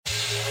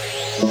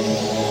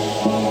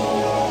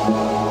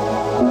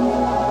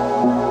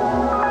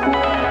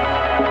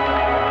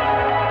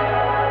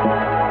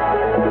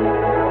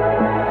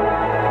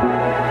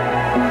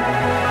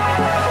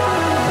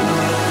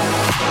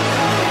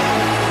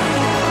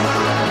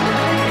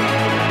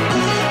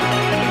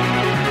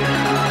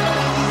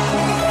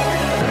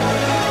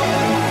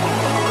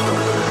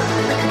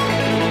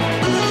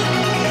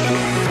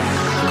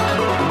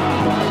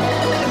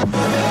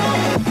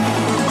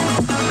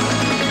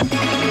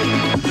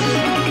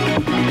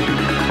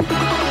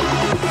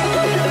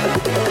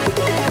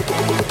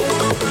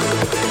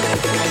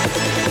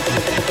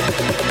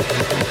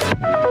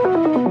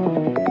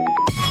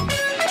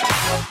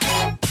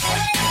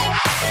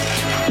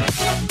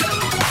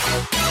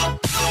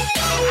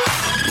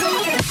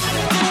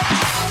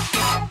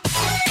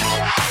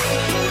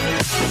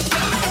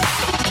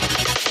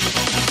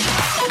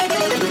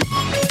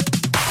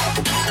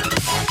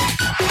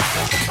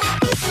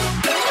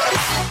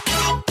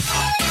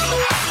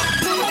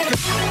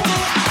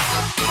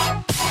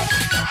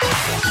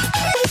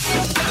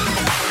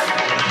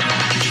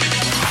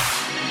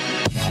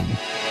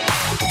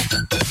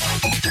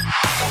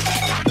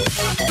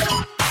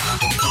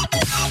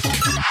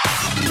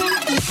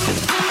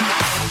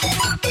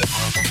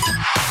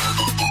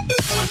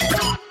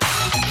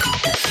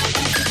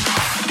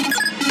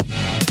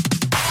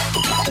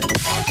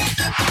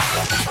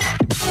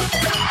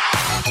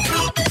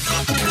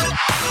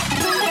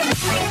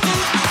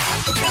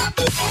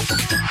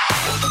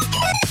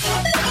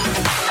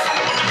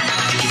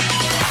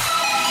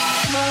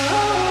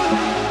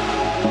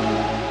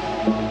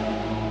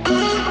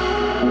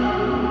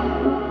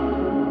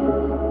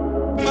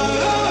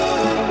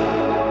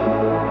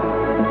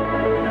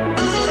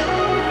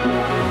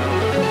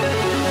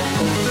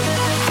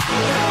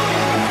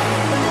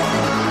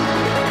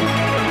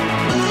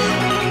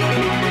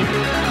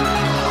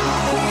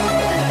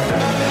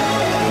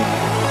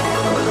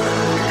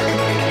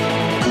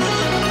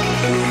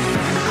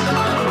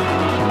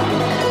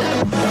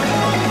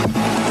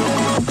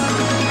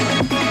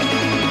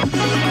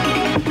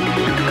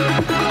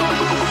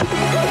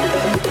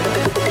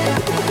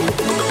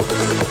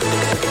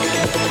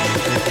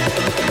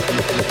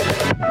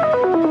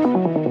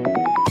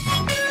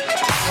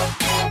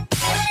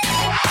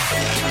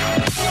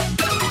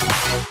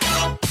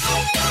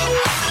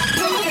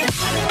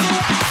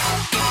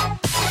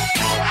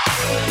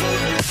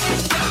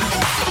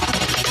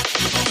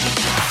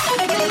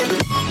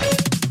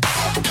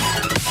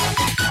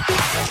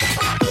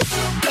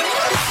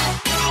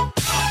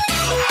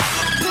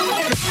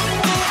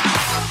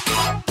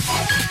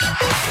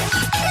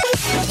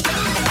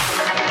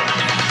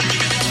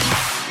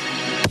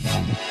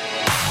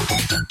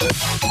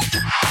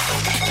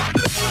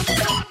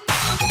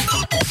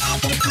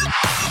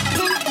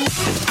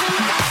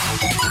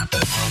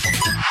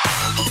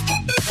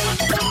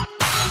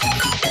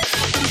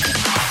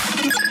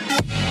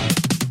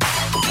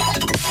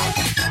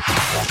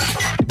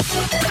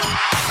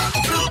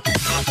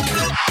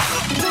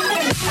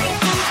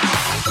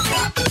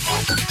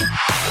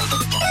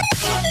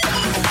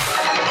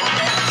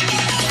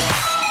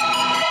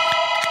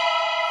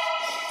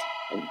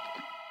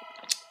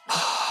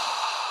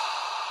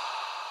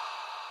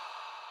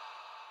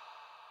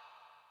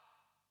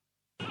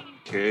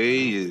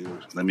Okay,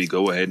 let me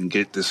go ahead and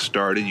get this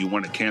started. You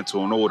want to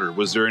cancel an order.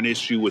 Was there an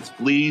issue with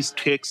fleas,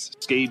 ticks,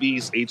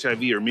 scabies,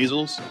 HIV, or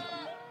measles?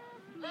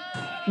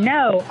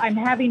 No, I'm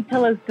having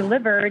pillows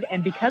delivered,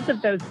 and because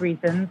of those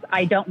reasons,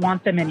 I don't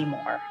want them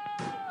anymore.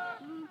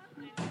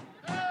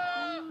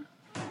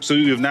 So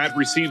you have not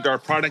received our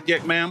product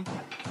yet, ma'am?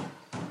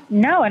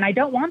 No, and I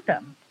don't want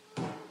them.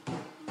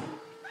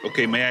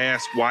 Okay, may I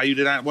ask why you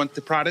did not want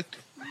the product?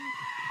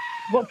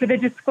 Well, for the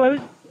disclose,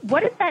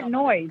 what is that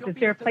noise? Is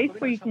there a place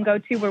where you can go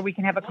to where we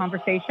can have a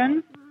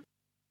conversation?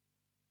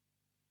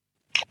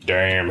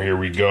 Damn, here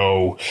we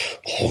go.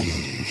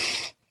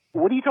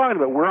 What are you talking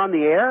about? We're on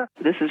the air?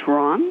 This is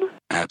Ron?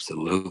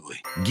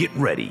 Absolutely. Get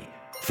ready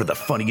for the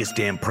funniest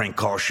damn prank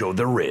call show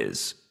there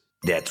is.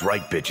 That's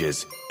right,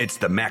 bitches. It's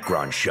the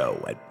Macron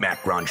Show at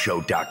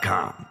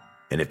macronshow.com.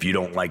 And if you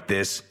don't like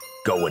this,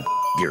 go and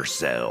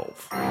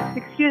yourself.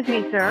 Excuse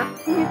me, sir.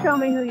 Can you tell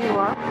me who you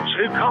are?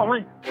 Who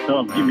calling?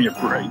 Oh, give me a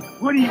break.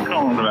 What are you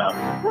calling about?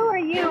 Who are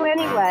you,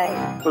 anyway?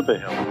 What the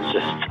hell is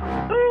this?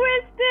 Who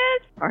is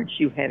this? Aren't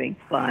you having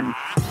fun?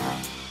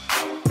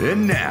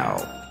 And now,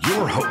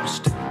 your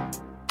host,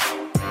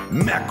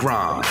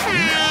 Macron.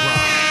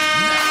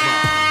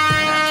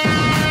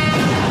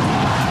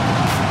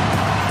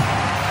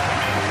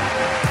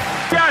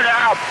 Shut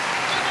up!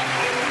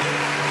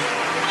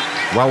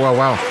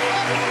 Wow.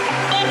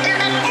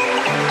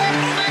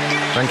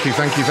 Thank you.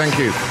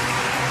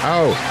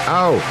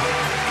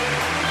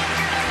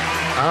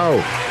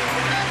 Oh.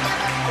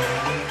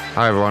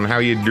 Hi, everyone. How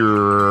you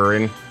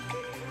doing?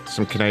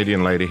 Some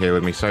Canadian lady here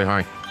with me. Say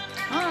hi.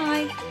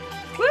 Hi.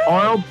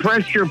 Oil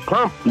pressure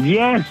pump,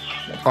 yes.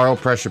 Oil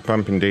pressure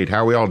pump, indeed. How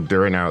are we all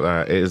doing out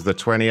there? It is the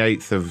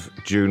 28th of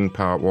June,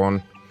 part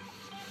 1,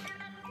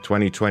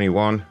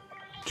 2021.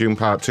 June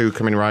Part 2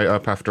 coming right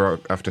up after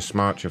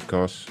Smarch, of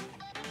course.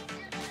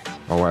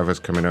 Or whatever's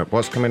coming up.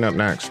 What's coming up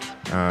next?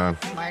 March and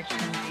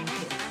June 2.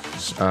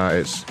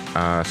 It's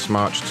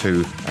Smarch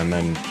 2 and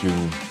then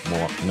June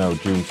what? No,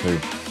 June 2.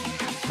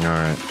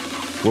 Alright.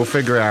 We'll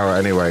figure it out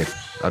anyway.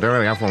 I don't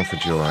really have one for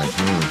July.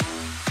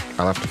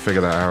 I'll have to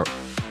figure that out.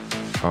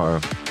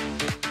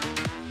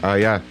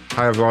 Yeah.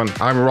 Hi everyone.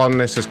 I'm Ron,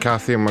 this is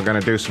Kathy, and we're going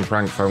to do some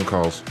prank phone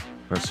calls.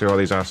 Let's see what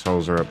these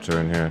assholes are up to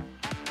in here.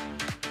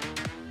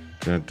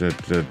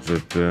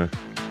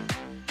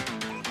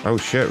 Oh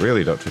shit,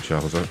 really, Dr.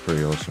 Charles? That's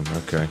pretty awesome.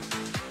 Okay.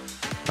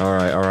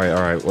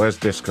 Alright. Where's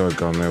Discord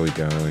gone? There we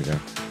go.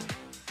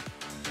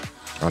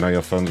 Oh no,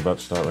 your phone's about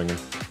to start ringing.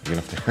 You're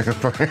going to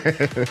have to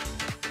hang up.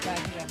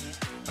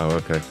 Oh,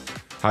 okay.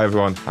 Hi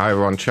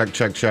everyone.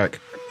 Check.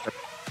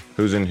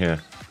 Who's in here?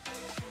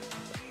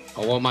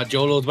 I want my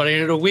Jolos by the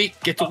end of the week.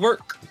 Get to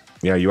work.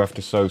 Yeah, you have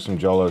to sew some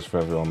Jolos for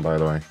everyone, by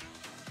the way.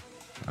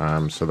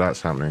 So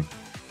that's happening.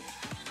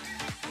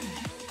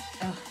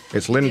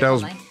 It's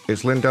Lindell's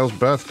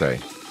birthday.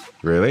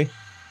 Really?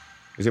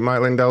 Is it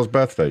Mike Lindell's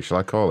birthday? Shall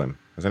I call him?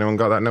 Has anyone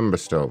got that number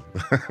still?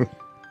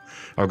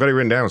 I've got it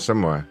written down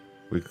somewhere.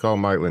 We could call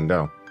Mike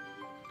Lindell.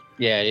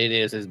 Yeah, it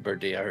is his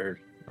birthday, I heard.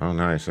 Oh,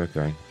 nice.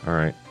 Okay. All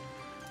right.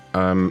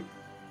 I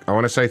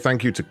want to say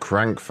thank you to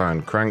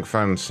Crankfan.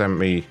 Crankfan sent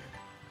me...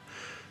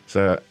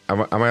 So,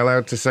 am I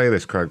allowed to say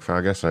this, Crankfan?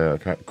 I guess I am.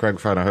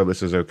 Crankfan, I hope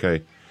this is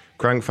okay.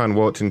 Crankfan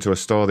walked into a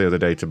store the other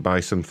day to buy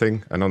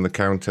something, and on the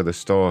counter, the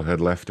store had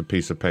left a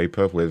piece of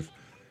paper with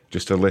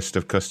just a list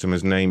of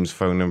customers' names,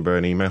 phone number,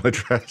 and email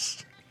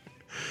address.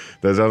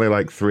 There's only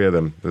like 3 of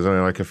them. There's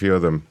only like a few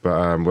of them.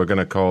 But we're going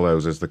to call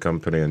those as the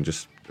company and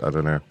just, I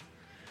don't know,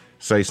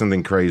 say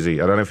something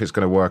crazy. I don't know if it's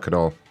going to work at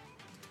all.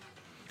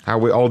 How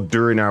we all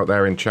doing out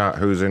there in chat?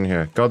 Who's in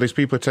here? God, these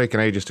people are taking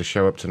ages to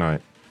show up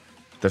tonight.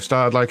 They've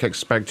started like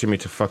expecting me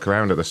to fuck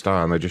around at the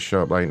start and they just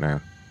show up late now.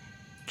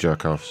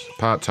 Jerk-offs.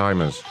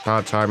 Part-timers.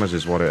 Part-timers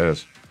is what it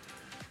is.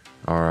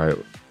 Alright,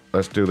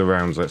 let's do the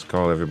rounds. Let's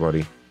call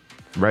everybody.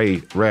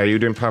 Ray, are you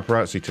doing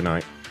paparazzi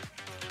tonight?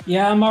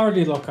 Yeah, I'm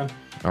already looking.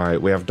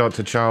 Alright, we have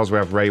Dr. Charles, we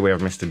have Ray, we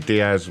have Mr.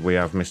 Diaz, we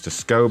have Mr.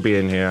 Scobie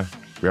in here.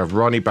 We have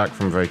Ronnie back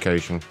from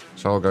vacation.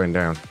 It's all going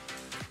down.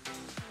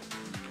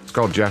 Let's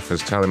call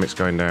Jeffers, tell him it's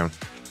going down.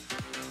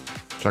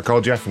 Shall I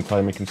call Jeff and tell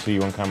him he can see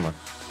you on camera?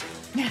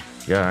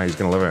 Yeah, he's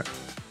going to love it.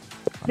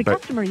 The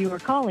customer you are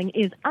calling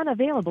is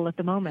unavailable at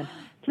the moment.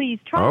 Please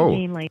try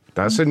again later.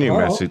 That's a new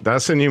message.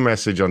 That's a new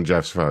message on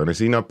Jeff's phone. Has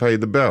he not paid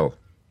the bill?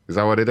 Is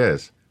that what it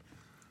is?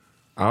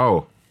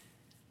 Oh.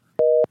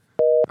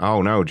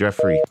 Oh no,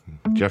 Jeffrey.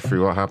 Jeffrey,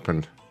 what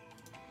happened?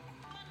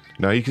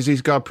 No, because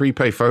he's got a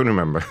prepaid phone,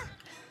 remember?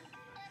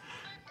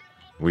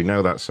 We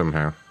know that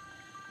somehow.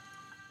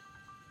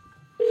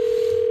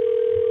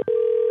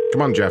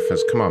 Come on,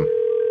 Jeffers, come on.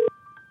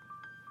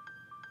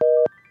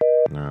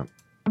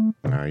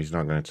 No, he's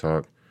not going to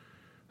talk.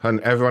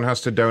 Everyone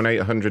has to donate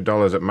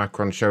 $100 at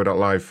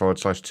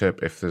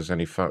macronshow.live/tip if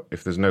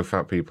there's no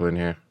fat people in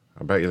here.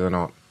 I bet you they're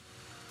not.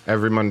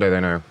 Every Monday they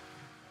know.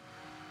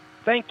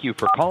 Thank you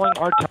for calling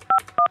our...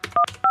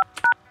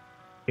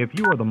 If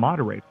you are the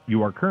moderator,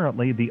 you are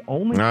currently the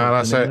only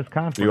person in this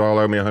conference. You all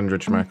owe me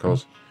 100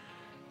 schmeckles.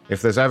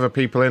 If there's ever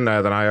people in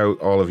there, then I owe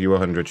all of you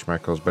 100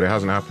 schmeckles, but it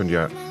hasn't happened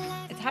yet.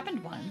 It's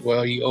happened once.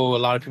 Well, you owe a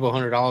lot of people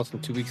 $100 from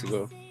 2 weeks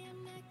ago.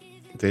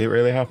 Did it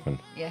really happen?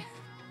 Yeah.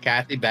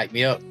 Kathy, back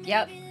me up.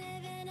 Yep.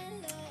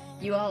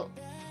 You all...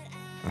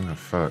 Oh,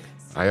 fuck.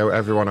 I owe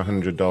everyone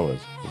 $100. Is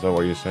that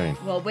what you're saying?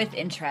 Well, with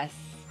interest.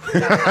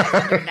 About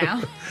 500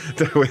 now.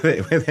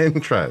 with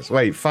interest?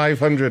 Wait,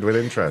 500 with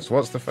interest?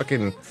 What's the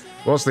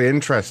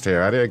interest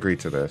here? I didn't agree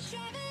to this.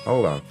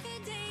 Hold on.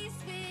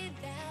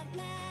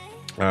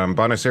 But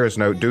on a serious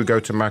note, do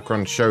go to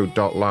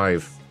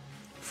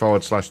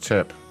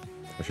macronshow.live/tip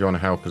if you want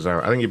to help us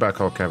out. I think you better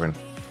call Kevin.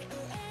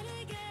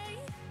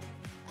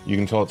 You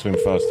can talk to him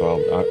first,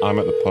 though. I'm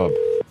at the pub.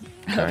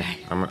 Okay.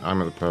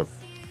 I'm at the pub.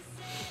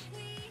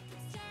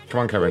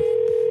 Come on, Kevin.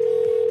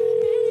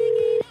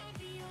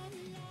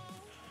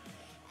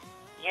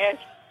 Yes.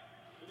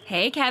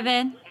 Hey,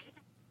 Kevin.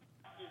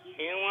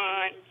 Who you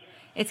want?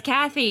 It's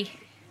Kathy.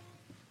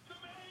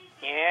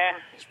 Yeah.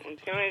 As soon as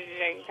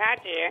I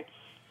got there,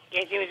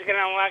 guess he was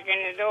gonna walk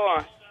in the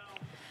door.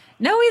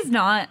 No, he's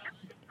not.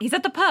 He's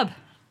at the pub.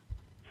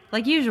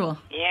 Like usual.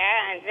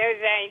 Yeah, as soon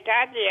as I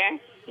got there,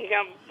 he's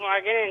gonna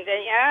walk in and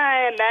say,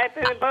 I'm back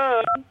to the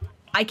pub.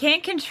 I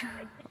can't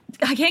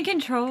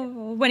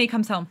control when he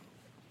comes home.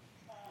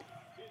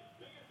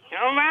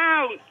 Come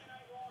out.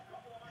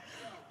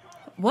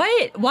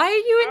 What? Why are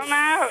you in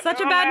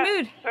such a bad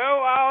mood?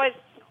 Throw all this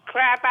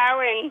crap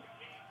out and...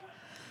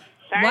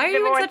 Why are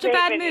you in such a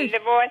bad mood?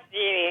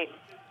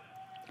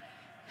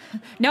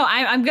 No,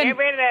 I'm gonna... Get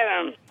rid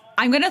of him.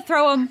 I'm gonna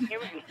throw him...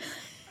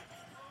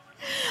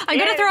 I'm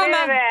gonna throw him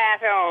out.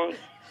 Assholes.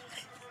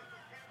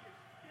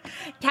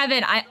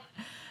 Kevin,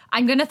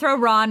 I'm gonna throw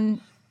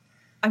Ron...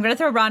 I'm gonna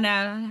throw Ron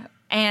out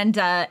and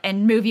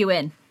move you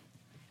in.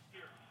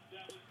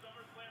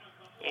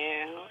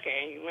 Yeah,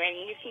 okay. When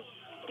you can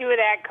do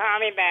that, call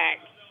me back.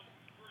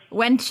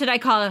 When should I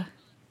call?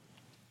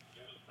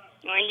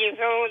 When you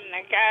throw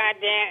the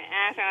goddamn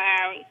asshole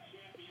out,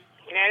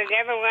 I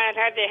never want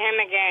to talk to him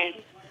again.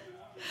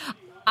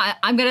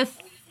 I'm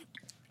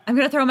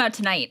gonna throw him out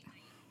tonight.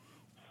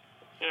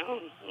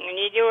 When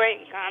you do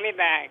it, call me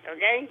back,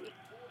 okay?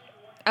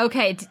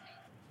 Okay.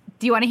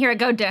 Do you want to hear it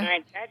go down? All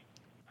right,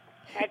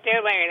 talk to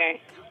you later.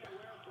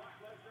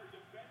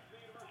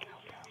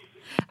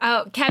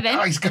 Oh, Kevin.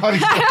 Oh, he's got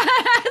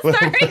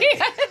Sorry.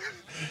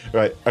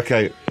 Right,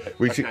 okay.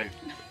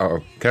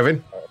 Uh-oh.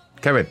 Kevin?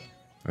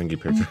 I think he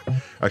picked up.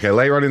 Okay,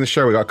 later on in the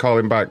show, we got to call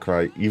him back,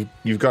 right?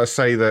 You've got to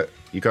say that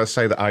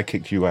I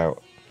kicked you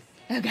out.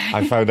 Okay.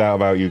 I found out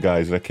about you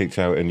guys and I kicked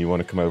you out and you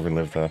want to come over and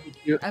live there.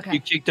 You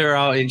kicked her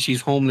out and she's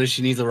homeless.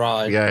 She needs a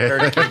ride.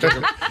 Yeah.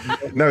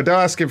 No, don't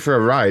ask him for a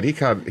ride. He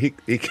can't.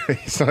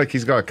 It's not like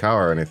he's got a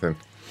car or anything.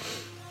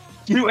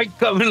 You might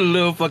come in a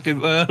little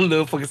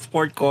fucking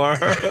sport car.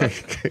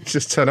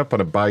 Just turn up on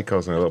a bike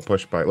or something, a little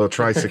push bike, a little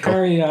tricycle.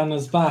 Carry on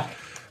his back.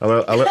 A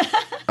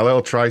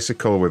little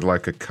tricycle with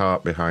like a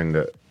cart behind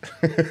it.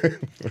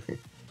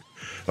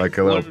 Like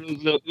a little... One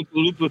of those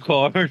Lupa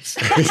cars.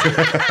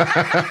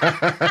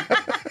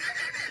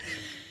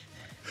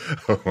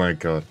 Oh my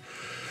god.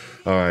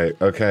 All right,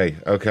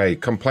 okay.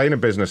 Complainer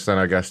business then,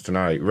 I guess,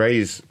 tonight.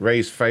 Ray's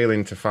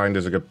failing to find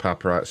us a good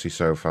paparazzi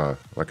so far,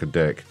 like a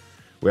dick.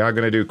 We are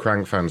going to do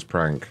Crank Fans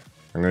prank.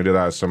 I'm going to do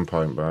that at some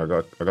point, but I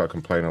got a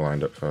complainer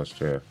lined up first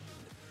here.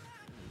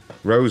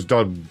 Rose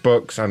Dog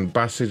Books,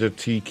 Ambassador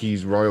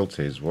Tiki's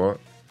royalties. What?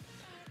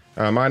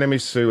 My name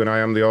is Sue, and I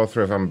am the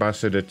author of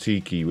Ambassador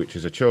Tiki, which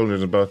is a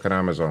children's book on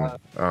Amazon.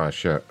 Ah,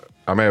 shit.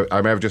 I may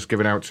have just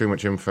given out too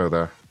much info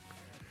there.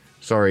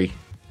 Sorry.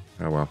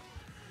 Oh,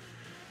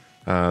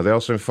 well. They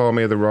also informed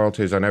me of the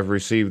royalties. I never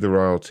received the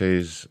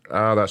royalties.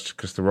 That's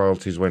because the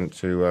royalties went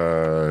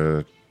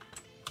to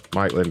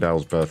Mike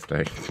Lindell's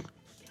birthday.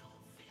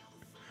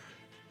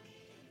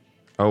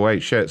 Oh,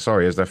 wait, shit.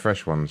 Sorry, is there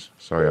fresh ones?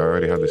 Sorry, I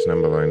already had this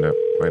number lined up.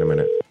 Wait a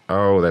minute.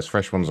 Oh, there's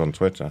fresh ones on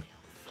Twitter.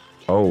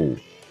 Oh.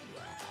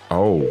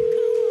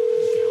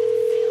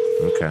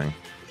 Okay.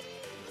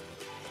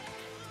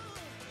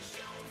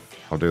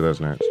 I'll do those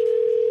next.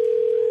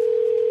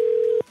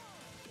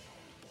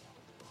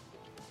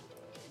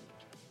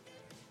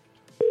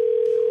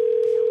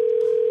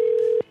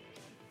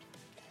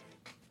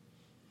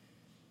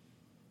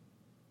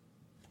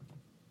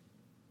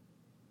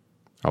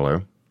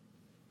 Hello?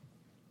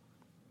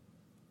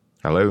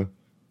 Hello?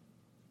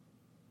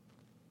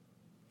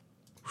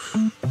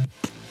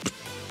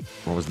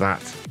 What was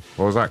that?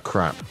 What was that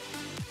crap?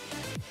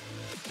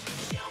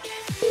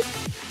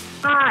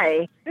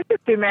 Hi, this is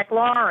Sue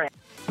McLaurin.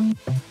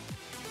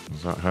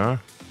 Was that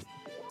her?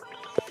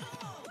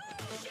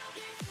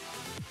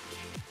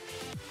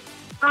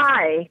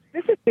 Hi,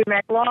 this is Sue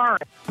McLaurin.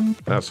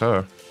 That's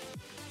her.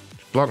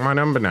 Block my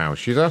number now.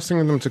 She's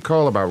asking them to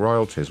call about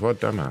royalties.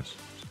 What dumbass.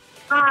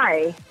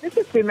 Hi, this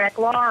is Sue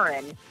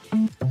McLaurin.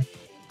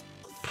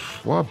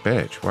 What a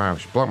bitch. Wow,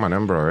 she blocked my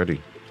number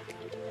already.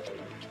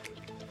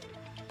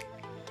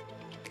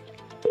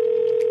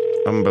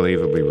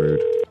 Unbelievably rude.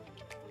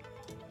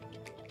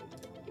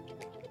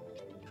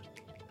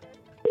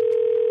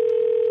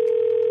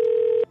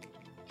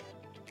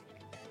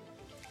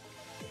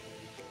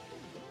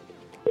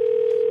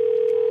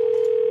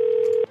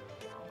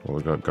 What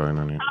we got going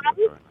on here?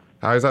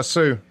 Hi, is that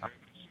Sue?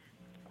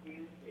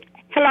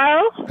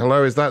 Hello?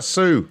 Hello, is that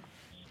Sue?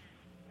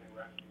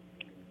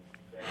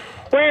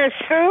 Where's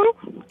Sue?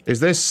 Is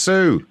this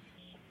Sue?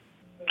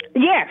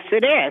 Yes,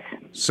 it is.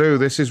 Sue,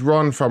 this is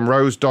Ron from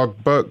Rose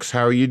Dog Books.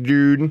 How are you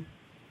doing?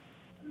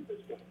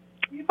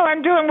 Oh,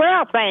 I'm doing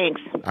well,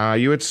 thanks.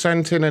 You had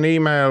sent in an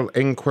email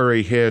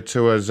inquiry here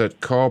to us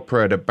at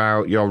corporate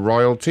about your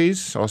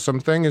royalties or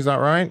something, is that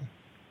right?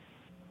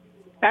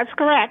 That's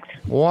correct.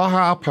 What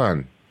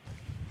happened?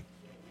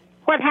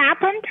 What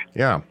happened?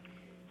 Yeah.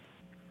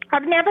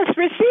 I've never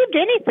received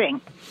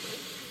anything.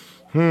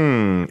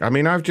 I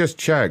mean, I've just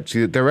checked.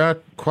 There are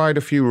quite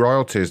a few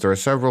royalties. There are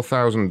several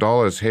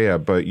 $1,000s here,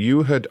 but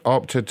you had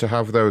opted to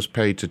have those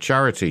paid to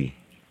charity.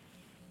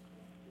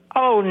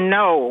 Oh,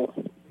 no.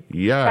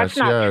 Yes, That's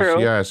not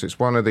true. yes. It's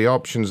one of the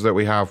options that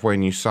we have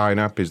when you sign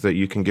up is that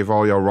you can give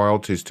all your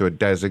royalties to a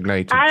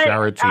designated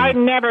charity. I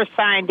never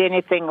signed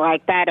anything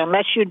like that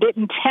unless you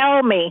didn't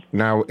tell me.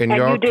 Now, in and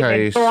your you didn't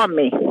case, inform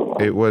me.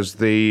 it was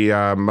the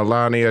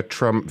Melania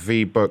Trump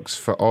V Books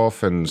for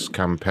Orphans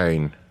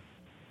campaign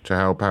to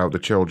help out the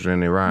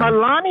children in Iran.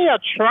 Melania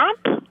Trump?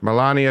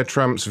 Melania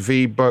Trump's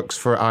V Books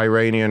for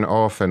Iranian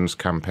Orphans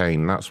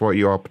campaign. That's what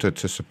you opted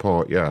to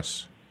support,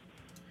 yes.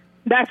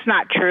 That's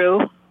not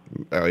true.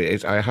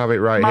 I have it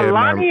right here,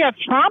 ma'am. Melania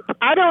Trump?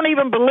 I don't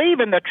even believe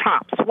in the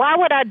Trumps. Why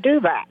would I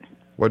do that?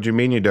 What do you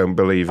mean you don't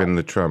believe in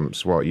the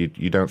Trumps? What,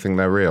 you don't think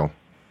they're real?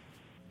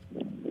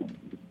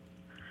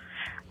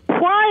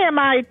 Why am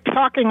I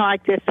talking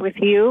like this with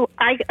you?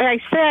 I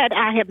said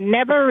I have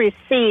never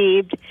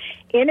received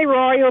any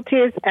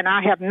royalties, and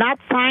I have not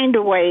signed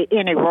away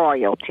any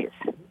royalties.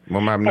 Well,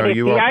 ma'am, no, and if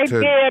you I ought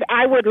to... did,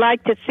 I would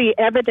like to see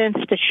evidence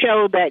to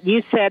show that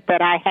you said that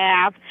I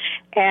have.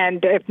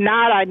 And if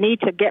not, I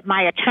need to get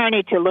my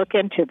attorney to look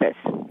into this.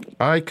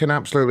 I can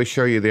absolutely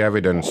show you the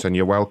evidence, and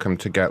you're welcome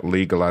to get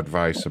legal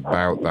advice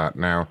about that.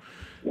 Now,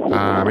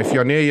 if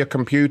you're near your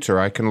computer,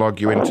 I can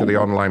log you into the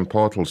online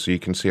portal so you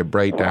can see a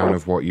breakdown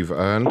of what you've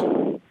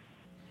earned.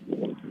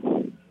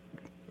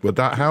 Would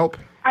that help?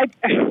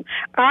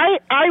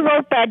 I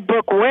wrote that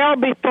book well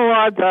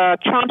before the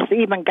Trumps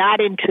even got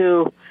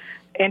into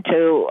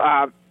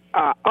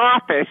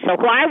office. So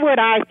why would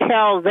I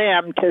tell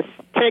them to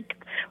take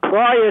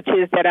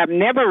royalties that I've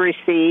never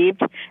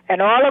received,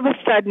 and all of a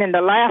sudden in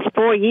the last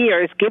 4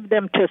 years give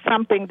them to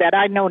something that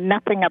I know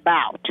nothing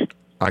about?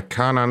 I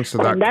can't answer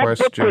that and that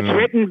question. book was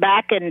written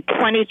back in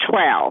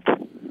 2012.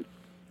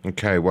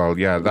 Okay, well,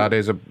 yeah, that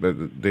is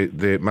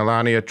the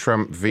Melania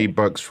Trump v.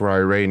 Bucks for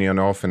Iranian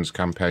Orphans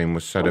campaign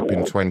was set up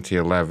in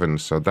 2011,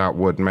 so that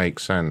would make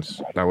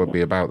sense. That would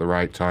be about the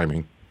right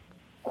timing.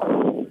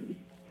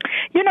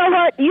 You know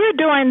what? You're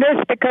doing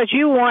this because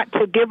you want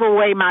to give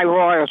away my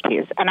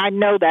royalties, and I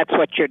know that's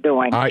what you're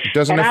doing. It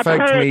doesn't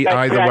affect me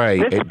either way.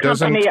 It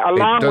doesn't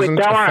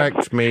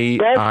affect me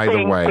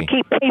either way. To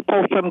keep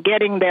people from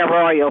getting their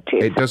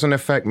royalties. It doesn't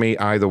affect me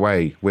either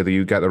way, whether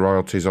you get the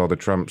royalties or the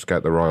Trumps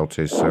get the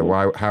royalties. So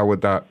why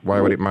would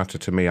it matter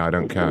to me? I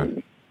don't care.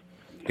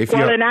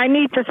 And I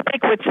need to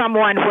speak with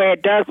someone where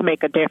it does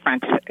make a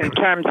difference in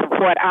terms of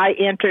what I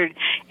entered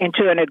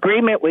into an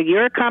agreement with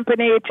your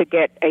company to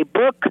get a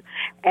book,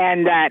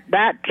 and that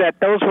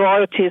those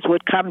royalties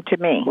would come to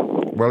me.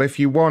 Well, if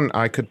you want,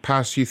 I could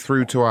pass you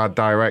through to our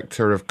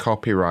director of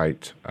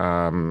copyright.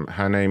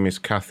 Her name is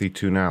Kathy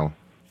Tunell.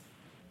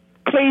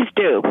 Please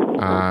do.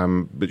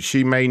 But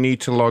she may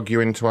need to log you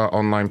into our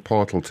online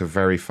portal to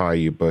verify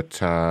you.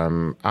 But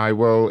I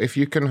will, if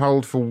you can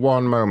hold for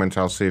one moment,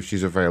 I'll see if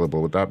she's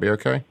available. Would that be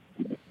okay?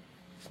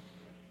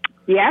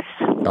 Yes.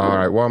 All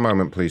right, one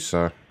moment, please,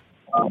 sir.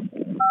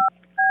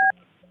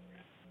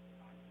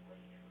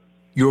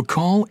 Your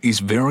call is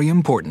very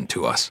important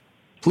to us.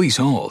 Please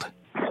hold.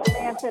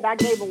 Man said I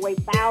gave away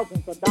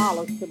thousands of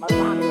dollars to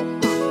Melania.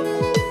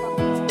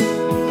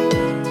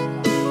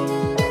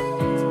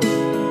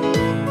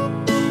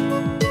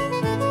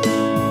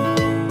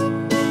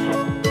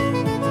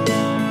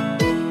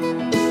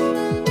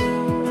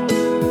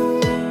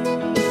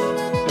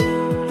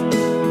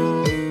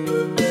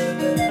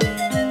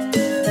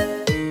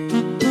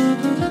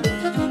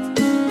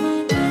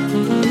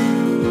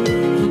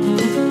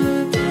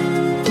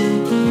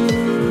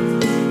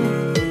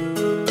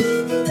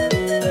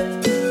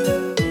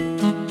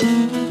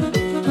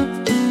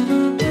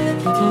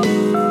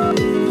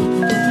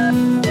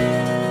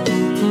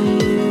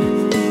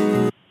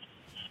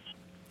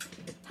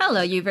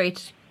 Hello, you've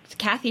reached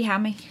Kathy. How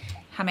may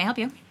I help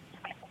you?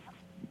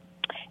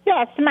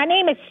 Yes, my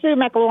name is Sue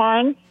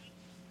McLaurin,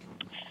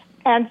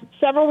 and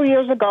several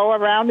years ago,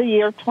 around the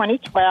year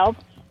 2012,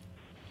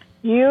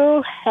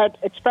 you had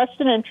expressed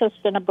an interest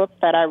in a book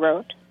that I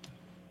wrote,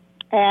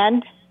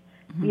 and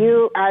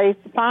I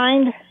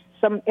signed.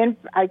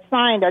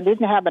 I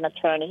didn't have an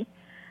attorney.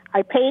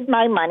 I paid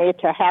my money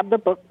to have the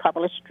book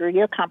published through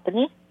your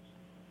company,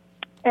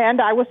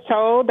 and I was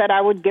told that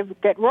I would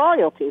get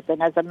royalties.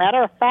 And as a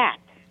matter of fact,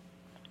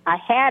 I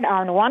had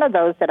on one of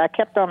those that I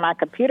kept on my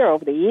computer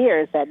over the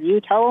years that you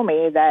told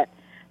me that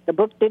the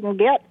book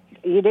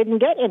you didn't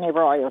get any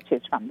royalties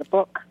from the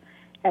book.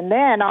 And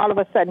then all of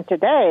a sudden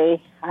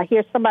today, I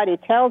hear somebody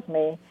tells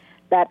me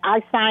that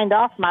I signed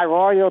off my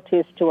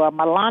royalties to a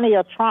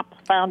Melania Trump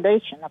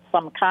foundation of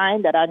some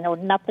kind that I know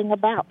nothing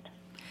about.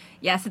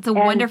 Yes, it's a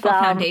wonderful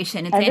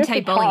foundation. It's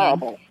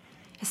anti-bullying,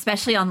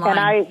 especially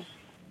online.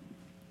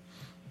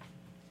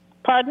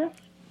 Pardon?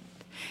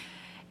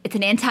 It's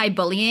an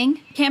anti-bullying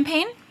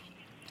campaign.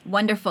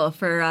 Wonderful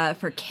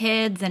for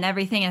kids and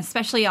everything, and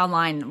especially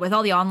online with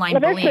all the online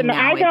bullying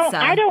now.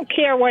 I don't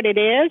care what it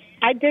is.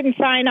 I didn't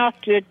sign off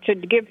to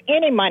give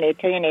any money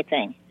to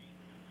anything.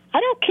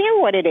 I don't care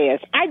what it is.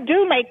 I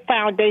do make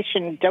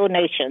foundation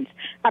donations.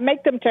 I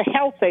make them to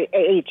health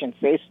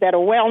agencies that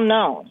are well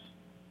known.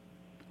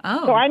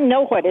 Oh. So I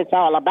know what it's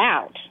all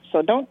about.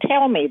 So don't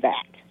tell me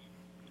that.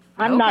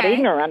 I'm not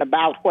ignorant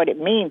about what it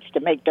means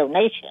to make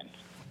donations.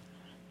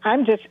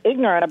 I'm just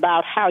ignorant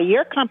about how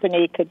your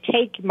company could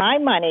take my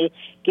money,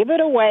 give it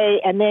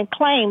away, and then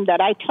claim that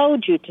I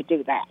told you to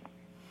do that.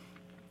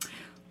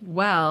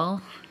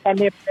 Well, and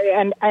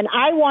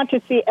I want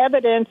to see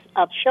evidence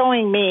of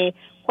showing me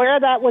where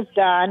that was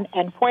done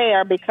and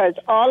where, because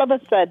all of a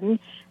sudden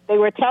they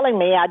were telling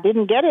me I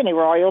didn't get any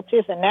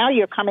royalties, and now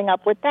you're coming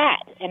up with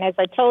that. And as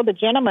I told the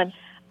gentleman,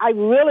 I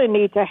really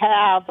need to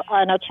have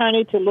an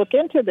attorney to look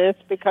into this,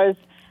 because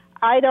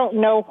I don't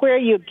know where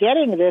you're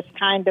getting this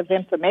kind of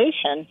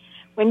information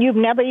when you've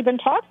never even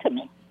talked to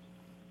me.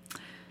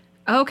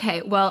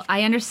 Okay, well,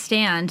 I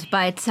understand,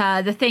 but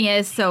the thing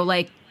is, so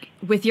like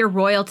with your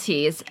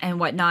royalties and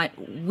whatnot,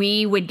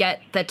 we would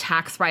get the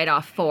tax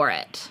write-off for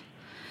it.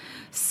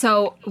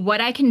 So what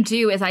I can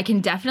do is I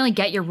can definitely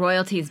get your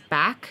royalties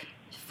back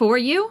for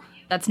you.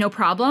 That's no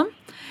problem.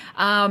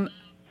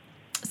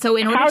 So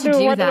in order What to do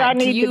do I that, do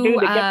need to you do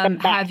to get them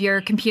back? have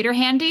your computer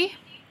handy?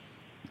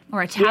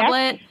 Or a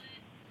tablet?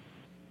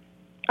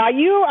 Are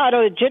you a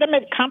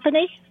legitimate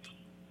company?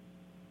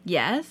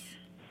 Yes.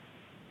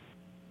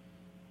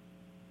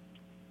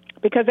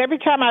 Because every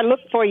time I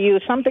look for you,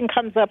 something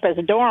comes up as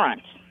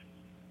Dorrance.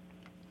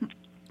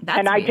 That's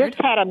and I weird.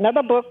 just had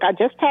another book. I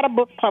just had a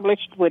book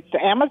published with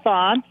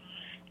Amazon,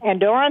 and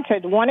Dorrance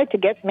had wanted to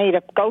get me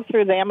to go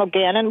through them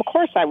again. And, of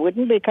course, I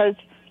wouldn't because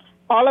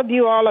all of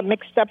you all are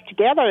mixed up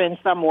together in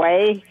some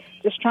way,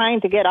 just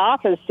trying to get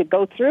authors to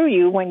go through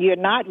you when you're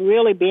not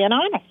really being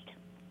honest.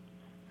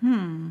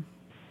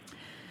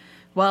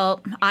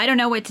 Well, I don't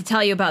know what to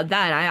tell you about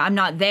that. I'm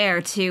not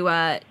there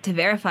to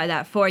verify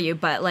that for you,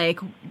 but like.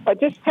 But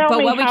just tell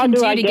me what we how can do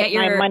do I to get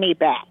my your money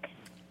back?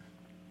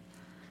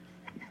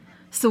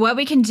 So what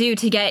we can do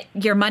to get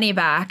your money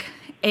back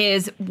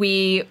is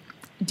we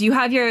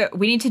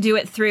need to do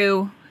it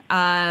through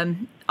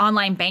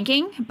online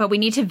banking, but we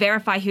need to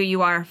verify who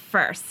you are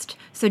first.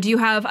 So do you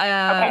have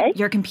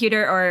your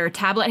computer or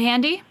tablet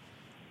handy?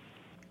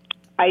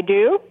 I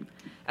do.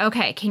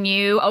 Okay, can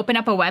you open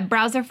up a web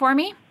browser for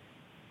me?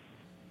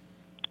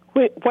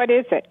 What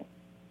is it?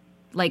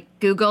 Like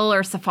Google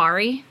or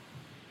Safari?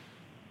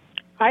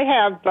 I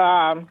have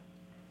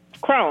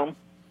Chrome.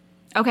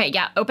 Okay,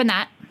 yeah, open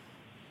that.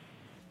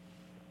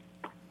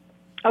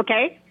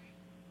 Okay.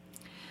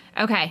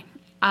 Okay.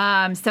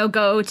 So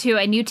go to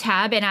a new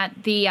tab and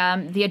at the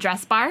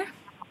address bar.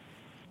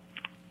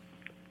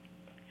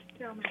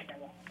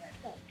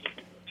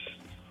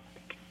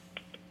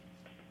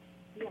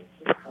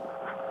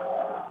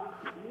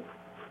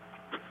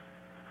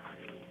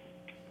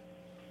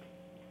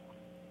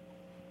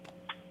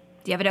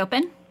 Do you have it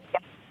open?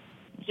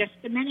 Just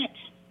a minute.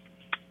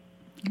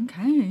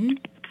 Okay.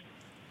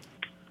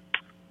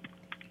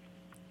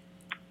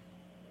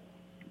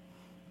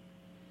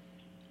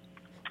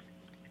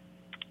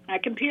 My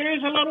computer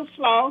is a little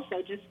slow,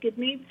 so just give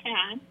me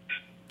time.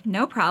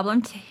 No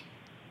problem.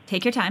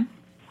 Take your time.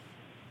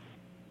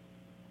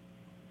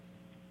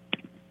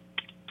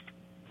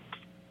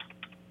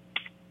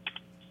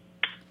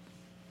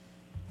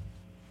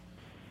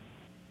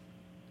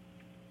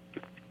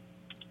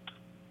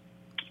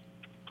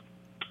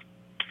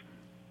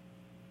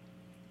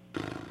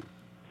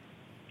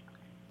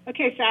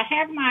 Okay, so I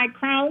have my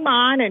Chrome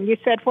on, and you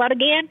said what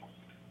again?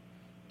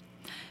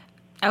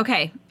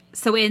 Okay,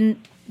 so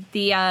in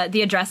the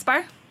address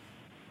bar.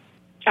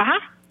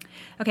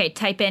 Okay,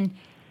 type in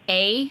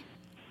aiverify.net.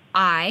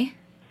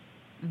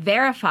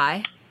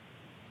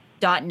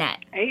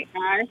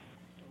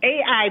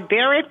 AI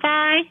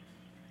Verify?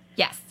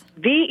 Yes.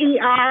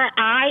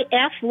 VERIFY?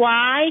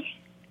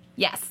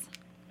 Yes.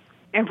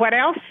 And what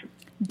else?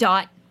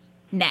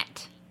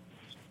 .net.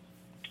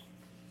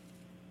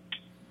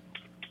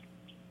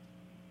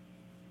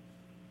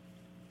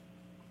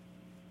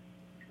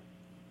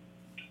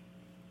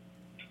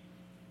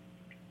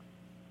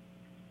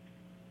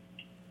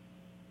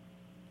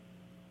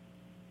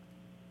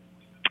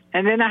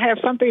 And then I have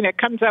something that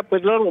comes up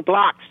with little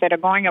blocks that are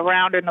going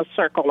around in a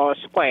circle or a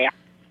square.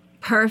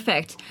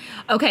 Perfect.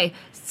 Okay,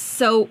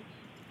 so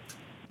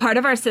part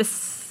of our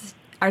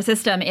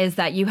system is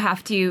that you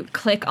have to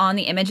click on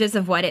the images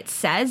of what it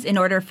says in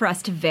order for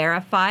us to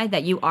verify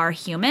that you are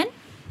human.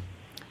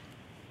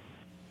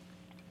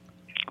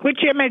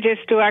 Which images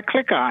do I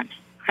click on?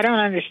 I don't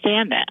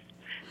understand that.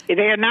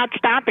 They're not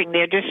stopping.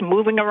 They're just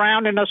moving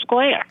around in a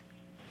square.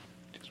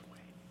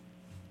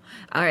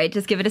 All right,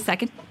 just give it a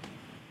second.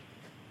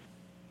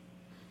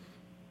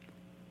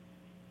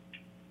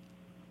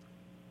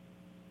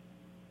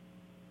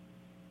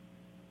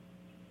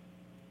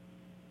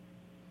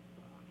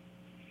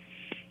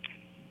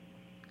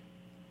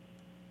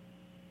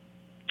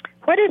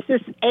 What is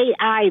this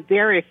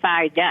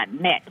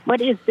AIVerify.net?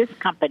 What is this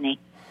company?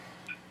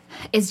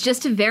 It's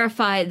just to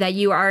verify that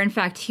you are in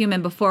fact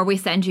human before we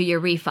send you your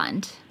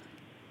refund.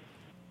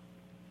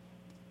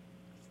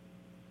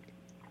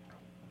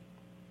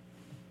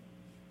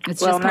 It's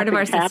just part of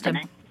our system.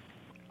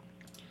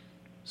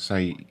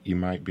 Say you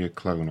might be a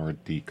clone or a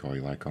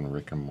decoy like on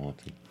Rick and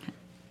Morty.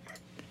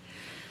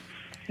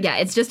 Yeah,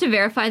 it's just to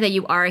verify that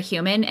you are a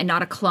human and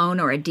not a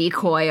clone or a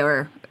decoy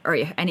or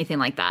anything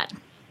like that.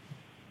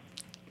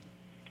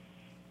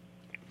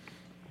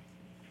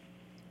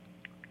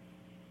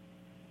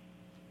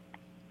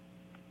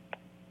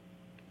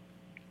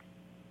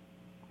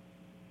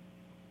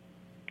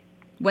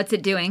 What's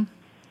it doing?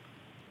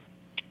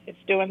 It's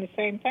doing the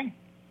same thing.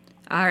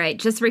 All right,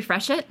 just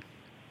refresh it.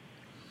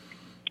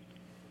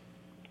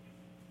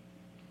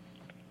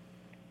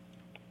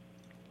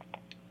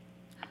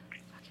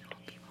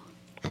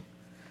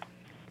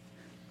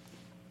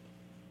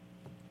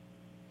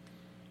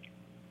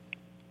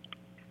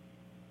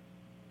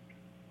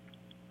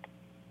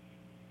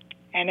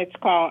 And it's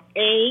called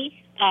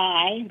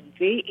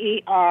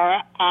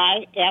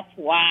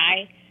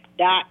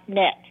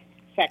AIVerify.net.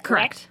 Is that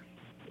correct?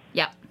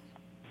 Yep.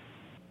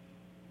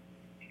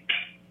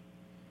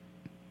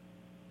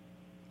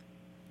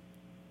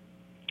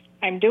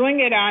 I'm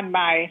doing it on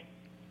my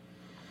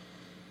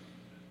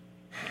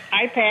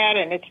iPad,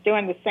 and it's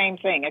doing the same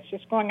thing. It's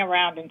just going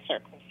around in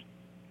circles.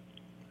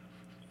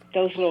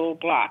 Those little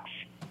blocks,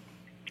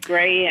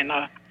 gray and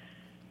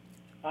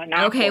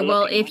okay.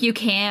 Well, if you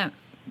can't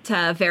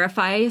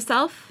verify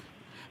yourself,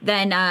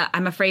 then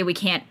I'm afraid we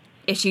can't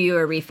issue you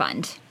a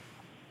refund.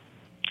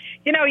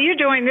 You know, you're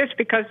doing this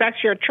because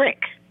that's your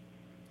trick.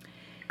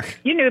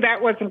 You knew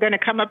that wasn't going to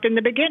come up in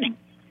the beginning.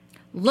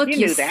 Look,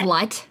 you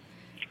slut.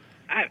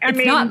 I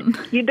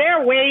mean, there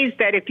are ways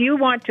that if you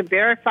want to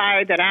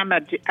verify that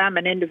I'm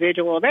an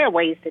individual, there are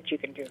ways that you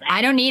can do that.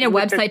 I don't need a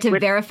website to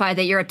verify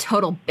that you're a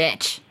total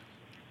bitch.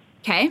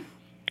 Okay?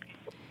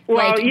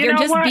 Well, like, you're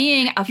just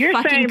being a you're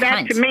fucking saying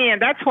that cunt. to me,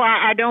 and that's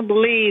why I don't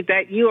believe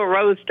that you are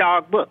Rose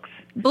Dog Books.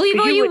 Believe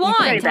all you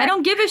want. I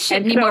don't give a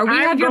shit anymore. We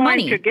have your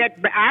money.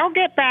 I'll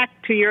get back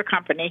to your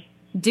company.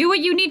 Do what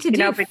you need to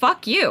do.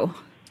 Fuck you.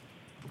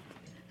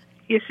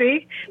 You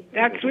see?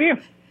 That's you.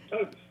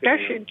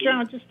 That's your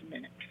John, just a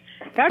minute.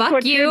 That's Fuck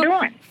what you. you're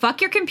doing.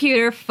 Fuck your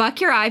computer. Fuck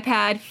your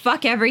iPad.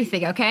 Fuck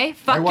everything, okay?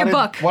 Fuck your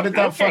book. What did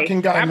that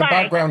fucking guy in the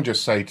background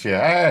just say to you?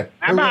 Hey,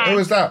 who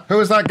was that? Who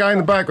was that guy in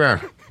the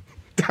background?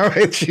 Damn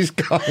it, she's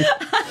gone.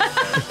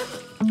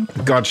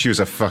 God, she was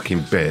a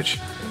fucking bitch.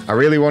 I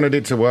really wanted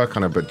it to work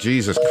on her, but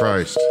Jesus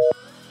Christ.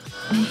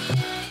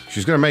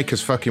 She's gonna make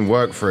us fucking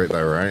work for it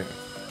though, right?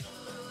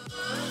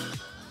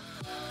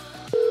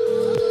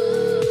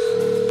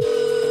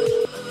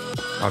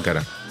 I'll get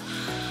her.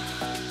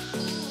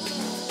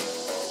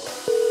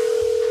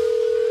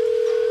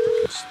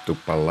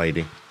 Stupid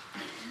lady.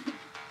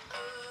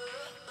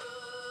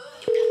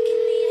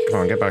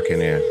 Come on, get back in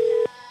here.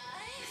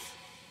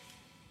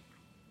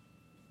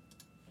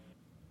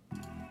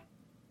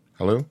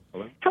 Hello?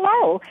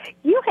 Hello.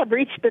 You have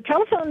reached the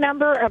telephone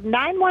number of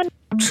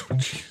 911.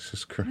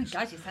 Jesus Christ. Oh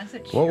my God, you sound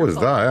so What was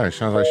that? Yeah, it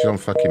sounds like she's on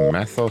fucking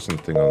meth or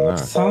something on that.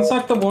 Sounds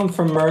like the one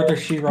from Murder,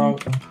 She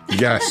Wrote.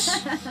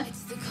 Yes.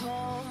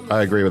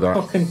 I agree with that.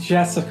 Fucking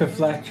Jessica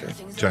Fletcher.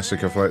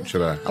 Jessica Fletcher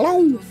there.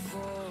 Hello.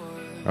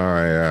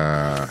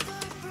 Alright,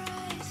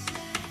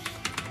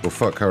 we'll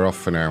fuck her off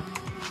for now.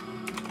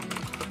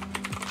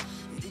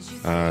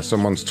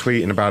 Someone's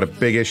tweeting about a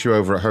big issue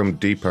over at Home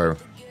Depot.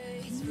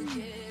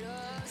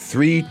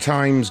 3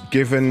 times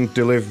given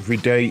delivery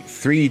date,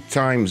 3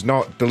 times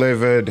not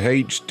delivered.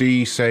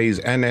 HD says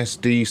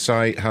NSD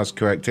site has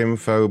correct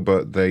info,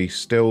 but they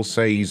still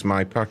says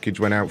my package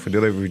went out for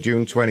delivery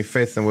June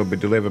 25th and will be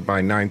delivered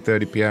by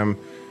 9:30 p.m.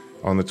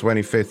 on the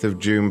 25th of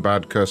June.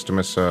 Bad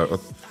customer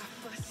service.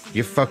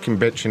 You're fucking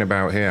bitching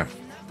about here.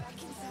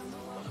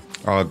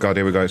 Oh God,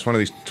 here we go. It's one of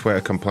these Twitter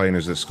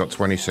complainers that's got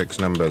 26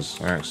 numbers.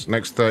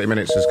 Next 30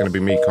 minutes is going to be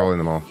me calling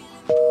them all.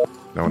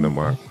 No one didn't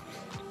work.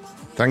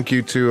 Thank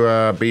you to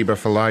Bieber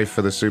for Life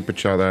for the super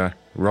chat there.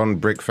 Ron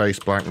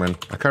Brickface Blackman.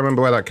 I can't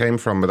remember where that came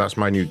from, but that's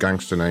my new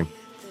gangster name.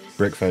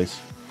 Brickface.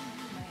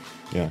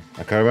 Yeah,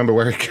 I can't remember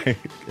where it came.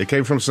 It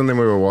came from something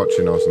we were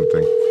watching or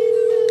something.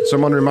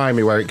 Someone remind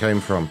me where it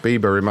came from.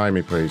 Bieber, remind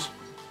me, please.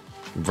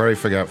 I'm very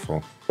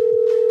forgetful.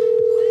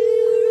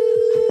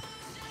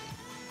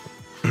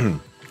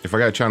 If I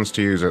get a chance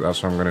to use it,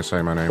 that's what I'm going to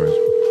say my name is.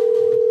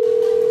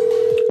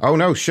 Oh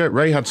no, shit,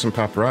 Ray had some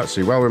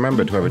paparazzi. Well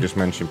remembered, whoever just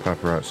mentioned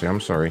paparazzi. I'm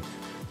sorry.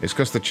 It's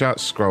because the chat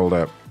scrolled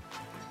up.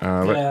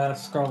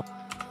 Scroll.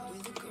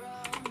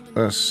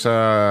 Let's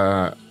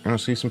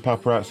see some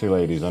paparazzi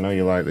ladies. I know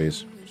you like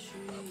these.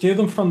 Do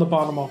them from the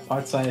bottom up,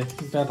 I'd say.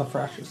 They're the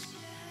freshest.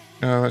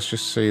 Let's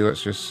just see.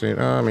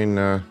 I mean,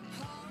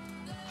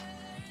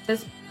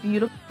 This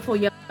beautiful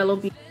yellow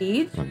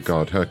beads. Oh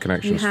God, her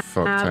connection's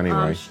fucked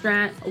anyway.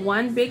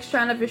 One big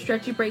strand of your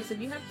stretchy bracelet.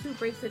 You have 2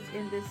 bracelets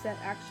in this set,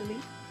 actually.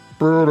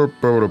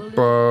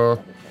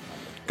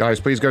 Guys,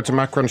 please go to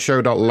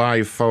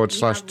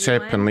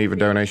macronshow.live/tip and leave a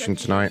donation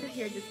tonight.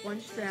 Here, just 1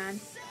 strand,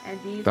 and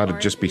these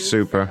That'd just be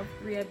super.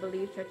 3, I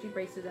believe, stretchy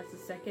bracelet. That's the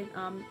second.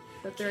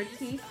 The third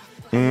piece.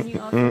 And you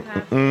also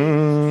have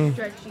a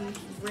stretchy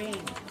ring.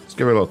 Let's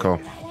give her a little call.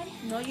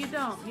 No, you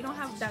don't. You don't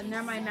have that.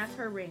 Never mind, that's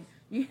her ring.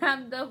 You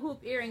have the hoop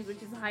earrings,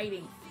 which is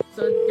hiding.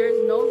 So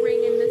there's no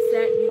ring in this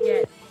set. You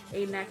get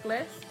a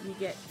necklace. You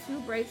get 2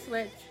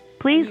 bracelets.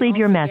 Please leave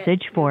your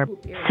message for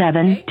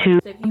 72.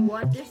 So if you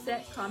want this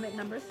set, comment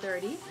number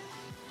 30.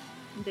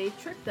 They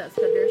tricked us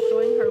because they're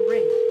showing her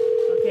ring.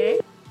 Okay?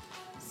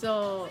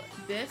 So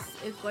this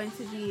is going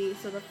to be,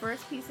 so the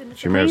first piece in the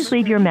set. Please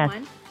leave your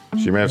message.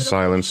 She may have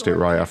silenced it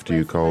right after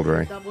you called,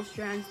 Ray. Double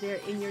strands there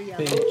in your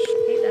yellow. Okay, that's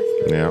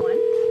 31. Yeah.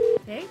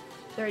 Okay,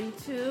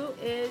 32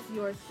 is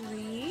your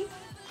 3.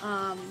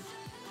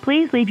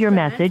 Please leave your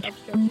message.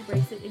 Stretchy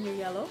bracelet in your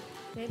yellow.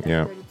 Okay, that's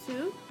Yeah.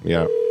 32.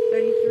 Yeah.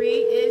 33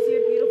 is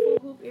your beautiful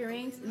hoop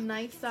earrings.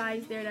 Nice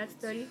size there. That's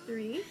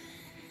 33.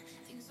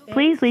 Okay.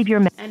 Please leave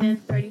your message. And then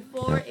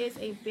 34 is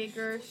a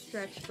bigger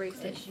stretch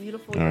bracelet.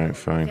 Beautiful. All right,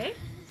 fine. Okay.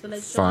 So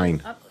let's Fine.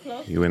 show up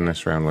close. You win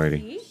this round,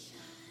 lady.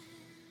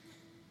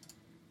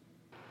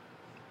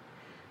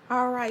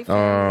 All right.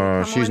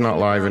 Oh, she's not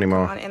live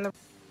anymore.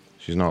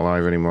 She's not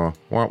live anymore.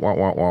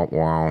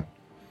 Wow.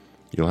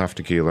 You'll have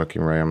to keep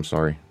looking, Ray. I'm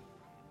sorry.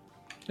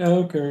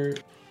 Okay.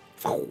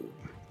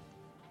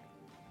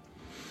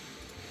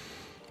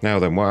 Now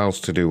then, what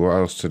else to do? What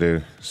else to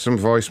do? Some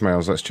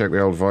voicemails. Let's check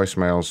the old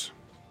voicemails.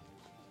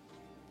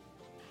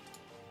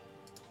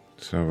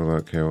 Let's have a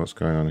look here. What's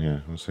going on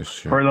here? What's this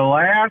shit? For the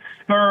last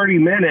 30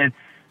 minutes,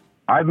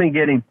 I've been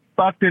getting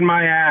fucked in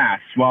my ass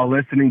while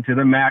listening to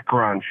the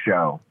Macron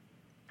show.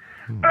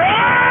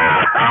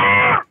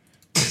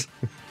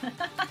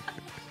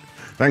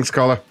 Thanks,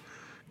 caller.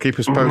 Keep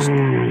us posted.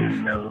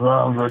 I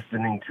love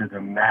listening to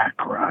the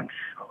Macron show.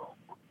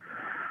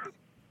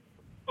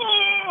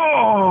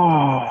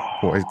 Oh,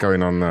 What is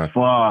going on there?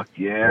 fuck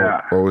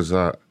yeah. What was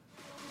that?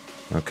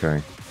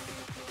 Okay.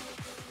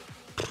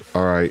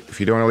 All right. If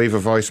you don't want to leave a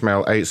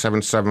voicemail,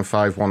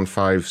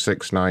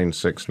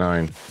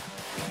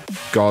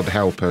 877-515-6969. God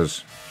help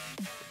us.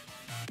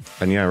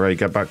 And yeah, Ray,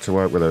 get back to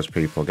work with those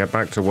people. Get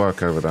back to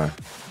work over there.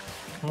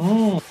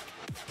 Oh.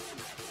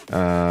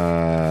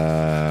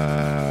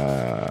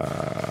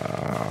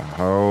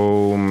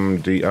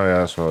 Home D. Oh, yeah,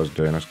 that's what I was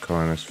doing. I was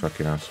calling this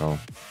fucking asshole.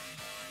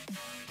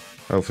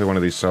 Hopefully one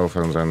of these cell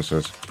phones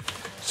answers.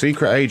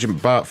 Secret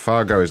Agent Bart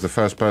Fargo is the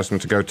first person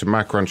to go to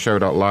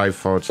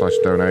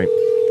macronshow.live/donate.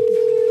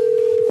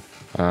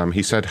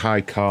 He said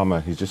hi,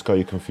 Karma. He's just got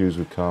you confused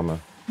with Karma.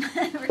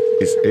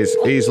 It's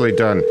easily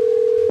done.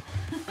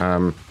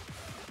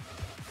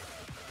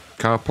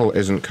 Carpal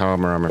isn't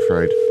Karma, I'm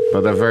afraid.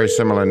 But they're very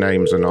similar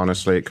names, and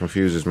honestly, it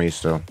confuses me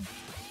still.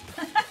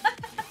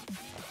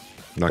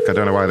 Like, I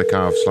don't know why they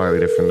can't have slightly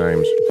different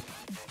names.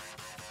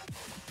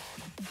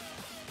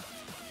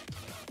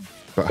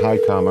 But hi,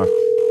 Karma. I'm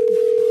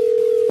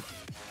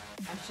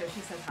sure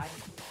she says hi.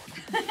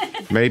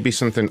 Maybe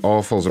something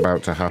awful's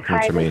about to happen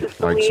to me.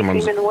 Like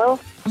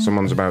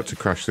someone's about to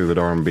crash through the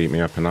door and beat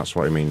me up, and that's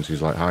what he means.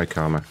 He's like, hi,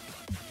 Karma.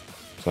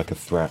 It's like a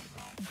threat.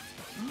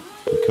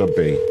 It could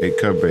be. It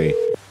could be.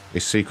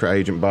 Is Secret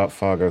Agent Bart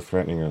Fargo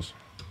threatening us?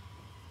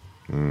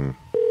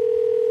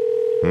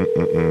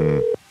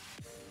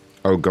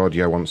 Oh God,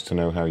 yeah, wants to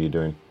know how you're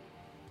doing.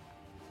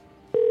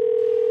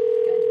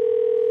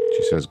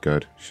 She says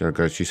good. She says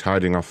good. She's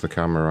hiding off the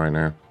camera right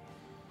now.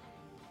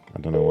 I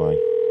don't know why.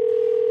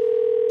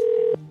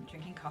 I'm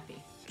drinking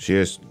coffee. She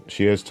is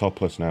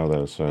topless now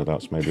though, so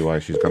that's maybe why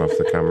she's gone off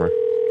the camera.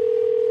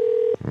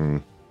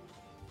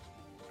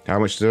 How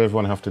much does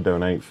everyone have to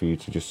donate for you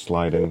to just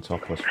slide in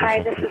topless for Hi,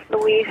 a second? this is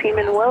Louise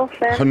Heeman Wilson.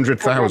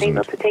 100,000. I'm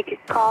not able to take your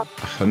call.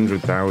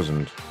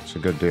 100,000. It's a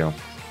good deal.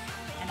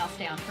 And I'll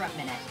stay on for a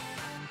minute.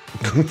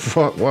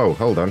 Whoa,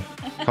 hold on.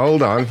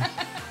 Hold on.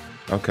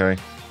 Okay.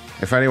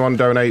 If anyone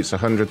donates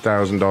 $100,000,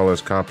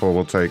 Carpool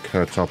will take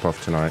her top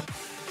off tonight.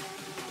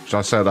 Shall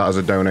I set that as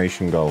a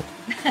donation goal?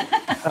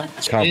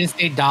 She didn't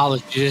say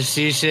dollars.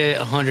 She said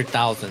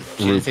 100,000.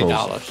 She didn't say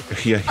dollars.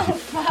 Yeah. Oh,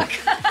 fuck.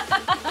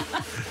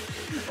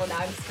 Well, now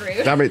I'm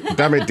screwed.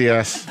 Damn it,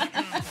 DS.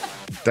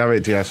 Damn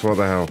it, DS, what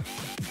the hell?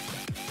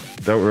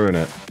 Don't ruin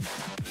it.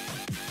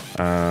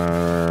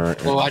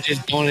 Well, I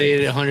just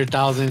donated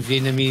 100,000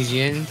 Vietnamese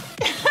yen.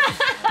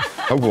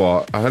 A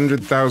what?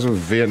 100,000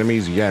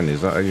 Vietnamese yen?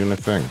 Is that even a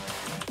thing?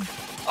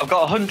 I've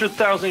got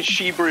 100,000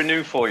 Shiba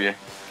Inu for you.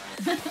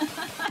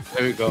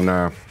 There we go.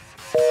 No.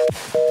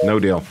 No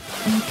deal.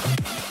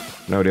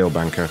 No deal,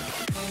 banker.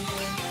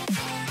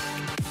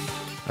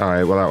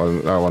 Alright,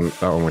 well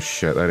that one was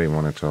shit. They didn't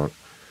want to talk.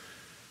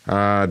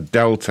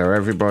 Delta.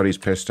 Everybody's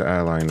pissed at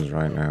airlines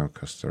right now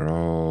because they're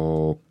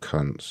all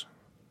cunts.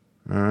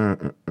 I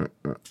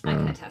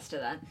can attest to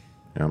that.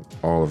 Yep,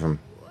 all of them.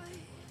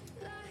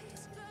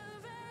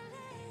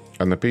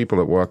 And the people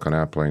that work on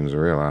airplanes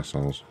are real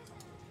assholes.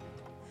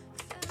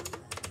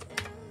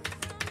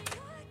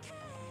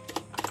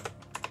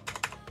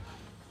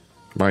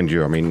 Mind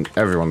you, I mean,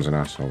 everyone's an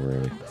asshole,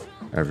 really.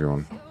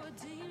 Everyone.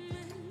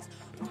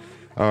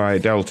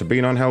 Alright, Delta.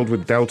 Been on hold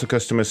with Delta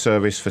customer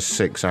service for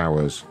 6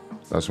 hours.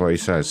 That's what he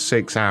says.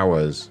 6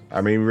 hours.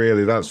 I mean,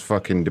 really, that's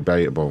fucking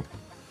debatable.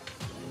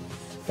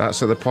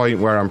 That's at the point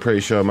where I'm pretty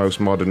sure most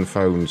modern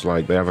phones,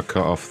 like, they have a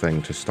cut-off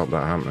thing to stop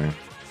that happening.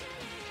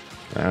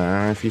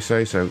 If you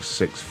say so,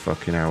 6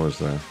 fucking hours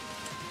there.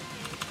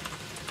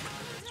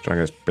 Let's try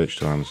and get this bitch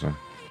to answer.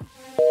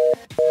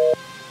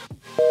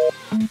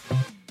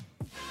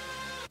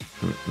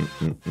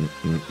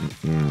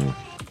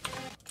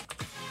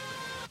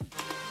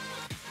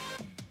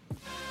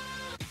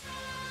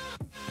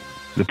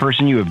 The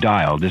person you have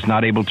dialed is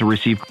not able to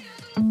receive...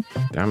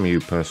 Damn you,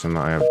 person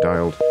that I have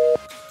dialed.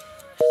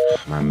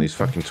 Man, these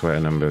fucking Twitter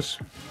numbers.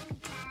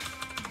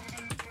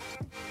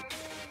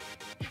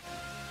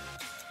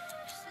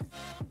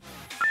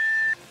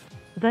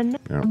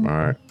 Yep,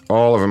 alright.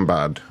 All of them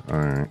bad.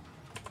 Alright.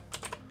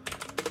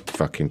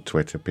 Fucking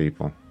Twitter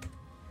people.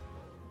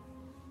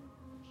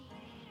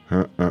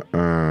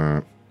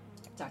 Dr.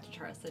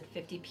 Charles said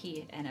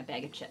 50p and a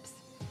bag of chips.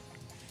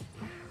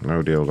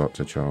 No deal,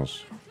 Dr.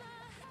 Charles.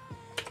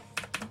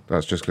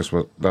 That's just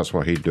because that's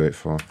what he'd do it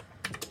for.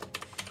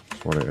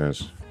 That's what it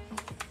is.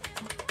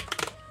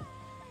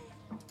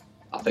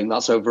 I think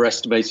that's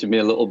overestimated me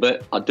a little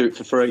bit. I'd do it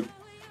for free.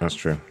 That's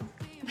true.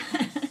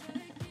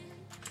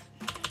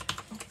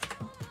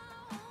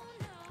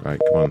 Right,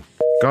 come on.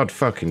 God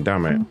fucking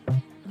damn it.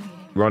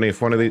 Ronnie,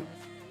 if one of the...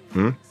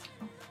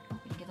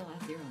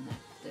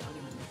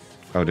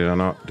 Oh, did I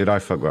not? Did I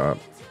fuck that up?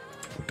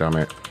 Damn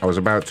it. I was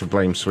about to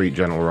blame Sweet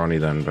Gentle Ronnie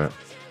then, but...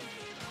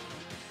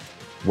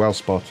 Well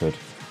spotted.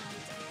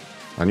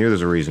 I knew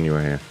there's a reason you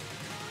were here.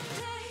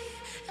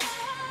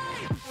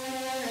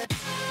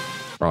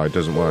 Oh, it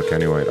doesn't work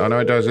anyway. Oh, no,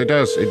 it does. It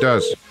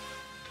does.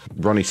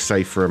 Ronnie's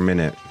safe for a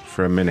minute,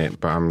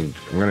 but I'm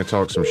going to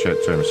talk some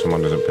shit to him if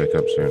someone doesn't pick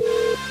up soon.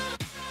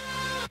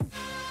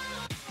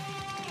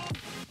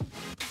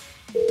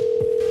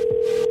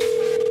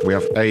 We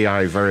have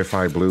AI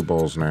verify blue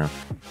balls now.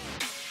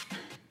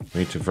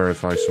 We need to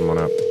verify someone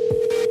up.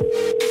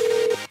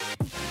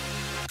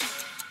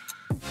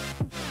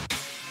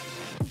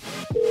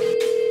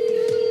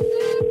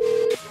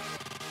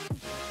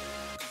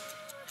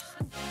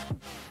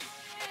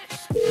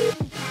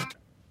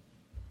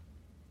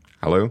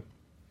 Hello?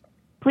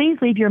 Please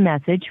leave your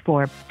message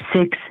for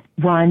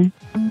 61.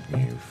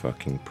 You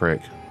fucking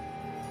prick.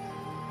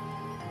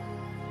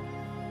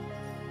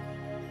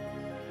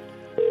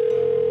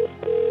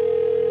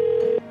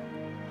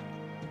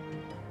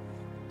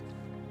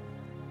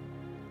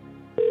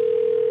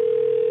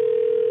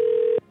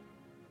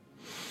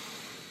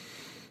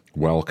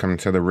 Welcome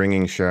to the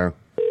ringing show.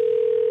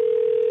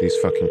 These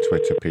fucking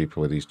Twitter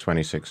people with these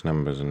 26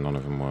 numbers and none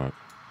of them work.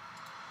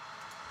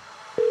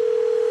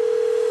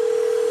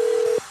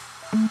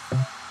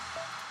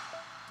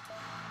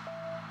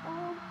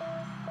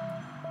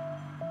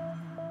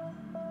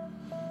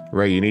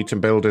 Ray, you need to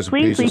build us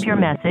Please leave your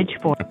message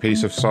for a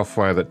piece of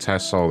software that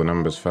tests all the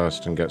numbers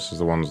first and gets us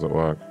the ones that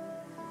work.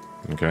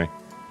 Okay?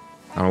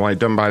 And I want it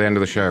done by the end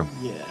of the show.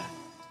 Yeah.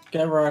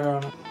 Get right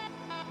on it.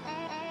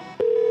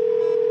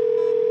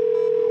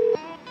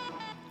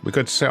 We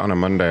could sit on a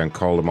Monday and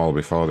call them all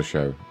before the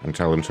show and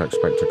tell them to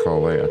expect a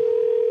call later.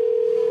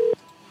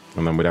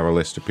 And then we'd have a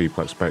list of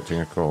people expecting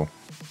a call.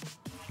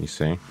 You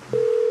see?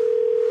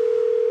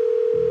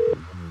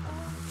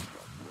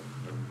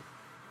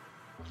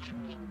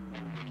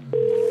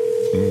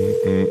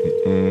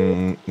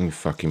 You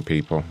fucking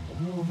people.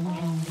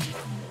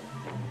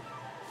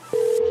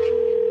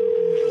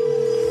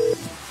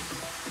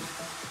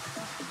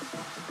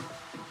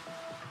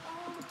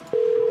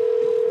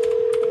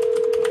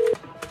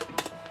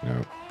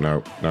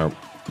 No.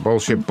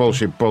 Bullshit.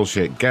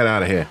 Get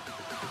out of here.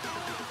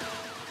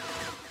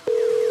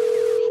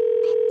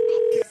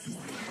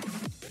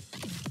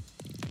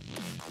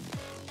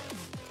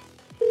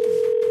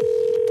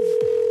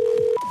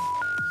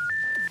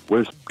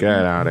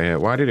 Get out of here.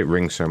 Why did it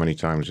ring so many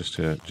times just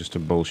to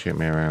bullshit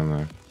me around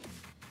there?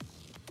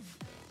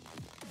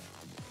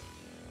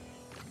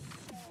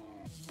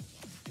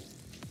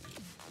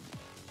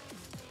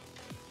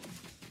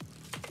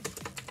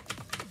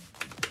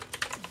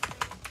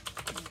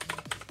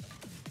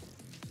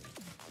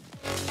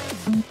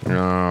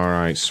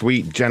 Alright,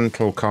 Sweet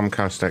Gentle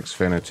Comcast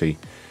Xfinity.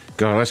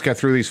 God, let's get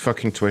through these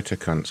fucking Twitter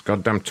cunts.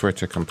 Goddamn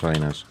Twitter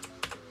complainers.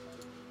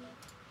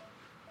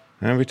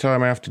 Every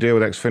time I have to deal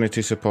with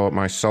Xfinity support,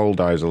 my soul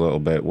dies a little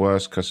bit.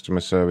 Worst customer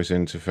service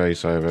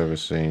interface I've ever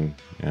seen.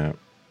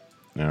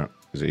 Yeah.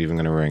 Is it even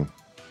going to ring?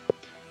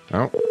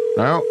 No.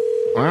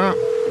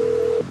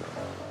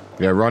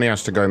 Yeah, Ronnie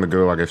has to go in the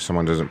gulag if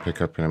someone doesn't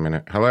pick up in a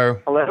minute.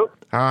 Hello? Hello?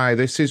 Hi,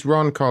 this is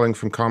Ron calling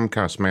from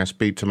Comcast. May I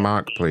speak to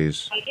Mark,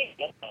 please?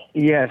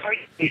 Yes,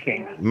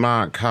 speaking.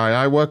 Mark, hi.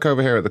 I work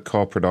over here at the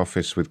corporate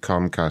office with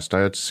Comcast.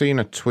 I had seen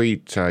a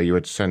tweet you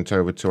had sent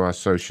over to our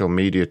social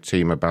media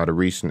team about a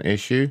recent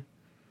issue.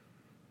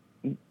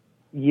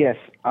 Yes,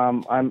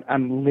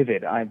 I'm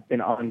livid. I've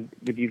been on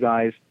with you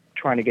guys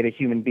trying to get a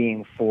human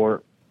being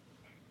for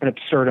an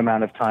absurd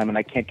amount of time, and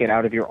I can't get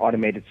out of your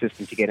automated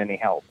system to get any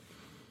help.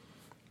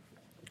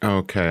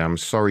 Okay, I'm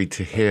sorry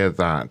to hear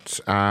that.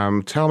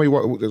 Tell me,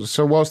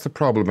 what's the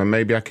problem? And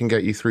maybe I can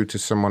get you through to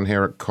someone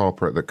here at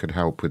corporate that could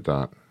help with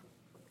that.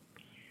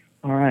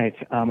 All right.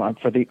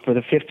 For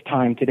the fifth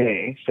time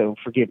today, so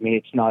forgive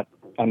me.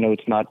 I know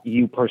it's not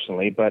you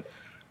personally, but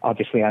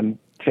obviously I'm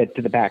fed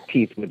to the back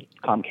teeth with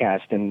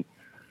Comcast, and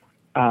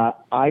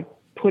I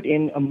put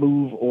in a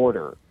move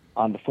order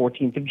on the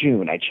 14th of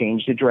June. I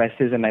changed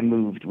addresses and I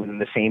moved within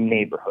the same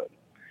neighborhood.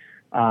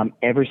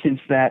 Ever since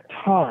that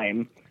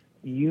time,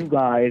 you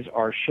guys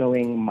are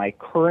showing my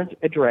current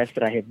address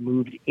that I have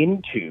moved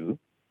into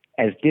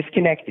as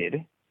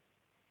disconnected.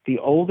 The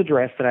old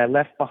address that I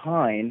left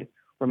behind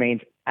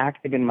remains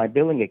active in my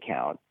billing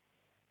account.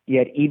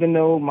 Yet even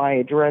though my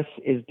address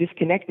is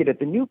disconnected at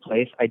the new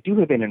place, I do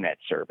have internet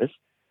service.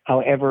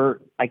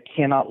 However, I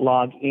cannot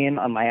log in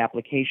on my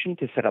application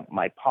to set up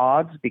my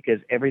pods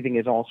because everything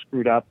is all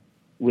screwed up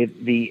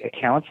with the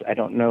accounts. I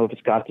don't know if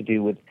it's got to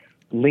do with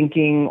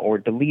linking or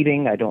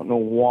deleting. I don't know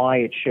why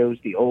it shows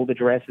the old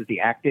address as the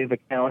active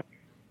account.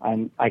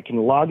 I can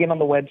log in on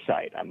the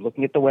website. I'm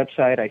looking at the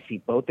website. I see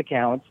both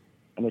accounts,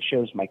 and it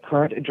shows my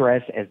current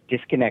address as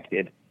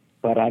disconnected.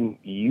 But I'm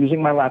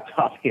using my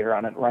laptop here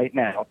on it right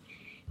now,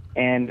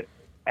 and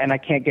I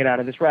can't get out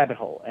of this rabbit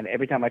hole. And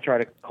every time I try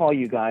to call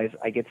you guys,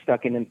 I get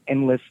stuck in an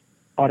endless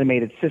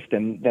automated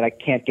system that I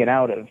can't get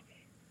out of,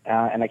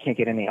 and I can't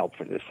get any help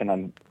for this. And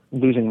I'm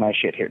losing my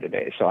shit here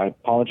today. So I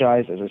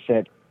apologize. As I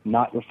said,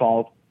 not your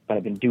fault, but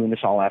I've been doing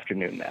this all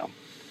afternoon now.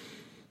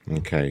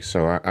 Okay,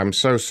 so I'm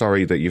so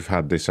sorry that you've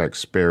had this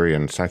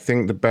experience. I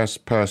think the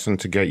best person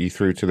to get you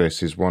through to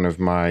this is one of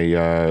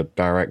my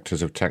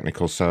directors of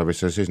technical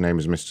services. His name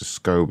is Mr.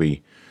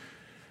 Scobie.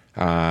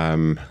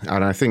 And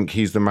I think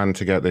he's the man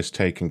to get this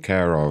taken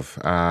care of.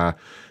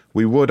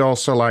 We would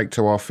also like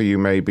to offer you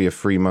maybe a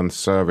 3-month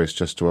service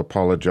just to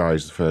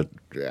apologize for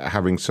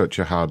having such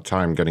a hard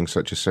time getting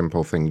such a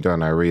simple thing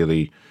done.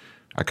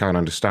 I can't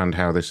understand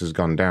how this has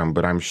gone down,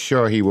 but I'm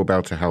sure he will be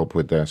able to help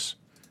with this.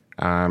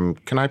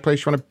 Can I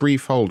place you on a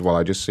brief hold while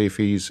I just see if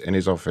he's in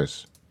his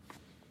office?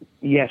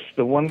 Yes,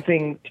 the one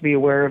thing to be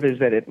aware of is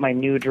that at my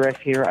new address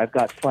here, I've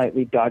got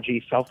slightly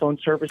dodgy cell phone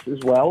service as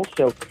well.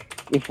 So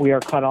if we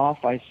are cut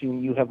off, I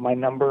assume you have my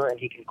number and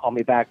he can call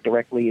me back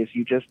directly as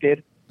you just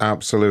did.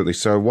 Absolutely.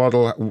 So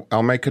Waddle,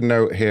 I'll make a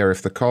note here.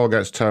 If the call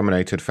gets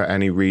terminated for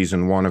any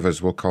reason, one of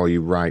us will call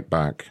you right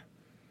back.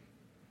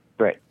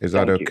 Great. Is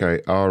that okay?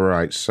 All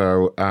right.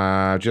 So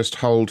just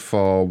hold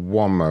for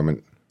one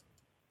moment.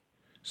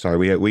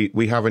 Sorry,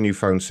 we have a new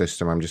phone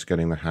system. I'm just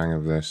getting the hang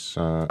of this.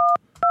 Okay,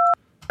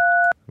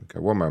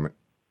 one moment.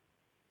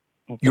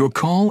 Your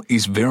call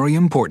is very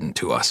important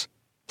to us.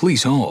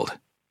 Please hold.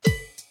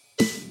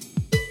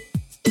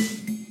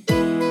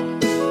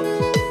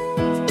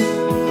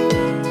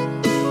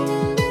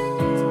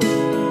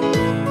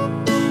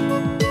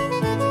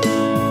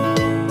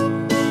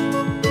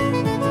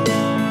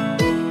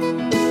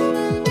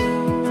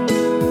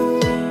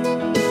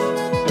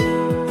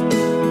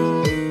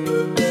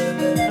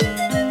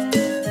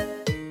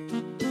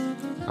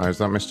 Is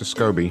that Mr.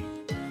 Scobie?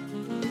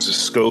 This is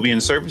Scobie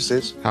and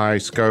Services. Hi,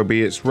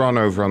 Scobie. It's Ron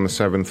over on the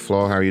 7th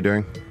floor. How are you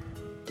doing?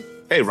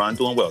 Hey, Ron.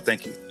 Doing well.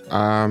 Thank you.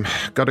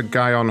 Got a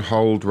guy on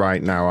hold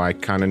right now I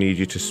kind of need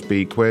you to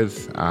speak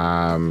with.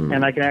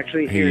 And I can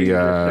actually hear you, just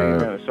so you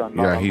know, so I'm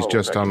not on he's hold.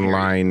 just on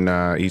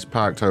line, he's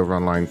parked over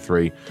on line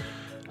 3.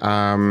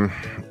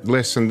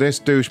 Listen,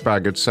 this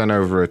douchebag had sent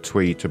over a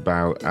tweet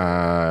about,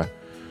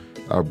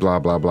 blah,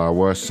 blah, blah,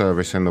 worst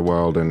service in the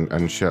world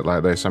and shit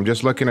like this. I'm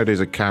just looking at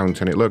his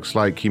account and it looks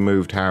like he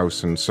moved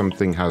house and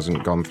something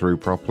hasn't gone through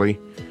properly.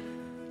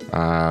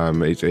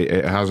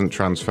 It hasn't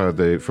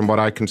transferred from what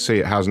I can see,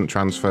 it hasn't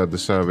transferred the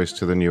service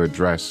to the new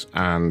address,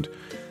 and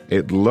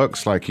it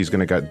looks like he's going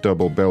to get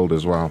double billed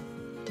as well.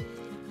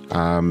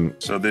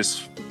 So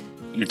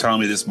you're telling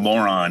me this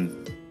moron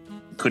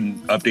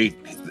couldn't update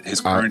his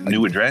current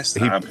new address?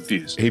 I'm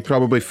confused. He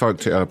probably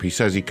fucked it up. He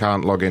says he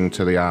can't log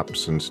into the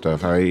apps and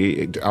stuff.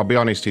 I'll be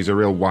honest, he's a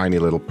real whiny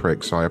little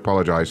prick, so I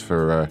apologize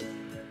for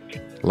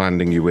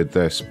landing you with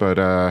this. But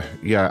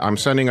yeah, I'm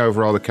sending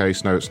over all the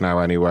case notes now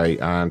anyway,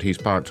 and he's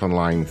parked on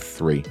line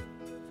 3.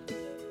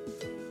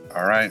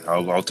 All right,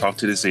 I'll talk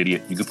to this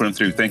idiot. You can put him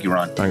through. Thank you,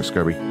 Ron. Thanks,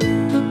 Scobie.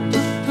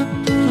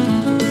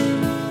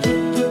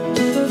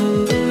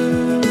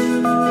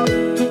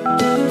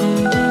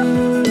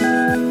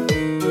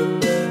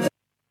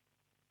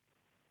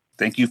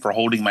 Thank you for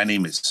holding. My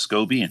name is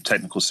Scobie in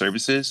Technical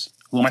Services.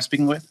 Who am I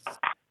speaking with?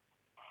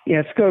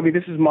 Yeah, Scobie,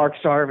 this is Mark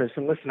Sarvis.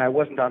 And listen, I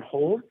wasn't on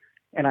hold,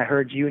 and I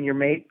heard you and your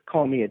mate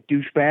call me a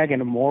douchebag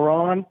and a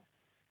moron,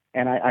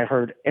 and I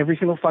heard every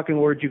single fucking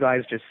word you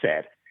guys just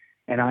said.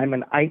 And I'm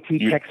an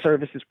IT tech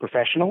services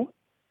professional,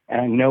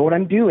 and I know what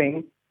I'm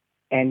doing,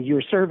 and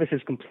your service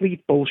is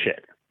complete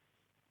bullshit.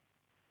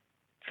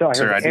 So I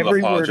Sir, heard I do every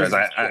apologize.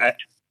 word.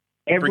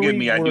 Forgive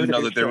me. I do know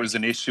that there was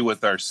an issue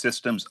with our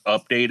systems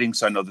updating,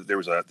 so I know that there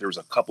was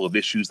a couple of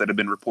issues that have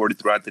been reported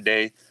throughout the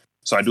day.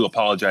 So I do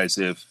apologize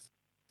if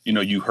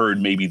you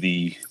heard maybe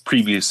the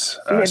previous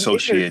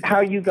associate.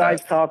 How you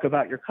guys talk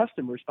about your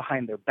customers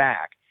behind their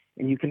back,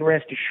 and you can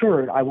rest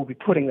assured I will be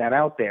putting that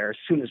out there as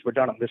soon as we're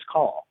done on this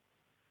call.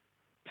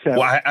 So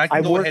well, I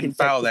can go ahead and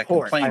file that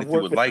support. complaint if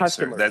you would like,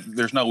 sir.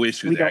 There's no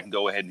issue there. I can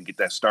go ahead and get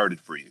that started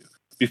for you.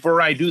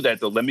 Before I do that,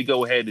 though, let me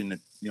go ahead and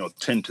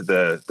tend to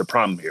the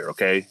problem here,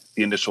 okay?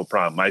 The initial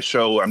problem. I'm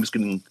just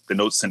getting the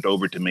notes sent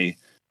over to me.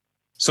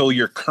 So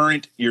your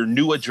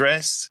new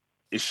address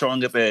is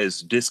showing up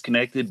as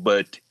disconnected,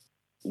 but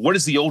what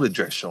is the old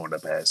address showing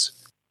up as?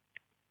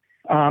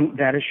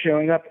 That is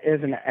showing up as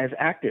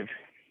active.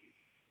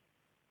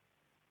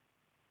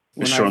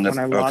 When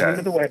I log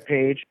into the web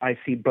page, I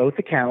see both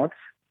accounts.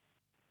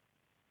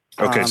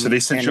 Okay, so they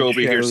sent you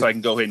over here so I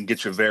can go ahead and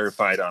get you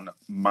verified on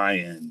my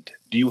end.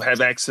 Do you have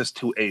access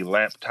to a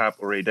laptop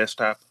or a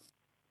desktop?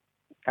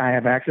 I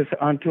have access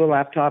onto a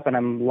laptop, and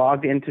I'm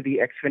logged into the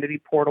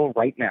Xfinity portal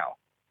right now.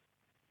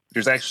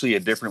 There's actually a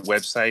different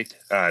website.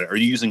 Are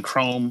you using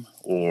Chrome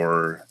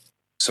or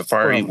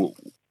Safari? Chrome.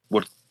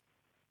 What?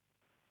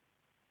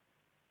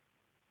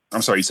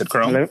 I'm sorry, you said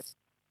Chrome? Hello?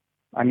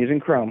 I'm using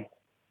Chrome.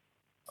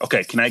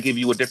 Okay, can I give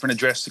you a different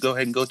address to go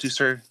ahead and go to,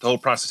 sir? The whole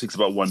process takes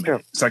about 1 minute.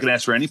 Sure. So I can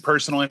ask for any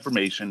personal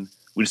information.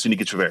 We just need to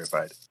get you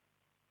verified.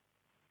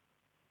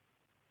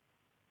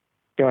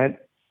 Go ahead.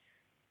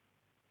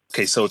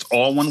 Okay, so it's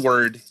all one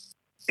word.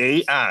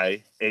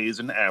 AI, A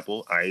is in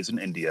Apple, I is in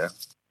India,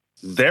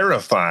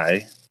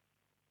 verify.net.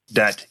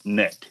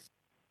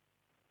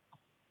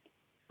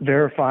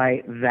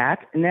 Verify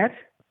that net?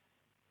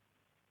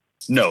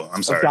 No,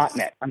 I'm sorry.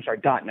 .net. I'm sorry,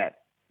 .net.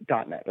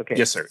 .net. Okay.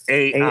 Yes, sir.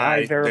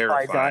 AI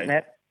verify.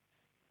 .net.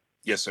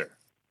 Yes, sir.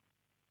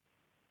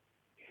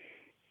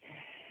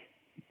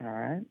 All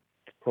right.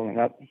 Pulling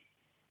up.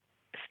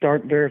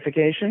 Start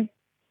verification.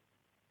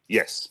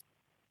 Yes.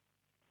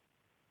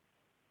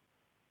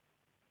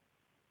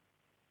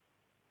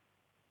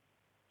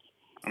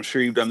 I'm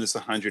sure you've done this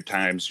 100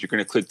 times. You're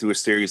going to click through a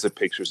series of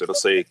pictures. It'll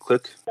say,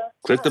 click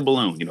the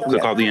balloon.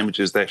 Click all the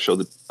images that show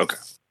the. Okay.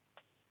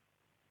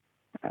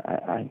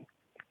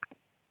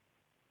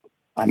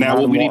 Now,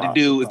 what we need to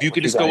do, if you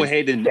could just go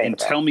ahead and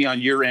tell me on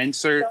your end,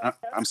 sir.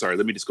 I'm sorry.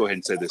 Let me just go ahead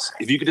and say this.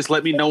 If you could just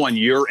let me know on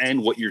your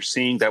end what you're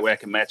seeing, that way I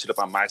can match it up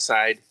on my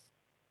side.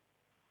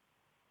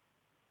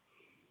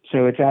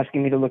 So it's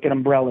asking me to look at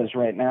umbrellas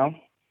right now.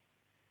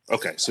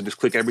 Okay, so just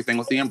click everything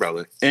with the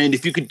umbrella. And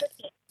if you could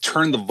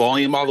turn the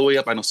volume all the way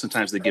up. I know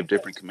sometimes they give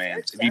different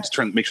commands. If you just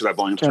make sure that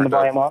volume's turned up. Turn the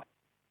volume off?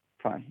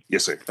 Fine.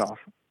 Yes, sir. It's off.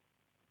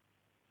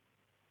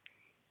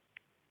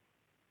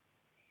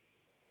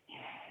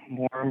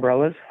 More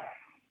umbrellas.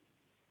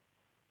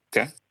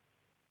 Okay.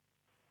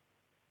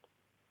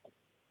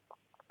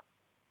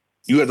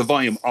 You have the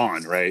volume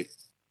on, right?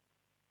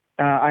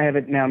 I have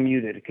it now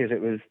muted because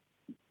it was...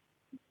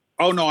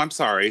 Oh, no, I'm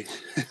sorry.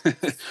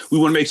 We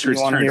want to make sure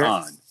it's turned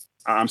on.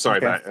 I'm sorry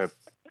about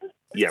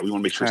yeah, we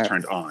want to make sure it's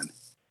turned on.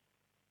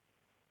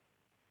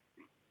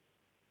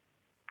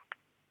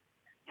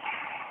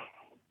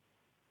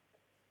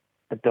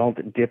 Adult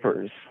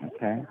dippers.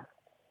 Okay.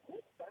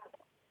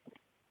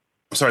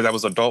 I'm sorry, that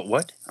was adult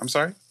what? I'm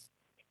sorry?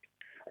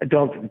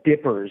 Adult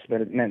dippers,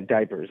 but it meant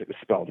diapers. It was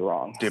spelled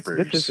wrong.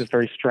 Dippers. This is a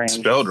very strange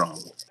spelled wrong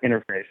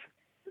interface.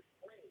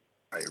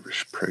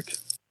 Irish prick.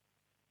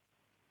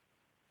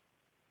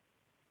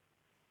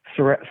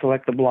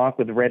 Select the block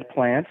with red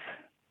plants.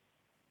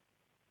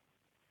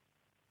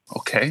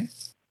 Okay.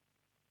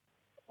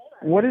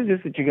 What is this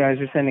that you guys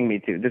are sending me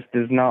to? This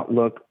does not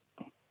look...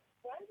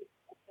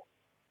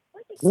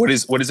 What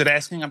is it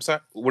asking? I'm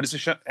sorry. What is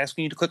it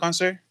asking you to click on,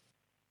 sir?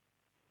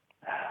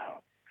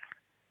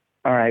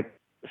 All right.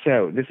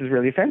 So this is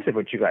really offensive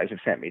what you guys have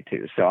sent me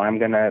to. So I'm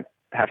going to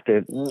have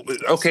to...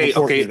 Okay.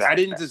 I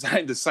didn't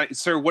design the site.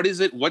 Sir, what is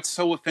it? What's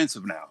so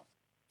offensive now?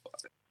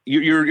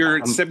 You're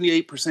at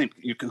 78%.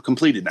 You're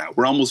completed now.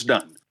 We're almost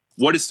done.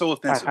 What is so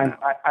offensive now?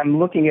 I'm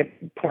looking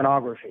at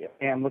pornography.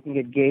 Okay? I'm looking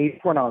at gay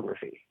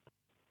pornography.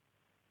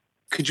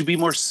 Could you be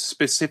more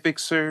specific,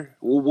 sir?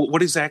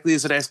 What exactly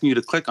is it asking you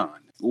to click on?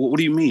 What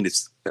do you mean?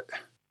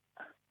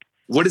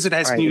 What is it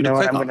asking you to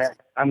click on?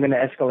 I'm going to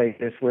escalate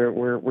this.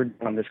 We're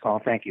done on this call.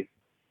 Thank you.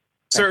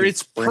 Sir,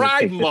 it's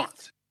Pride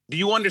Month. Do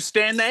you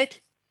understand that?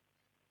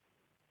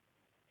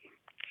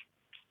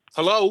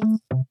 Hello?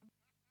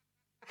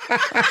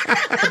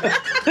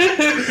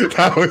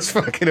 That was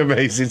fucking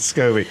amazing,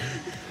 Scobie.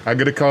 I'm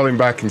going to call him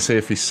back and see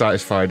if he's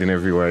satisfied in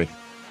every way.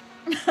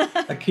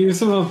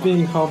 Accuse him of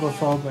being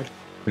homophobic.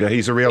 Yeah,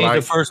 he's a real...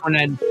 He's the first one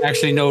that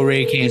actually know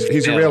Ray can't.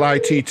 He's a real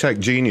IT tech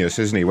genius,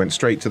 isn't he? Went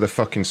straight to the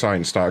fucking site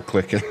and started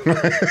clicking.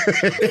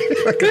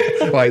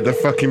 Like the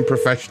fucking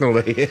professional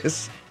that he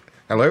is.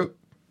 Hello?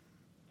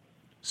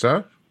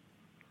 Sir?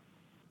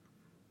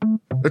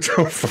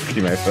 Oh,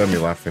 fucking hell. Heard me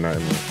laughing at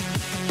him.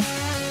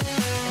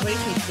 What do you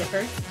think,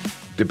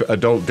 dippers?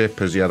 Adult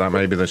dippers, yeah, that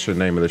may be the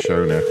name of the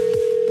show now.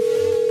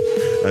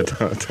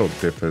 Adult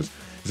dippers.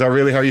 Is that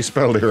really how you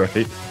spelled it,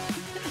 right?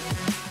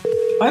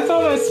 I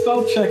thought I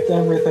spell checked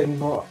everything,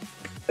 but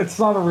it's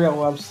not a real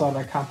website.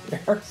 I can't be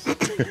arsed.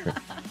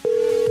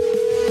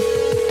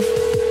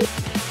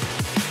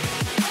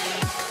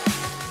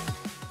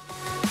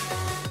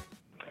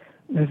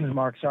 This is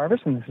Mark Sarvis,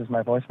 and this is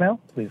my voicemail.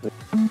 Please leave.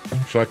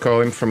 Shall I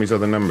call him from his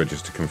other number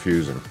just to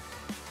confuse him?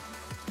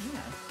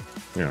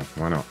 Yeah,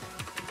 why not?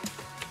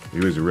 He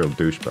was a real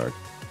douchebag.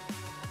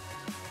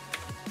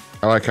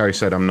 I like how he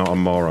said, I'm not a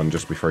moron,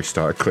 just before he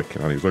started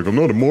clicking on it. He's like, I'm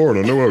not a moron,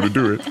 I know how to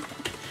do it.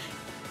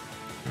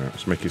 Right,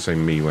 let's make it say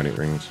me when it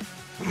rings.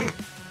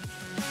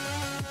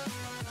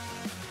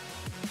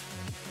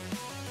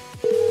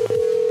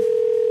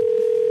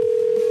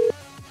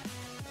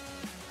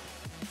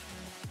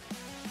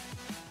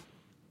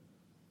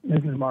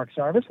 This is Mark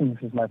Sarvis, and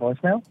this is my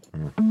voicemail.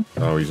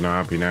 Oh, he's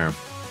not happy now.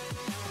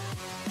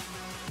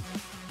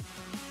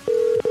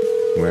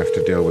 We have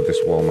to deal with this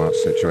Walmart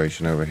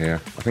situation over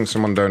here. I think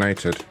someone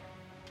donated.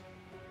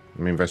 Let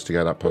me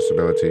investigate that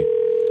possibility.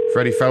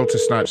 Freddie Felter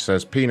Snatch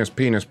says, penis,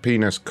 penis,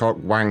 penis, cock,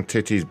 wang,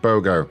 titties,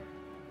 bogo.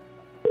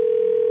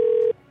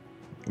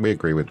 We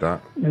agree with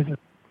that. This is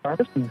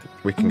Sarvis.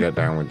 We can get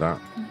down with that.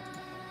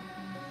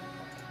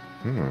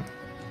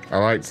 I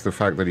liked the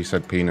fact that he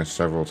said penis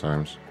several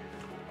times.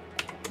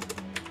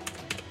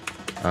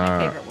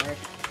 Favorite word.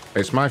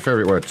 It's my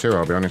favourite word too,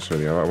 I'll be honest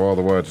with you. Of all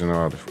the words in the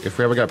world. If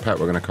we ever get a pet,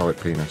 we're going to call it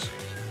Penis.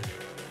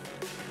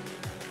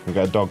 We've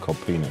got a dog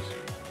called Penis.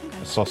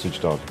 A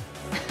sausage dog.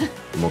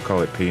 And we'll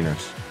call it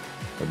Penis.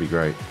 That'd be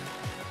great.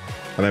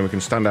 And then we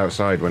can stand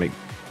outside when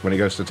he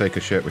goes to take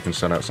a shit, we can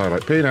stand outside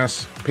like,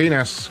 Penis!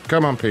 Penis!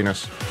 Come on,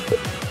 Penis!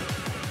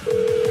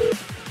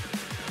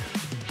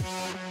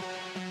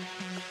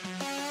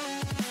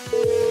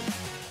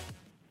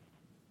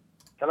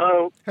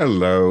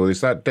 Hello,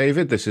 is that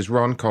David? This is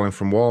Ron calling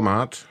from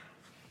Walmart.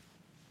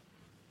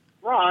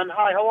 Ron,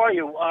 hi, how are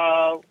you?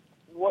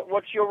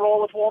 What's your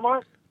role with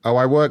Walmart? Oh,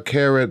 I work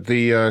here at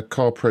the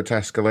corporate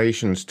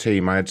escalations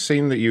team. I had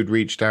seen that you'd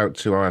reached out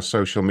to our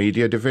social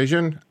media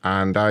division,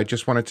 and I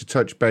just wanted to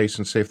touch base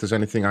and see if there's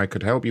anything I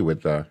could help you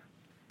with there.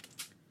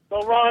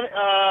 So, Ron,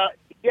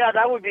 yeah,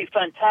 that would be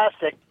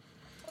fantastic.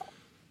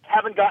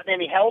 Haven't gotten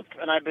any help,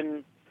 and I've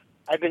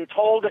been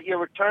told that your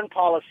return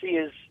policy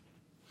is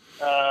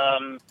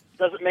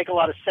doesn't make a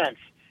lot of sense.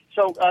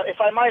 So,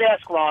 if I might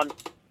ask, Ron,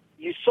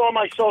 you saw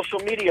my social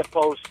media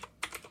post,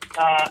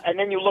 and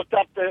then you looked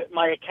up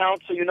my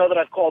account, so you know that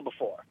I've called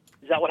before.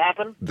 Is that what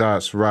happened?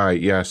 That's right,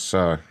 yes,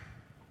 sir.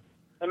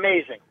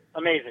 Amazing.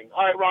 All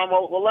right, Ron,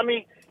 well let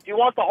me, do you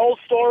want the whole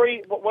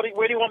story? Where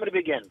do you want me to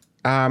begin?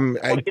 I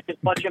want to get this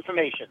much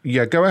information.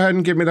 Yeah, go ahead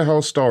and give me the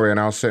whole story, and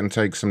I'll sit and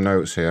take some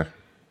notes here.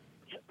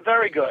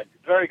 Very good.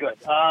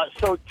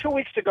 So 2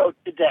 weeks ago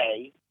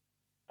today,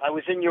 I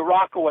was in your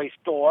Rockaway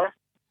store.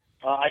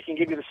 I can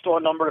give you the store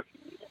number,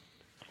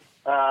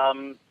 but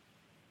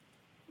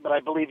I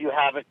believe you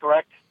have it,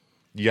 correct?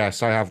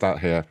 Yes, I have that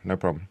here. No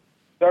problem.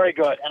 Very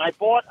good. And I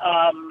bought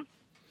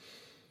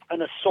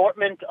an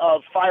assortment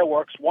of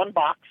fireworks, one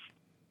box,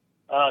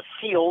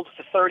 sealed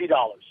for $30.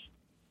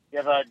 You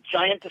have a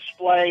giant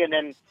display and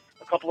then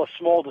a couple of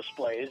small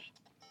displays.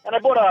 And I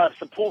bought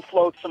some pool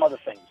floats, some other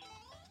things.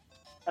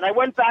 And I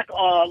went back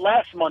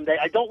last Monday.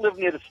 I don't live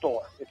near the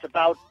store. It's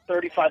about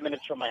 35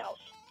 minutes from my house.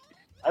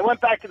 I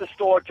went back to the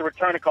store to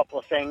return a couple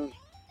of things.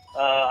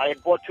 I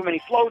had bought too many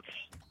floats,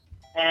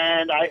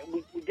 and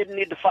we didn't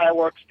need the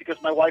fireworks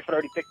because my wife had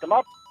already picked them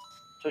up.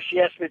 So she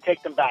asked me to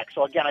take them back.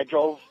 So again, I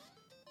drove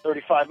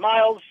 35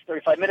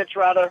 minutes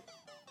rather.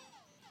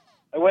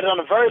 I waited on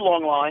a very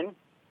long line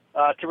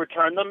to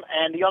return them,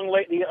 and the young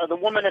lady, the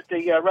woman at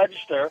the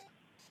register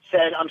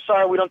said, "I'm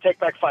sorry, we don't take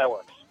back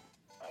fireworks."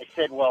 I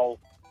said, "Well,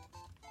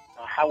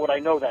 how would I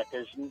know that?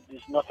 There's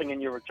nothing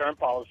in your return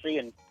policy,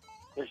 and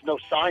there's no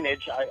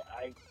signage.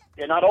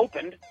 They're not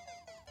opened."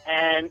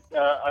 And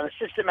an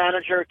assistant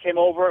manager came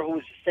over who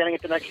was standing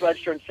at the next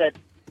register and said,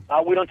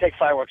 "We don't take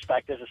fireworks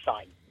back. There's a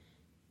sign."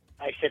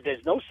 I said,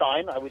 "There's no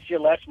sign. I was here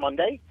last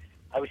Monday.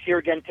 I was here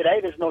again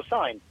today. There's no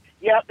sign."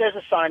 "Yeah, there's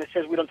a sign that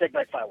says we don't take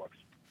back fireworks."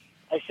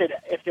 I said,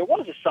 "If there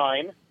was a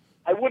sign,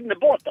 I wouldn't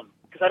have bought them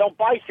because I don't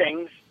buy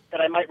things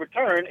that I might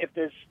return if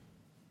there's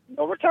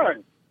no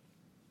return."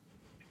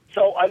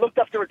 So I looked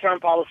up the return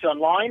policy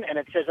online, and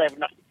it says I have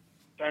nothing to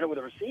return it with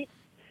a receipt.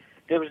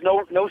 There was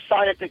no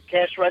sign at the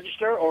cash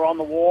register or on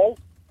the wall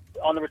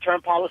on the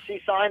return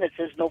policy sign that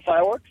says no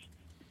fireworks.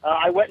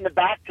 I went in the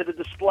back to the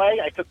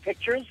display. I took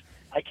pictures.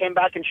 I came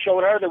back and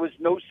showed her there was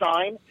no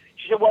sign.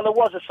 She said, "Well, there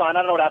was a sign. I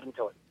don't know what happened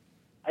to it."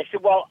 I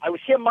said, "Well, I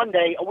was here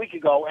Monday, a week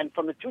ago, and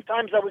from the 2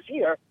 times I was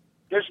here,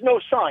 there's no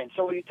sign.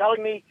 So are you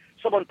telling me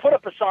someone put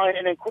up a sign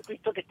and then quickly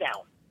took it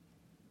down?"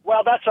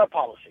 "Well, that's our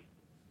policy."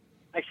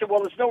 I said, "Well,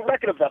 there's no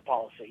record of that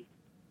policy.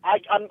 I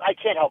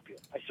can't help you."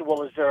 I said,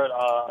 "Well, is there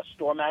a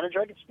store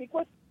manager I could speak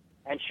with?"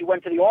 And she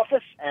went to the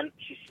office, and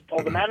she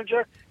told the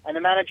manager, and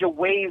the manager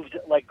waved,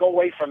 like, "Go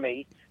away from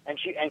me,"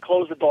 and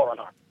closed the door on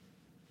her.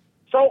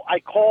 So I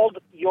called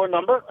your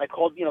number. I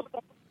called,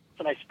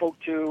 and I spoke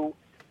to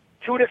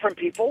 2 different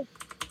people.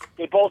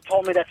 They both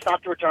told me that's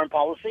not the return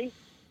policy,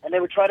 and they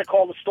would try to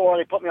call the store, and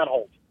they put me on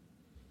hold.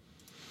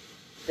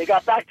 They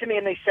got back to me,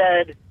 and they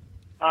said,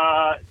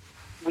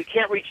 "We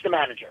can't reach the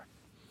manager,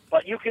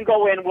 but you can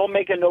go in. We'll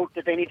make a note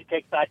that they need to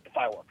take back the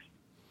fireworks."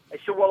 I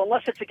said, "Well,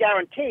 unless it's a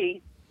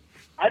guarantee,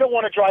 I don't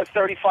want to drive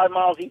 35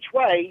 minutes each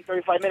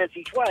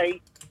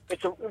way.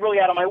 It's really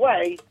out of my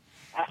way.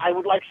 I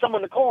would like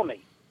someone to call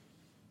me."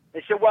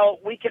 They said, "Well,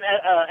 we can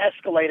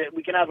escalate it.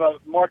 We can have a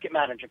market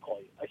manager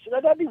call you." I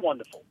said, "That'd be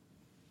wonderful."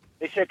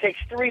 They said, "It takes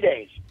 3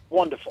 days."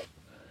 Wonderful.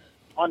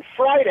 On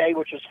Friday,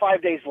 which was 4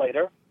 days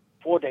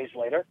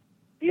later,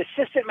 the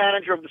assistant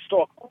manager of the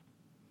store called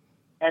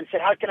and said,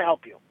 "How can I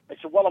help you?" I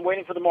said, "Well, I'm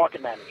waiting for the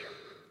market manager."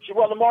 She said,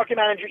 "Well, the market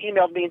manager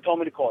emailed me and told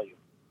me to call you."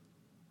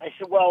 I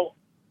said, "Well,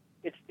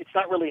 it's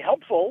not really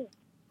helpful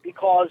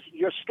because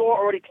your store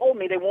already told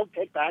me they won't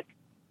take back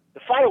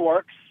the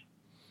fireworks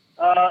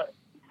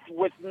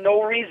with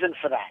no reason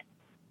for that.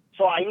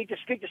 So I need to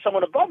speak to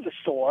someone above the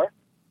store."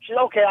 She said,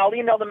 "Okay, I'll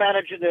email the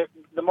manager,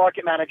 the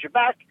market manager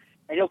back,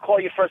 and he'll call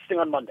you first thing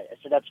on Monday." I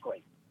said, "That's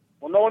great."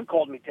 Well, no one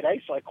called me today,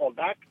 so I called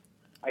back.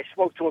 I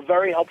spoke to a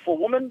very helpful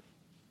woman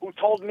who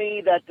told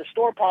me that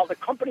the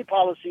company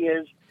policy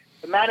is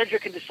the manager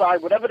can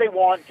decide whatever they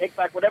want, take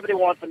back whatever they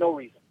want for no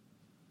reason.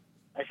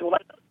 I said, "Well,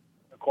 that's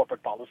a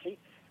corporate policy.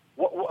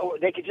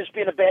 They could just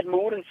be in a bad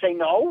mood and say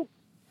no?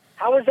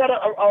 How is that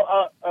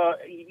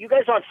you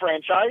guys aren't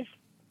franchised.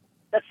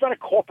 That's not a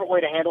corporate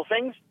way to handle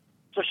things."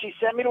 So she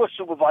sent me to a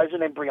supervisor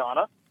named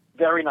Brianna,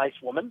 very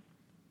nice woman,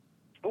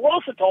 who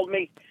also told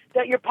me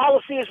that your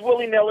policy is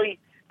willy-nilly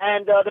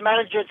and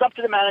it's up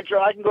to the manager.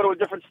 I can go to a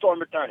different store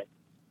and return it.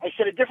 I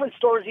said, "A different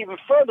store is even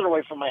further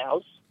away from my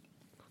house.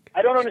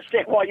 I don't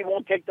understand why you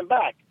won't take them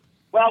back."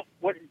 "Well,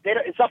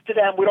 it's up to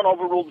them. We don't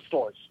overrule the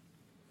stores."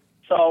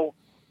 So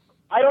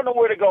I don't know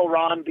where to go,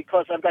 Ron,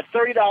 because I've got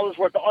 $30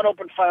 worth of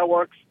unopened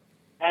fireworks,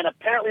 and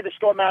apparently the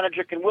store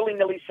manager can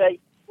willy-nilly say,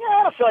 yeah,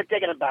 I don't feel like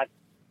taking it back.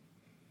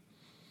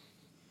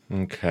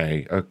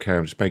 Okay,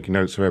 I'm just making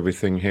notes of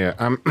everything here.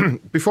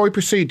 Before we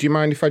proceed, do you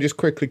mind if I just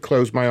quickly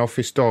close my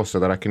office door so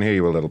that I can hear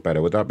you a little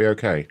better? Would that be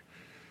okay?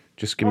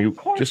 Just give me,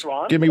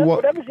 Ron. give me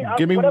what? Whatever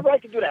I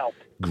can do to help.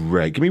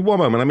 Great. Give me one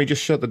moment. Let me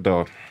just shut the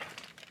door.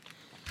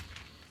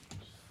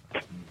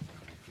 He's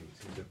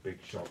a big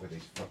shot with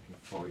his fucking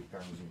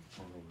 40,000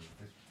 followers.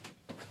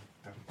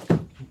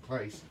 This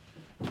place.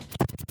 Oh,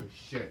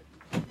 shit.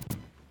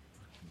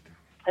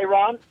 Hey,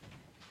 Ron.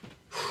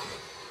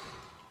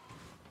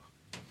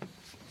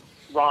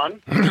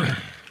 Ron.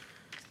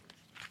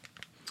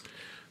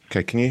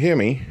 Okay, can you hear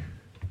me?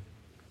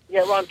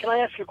 Yeah, Ron, can I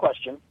ask you a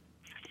question?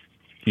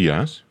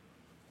 Yes.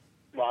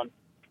 Ron,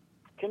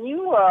 can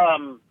you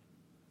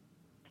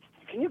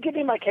give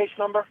me my case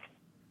number?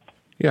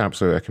 Yeah,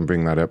 absolutely. I can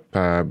bring that up.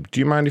 Do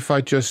you mind if I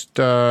just...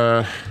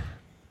 Sorry,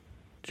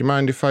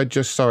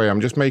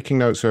 I'm just making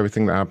notes of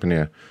everything that happened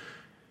here.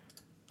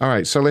 All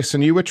right, so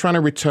listen, you were trying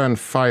to return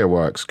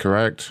fireworks,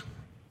 correct?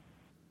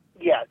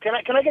 Yeah. Can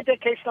I get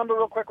that case number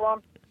real quick,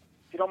 Ron?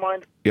 If you don't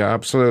mind. Yeah,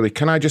 absolutely.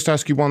 Can I just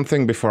ask you one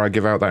thing before I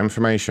give out that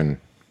information?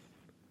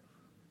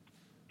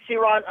 See,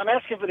 Ron, I'm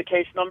asking for the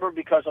case number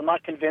because I'm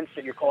not convinced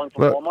that you're calling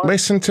from Look, Walmart.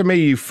 listen to me,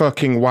 you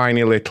fucking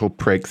whiny little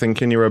prick,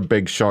 thinking you're a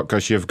big shot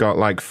because you've got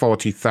like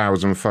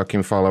 40,000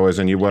 fucking followers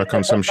and you work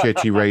on some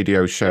shitty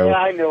radio show. Yeah,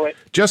 I knew it.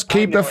 Just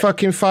keep the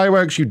fucking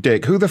fireworks, you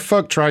dick. Who the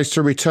fuck tries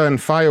to return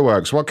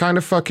fireworks? What kind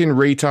of fucking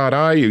retard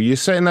are you? You're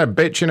sitting there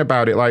bitching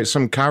about it like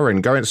some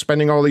Karen,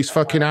 spending all these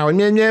fucking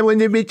hours. I want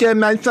to return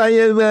my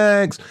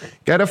fireworks.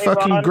 Get a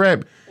fucking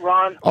grip.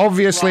 Ron,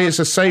 obviously, it's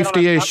a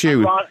safety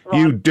issue,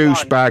 you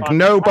douchebag.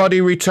 Nobody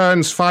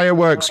returns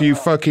fireworks, you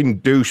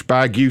fucking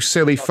douchebag, you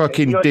silly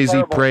fucking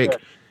dizzy prick.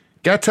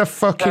 Get a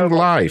fucking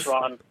life.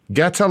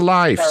 Get a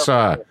life,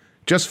 sir.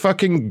 Just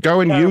fucking go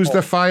and use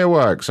the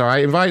fireworks, all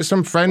right? Invite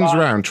some friends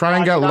around. Try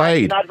and get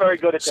laid.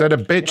 Instead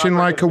of bitching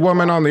like a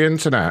woman on the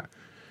internet.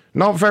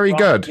 Not very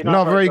good.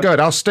 Not very good.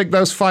 I'll stick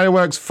those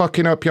fireworks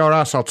fucking up your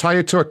ass. I'll tie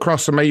you to a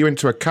cross and make you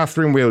into a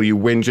Catherine wheel, you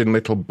whinging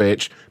little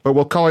bitch. But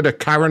we'll call it a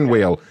Karen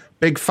wheel.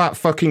 Big fat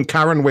fucking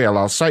Karen wheel.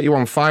 I'll set you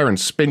on fire and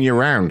spin you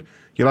around.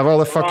 You'll have all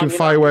the fucking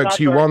fireworks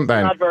you want then.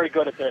 You're not very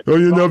good at this. Oh,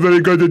 you're not very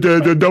good at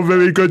this. You're not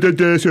very good at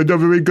this. You're not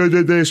very good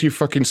at this, you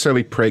fucking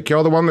silly prick.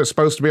 You're the one that's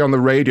supposed to be on the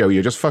radio.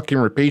 You're just fucking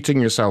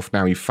repeating yourself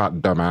now, you fat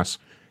dumbass.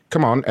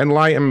 Come on,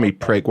 enlighten me,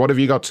 prick. What have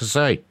you got to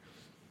say?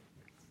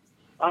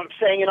 I'm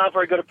saying you're not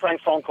very good at prank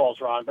phone calls,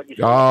 Ron. But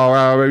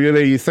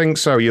really? You think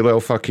so, you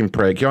little fucking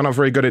prick? You're not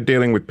very good at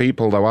dealing with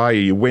people, though, are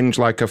you? You whinge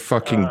like a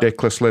fucking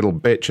dickless little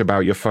bitch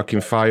about your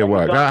fucking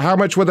fireworks. How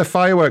much were the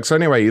fireworks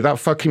anyway? You that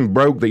fucking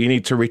broke that you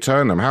need to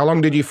return them. How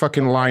long did you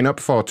fucking line up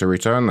for to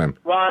return them?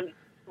 Ron,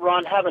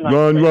 have a nice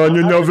Ron, day. Ron,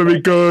 you're not very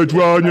good.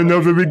 Ron, you're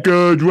not very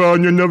good.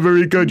 Ron, you're not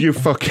very good. You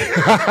fucking...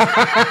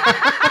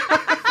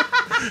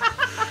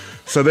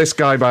 So this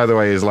guy, by the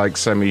way, is like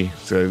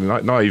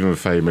not even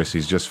famous.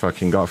 He's just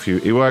fucking got a few.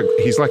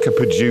 He's like a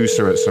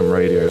producer at some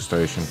radio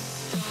station.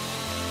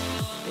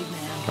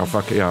 Oh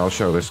fuck it, yeah, I'll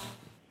show this.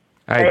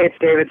 Hey, it's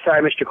David. Sorry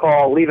I missed your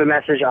call. Leave a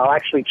message. I'll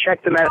actually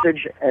check the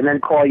message and then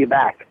call you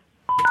back.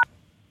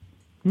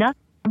 No.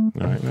 All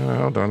right,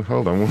 no,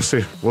 hold on. We'll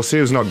see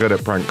who's not good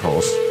at prank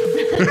calls.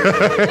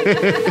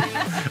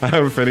 I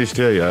haven't finished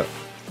here yet.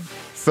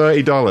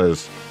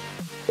 $30.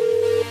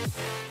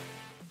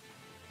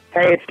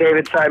 Hey, it's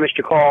David. Sorry I missed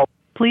your call.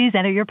 Please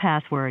enter your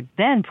password,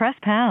 then press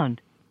pound.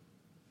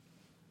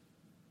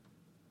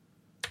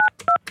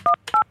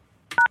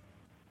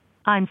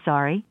 I'm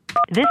sorry.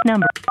 This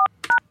number.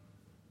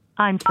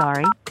 I'm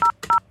sorry.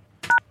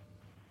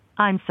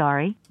 I'm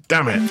sorry.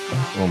 Damn it.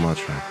 One more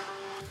try.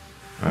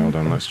 Hold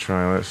on, let's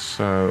try this.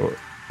 Hold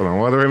on,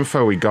 what other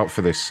info we got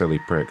for this silly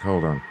prick?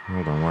 Hold on,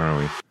 where are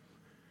we?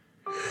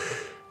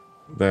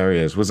 There he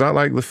is. Was that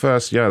like the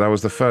first? Yeah, that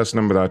was the first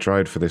number that I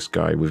tried for this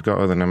guy. We've got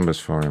other numbers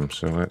for him,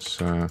 so let's...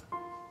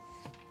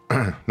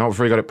 Not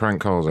very good at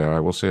prank calls here. All right,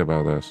 we'll see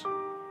about this.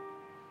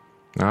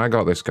 No, I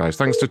got this, guys.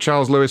 Thanks to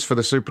Charles Lewis for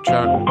the super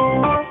chat. All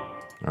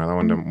right, that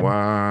one didn't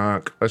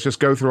work. Let's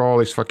just go through all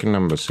these fucking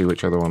numbers, see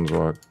which other ones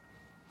work.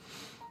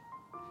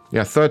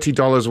 Yeah,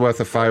 $30 worth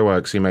of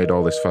fireworks he made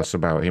all this fuss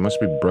about. He must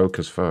be broke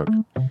as fuck.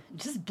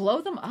 Just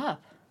blow them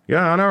up.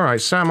 Yeah, I know,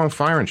 right? Set him on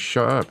fire and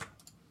shut up.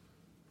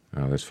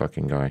 Oh, this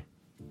fucking guy.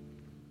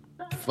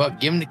 Fuck,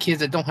 give them to kids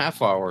that don't have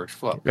fireworks.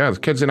 Fuck. Yeah, there's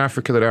kids in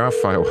Africa that have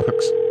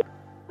fireworks.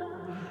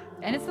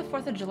 And it's the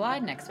 4th of July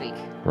next week.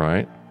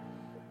 Right.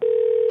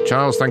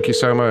 Charles, thank you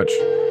so much.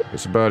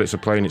 It's a bird, it's a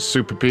plane, it's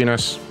Super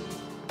Penis.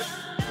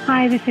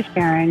 Hi, this is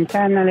Sharon. So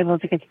I'm not able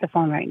to get to the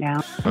phone right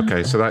now.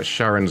 Okay, so that's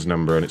Sharon's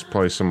number, and it's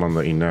probably someone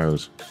that he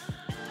knows.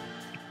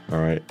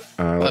 All right.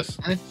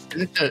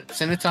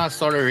 Send it to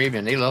Saudi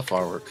Arabia. They love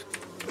fireworks.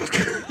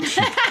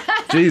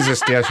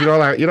 Jesus, yes, you're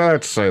not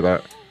allowed to say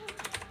that.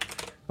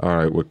 All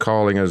right, we're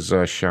calling as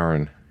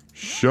Sharon.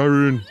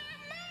 Sharon.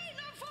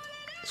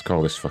 Let's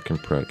call this fucking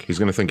prick. He's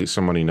going to think it's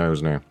someone he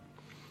knows now.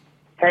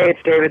 Hey,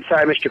 it's David.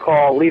 Sorry I missed your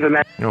call. Leave a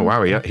message. Oh,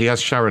 wow, he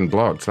has Sharon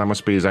blocked. That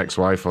must be his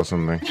ex-wife or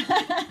something.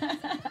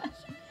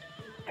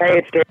 Hey,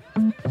 it's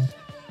David.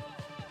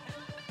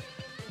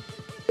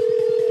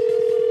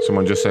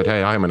 Someone just said,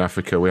 hey, I'm in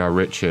Africa. We are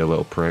rich here,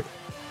 little prick.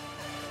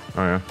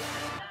 Oh, yeah.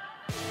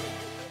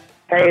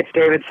 Hey, it's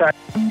David. Sorry.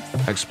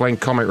 Explain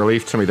comic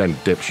relief to me then,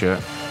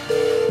 dipshit.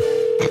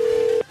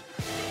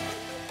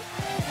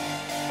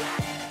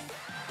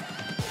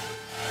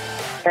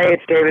 Hey,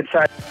 it's David.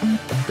 Sorry.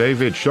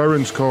 David,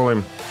 Sharon's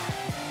calling.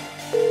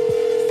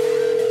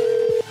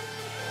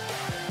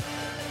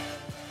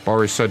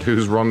 Boris said,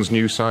 who's Ron's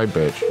new side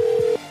bitch?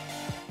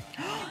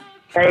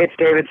 Hey, it's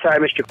David. Sorry,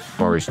 Mr.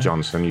 Boris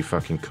Johnson, you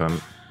fucking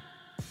cunt.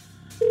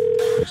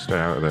 You stay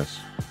out of this.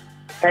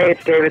 Hey,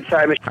 it's David.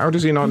 Sorry, Mr. How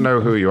does he not know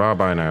who you are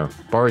by now?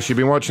 Boris, you've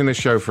been watching this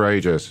show for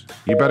ages.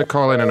 You better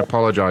call in and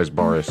apologize,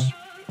 Boris.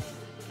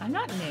 I'm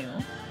not new.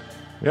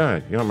 Yeah,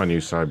 you're not my new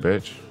side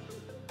bitch.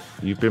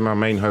 You've been my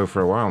main hoe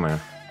for a while now.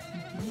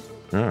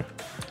 Yeah.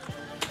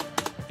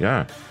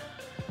 Yeah.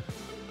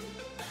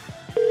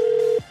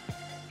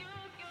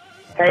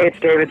 Hey, it's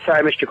David.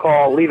 Sorry, Mr.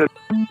 Call. Leave a...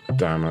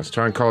 Damn, let's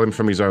try and call him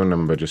from his own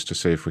number just to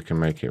see if we can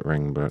make it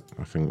ring, but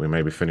I think we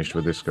may be finished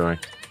with this guy.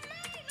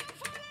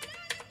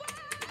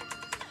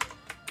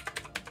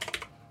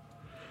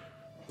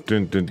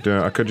 Dun, dun,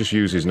 dun. I could just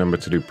use his number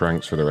to do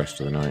pranks for the rest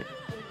of the night.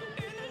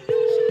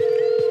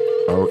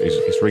 Oh,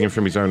 he's ringing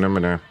from his own number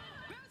now.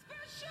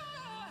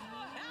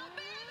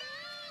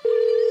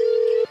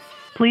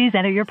 Please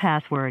enter your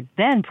password,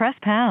 then press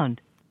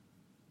pound.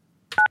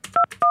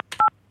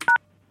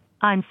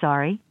 I'm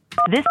sorry.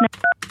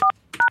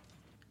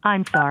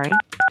 I'm sorry.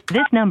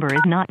 This number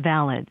is not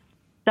valid.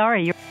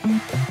 Sorry, you're...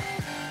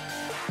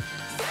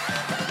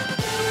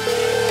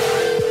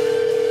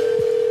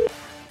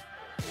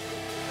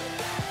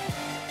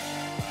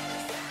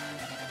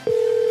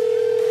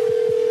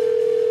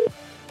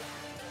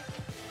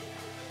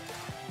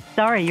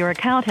 Sorry, your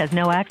account has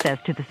no access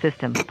to the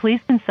system. Please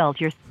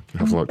consult your...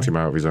 I've locked him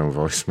out of his own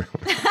voicemail.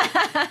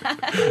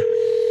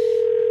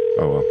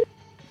 Oh well.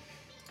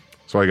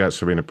 That's what he gets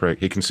for being a prick.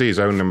 He can see his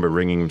own number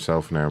ringing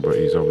himself now, but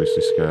he's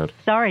obviously scared.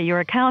 Sorry, your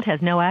account has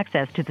no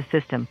access to the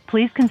system.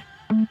 Please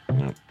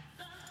No,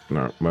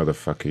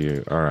 motherfucker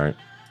you. Alright.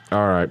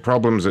 Alright,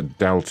 problems at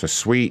Delta.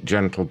 Sweet,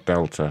 gentle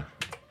Delta.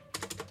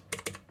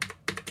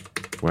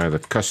 Where the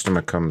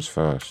customer comes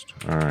first.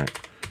 Alright.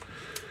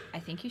 I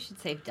think you should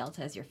save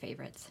Delta as your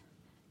favorites.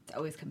 It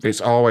always comes.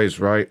 It's always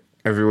right.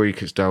 Every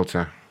week it's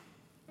Delta.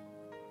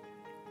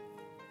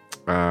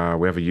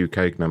 We have a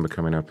UK number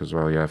coming up as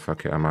well. Yeah,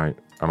 fuck it. I might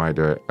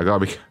do it. I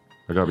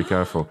gotta be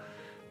careful.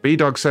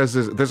 B-Dog says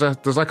there's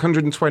like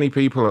 120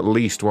 people at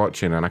least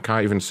watching, and I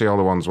can't even see all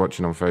the ones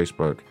watching on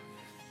Facebook.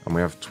 And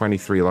we have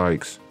 23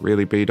 likes.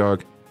 Really,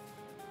 B-Dog?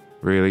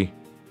 Really?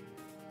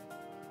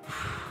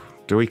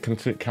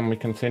 Can we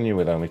continue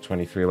with only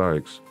 23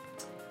 likes?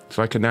 It's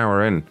like an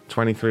hour in.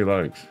 23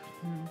 likes.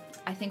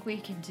 I think we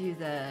can do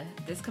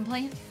this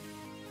complaint,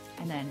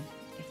 and then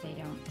if they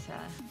don't...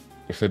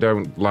 If they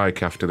don't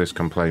like after this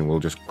complaint, we'll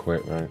just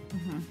quit, right?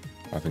 Mm-hmm.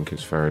 I think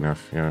it's fair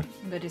enough, yeah.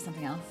 We'll go do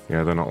something else.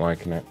 Yeah, they're not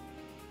liking it.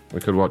 We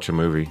could watch a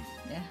movie.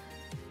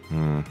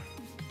 Yeah.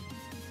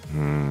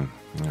 Alright,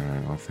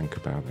 I'll think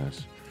about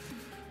this.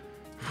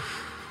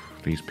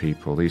 These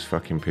people, these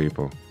fucking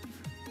people.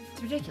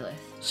 It's ridiculous.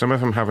 Some of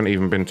them haven't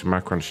even been to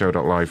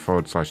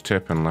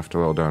macronshow.live/tip and left a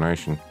little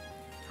donation.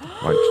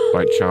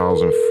 like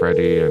Charles and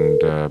Freddie and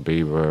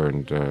Bieber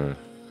and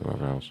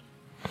whoever else.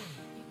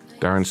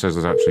 Darren says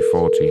there's actually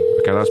 40.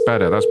 Okay, that's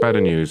better. That's better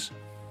news.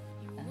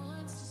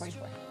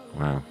 44.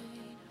 Wow.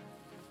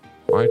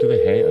 Why do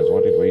they hate us?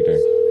 What did we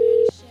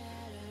do?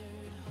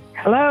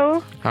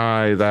 Hello?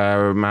 Hi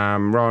there,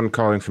 ma'am. Ron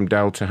calling from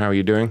Delta. How are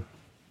you doing?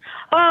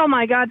 Oh,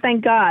 my God,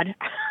 thank God.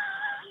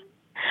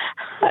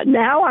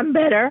 Now I'm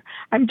better.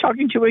 I'm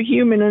talking to a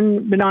human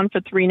and been on for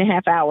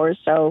 3.5 hours,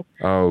 so...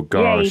 Oh,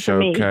 gosh, yay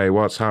for okay. me.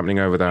 What's happening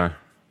over there?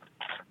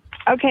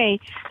 Okay,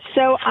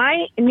 so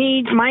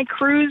my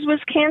cruise was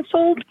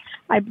canceled.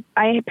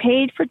 I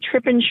paid for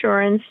trip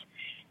insurance,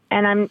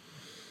 and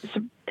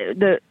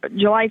the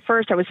July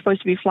 1st I was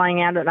supposed to be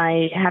flying out, and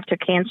I have to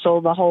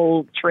cancel the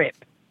whole trip.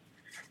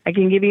 I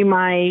can give you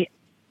my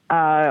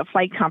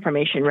flight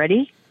confirmation.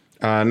 Ready?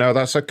 No,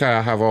 that's okay.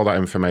 I have all that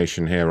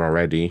information here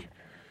already.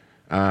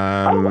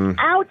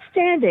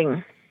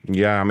 Outstanding.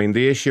 Yeah, I mean,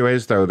 the issue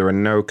is, though, there are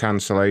no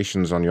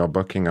cancellations on your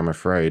booking, I'm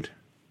afraid.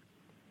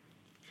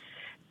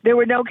 There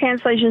were no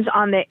cancellations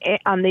on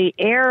the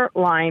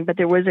airline, but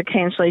there was a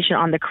cancellation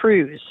on the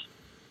cruise.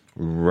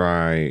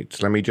 Right.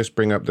 Let me just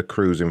bring up the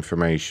cruise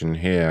information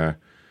here.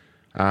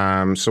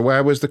 So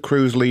where was the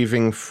cruise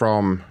leaving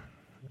from?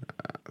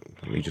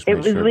 Let me just It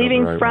was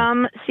leaving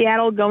from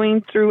Seattle,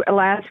 going through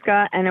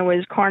Alaska, and it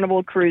was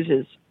Carnival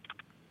Cruises.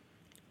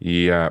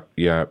 Yep.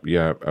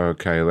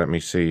 Okay, let me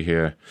see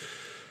here.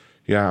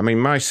 Yeah, I mean,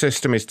 my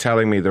system is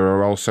telling me there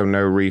are also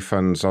no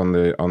refunds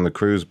on the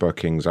cruise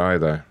bookings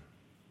either.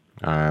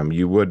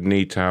 You would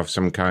need to have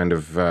some kind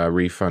of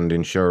refund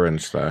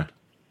insurance there.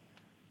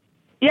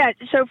 Yeah,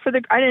 so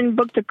I didn't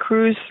book the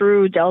cruise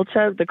through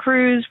Delta. The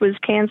cruise was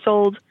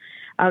canceled.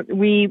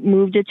 We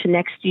moved it to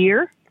next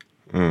year.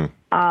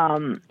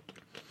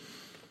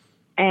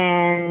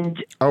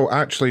 And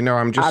actually, no.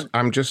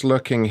 I'm just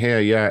looking here.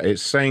 Yeah,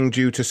 it's saying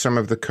due to some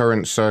of the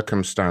current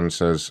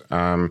circumstances,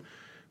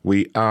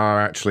 we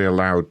are actually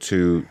allowed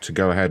to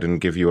go ahead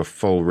and give you a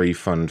full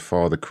refund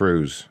for the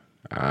cruise.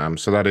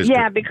 So that is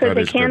because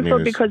they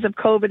canceled because of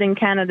COVID in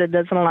Canada.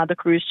 Doesn't allow the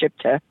cruise ship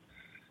to.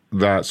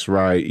 That's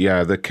right.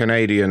 Yeah, the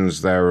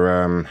Canadians, they're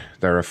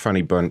a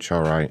funny bunch.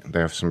 All right, they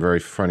have some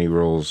very funny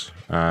rules.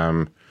 So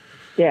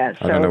I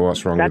don't know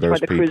what's wrong with those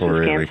people. That's why the cruise was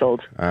really.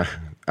 Canceled.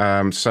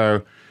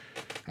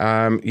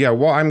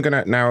 What I'm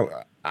gonna now.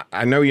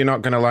 I know you're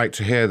not going to like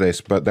to hear this,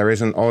 but there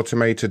is an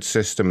automated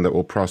system that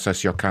will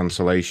process your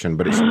cancellation.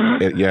 But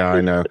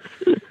I know.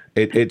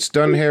 It's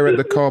done here at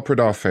the corporate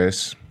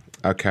office.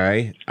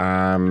 Okay.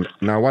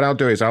 Now, what I'll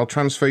do is I'll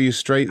transfer you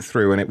straight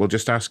through, and it will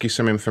just ask you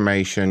some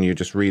information. You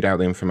just read out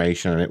the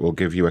information, and it will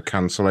give you a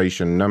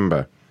cancellation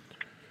number.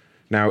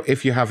 Now,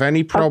 if you have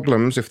any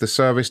problems, if the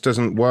service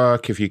doesn't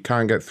work, if you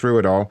can't get through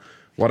at all,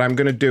 what I'm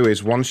going to do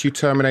is once you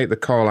terminate the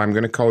call, I'm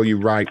going to call you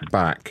right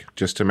back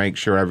just to make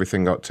sure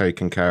everything got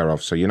taken care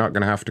of. So you're not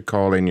going to have to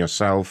call in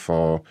yourself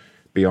or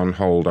be on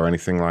hold or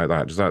anything like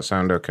that. Does that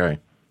sound okay?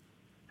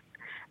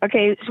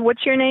 Okay, so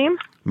what's your name?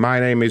 My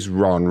name is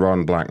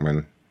Ron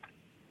Blackman.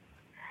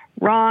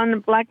 Ron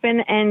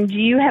Blackman, and do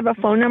you have a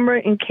phone number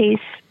in case...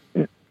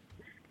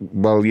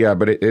 Well, yeah,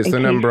 but it's the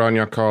number on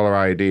your caller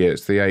ID.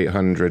 It's the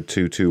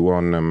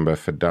 800-221 number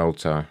for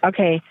Delta.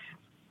 Okay,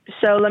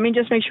 so let me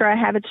just make sure I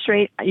have it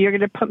straight. You're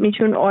going to put me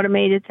to an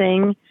automated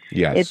thing.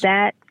 Yes.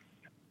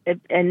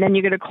 And then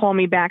you're going to call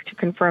me back to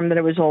confirm that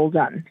it was all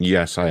done.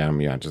 Yes, I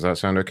am, yeah. Does that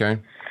sound okay?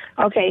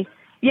 Okay.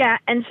 Yeah,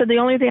 and so the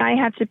only thing I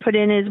have to put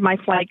in is my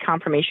flight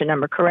confirmation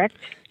number, correct?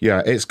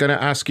 Yeah, it's going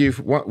to ask you,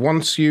 it's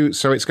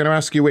going to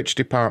ask you which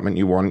department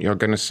you want. You're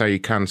going to say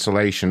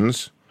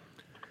cancellations,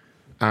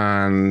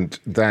 and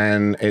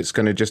then it's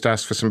going to just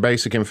ask for some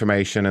basic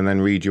information and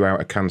then read you out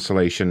a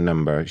cancellation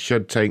number. It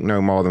should take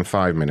no more than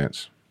 5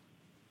 minutes.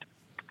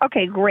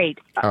 Okay, great.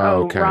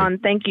 Okay. Ron,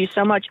 thank you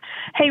so much.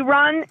 Hey,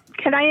 Ron,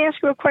 can I ask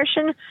you a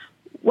question?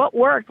 What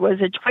worked? Was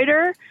it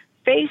Twitter,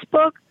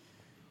 Facebook?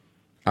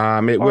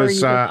 It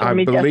was, I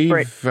believe,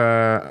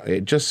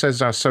 it just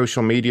says our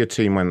social media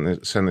team when they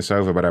send this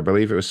over, but I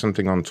believe it was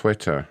something on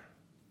Twitter.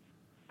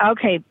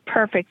 Okay,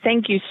 perfect.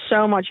 Thank you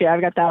so much. Yeah,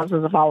 I've got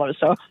thousands of followers,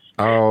 so.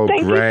 Oh,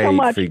 thank great. You so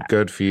much.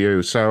 Good for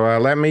you. So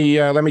let me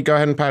go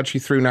ahead and patch you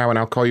through now, and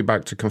I'll call you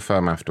back to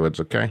confirm afterwards,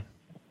 okay?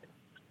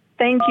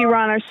 Thank you,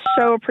 Ron. I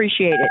so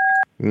appreciate it.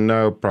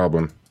 No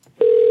problem.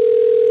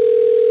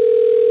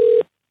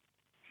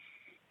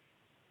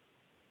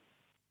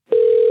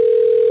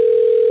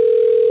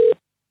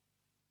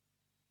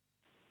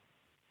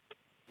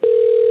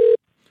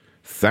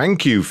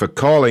 Thank you for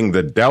calling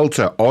the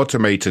Delta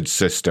Automated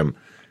System.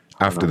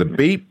 After the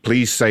beep,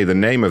 please say the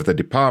name of the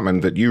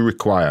department that you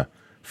require.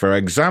 For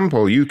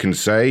example, you can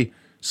say,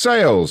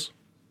 sales.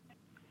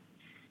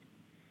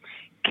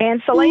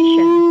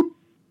 Cancellation.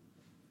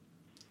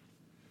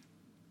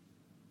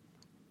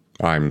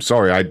 I'm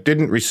sorry, I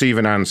didn't receive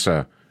an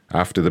answer.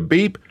 After the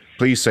beep,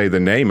 please say the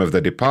name of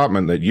the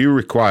department that you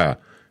require.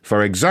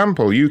 For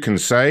example, you can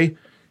say,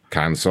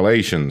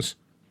 cancellations.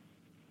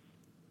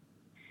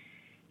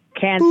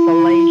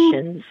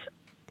 Cancellations.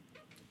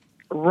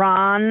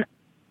 Ron,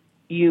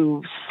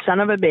 you son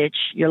of a bitch,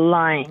 you're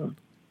lying.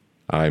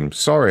 I'm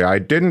sorry, I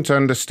didn't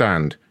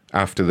understand.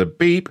 After the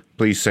beep,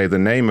 please say the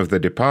name of the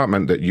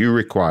department that you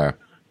require.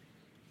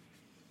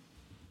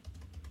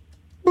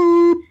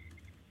 Boop.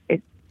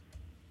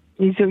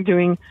 He's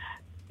doing,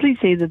 please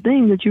say the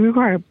name that you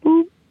require.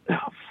 Boop. Oh,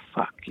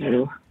 fuck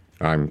you.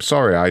 I'm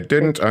sorry, I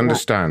didn't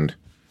understand.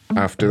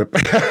 After the...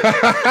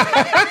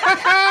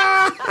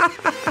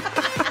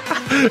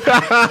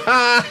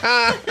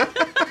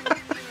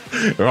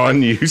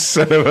 Ron, you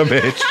son of a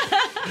bitch.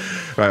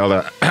 Right, hold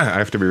on. I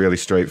have to be really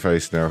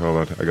straight-faced now. Hold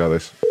on, I got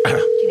this.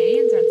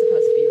 Canadians aren't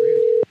supposed to be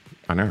rude.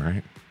 I know,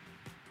 right?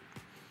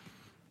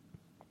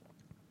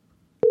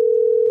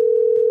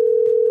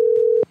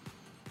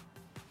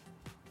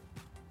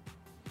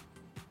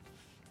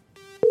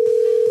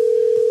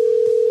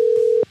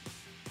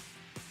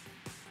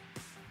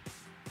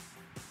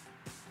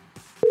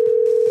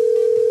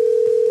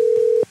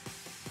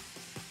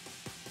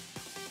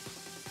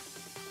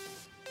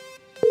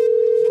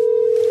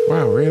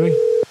 Wow, really?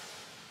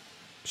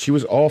 She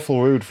was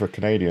awful rude for a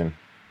Canadian.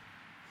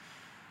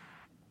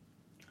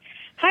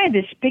 Hi,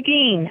 this is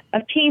Pigeen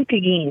of Team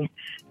Pigeen.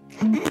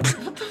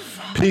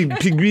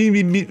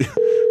 Pigeen.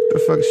 The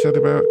fuck's shit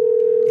about?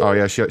 Oh,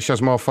 yeah, she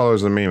has more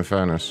followers than me, in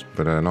fairness,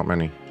 but not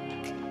many.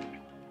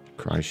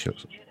 Christ,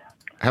 shit.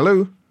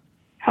 Hello?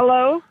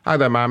 Hello? Hi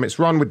there, ma'am. It's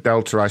Ron with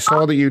Delta. I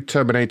saw that you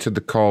terminated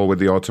the call with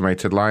the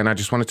automated line. I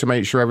just wanted to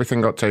make sure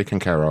everything got taken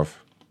care of.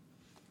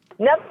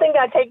 Nothing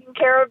got taken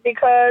care of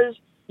because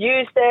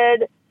you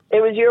said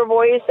it was your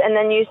voice, and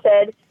then you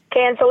said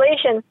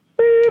cancellation.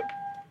 Beep.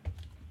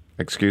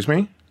 Excuse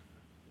me?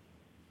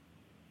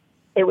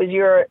 It was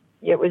your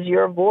it was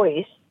your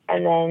voice,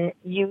 and then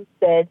you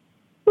said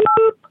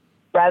boop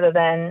rather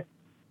than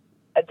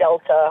a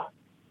Delta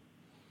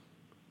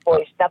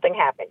voice. Nothing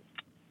happened.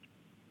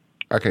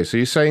 Okay, so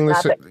you're saying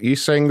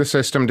the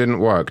system didn't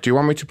work. Do you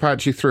want me to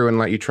patch you through and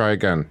let you try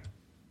again?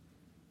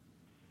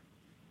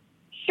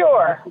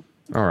 Sure.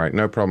 All right,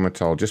 no problem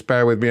at all. Just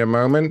bear with me a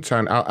moment,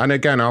 and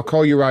again, I'll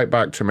call you right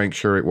back to make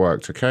sure it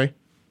worked, okay?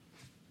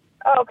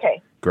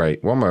 Okay.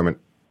 Great. One moment.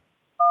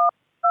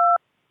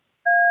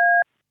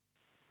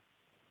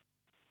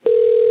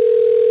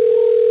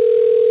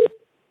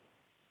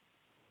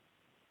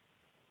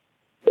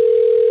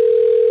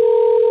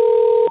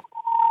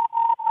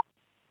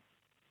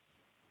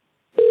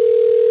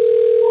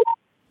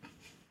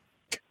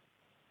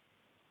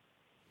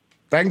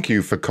 Thank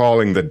you for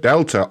calling the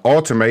Delta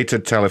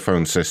Automated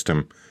Telephone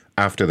System.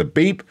 After the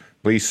beep,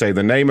 please say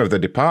the name of the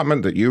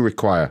department that you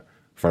require.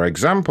 For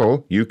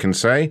example, you can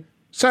say,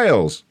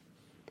 sales.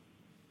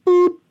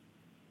 Boop.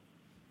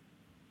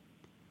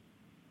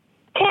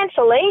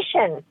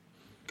 Cancellation.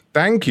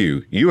 Thank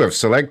you. You have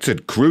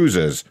selected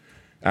cruises.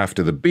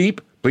 After the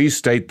beep, please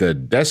state the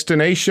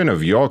destination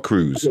of your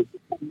cruise.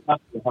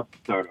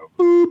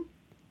 Boop.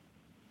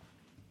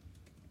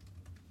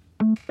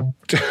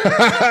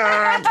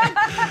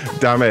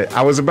 Damn it.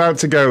 I was about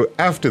to go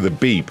after the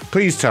beep.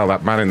 Please tell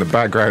that man in the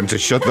background to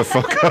shut the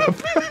fuck up.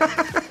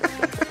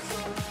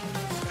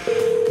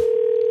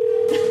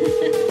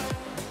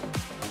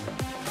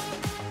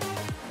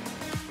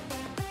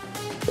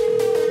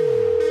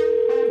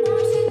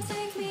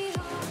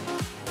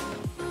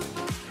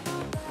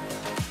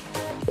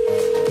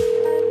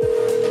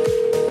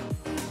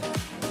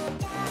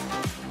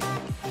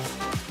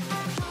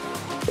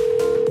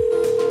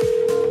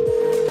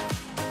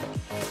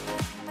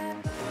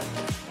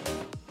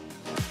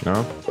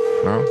 No?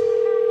 No?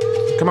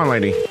 Come on,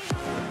 lady.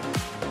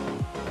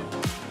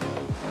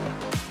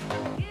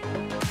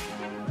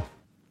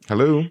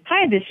 Hello?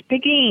 Hi, this is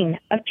Pigeen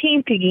of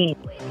Team Pigeen.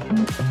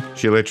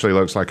 She literally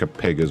looks like a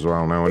pig as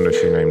well. No wonder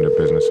she named her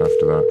business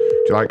after that.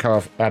 Do you like how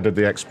I've added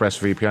the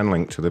ExpressVPN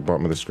link to the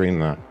bottom of the screen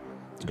there?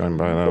 It's going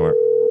by there, look.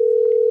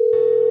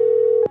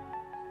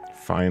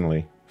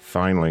 Finally.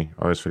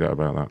 I always forget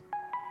about that.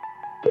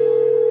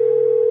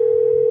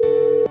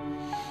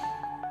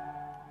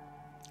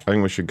 I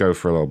think we should go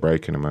for a little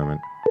break in a moment.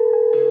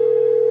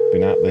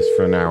 Been at this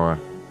for an hour,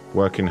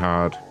 working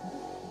hard.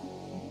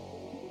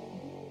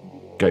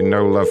 Getting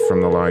no love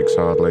from the likes,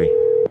 hardly.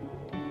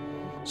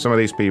 Some of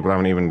these people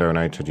haven't even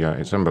donated yet.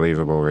 It's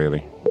unbelievable,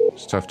 really.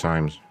 It's tough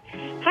times.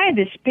 Hi,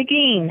 this is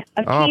Pigeen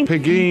of Oh, Team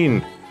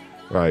Pigeen!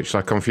 Right,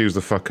 shall I confuse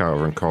the fuck out of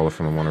her and call her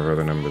from one of her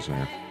other numbers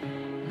now?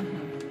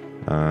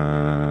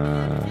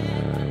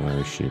 Where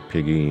is she?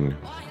 Pigeen.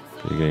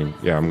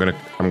 Yeah, I'm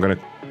gonna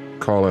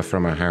call her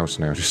from her house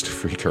now just to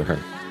freak her out.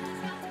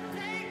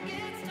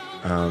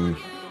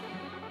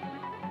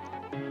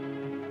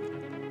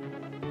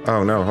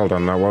 Oh no, hold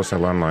on, that was her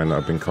landline that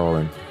I've been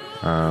calling.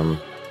 So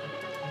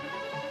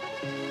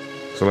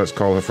let's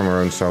call her from her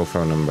own cell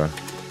phone number.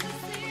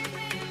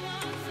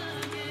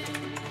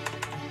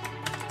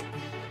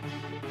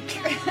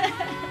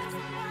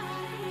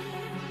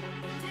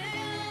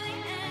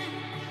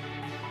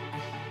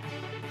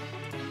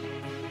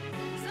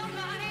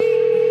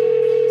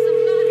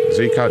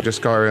 Zcat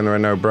just got her in, there are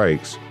no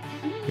breaks.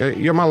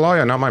 You're my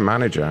lawyer, not my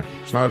manager.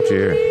 It's not up to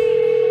you.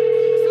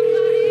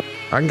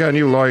 I can get a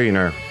new lawyer, you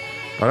know.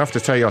 I'd have to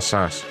tell your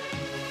sass.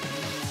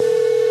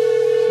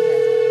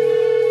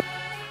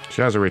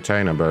 She has a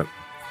retainer, but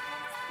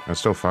I'd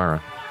still fire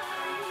her.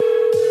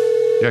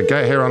 Yeah,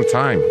 get here on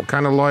time. What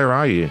kind of lawyer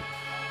are you?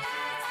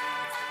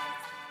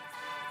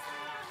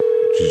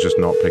 She's just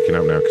not picking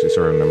up now because it's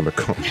her own number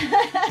call.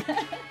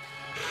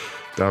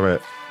 Damn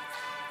it.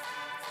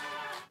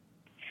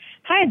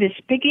 Hi, this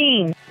is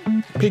Pigeen.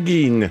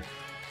 Pigeen.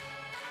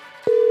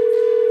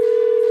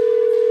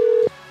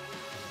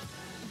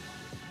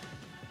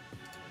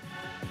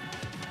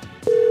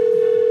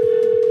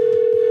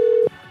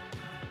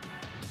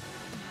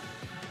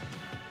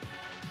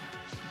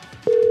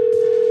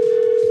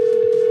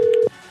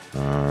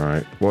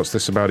 Alright, what's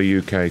this about a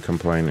UK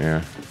complaint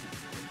here?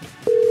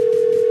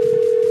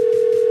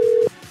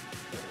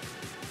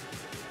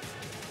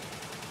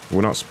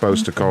 We're not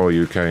supposed to call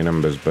UK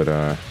numbers, but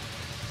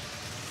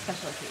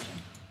Special occasion.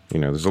 you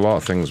know, there's a lot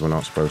of things we're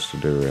not supposed to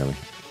do, really.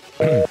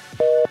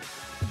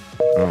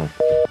 Oh,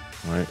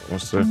 right,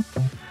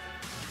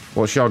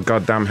 what's your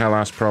goddamn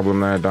hell-ass problem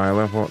there,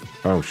 dialer? What?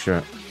 Oh,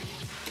 shit.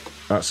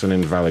 That's an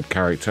invalid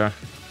character.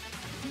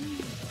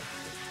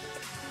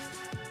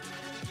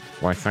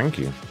 Why, thank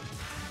you.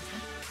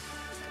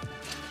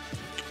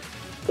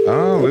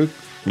 Oh,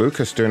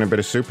 Lucas doing a bit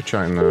of super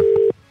chatting there.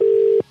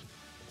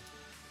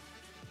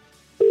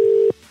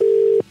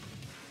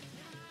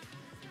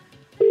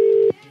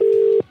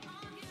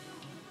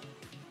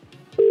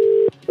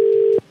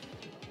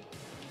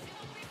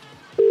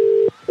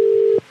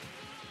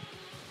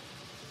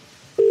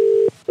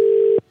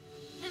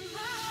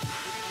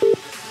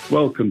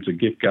 Welcome to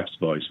Gift Gas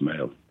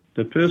voicemail.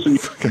 The person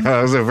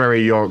That was a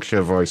very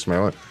Yorkshire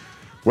voicemail.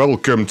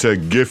 Welcome to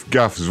Gift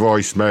Gaff's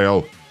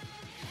voicemail.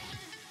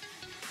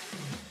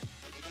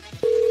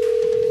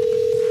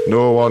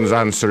 No one's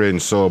answering,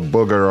 so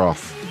bugger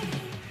off.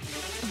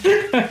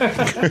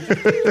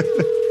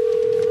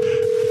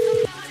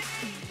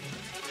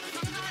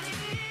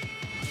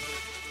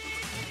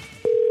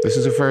 This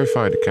is a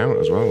verified account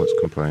as well that's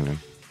complaining.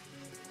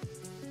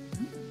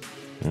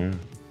 Yeah.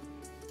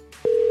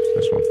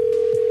 This one.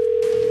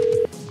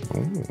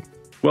 Ooh.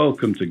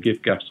 Welcome to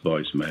Gift Gaff's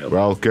voicemail.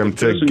 Welcome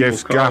to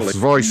Gift Gaff's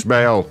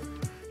voicemail,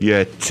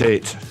 you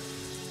tit.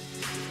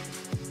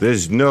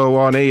 There's no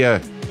one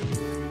here.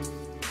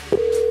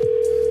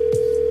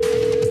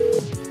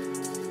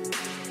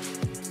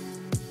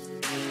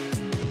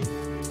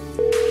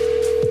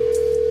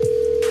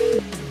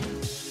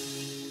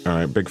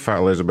 Alright, Big Fat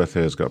Elizabeth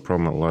here's got a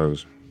problem at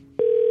Lowe's.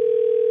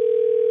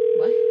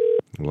 What?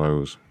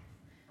 Lowe's.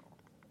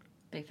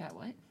 Big Fat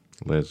what?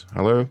 Liz.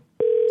 Hello?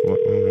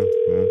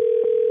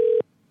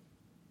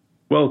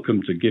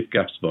 Welcome to Gift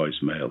Gaff's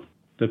voicemail.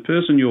 The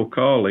person you're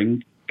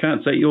calling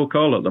can't take your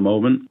call at the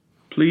moment.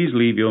 Please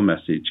leave your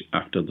message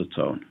after the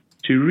tone.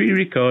 To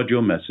re-record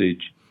your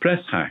message,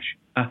 press hash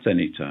at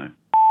any time.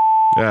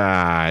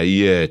 Ah,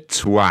 you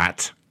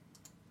twat.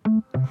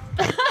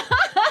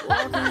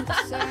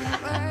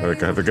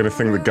 Okay, they're going to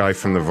think the guy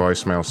from the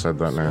voicemail said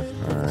that now.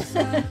 All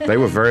right. They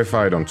were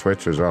verified on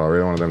Twitter as well. I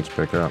really wanted them to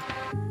pick up.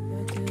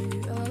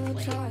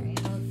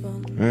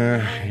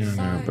 You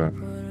know, but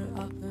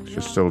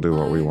should still do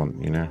what we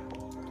want, you know?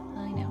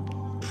 I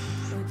know.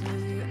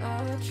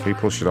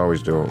 People should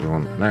always do what we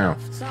want. Now.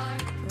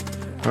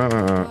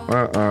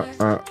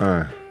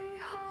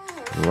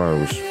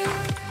 Lowe's.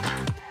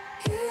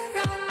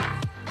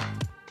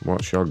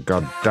 What's your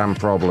goddamn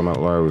problem at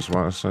Lowe's?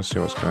 Let's see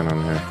what's going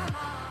on here.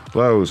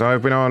 Lowe's,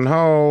 I've been on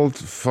hold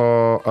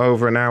for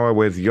over an hour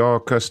with your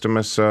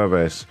customer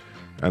service.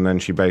 And then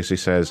she basically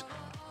says,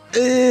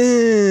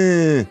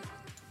 and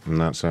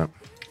that's it.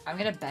 I'm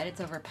going to bet it's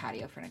over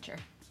patio furniture.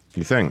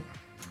 You think?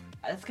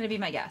 That's going to be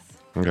my guess.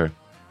 Okay.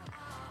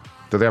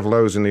 Do they have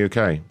Lowe's in the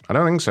UK? I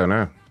don't think so,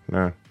 no.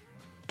 No.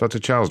 Dr.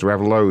 Charles, do we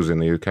have Lowe's in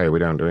the UK? We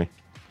don't, do we?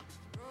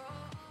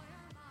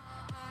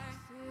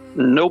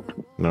 Nope.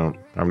 No,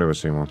 I've never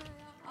seen one.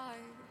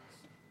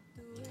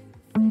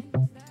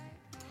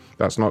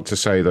 That's not to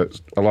say that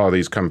a lot of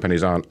these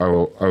companies aren't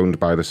owned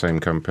by the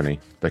same company.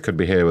 They could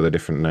be here with a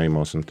different name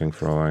or something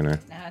for all I know.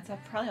 Nah, it's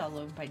probably all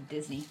owned by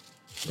Disney.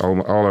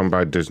 All owned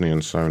by Disney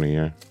and Sony,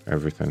 yeah.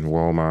 Everything.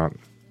 Walmart.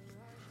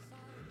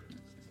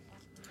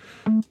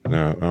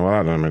 No, well,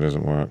 that number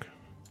doesn't work.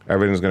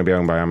 Everything's going to be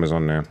owned by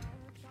Amazon now.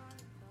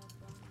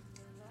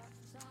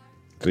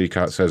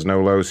 Zcat says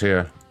no Lowe's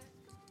here.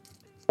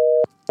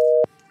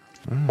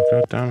 Oh,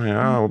 god damn it.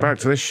 Oh, we're back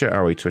to this shit,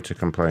 are we, Twitter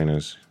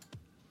complainers?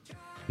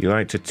 You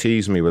like to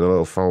tease me with a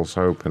little false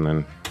hope and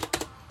then...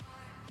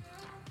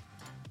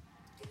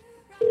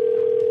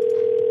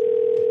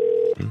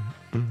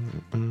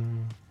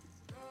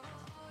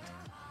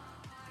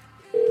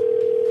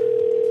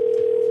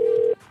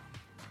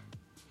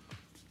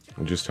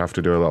 We'll just have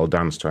to do a little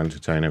dance to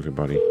entertain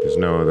everybody. There's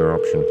no other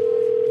option.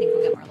 Think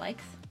we'll get more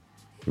likes?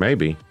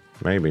 Maybe,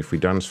 if we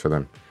dance for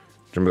them.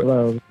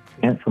 Hello,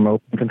 Ant from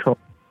Open Control.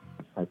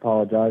 I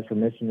apologize for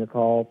missing your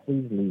call.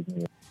 Please leave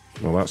me.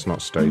 Well, that's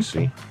not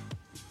Stacy.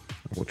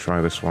 We'll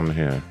try this one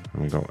here. I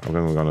think we've got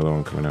another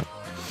one coming up.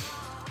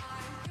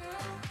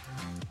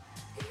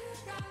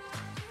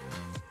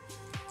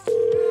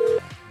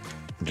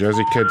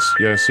 Jersey Kids,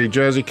 yeah, see,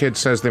 Jersey Kids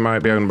says they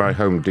might be owned by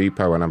Home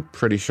Depot, and I'm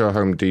pretty sure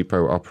Home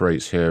Depot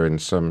operates here in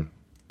some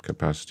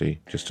capacity,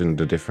 just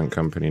under different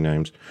company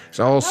names. It's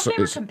also I thought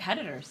they were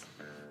competitors.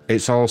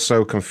 It's all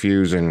so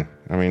confusing.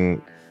 I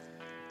mean,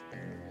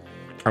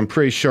 I'm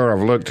pretty sure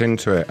I've looked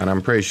into it, and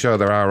I'm pretty sure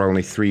there are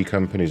only 3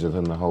 companies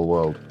within the whole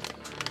world.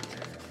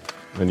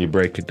 When you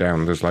break it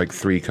down, there's like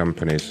 3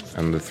 companies,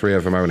 and the 3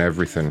 of them own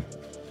everything.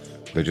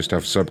 They just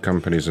have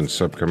sub-companies and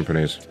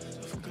sub-companies.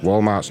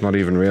 Walmart's not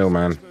even real,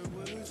 man.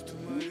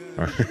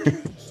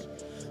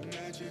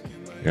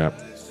 Yeah.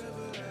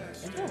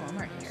 Is there a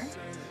Walmart here?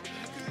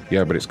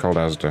 Yeah, but it's called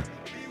Asda.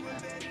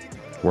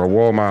 Well,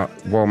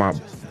 Walmart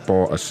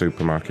bought a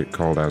supermarket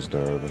called Asda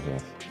over here.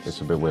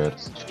 It's a bit weird.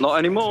 Not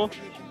anymore.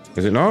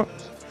 Is it not?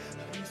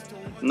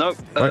 No,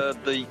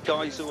 the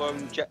guys who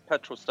own Jet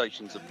petrol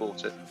stations have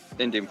bought it.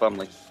 Indian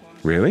family.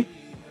 Really?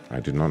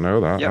 I did not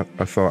know that. Yep.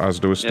 I thought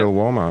Asda was still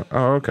Walmart.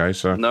 Oh, okay,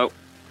 so... No.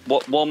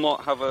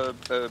 Walmart have a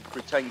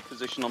retained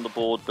position on the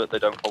board, but they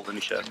don't hold any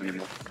shares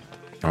anymore.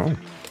 Oh,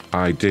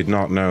 I did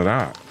not know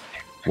that.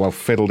 Well,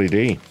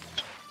 fiddle-dee-dee.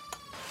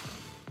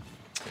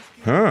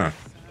 Huh.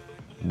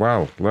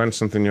 Wow, learn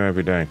something new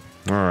every day.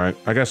 All right.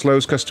 I guess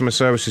Lowe's customer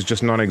service is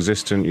just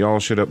non-existent. You all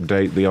should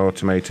update the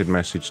automated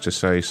message to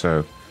say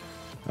so.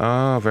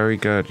 Ah, very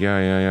good.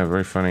 Yeah.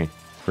 Very funny.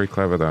 Very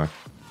clever there.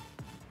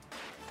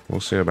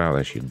 We'll see about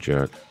this, you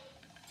jerk.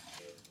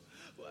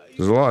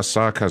 There's a lot of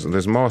sarcasm.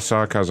 There's more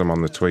sarcasm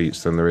on the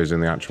tweets than there is in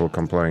the actual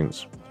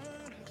complaints.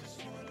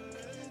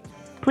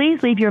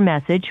 Please leave your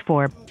message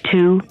for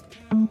 2.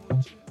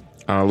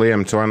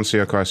 Liam, to answer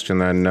your question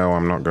then, no,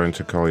 I'm not going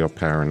to call your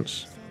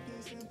parents.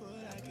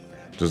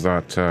 Does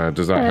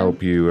that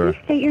help you?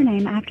 Please state your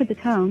name after the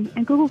tone,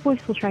 and Google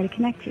Voice will try to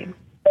connect you.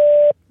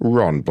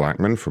 Ron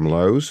Blackman from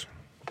Lowe's.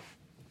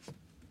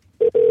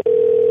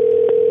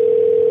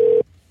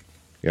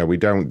 Yeah, we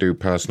don't do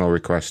personal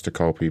requests to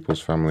call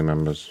people's family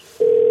members.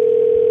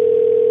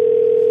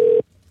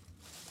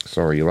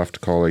 Sorry, you'll have to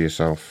call her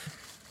yourself.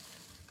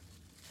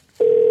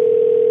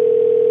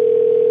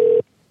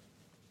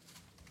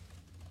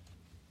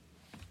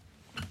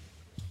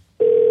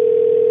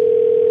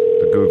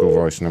 The Google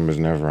Voice numbers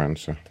never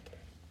answer.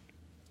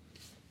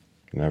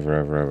 Never,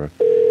 ever, ever.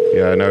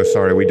 Yeah, no,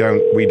 sorry, we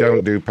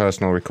don't do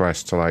personal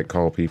requests to like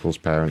call people's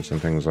parents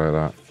and things like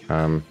that.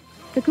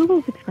 The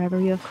Google subscriber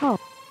you have called.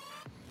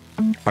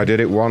 I did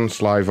it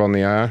once live on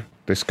the air.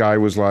 This guy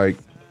was like,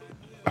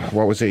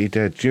 what was it he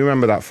did? Do you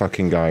remember that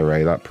fucking guy,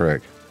 Ray, that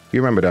prick?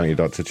 You remember, don't you,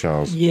 Dr.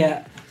 Charles?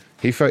 Yeah.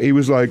 He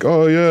was like,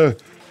 oh yeah,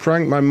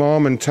 prank my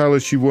mom and tell her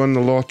she won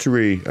the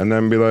lottery, and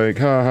then be like,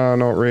 haha,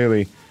 not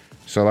really.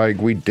 So like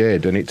we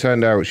did, and it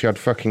turned out she had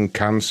fucking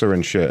cancer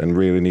and shit and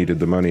really needed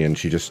the money, and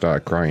she just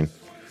started crying.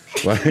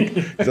 Like,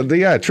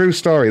 yeah, true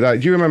story.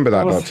 Do you remember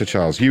that, Dr.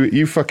 Charles?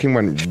 You fucking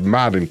went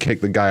mad and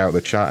kicked the guy out of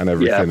the chat and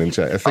everything.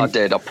 Yeah, and I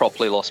did. I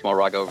properly lost my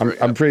rag over it.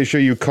 I'm pretty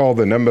sure you called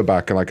the number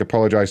back and like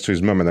apologized to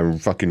his mum and then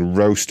fucking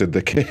roasted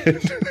the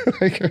kid.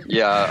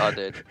 Yeah, I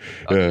did.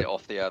 I did it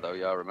off the air though.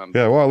 Yeah, I remember.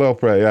 Yeah, what a little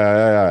prick.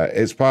 Yeah.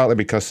 It's partly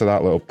because of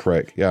that little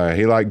prick. Yeah,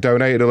 he like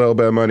donated a little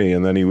bit of money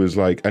and then he was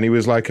like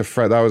a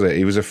friend. That was it.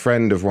 He was a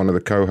friend of one of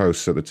the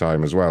co-hosts at the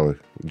time as well.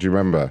 Do you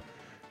remember?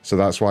 So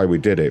that's why we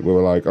did it. We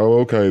were like, oh,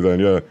 okay then,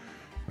 yeah.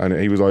 And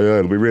he was like, yeah,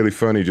 it'll be really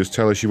funny. Just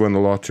tell her she won the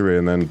lottery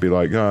and then be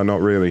like, oh,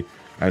 not really.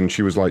 And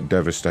she was like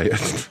devastated.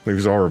 It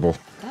was horrible.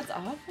 That's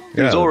awful.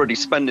 He was already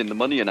spending the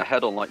money in a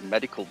head on like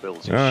medical bills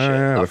and shit.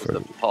 Yeah, that was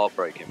the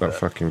heartbreaking that bit.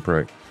 fucking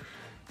prick.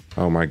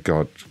 Oh my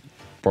God.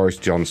 Boris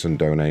Johnson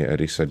donated.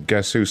 He said,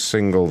 guess who's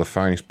single, the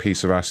finest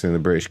piece of ass in the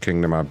British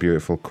Kingdom, our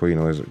beautiful Queen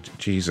Elizabeth.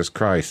 Jesus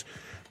Christ.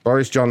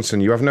 Boris Johnson,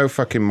 you have no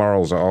fucking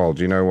morals at all.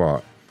 Do you know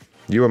what?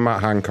 You and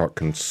Matt Hancock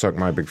can suck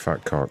my big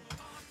fat cock.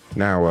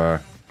 Now,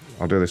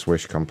 I'll do this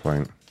wish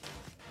complaint.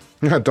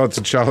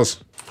 Dr. Charles,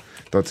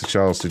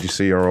 did you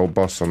see your old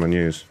boss on the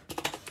news?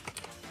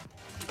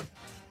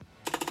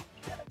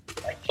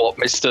 What,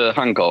 Mr.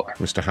 Hancock?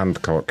 Mr.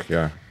 Hancock,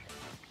 yeah.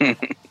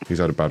 He's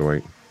had a bad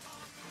week.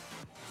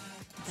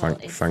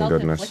 Thank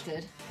goodness.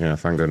 Yeah,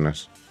 thank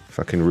goodness.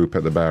 Fucking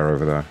Rupert the Bear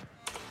over there.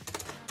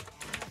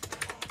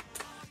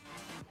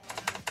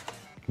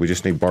 We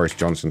just need Boris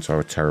Johnson to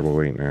have a terrible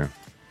week now.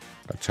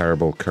 A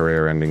terrible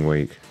career-ending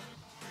week.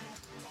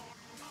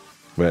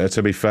 But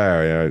to be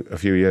fair, a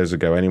few years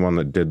ago, anyone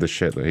that did the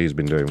shit that he's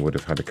been doing would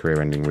have had a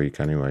career-ending week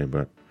anyway.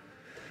 But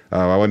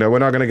we're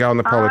not going to go on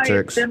the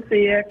politics. Hi,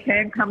 Cynthia.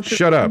 Can't come to.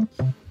 Shut up.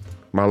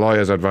 My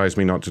lawyers advised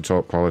me not to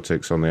talk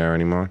politics on the air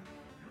anymore.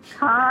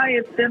 Hi,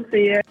 it's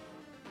Cynthia.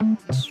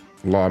 There's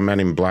a lot of men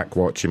in black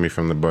watching me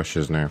from the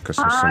bushes now because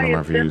of some of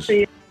my views.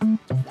 Is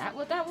that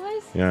what that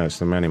was? Yeah, it's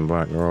the men in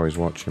black. They're always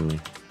watching me.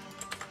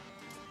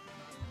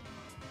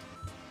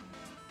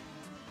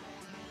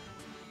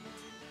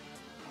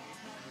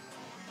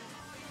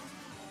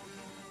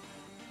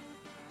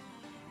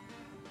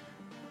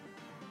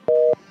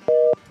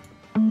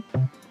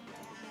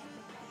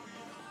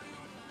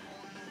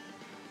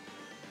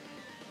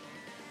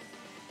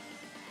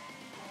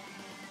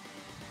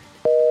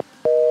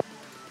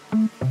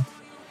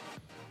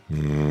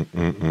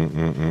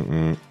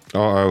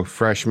 Uh-oh,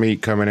 fresh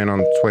meat coming in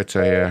on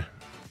Twitter here.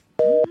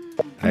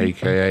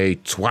 AKA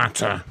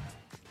Twatter.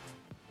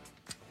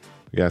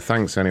 Yeah,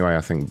 thanks anyway,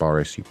 I think,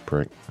 Boris, you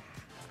prick.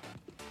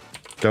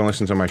 Don't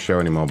listen to my show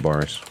anymore,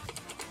 Boris.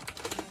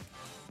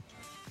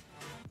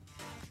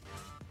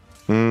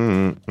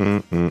 No,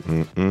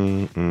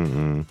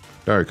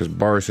 because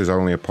Boris is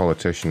only a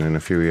politician. In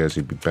a few years,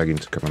 he'd be begging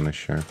to come on this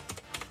show.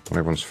 When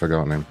everyone's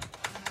forgotten him.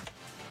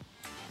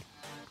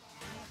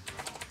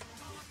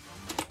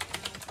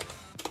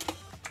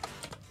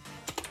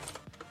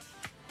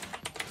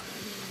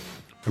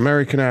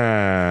 American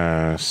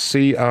Air.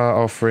 CR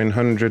offering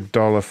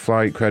 $100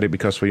 flight credit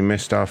because we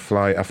missed our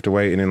flight after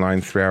waiting in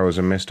line 3 hours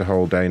and missed a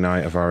whole day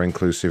night of our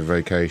inclusive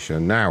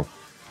vacation. Now,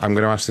 I'm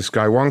going to ask this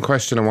guy one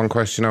question and one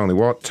question only.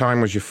 What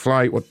time was your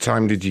flight? What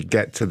time did you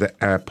get to the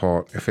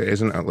airport? If it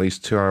isn't at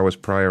least 2 hours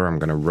prior, I'm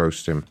going to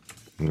roast him.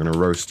 I'm going to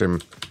roast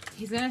him.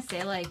 He's going to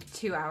say like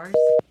 2 hours.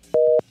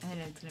 And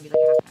then it's going to be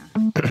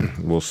like half an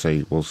hour. We'll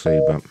see,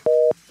 but I'm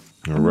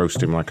going to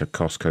roast him like a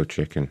Costco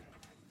chicken.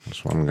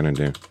 That's what I'm going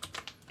to do.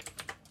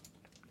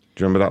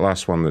 Do you remember that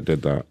last one that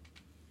did that?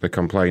 They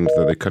complained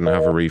that they couldn't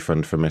have a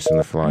refund for missing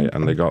the flight,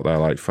 and they got there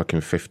like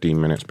fucking 15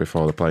 minutes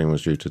before the plane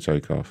was due to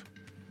take off.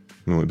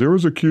 Like, there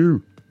was a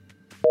queue.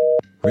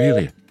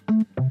 Really?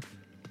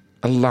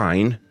 A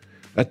line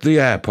at the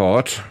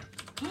airport?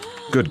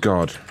 Good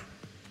God.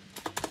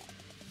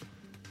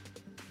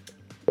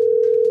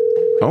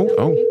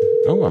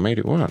 Oh, I made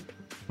it work.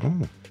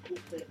 Oh.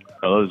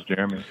 Hello, it's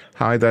Jeremy.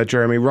 Hi there,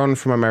 Jeremy. Ron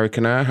from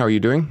American Air. How are you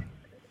doing?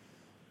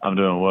 I'm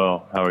doing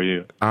well. How are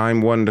you?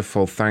 I'm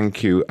wonderful,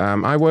 thank you.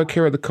 I work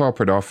here at the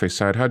corporate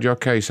office. I'd had your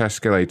case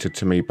escalated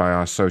to me by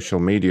our social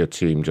media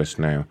team just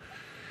now.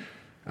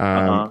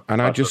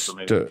 And I just,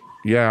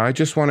 I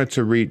just wanted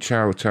to reach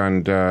out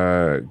and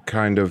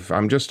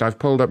I've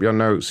pulled up your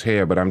notes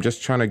here, but I'm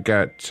just trying to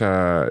get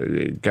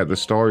the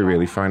story,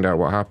 really, find out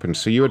what happened.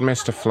 So you had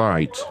missed a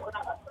flight.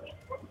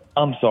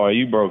 I'm sorry,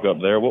 you broke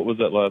up there. What was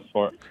that last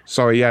part?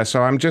 Sorry, yeah.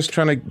 So I'm just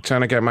trying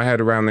to get my head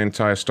around the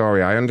entire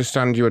story. I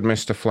understand you had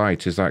missed a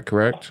flight. Is that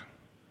correct?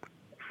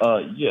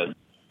 Yes.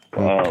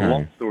 Okay.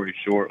 Long story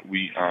short,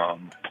 we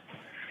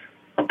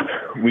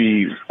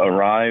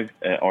arrived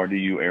at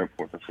RDU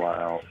Airport to fly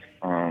out.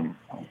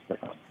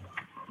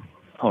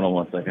 Hold on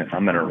one second.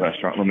 I'm in a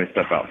restaurant. Let me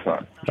step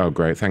outside. Oh,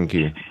 great. Thank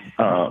you.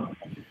 So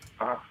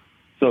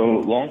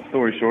long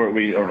story short,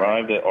 we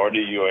arrived at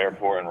RDU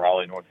Airport in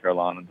Raleigh, North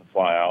Carolina to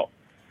fly out.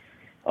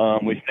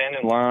 We stand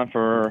in line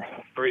for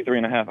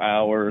 3.5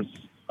 hours,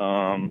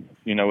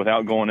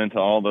 without going into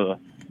all the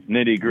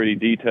nitty-gritty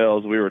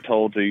details. We were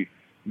told to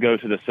go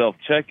to the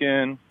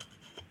self-check-in.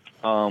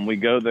 We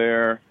go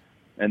there,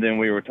 and then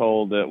we were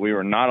told that we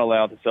were not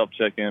allowed to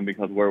self-check-in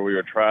because where we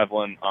were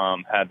traveling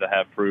had to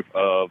have proof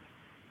of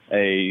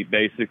a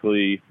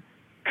basically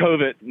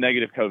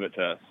negative COVID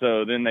test.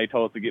 So then they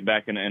told us to get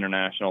back in the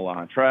international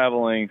line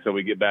traveling. So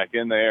we get back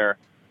in there.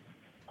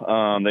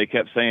 They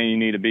kept saying you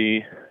need to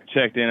be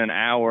checked in an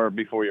hour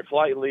before your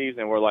flight leaves.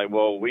 And we're like,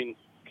 well,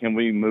 can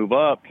we move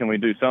up? Can we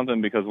do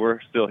something? Because we're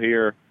still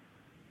here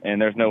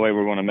and there's no way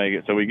we're going to make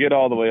it. So we get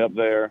all the way up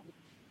there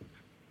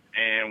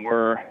and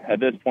we're at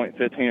this point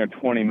 15 or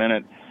 20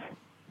 minutes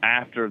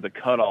after the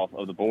cutoff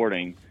of the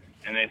boarding.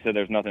 And they said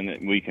there's nothing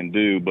that we can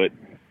do, but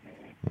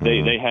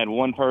they had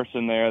one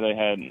person there. They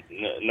had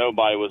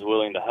nobody was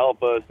willing to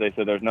help us. They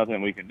said there's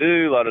nothing we can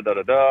do. La da da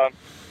da da.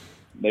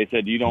 They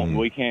said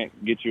we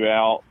can't get you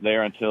out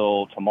there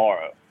until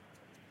tomorrow.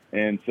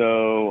 And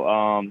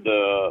so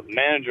the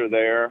manager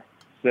there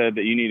said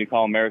that you need to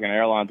call American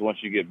Airlines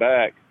once you get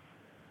back.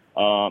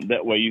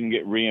 That way you can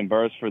get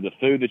reimbursed for the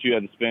food that you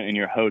had to spend in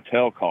your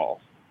hotel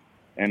costs.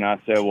 And I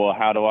said, well,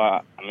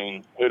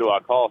 who do I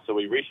call? So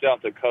we reached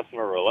out to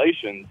customer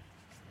relations.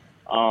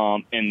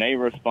 And they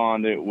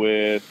responded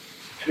with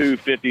two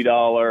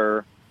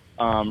 $50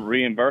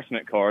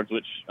 reimbursement cards,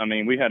 which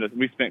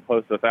we spent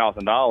close to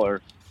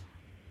 $1,000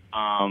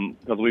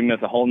 because we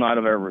missed a whole night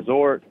of our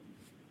resort.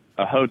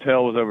 A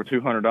hotel was over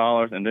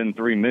 $200, and then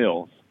 3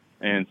 meals.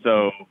 And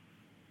so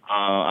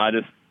so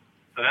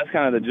that's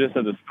kind of the gist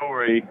of the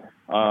story.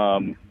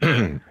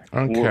 Okay.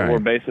 We're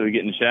basically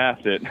getting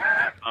shafted.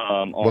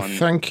 Well,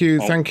 thank you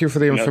for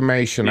the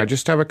information. I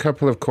just have a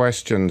couple of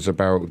questions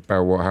about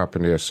what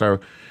happened here. So,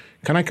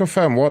 can I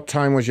confirm what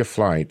time was your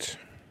flight?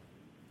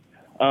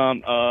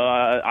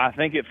 I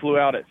think it flew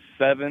out at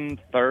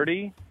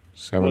 7:30.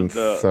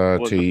 7:30.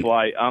 Was the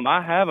flight.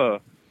 I have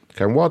a.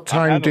 Okay. What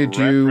time did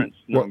you?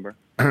 Number.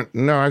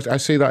 No, I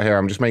see that here.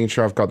 I'm just making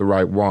sure I've got the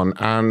right one.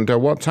 And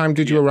what time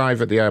did you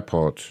arrive at the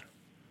airport?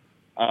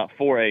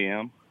 4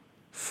 a.m.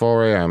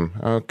 4 a.m.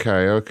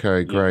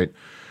 Okay, great.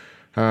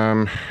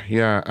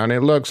 Yeah, and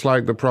it looks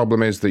like the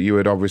problem is that you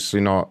had obviously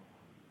not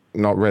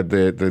read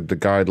the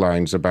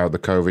guidelines about the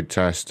COVID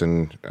test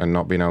and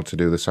not being able to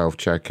do the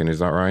self-check-in. Is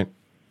that right?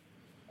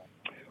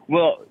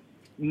 Well,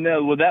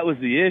 no. Well, that was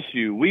the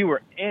issue.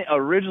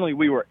 Originally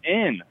we were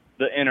in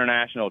the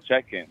international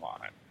check-in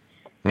line.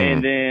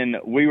 And then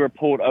we were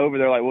pulled over.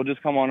 They're like, well,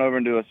 just come on over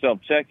and do a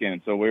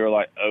self-check-in. So we were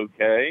like,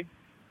 okay.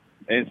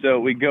 And so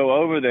we go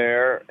over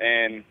there,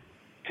 and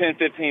 10,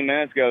 15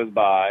 minutes goes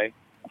by.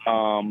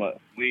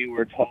 We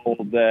were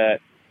told that,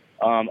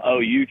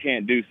 you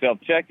can't do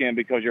self-check-in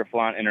because you're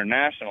flying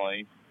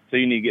internationally, so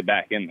you need to get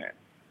back in there.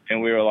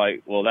 And we were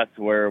like, well, that's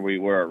where we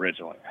were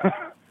originally.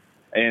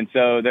 And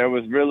so there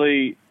was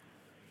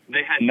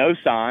they had no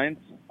signs.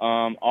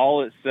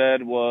 All it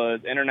said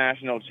was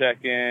international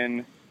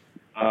check-in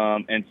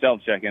and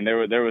self-check-in.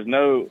 There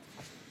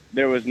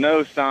was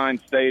no sign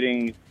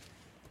stating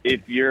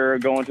if you're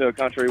going to a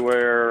country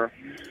where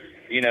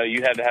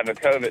you had to have a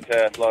COVID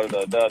test. Blah,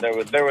 blah, blah.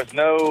 There was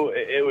no.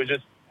 It was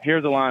just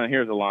here's a line and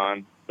here's a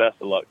line. Best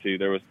of luck to you.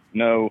 There was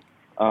no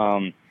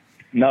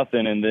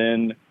nothing, and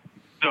then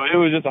so it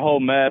was just a whole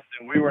mess.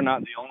 And we were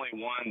not the only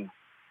ones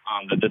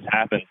that this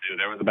happened to.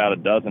 There was about a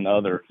dozen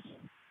others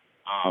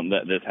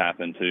that this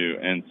happened to,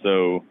 and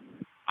so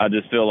I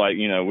just feel like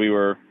we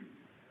were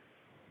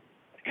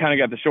kind of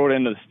got the short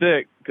end of the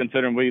stick,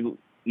 considering we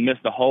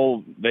missed a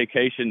whole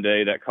vacation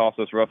day that cost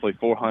us roughly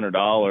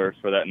 $400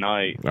 for that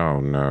night. Oh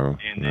no!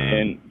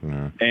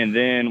 And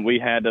then we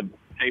had to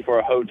pay for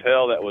a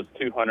hotel that was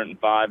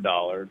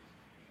 $205.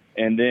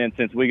 And then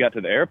since we got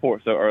to the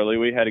airport so early,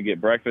 we had to get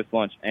breakfast,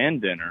 lunch,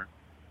 and dinner.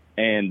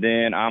 And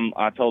then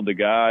I told the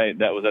guy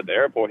that was at the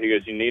airport, he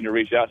goes, you need to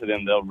reach out to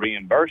them. They'll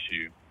reimburse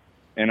you.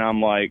 And I'm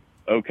like,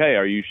 okay,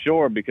 are you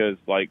sure? Because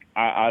this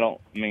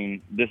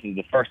is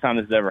the first time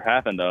this has ever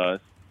happened to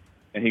us.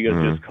 And he goes,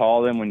 just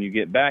call them when you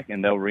get back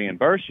and they'll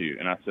reimburse you.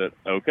 And I said,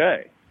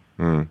 okay,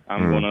 I'm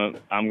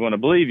going to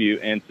believe you.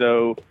 And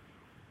so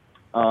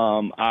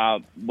I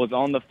was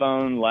on the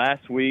phone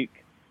last week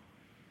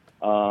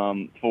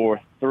for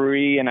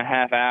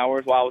 3.5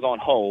 hours while I was on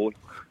hold,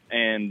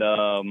 and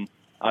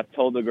I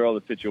told the girl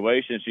the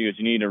situation. She goes,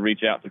 "You need to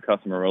reach out to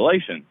customer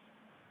relations."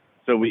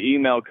 So we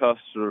emailed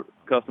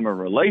customer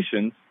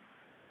relations,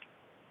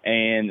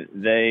 and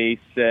they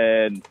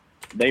said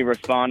they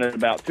responded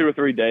about 2 or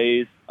 3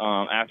 days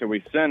after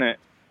we sent it,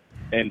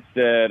 and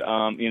said,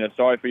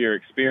 sorry for your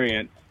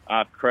experience.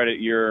 I've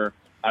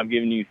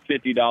given you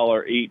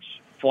 $50 each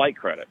flight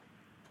credit.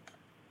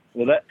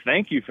 Well,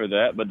 thank you for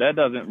that, but that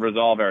doesn't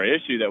resolve our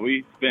issue that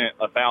we spent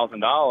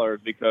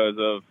 $1,000 because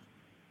of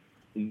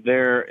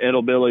their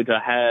inability to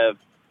have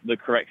the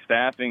correct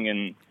staffing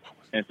and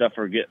stuff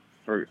for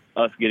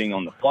us getting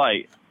on the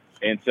flight.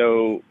 And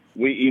so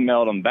we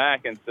emailed them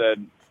back and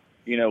said,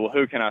 well,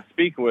 who can I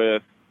speak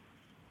with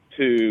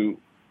to,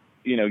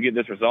 get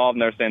this resolved?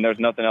 And they're saying there's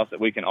nothing else that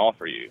we can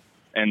offer you.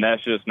 And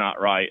that's just not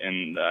right.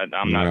 And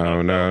I'm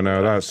not.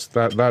 No.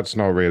 That's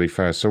not really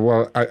fair. So,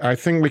 well, I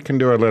think we can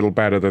do a little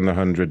better than the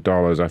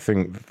 $100. I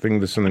think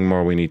there's something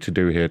more we need to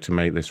do here to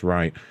make this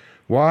right.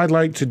 What I'd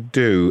like to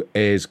do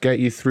is get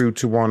you through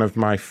to one of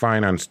my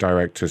finance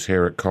directors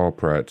here at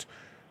corporate,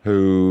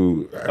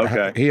 who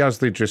he has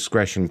the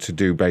discretion to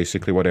do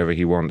basically whatever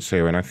he wants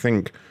here. And I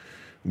think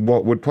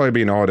what would probably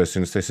be in order,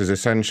 since this is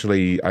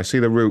essentially, I see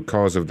the root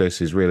cause of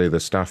this is really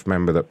the staff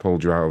member that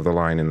pulled you out of the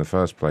line in the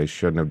first place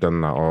shouldn't have done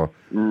that, or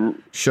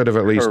should have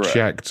at least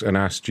checked and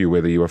asked you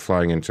whether you were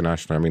flying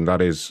international. I mean,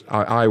 that is,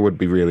 I would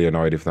be really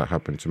annoyed if that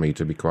happened to me,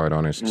 to be quite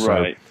honest.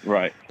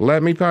 Right.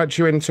 Let me patch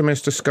you into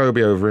Mr.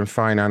 Scobie over in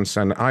finance,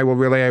 and I will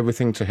relay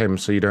everything to him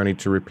so you don't need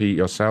to repeat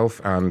yourself,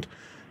 and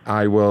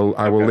I will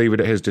leave it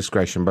at his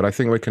discretion, but I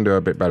think we can do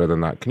a bit better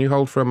than that. Can you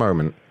hold for a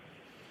moment?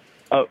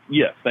 Oh,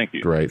 yes, thank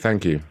you. Great,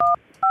 thank you.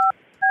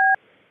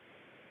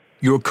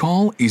 Your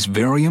call is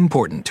very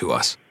important to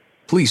us.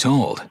 Please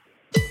hold.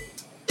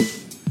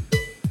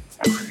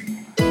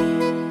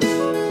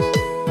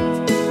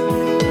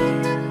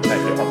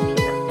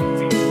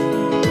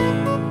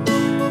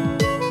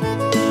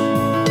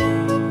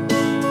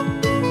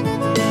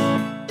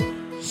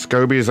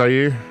 Scobie, is that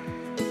you?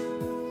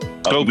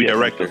 Scobie,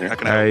 director.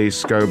 Hey,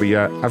 Scobie,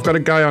 yeah. I've got a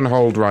guy on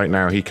hold right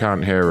now. He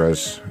can't hear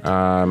us.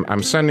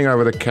 I'm sending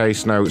over the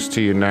case notes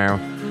to you now.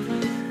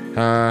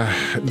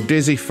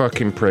 Dizzy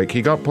fucking prick.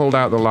 He got pulled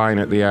out the line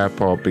at the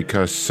airport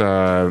because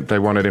they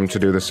wanted him to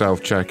do the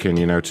self-check-in,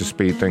 to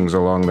speed things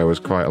along. There was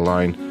quite a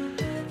line.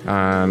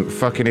 And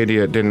fucking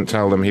idiot didn't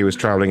tell them he was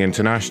traveling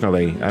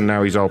internationally, and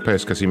now he's all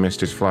pissed because he missed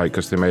his flight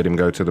because they made him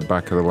go to the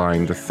back of the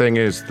line. The thing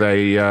is,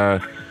 they...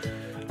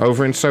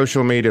 over in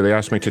social media, they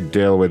asked me to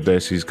deal with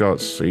this.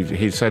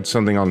 He said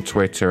something on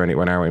Twitter and it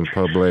went out in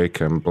public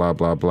and blah,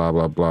 blah, blah,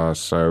 blah, blah.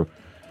 So...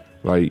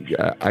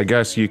 I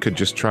guess you could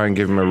just try and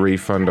give him a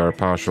refund or a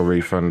partial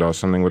refund or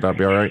something. Would that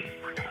be all right?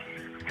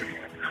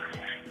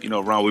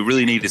 Ron, we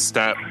really need to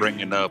stop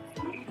bringing up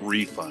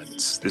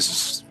refunds. This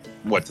is,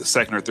 the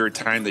second or third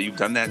time that you've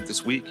done that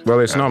this week?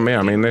 Well, it's not me.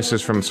 I mean, this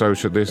is from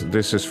social.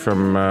 This is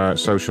from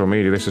social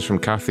media. This is from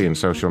Kathy in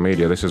social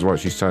media. This is what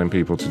she's telling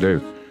people to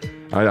do.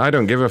 I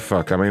don't give a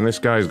fuck. I mean, this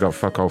guy's got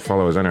fuck all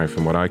followers anyway,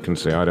 from what I can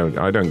see. I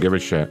don't give a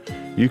shit.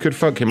 You could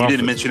fuck him off. You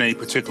didn't mention any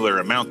particular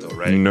amount, though,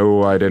 right?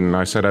 No, I didn't.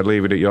 I said I'd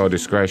leave it at your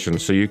discretion,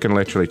 so you can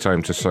literally tell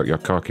him to suck your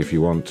cock if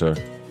you want to.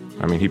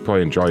 I mean, he'd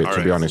probably enjoy it,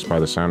 to be honest, by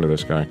the sound of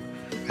this guy.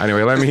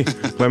 Anyway, let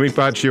me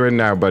patch you in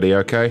now, buddy,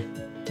 okay?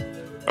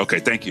 Okay,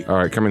 thank you. All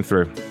right, coming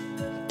through.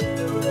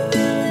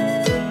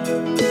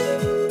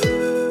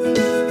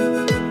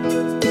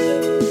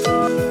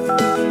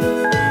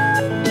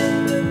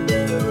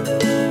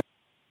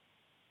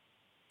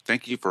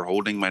 Thank you for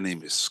holding. My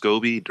name is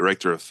Scobie,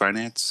 Director of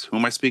Finance. Who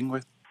am I speaking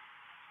with?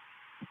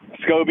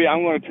 Scobie,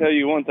 I'm going to tell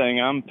you one thing.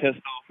 I'm pissed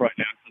off right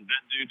now because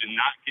that dude did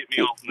not get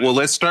me off. Well,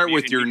 let's start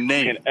with your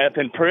name. An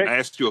effing prick. I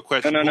asked you a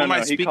question. No. Who am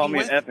I speaking He called me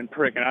with? an effing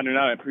prick, and I do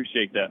not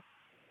appreciate that.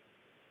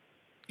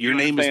 Your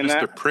name is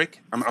Mr.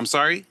 Prick? I'm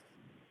sorry?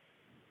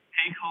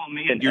 He called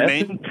me an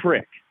effing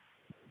prick.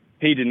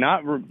 He did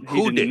not.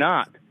 He did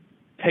not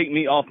take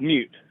me off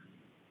mute.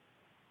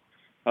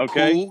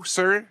 Okay, who,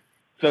 sir?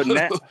 So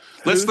now,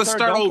 let's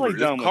start over.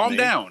 Calm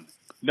down.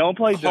 Don't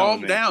play dumb.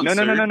 Calm down. No.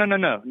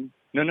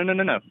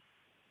 No.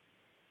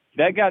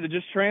 That guy that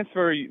just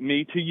transferred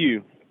me to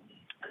you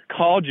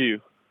called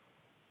you,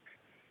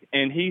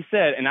 and he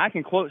said, and I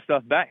can quote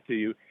stuff back to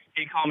you.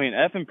 He called me an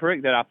effing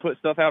prick that I put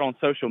stuff out on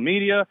social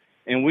media,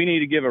 and we need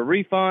to give a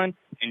refund.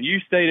 And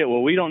you stated,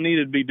 well, we don't need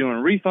to be doing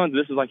refunds.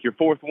 This is like your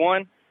fourth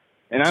one.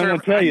 And I'm going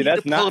to tell you,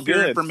 that's not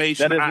good.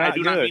 Information. That is I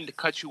do good. not mean to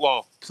cut you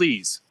off.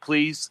 Please.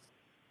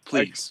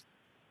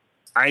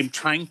 I'm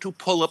trying to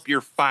pull up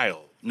your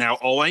file. Now,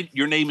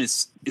 your name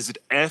is it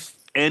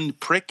FN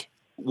Prick?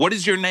 What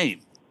is your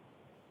name?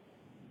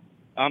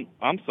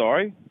 I'm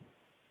sorry.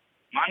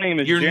 My name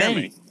is your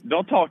Jeremy. Name.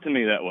 Don't talk to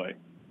me that way.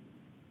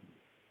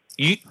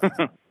 You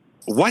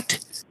what?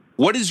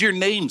 What is your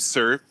name,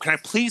 sir? Can I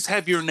please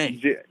have your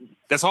name?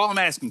 That's all I'm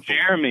asking for.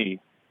 Jeremy.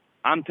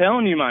 I'm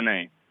telling you my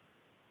name.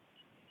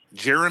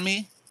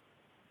 Jeremy?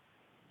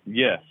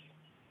 Yes.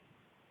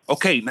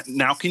 Okay,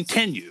 now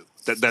continue.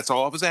 That's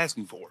all I was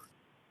asking for.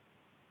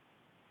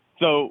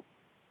 So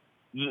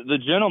the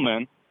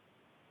gentleman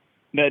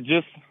that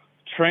just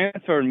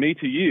transferred me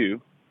to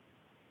you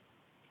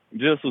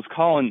just was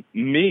calling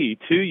me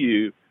to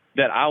you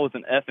that I was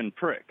an effing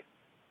prick.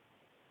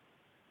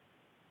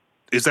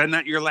 Is that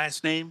not your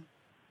last name?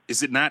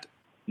 Is it not?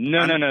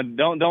 No.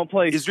 Don't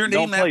play. Is your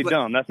name don't play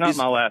dumb? That's not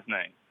my last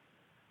name.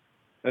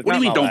 What do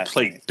you mean don't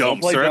play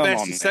dumb, sir? I've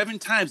asked you 7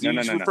 times. You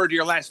just referred to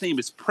your last name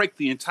as prick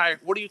the entire...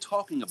 What are you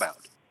talking about?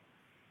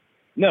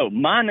 No,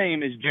 my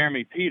name is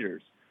Jeremy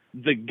Peters.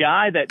 The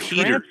guy that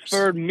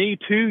transferred me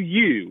to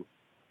you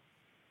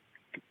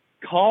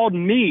called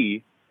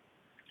me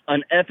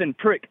an effing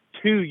prick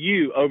to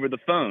you over the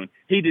phone.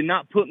 He did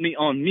not put me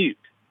on mute.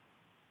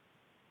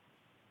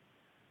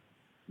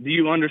 Do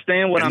you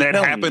understand what I'm telling you?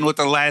 And that happened with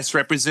the last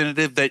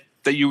representative that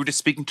you were just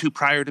speaking to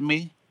prior to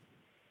me?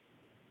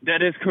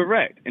 That is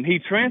correct. And he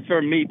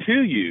transferred me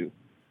to you,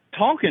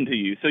 talking to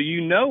you, so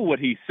you know what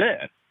he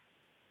said.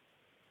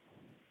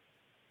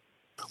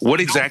 What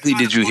exactly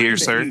did you hear,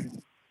 sir?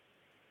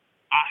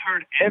 I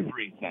heard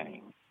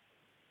everything.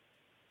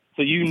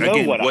 So you know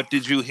Again, what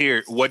did you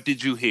hear? What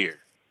did you hear?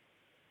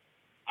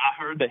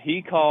 I heard that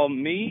he called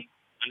me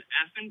an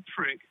effing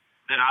prick,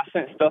 that I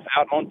sent stuff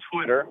out on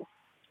Twitter,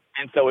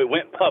 and so it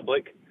went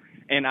public.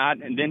 And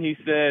then he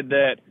said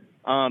that,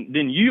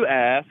 then you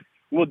asked,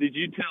 well, did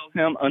you tell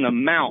him an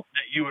amount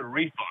that you would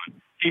refund?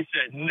 He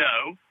said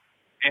no.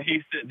 And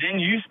he said, then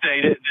you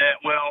stated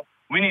that, well,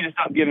 we need to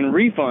stop giving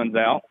refunds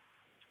out.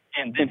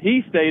 And then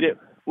he stated,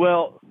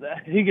 well,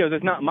 he goes,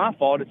 it's not my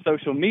fault. It's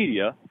social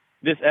media.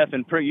 This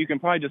effing prick, you can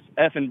probably just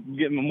effing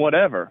give him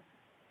whatever.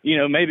 You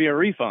know, maybe a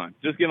refund.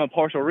 Just give him a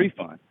partial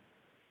refund.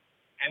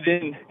 And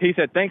then he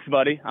said, thanks,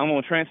 buddy. I'm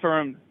going to transfer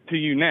him to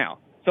you now.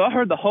 So I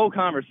heard the whole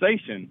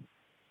conversation.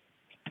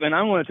 And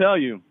I'm going to tell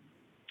you,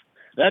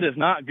 that is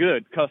not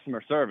good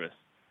customer service.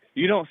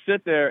 You don't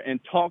sit there and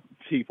talk to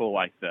people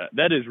like that.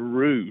 That is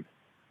rude.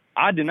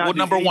 I did not. Well,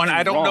 number one,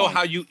 I don't know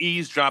how you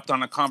eavesdropped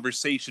on a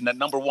conversation that,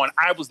 number one,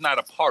 I was not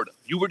a part of.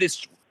 You were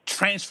just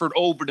transferred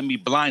over to me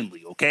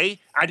blindly, okay?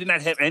 I did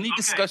not have any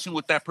discussion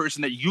with that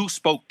person that you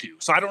spoke to.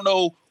 So I don't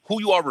know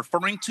who you are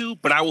referring to,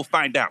 but I will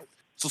find out.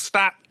 So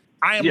stop.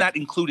 I am not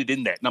included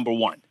in that, number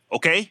one,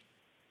 okay?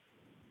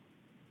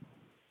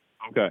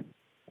 Okay.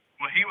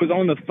 Well, he was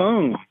on the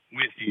phone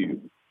with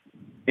you.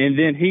 And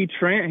then he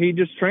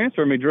just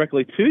transferred me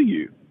directly to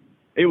you.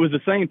 It was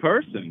the same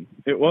person.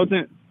 It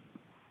wasn't,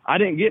 I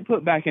didn't get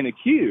put back in a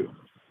queue.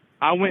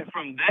 I went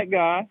from that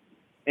guy,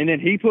 and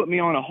then he put me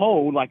on a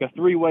hold, like a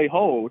 3-way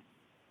hold,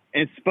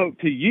 and spoke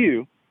to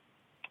you.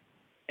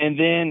 And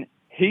then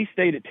he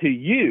stated to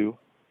you,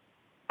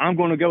 I'm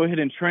going to go ahead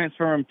and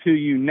transfer him to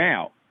you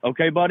now.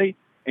 Okay, buddy?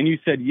 And you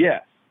said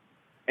yes.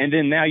 And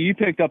then now you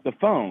picked up the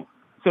phone.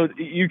 So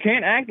you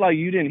can't act like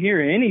you didn't hear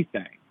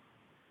anything.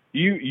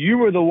 You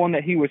were the one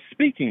that he was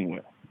speaking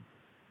with.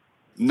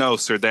 No,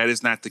 sir, that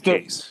is not the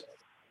case.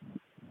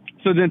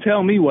 So then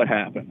tell me what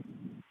happened.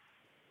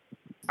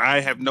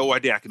 I have no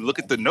idea. I can look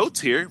at the notes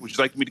here. Would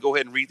you like me to go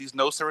ahead and read these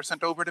notes that were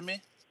sent over to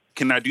me?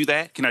 Can I do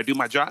that? Can I do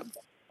my job?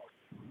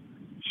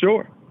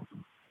 Sure.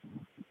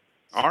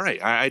 All right.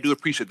 I do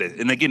appreciate that.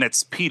 And again,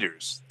 that's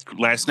Peters'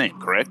 last name,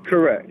 correct?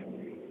 Correct.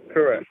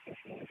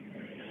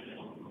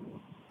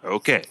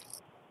 Okay.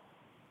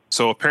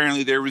 So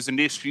apparently there was an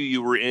issue.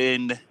 You were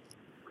in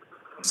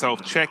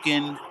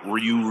self-check-in where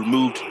you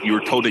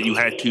were told that you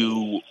had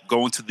to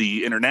go into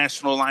the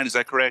international line. Is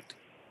that correct?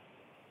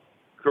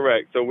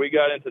 Correct. So we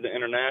got into the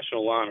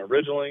international line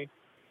originally,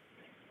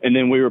 and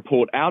then we were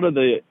pulled out of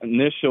the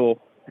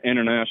initial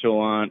international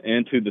line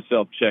into the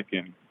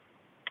self-check-in.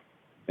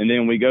 And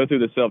then we go through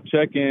the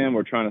self-check-in.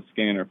 We're trying to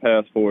scan our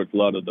passports,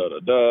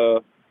 la-da-da-da-da.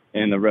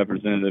 And the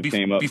representative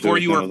came up before to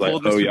us you were and was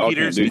pulled, like, Mr.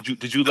 Peters,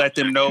 did you let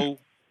them know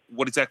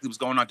what exactly was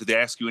going on? Did they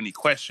ask you any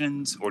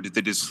questions, or did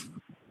they just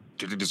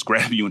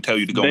grab you and tell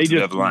you to go into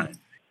the other line?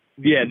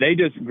 Yeah, they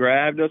just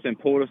grabbed us and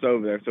pulled us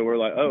over there. So we're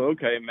like, oh,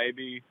 okay,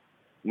 maybe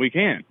we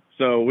can.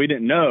 So we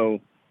didn't know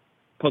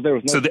because there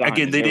was no. So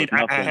again, they did.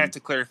 I had to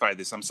clarify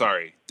this. I'm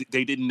sorry.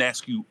 They didn't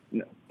ask you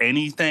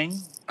anything.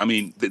 I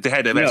mean, they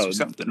had to have asked you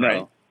something,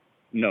 right?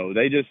 No,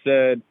 they just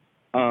said,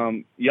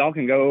 y'all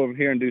can go over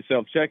here and do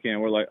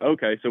self-check-in. We're like,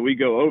 okay. So we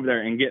go over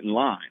there and get in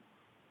line.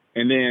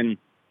 And then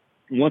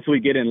once we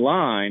get in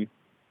line,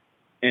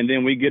 and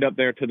then we get up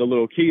there to the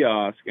little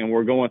kiosk, and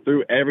we're going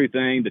through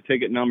everything, the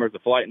ticket numbers, the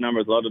flight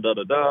numbers,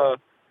 da-da-da-da-da.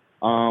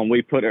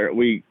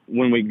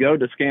 When we go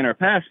to scan our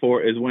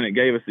passport is when it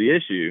gave us the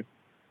issue.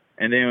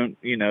 And then,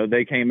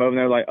 they came over and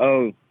they're like,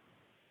 oh,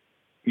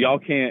 y'all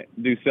can't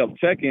do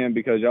self-check-in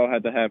because y'all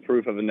have to have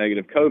proof of a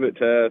negative COVID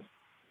test.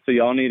 So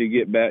y'all need to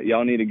get back.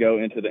 Y'all need to go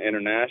into the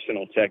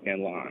international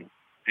check-in line.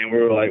 And we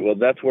were like, well,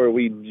 that's where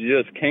we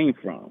just came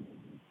from.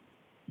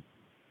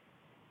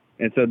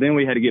 And so then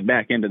we had to get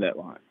back into that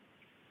line.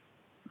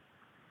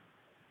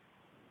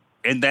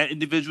 And that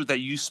individual that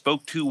you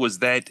spoke to, was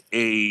that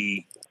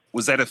a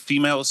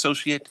female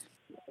associate?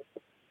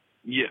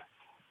 Yeah.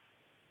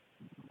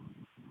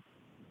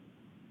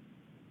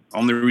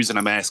 Only reason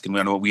I'm asking,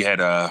 I know we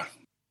had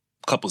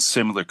couple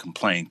similar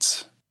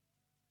complaints.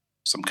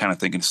 So I'm kind of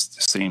thinking it's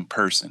the same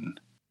person.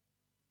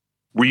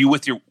 Were you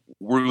with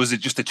was it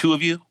just the two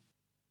of you?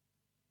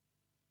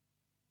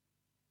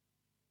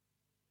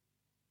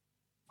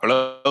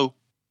 Hello?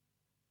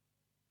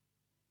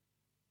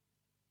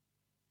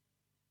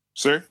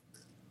 Sir?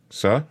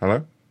 Sir,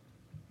 hello?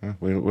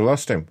 We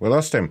lost him. We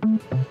lost him.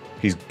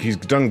 He's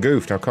done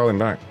goofed. I'll call him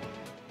back.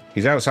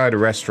 He's outside a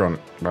restaurant,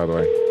 by the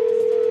way.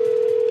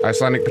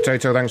 Icelandic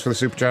Potato, thanks for the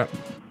super chat.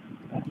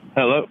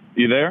 Hello,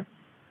 you there?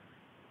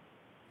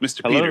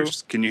 Mr. Hello?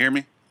 Peters, can you hear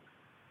me?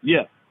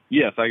 Yes,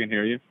 I can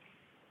hear you.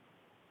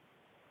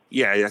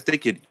 Yeah, I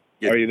think it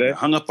Are you there?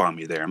 hung up on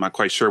me there. I'm not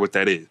quite sure what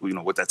that is,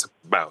 what that's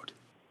about.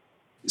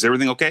 Is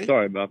everything okay?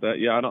 Sorry about that.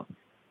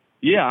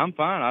 Yeah, I'm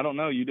fine. I don't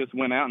know. You just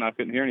went out and I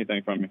couldn't hear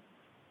anything from you.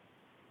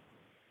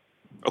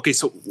 Okay,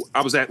 so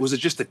was it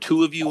just the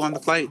two of you on the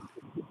flight?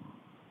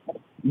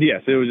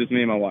 Yes, it was just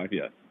me and my wife,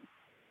 yes.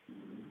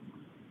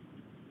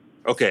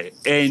 Okay,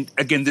 and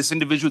again, this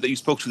individual that you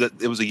spoke to,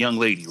 that it was a young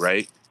lady,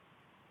 right?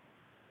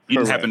 You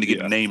didn't happen to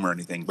get a name or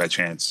anything by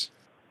chance?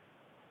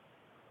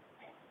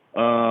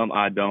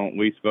 I don't.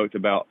 We spoke to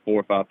about 4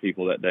 or 5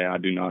 people that day. I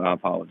do not. I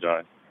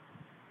apologize.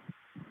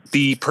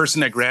 The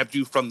person that grabbed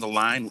you from the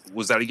line,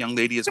 was that a young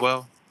lady as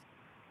well?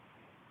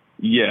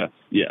 Yes,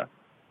 yeah.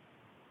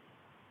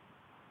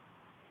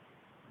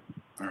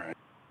 All right.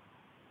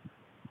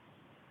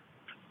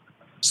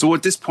 So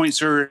at this point,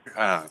 sir,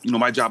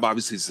 my job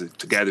obviously is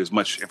to gather as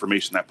much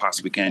information that I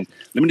possibly can.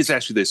 Let me just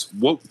ask you this.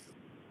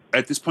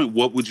 At this point,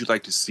 what would you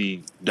like to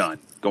see done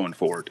going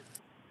forward?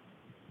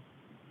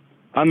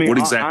 I mean, what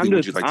exactly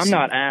would you like to I'm see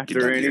not get after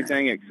done here?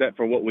 anything except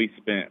for what we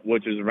spent,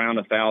 which is around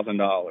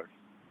 $1,000.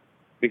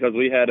 Because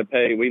we had to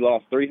pay, we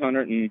lost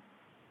 $370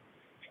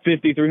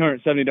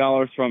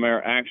 from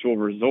our actual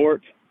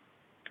resort.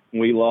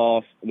 We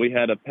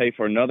had to pay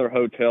for another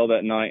hotel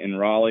that night in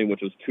Raleigh,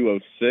 which was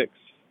 $206.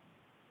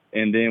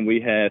 And then we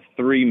had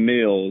 3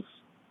 meals,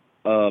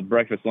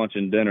 breakfast, lunch,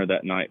 and dinner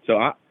that night.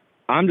 So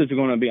I'm just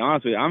going to be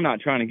honest with you. I'm not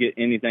trying to get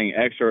anything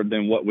extra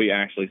than what we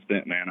actually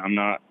spent, man. I'm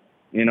not,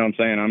 you know what I'm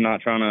saying? I'm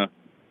not trying to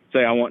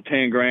say I want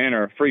 10 grand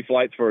or free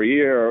flights for a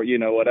year or,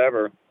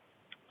 whatever.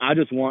 I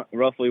just want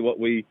roughly what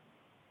we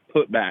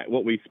put back,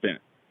 what we spent.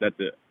 That's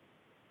it.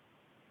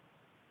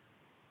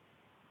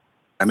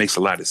 That makes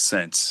a lot of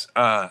sense.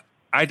 I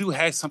do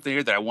have something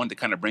here that I wanted to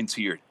kind of bring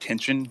to your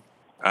attention.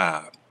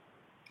 Now,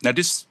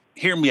 just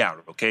hear me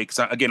out, okay? Because,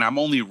 again, I'm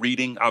only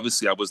reading.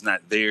 Obviously, I was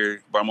not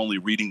there, but I'm only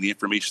reading the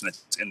information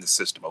that's in the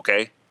system,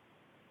 okay?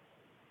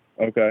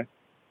 Okay.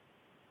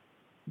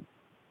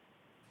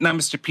 Now,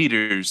 Mr.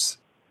 Peters,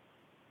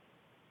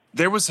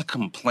 there was a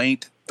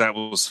complaint that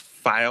was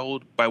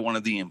filed by one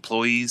of the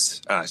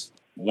employees,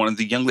 one of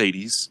the young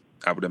ladies.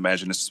 I would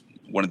imagine it's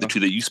one of the two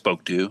that you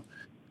spoke to.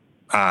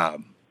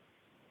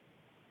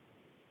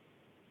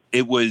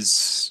 It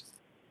was,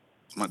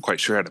 I'm not quite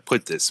sure how to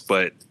put this,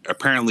 but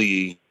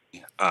apparently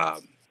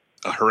a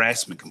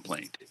harassment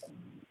complaint.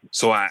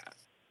 So I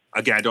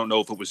don't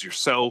know if it was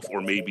yourself or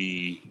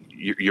maybe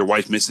your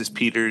wife, Mrs.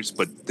 Peters,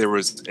 but there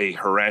was a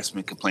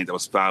harassment complaint that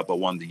was filed by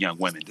one of the young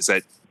women. Do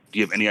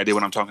you have any idea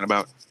what I'm talking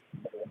about?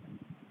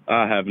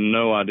 I have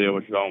no idea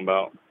what you're talking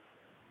about.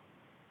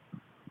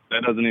 I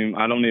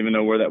don't even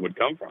know where that would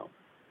come from.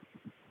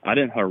 I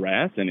didn't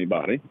harass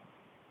anybody.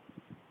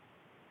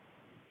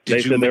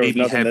 Did you maybe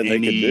have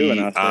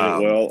any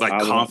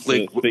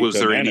conflict? Was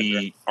there any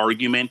any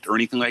argument or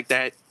anything like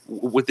that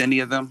with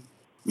any of them?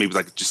 Maybe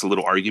like just a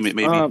little argument,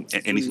 maybe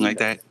anything like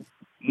that?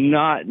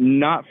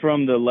 Not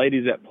from the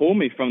ladies that pulled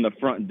me. From the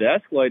front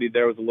desk lady,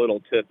 there was a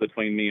little tip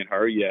between me and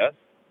her, yes.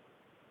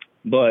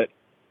 But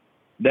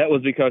that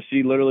was because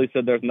she literally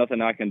said, "There's nothing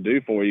I can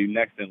do for you,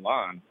 next in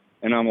line."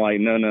 And I'm like,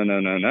 no,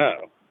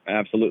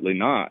 absolutely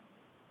not.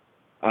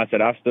 I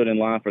said, I've stood in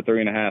line for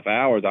 3.5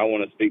 hours. I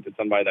want to speak to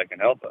somebody that can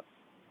help us.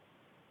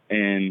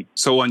 And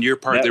so on your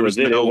part, there was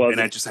no, and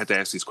I just had to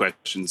ask these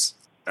questions.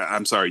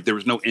 I'm sorry, there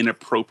was no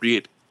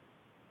inappropriate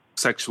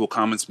sexual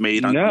comments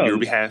made on your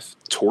behalf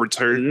towards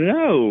her?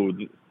 No,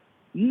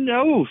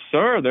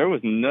 sir. There was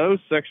no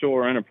sexual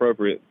or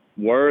inappropriate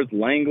words,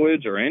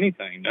 language, or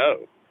anything.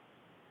 No,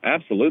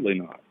 absolutely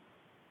not.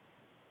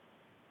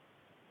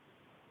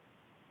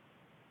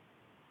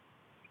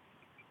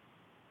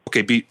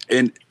 Okay,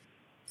 and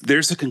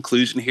there's a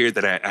conclusion here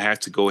that I have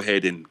to go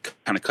ahead and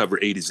kind of cover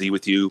A to Z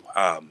with you.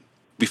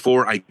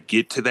 Before I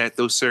get to that,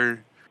 though, sir,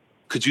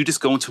 could you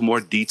just go into more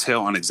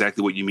detail on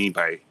exactly what you mean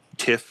by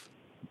TIF?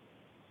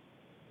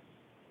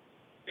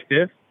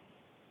 TIF?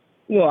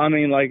 Well, I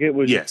mean, like it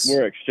was. Yes,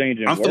 we're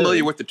exchanging. I'm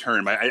familiar with the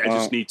term. I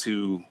just need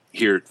to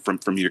hear it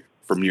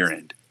from your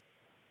end.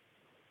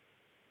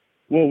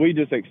 Well, we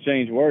just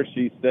exchanged words.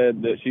 She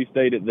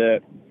stated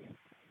that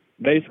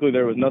basically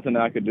there was nothing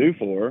I could do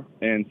for her,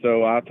 and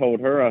so I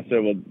told her. I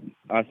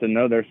said,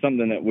 no, there's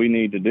something that we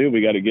need to do.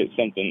 We got to get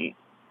something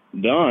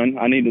done.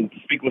 I need to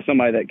speak with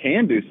somebody that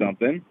can do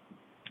something.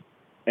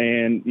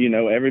 And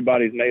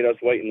everybody's made us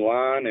wait in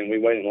line, and we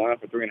waited in line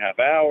for 3.5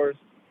 hours.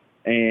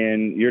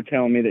 And you're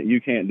telling me that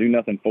you can't do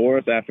nothing for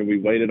us after we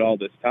waited all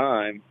this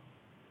time.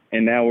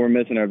 and now we're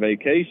missing our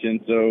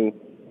vacation. So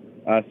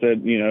I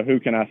said, you know, who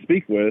can I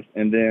speak with?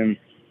 And then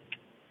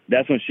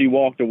that's when she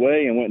walked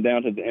away and went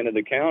down to the end of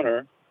the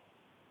counter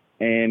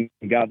and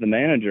got the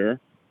manager.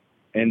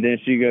 And then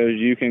she goes,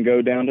 you can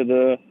go down to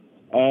the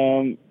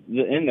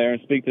in there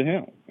and speak to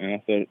him. And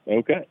I said,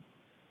 okay.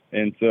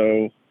 And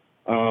so,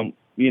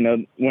 you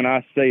know, when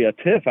I say a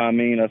tiff, I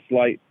mean a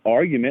slight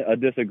argument, a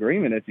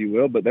disagreement, if you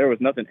will, but there was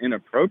nothing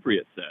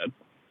inappropriate said.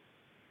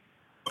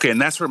 Okay,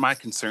 and that's where my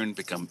concern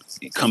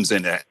comes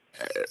in at.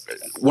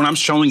 What I'm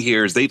showing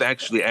here is they've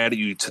actually added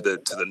you to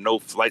the no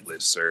flight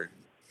list, sir.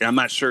 And I'm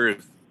not sure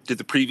did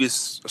the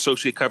previous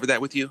associate cover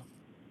that with you?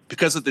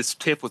 Because of this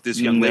tiff with this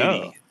young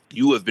lady,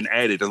 you have been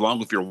added along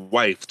with your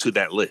wife to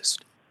that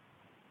list.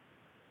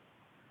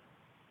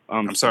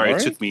 I'm sorry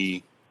it took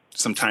me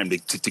some time to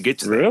get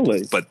to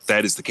that, but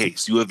that is the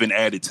case. You have been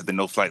added to the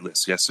no flight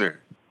list. Yes, sir.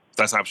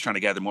 That's how I was trying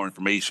to gather more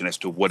information as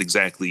to what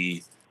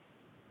exactly,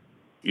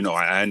 you know,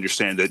 I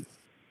understand that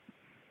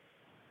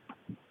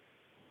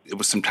it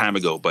was some time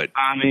ago, but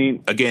I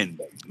mean, again,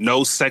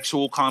 no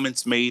sexual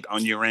comments made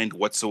on your end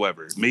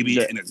whatsoever. Maybe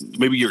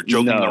you're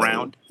joking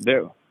around.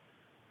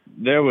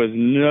 There was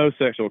no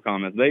sexual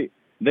comments.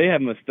 They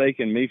have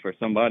mistaken me for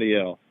somebody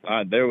else.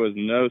 There was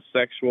no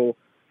sexual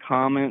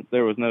comments.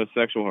 There was no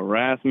sexual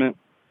harassment.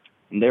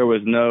 There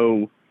was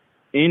no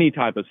any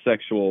type of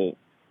sexual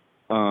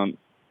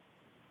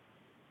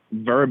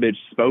verbiage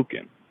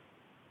spoken.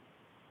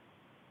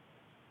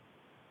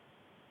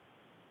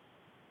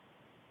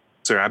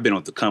 Sir, I've been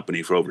with the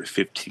company for over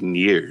 15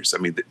 years.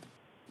 I mean,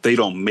 they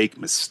don't make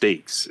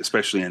mistakes,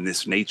 especially in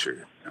this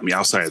nature. I mean,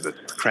 outside of the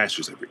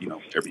crashes every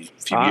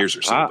few years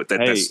or so. But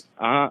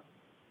I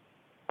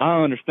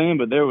understand,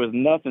 but there was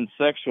nothing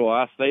sexual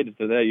I stated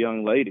to that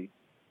young lady.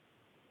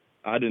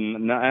 I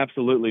didn't.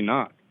 Absolutely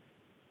not.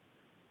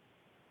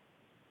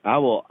 I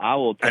will.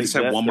 Take I just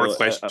have one more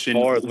question.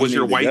 Was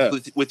your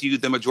wife with you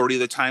the majority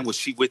of the time? Was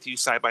she with you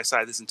side by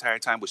side this entire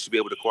time? Would she be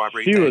able to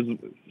corroborate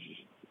that?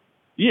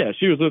 Yeah,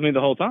 she was with me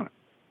the whole time.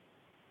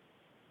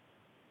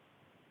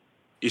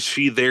 Is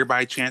she there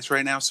by chance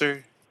right now,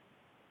 sir?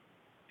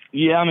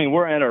 Yeah, I mean,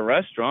 we're at a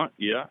restaurant.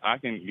 Yeah, I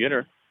can get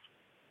her.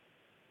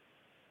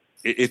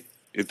 If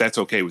that's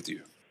okay with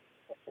you.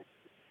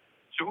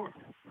 Sure.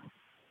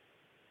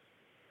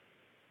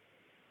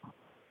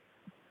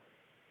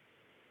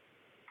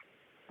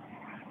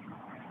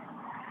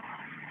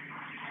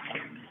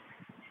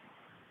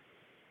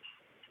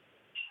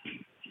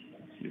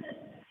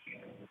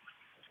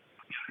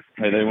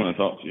 Hey, they want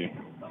to talk to you.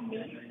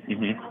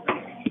 Mm-hmm.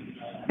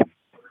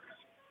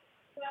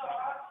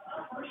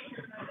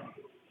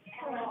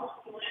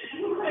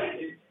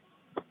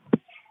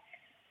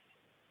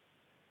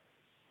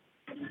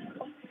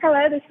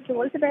 Hello, this is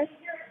Elizabeth.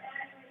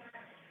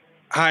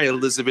 Hi,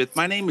 Elizabeth.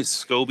 My name is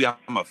Scobie.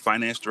 I'm a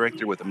finance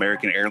director with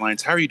American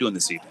Airlines. How are you doing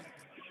this evening?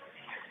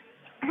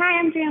 Hi,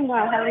 I'm doing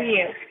well. How are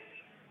you?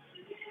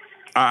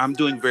 I'm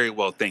doing very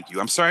well, thank you.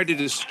 I'm sorry to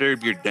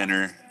disturb your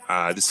dinner.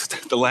 This is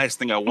the last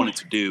thing I wanted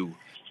to do.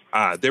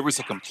 There was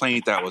a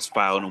complaint that was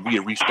filed, and we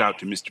had reached out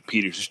to Mr.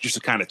 Peters just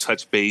to kind of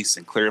touch base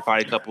and clarify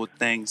a couple of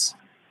things.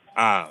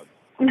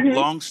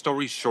 Long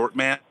story short,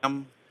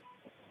 ma'am,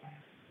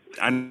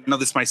 I know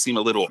this might seem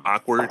a little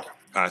awkward,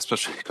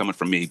 especially coming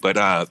from me,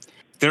 but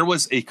there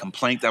was a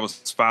complaint that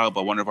was filed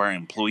by one of our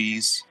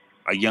employees,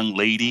 a young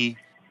lady.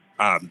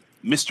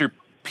 Mr.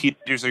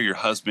 Peters, or your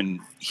husband,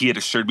 he had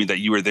assured me that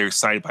you were there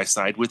side by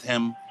side with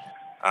him,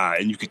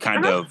 and you could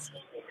kind of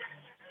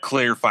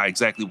clarify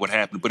exactly what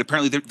happened. But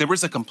apparently there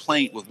was a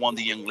complaint with one of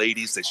the young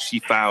ladies that she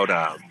filed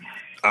a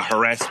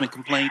harassment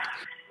complaint.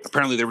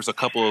 Apparently there was a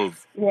couple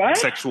of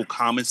sexual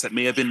comments that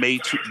may have been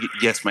made to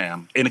yes,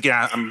 ma'am. And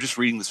again, I'm just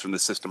reading this from the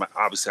system.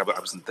 Obviously, I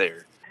wasn't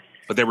there.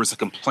 But there was a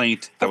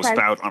complaint that was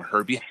filed on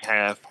her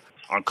behalf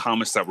on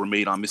comments that were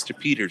made on Mr.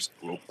 Peters,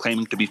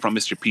 claiming to be from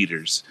Mr.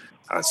 Peters,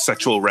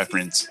 sexual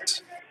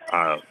reference,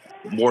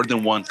 more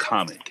than one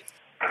comment.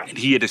 And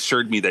he had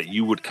assured me that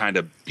you would kind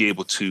of be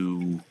able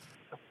to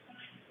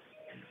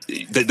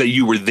that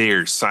you were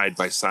there side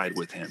by side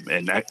with him.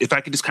 And if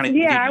I could just kind of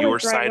get your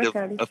side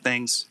of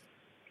things.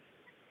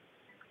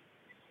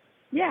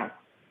 Yeah.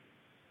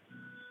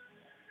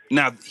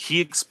 Now, he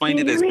explained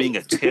it as being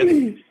a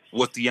tiff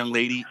with the young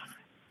lady.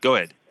 Go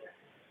ahead.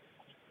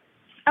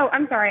 Oh,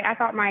 I'm sorry. I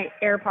thought my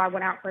AirPod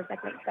went out for a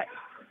second, but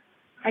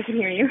I can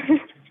hear you.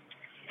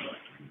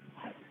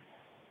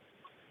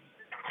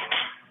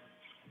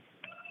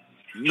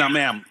 Now,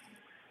 ma'am.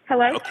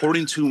 Hello?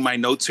 According to my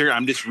notes here,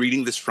 I'm just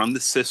reading this from the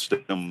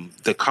system.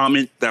 The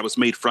comment that was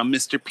made from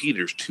Mr.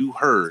 Peters to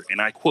her, and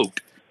I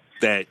quote,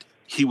 that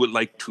he would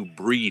like to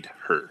breed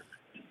her.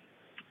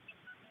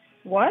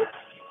 What?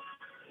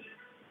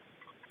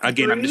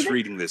 Again, breed? I'm just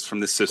reading this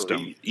from the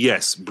system. Breed.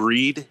 Yes,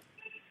 breed.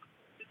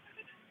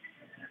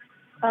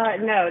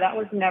 No, that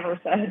was never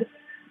said.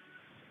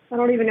 I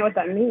don't even know what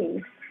that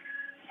means.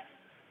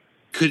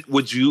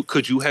 Could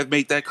you have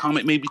made that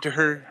comment maybe to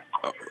her?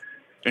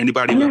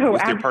 Anybody with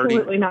their party?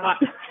 No, absolutely not.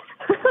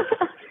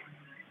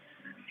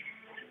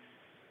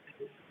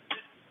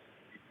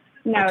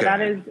 No, okay.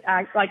 That is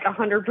like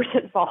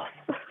 100% false.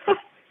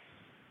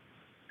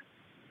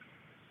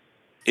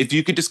 If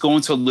you could just go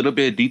into a little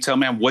bit of detail,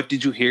 ma'am, what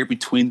did you hear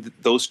between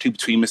those two,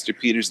 between Mr.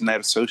 Peters and that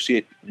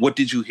associate? What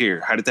did you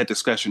hear? How did that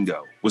discussion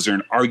go? Was there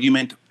an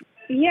argument?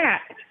 Yeah.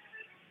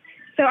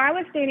 So I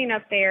was standing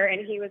up there,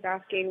 and he was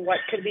asking what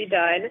could be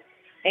done,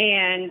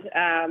 and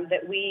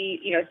that we,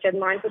 stood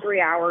in line for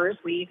 3 hours.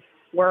 We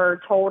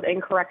were told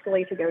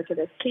incorrectly to go to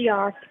this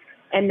kiosk,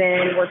 and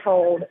then we're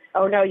told,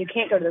 oh, no, you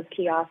can't go to this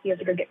kiosk. You have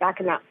to go get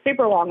back in that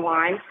super long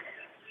line,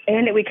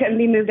 and that we couldn't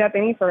be moved up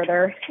any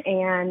further,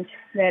 and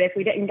that if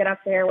we didn't get up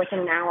there within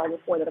an hour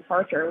before the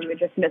departure, we would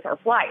just miss our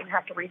flight and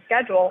have to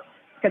reschedule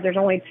because there's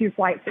only 2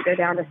 flights that go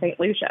down to St.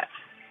 Lucia.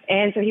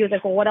 And so he was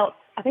like, well, what else?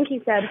 I think he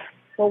said,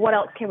 well, what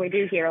else can we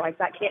do here? Like,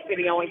 that can't be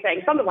the only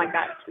thing. Something like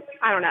that.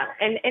 I don't know.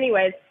 And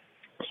anyways,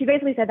 she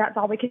basically said that's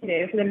all we can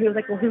do. So then he was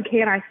like, well, who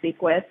can I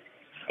speak with?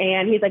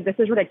 And he's like, this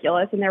is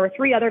ridiculous. And there were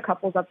 3 other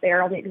couples up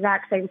there on the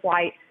exact same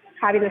flight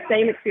having the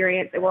same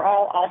experience. They were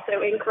all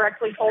also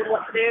incorrectly told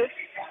what to do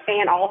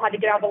and all had to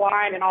get out of the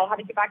line and all had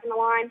to get back in the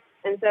line.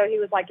 And so he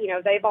was like,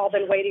 they've all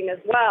been waiting as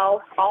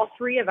well. All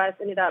 3 of us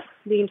ended up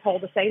being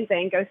told the same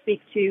thing. Go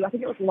speak to, I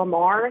think it was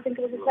Lamar, I think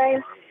it was his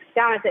name,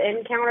 down at the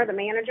end counter, the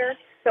manager.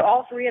 So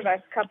all 3 of us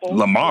couples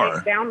Lamar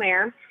went down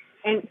there.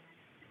 And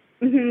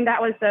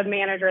that was the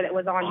manager that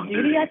was on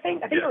duty, I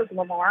think. I think it was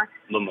Lamar.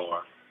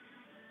 Lamar.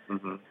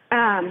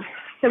 Mm-hmm.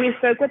 So we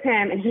spoke with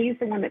him, and he's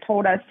the one that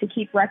told us to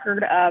keep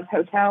record of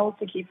hotels,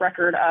 to keep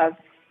record of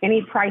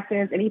any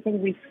prices,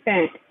 anything we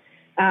spent,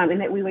 and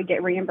that we would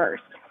get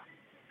reimbursed.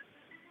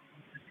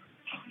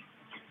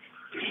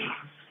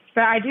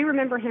 But I do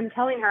remember him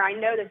telling her, I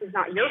know this is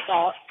not your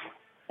fault,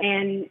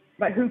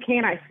 but who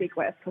can I speak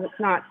with? Because it's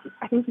not,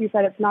 I think you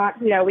said it's not,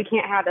 we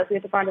can't have this. We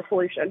have to find a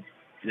solution.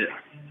 Yeah.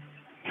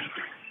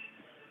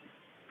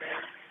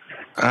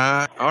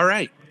 All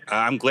right.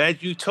 I'm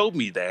glad you told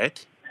me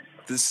that.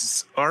 This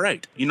is all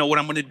right. You know what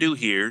I'm going to do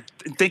here?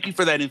 Thank you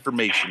for that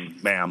information,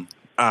 ma'am.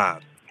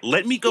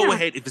 Let me go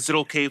ahead, if it's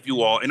okay with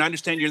you all. And I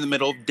understand you're in the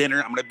middle of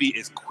dinner. I'm going to be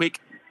as quick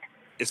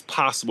as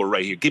possible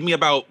right here. Give me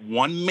about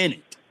 1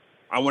 minute.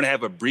 I want to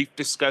have a brief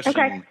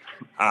discussion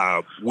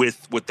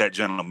with that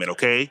gentleman,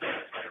 okay?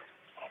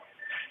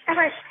 All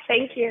right.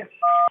 Thank you.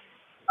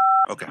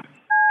 Okay.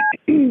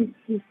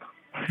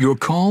 Your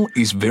call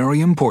is very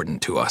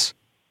important to us.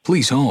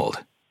 Please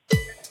hold.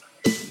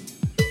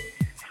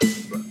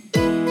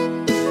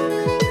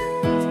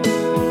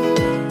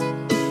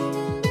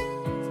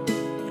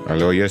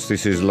 Hello, yes,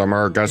 this is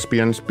Lamar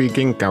Gaspian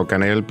speaking. How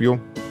can I help you?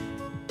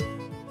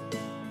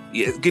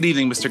 Yeah, good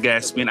evening, Mr.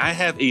 Gaspian. I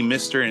have a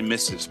Mr. and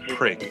Mrs.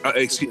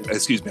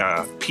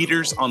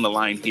 Peters on the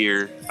line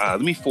here.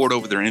 Let me forward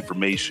over their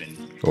information.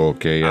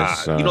 Okay,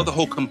 yes. You know the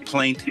whole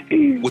complaint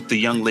with the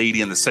young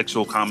lady and the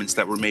sexual comments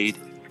that were made?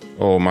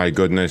 Oh, my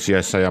goodness,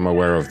 yes, I am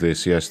aware of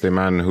this. Yes, the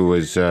man who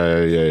is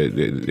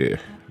the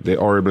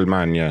horrible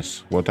man,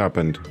 yes. What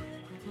happened?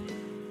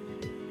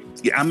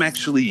 Yeah,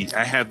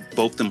 I have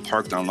both them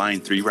parked on line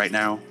 3 right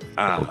now.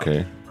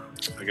 Okay.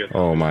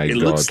 Oh, my God. It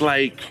looks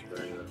like...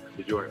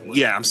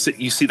 Yeah,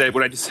 you see that,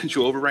 what I just sent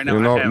you over right now?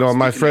 No,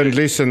 my friend,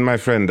 listen, my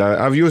friend.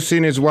 Have you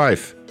seen his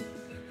wife?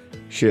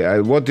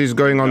 What is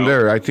going on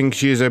there? I think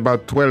she is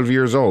about 12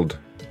 years old.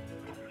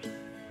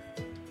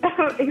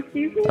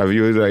 Excuse me? Have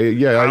you?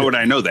 How would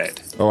I know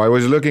that? Oh, I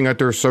was looking at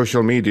her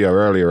social media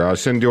earlier. I'll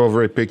send you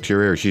over a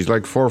picture here. She's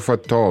like 4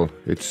 foot tall.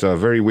 It's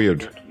very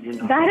weird.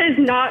 That is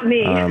not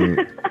me.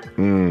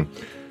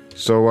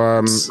 So,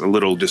 it's a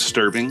little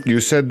disturbing. You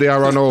said they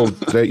are on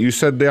hold. You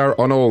said they are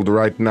on hold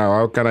right now.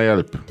 How can I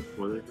help?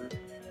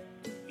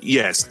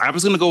 Yes, I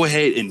was going to go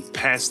ahead and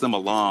pass them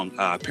along.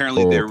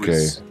 Apparently, there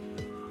was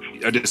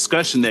a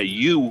discussion that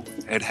you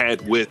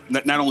had with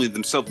not only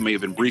themselves, may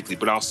have been briefly,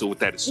 but also with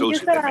that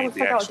associate that made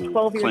the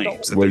actual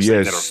claims that they're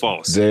saying that are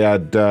false. They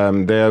had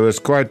there was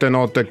quite an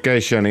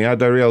altercation. He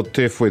had a real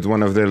tiff with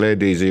one of the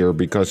ladies here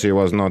because he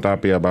was not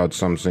happy about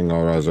something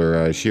or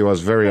other. She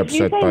was very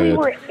upset by it.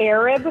 Were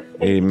Arab?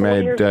 He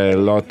made a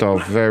lot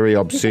of very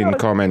obscene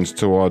comments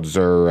towards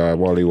her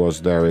while he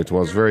was there. It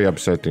was very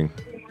upsetting.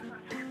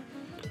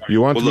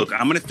 Look,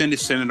 I'm going to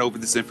finish sending over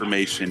this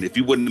information. If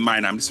you wouldn't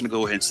mind, I'm just going to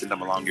go ahead and send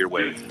them along your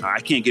way.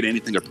 I can't get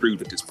anything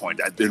approved at this point.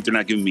 They're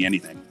not giving me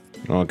anything.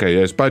 Okay,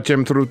 yes, patch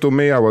him through to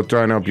me. I will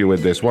try and help you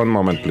with this. 1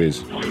 moment,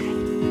 please.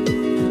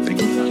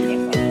 Thank you.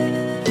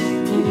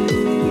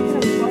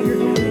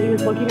 He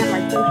was looking at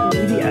my social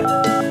media.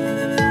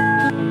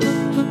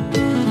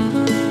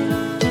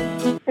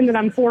 And then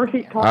I'm 4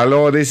 feet tall.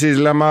 Hello, this is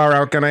Lamar.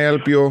 How can I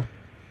help you?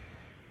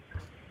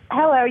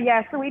 Hello,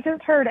 yes. So we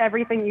just heard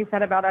everything you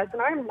said about us, and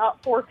I'm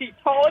not 4 feet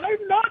tall, and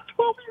I'm not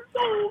 12 years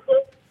old.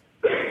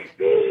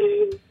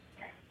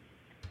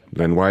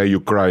 Then why are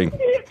you crying?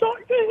 Please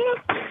talk to him.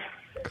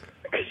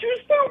 Because you're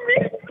so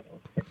mean.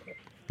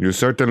 You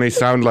certainly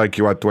sound like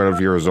you are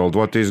 12 years old.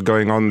 What is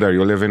going on there?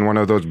 You live in one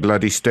of those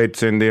bloody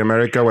states in the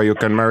America where you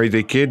can marry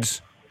the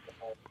kids?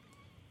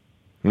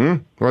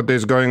 What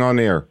is going on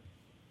here?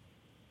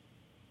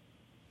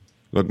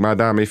 Look,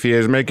 madam, if he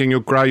is making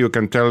you cry, you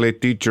can tell the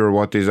teacher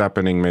what is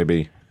happening,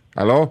 maybe.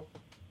 Hello?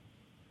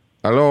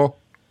 Hello?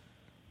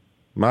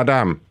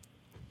 Madam?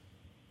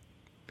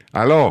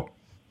 Hello?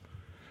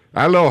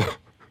 Hello.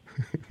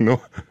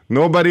 No,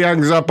 nobody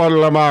hangs up on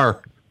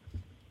Lamar.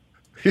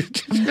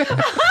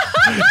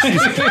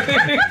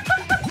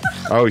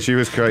 Oh, she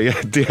was crying.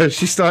 Yeah,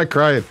 she started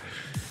crying.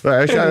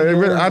 Look,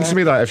 answer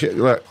me that.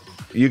 Look,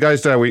 you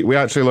guys there, we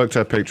actually looked at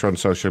her picture on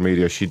social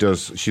media. She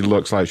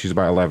looks like she's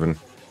about 11.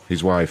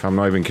 His wife. I'm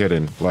not even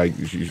kidding. Like,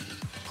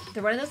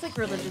 They're one of those like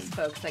religious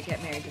folks that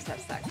get married just to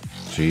have sex.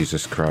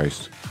 Jesus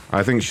Christ.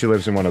 I think she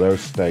lives in one of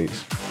those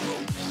states.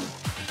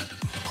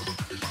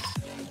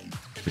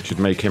 Which should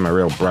make him a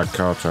real Brad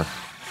Carter.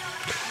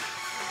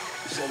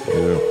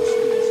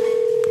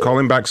 Ew. Call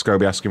him back,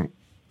 Scobie. Ask him.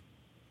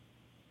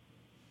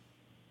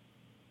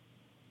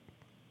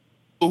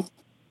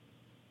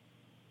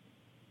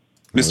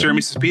 Mr. and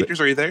Mrs. Peters,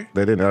 are you there?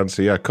 They didn't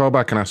answer. Yeah, call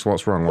back and ask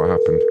what's wrong, what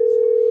happened.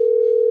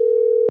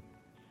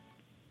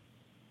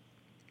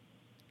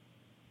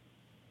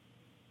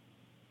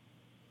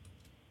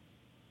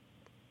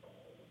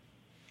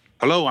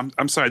 Hello,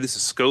 I'm sorry. This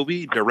is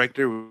Scobie,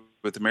 director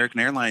with American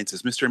Airlines.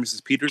 Is Mr. and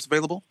Mrs. Peters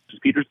available?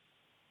 Mrs. Peters?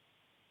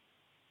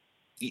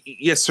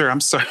 Yes, sir.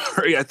 I'm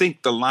sorry. I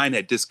think the line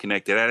had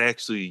disconnected. I'd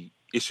actually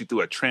issued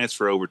through a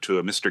transfer over to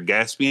a Mr.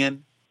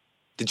 Gaspian.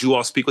 Did you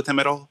all speak with him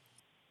at all?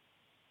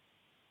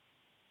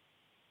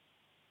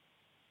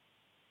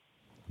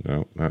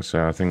 No, that's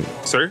I think.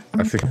 Sir?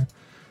 I think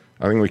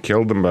we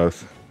killed them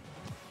both.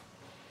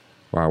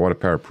 Wow, what a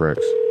pair of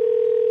pricks.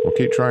 We'll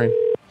keep trying.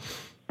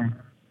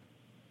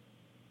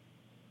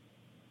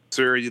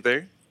 Sir, are you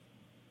there?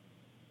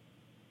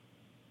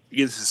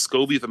 Yeah, this is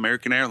Scobie of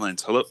American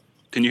Airlines. Hello?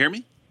 Can you hear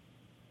me?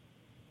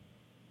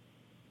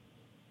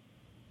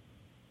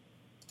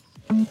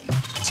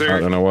 Sir? I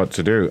don't know what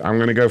to do. I'm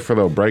going to go for a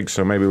little break,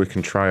 so maybe we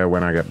can try her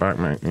when I get back,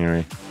 mate.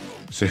 Anyway,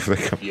 see if they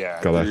come.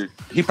 Yeah,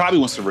 he probably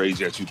wants to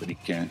rage at you, but he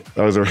can't.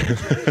 That was a...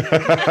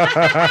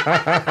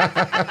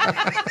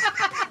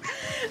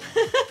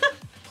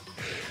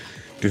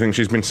 Do you think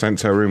she's been sent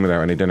to her room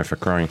without any dinner for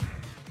crying?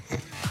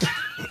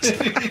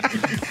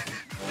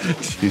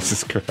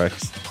 Jesus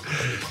Christ.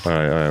 All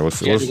right. We'll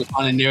go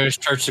find the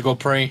nearest church to go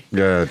pray.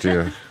 Yeah,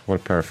 dear. What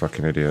a pair of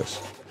fucking idiots.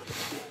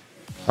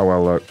 Oh,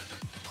 well, look.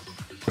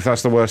 If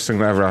that's the worst thing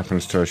that ever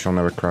happens to her, she'll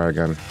never cry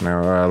again.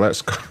 Now,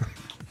 let's go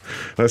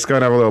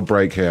and have a little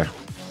break here.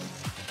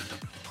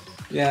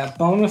 Yeah,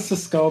 bonus to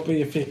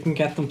Scobie if you can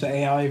get them to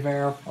AI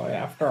verify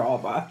after all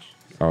that.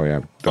 Oh, yeah.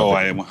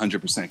 I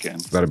 100% can.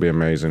 That'd be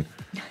amazing.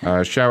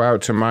 Shout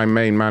out to my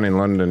main man in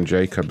London,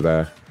 Jacob,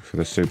 there, for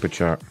the super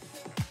chat.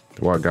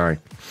 What a guy.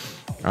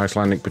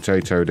 Icelandic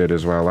Potato did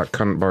as well. That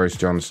cunt Boris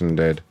Johnson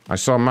did. I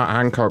saw Matt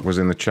Hancock was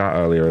in the chat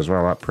earlier as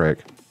well, that prick.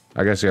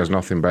 I guess he has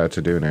nothing better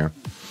to do now.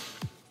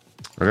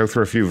 I'll go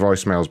through a few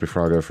voicemails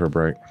before I go for a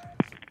break.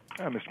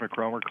 Mr.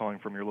 McCromer calling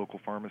from your local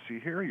pharmacy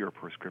here. Your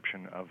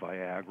prescription of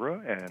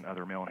Viagra and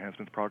other male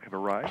enhancements products have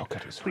arrived.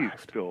 Please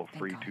feel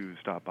free to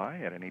stop by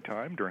at any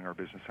time during our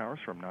business hours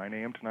from 9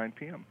 a.m. to 9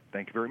 p.m.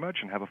 Thank you very much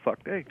and have a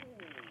fuck day.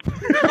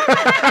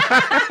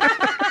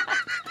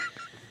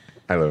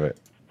 I love it.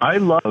 I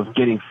love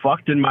getting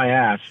fucked in my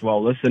ass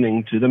while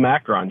listening to the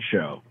Macron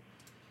Show.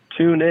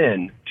 Tune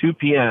in 2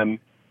 p.m.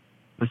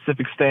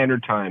 Pacific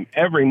Standard Time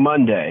every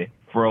Monday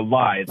for a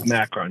live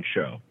Macron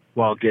Show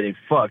while getting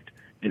fucked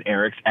in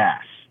Eric's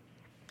ass.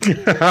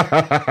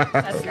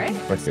 That's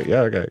great.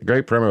 Yeah, okay.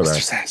 Great promo there.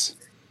 Sass.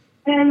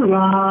 Hey,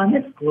 Ron,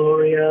 it's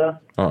Gloria.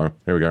 Uh-oh,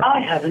 here we go. I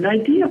have an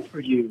idea for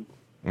you.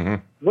 Mm-hmm.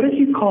 What if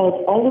you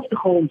called all of the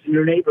homes in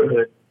your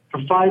neighborhood for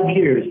 5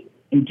 years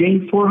and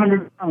gained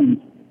 400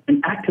 pounds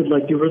and acted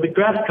like you were the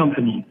grass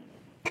company?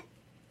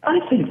 I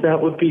think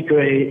that would be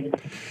great.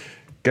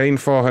 Gain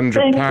 400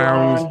 Thanks,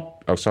 pounds. Ron.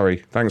 Oh,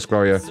 sorry. Thanks,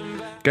 Gloria.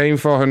 Gain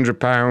 400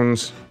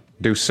 pounds.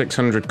 Do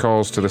 600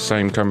 calls to the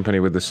same company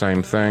with the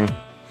same thing.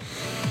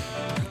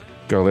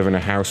 Go live in a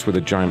house with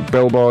a giant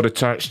billboard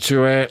attached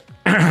to it.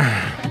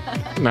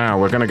 Now,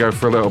 we're going to go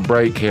for a little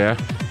break here.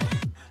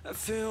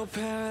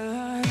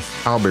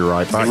 I'll be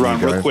right back. Hey,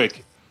 Ron, real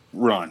quick.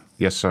 Ron.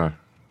 Yes, sir.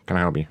 Can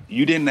I help you?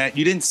 You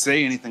didn't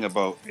say anything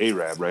about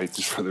Arab, right?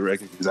 Just for the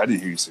record, because I didn't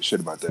hear you say shit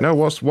about that. No,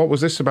 what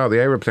was this about the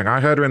Arab thing? I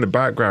heard her in the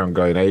background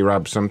going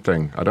Arab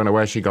something. I don't know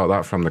where she got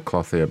that from, the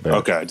clothier bit.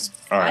 Okay,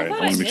 all right. I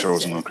want to make sure I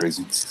wasn't going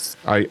crazy.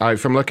 I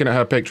from looking at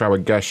her picture, I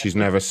would guess she's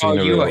never seen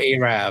a real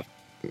Arab.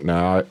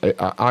 No,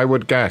 I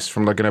would guess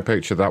from looking at a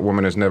picture that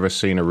woman has never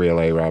seen a real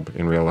Arab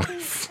in real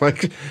life.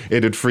 Like,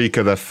 it'd freak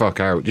her the fuck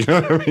out. You know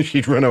what I mean?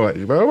 She'd run away.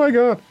 She'd be, oh my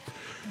God.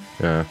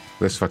 Yeah,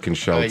 this fucking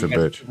sheltered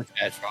bitch.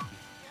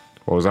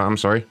 What was that? I'm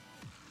sorry?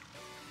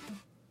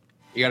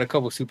 You got a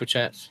couple super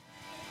chats.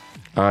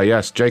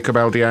 Yes, Jacob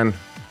LDN,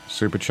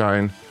 super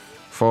chatting.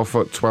 4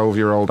 foot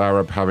 12-year-old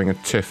Arab having a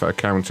tiff at a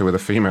counter with a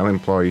female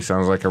employee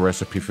sounds like a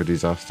recipe for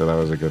disaster. That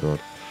was a good one.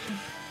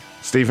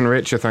 Stephen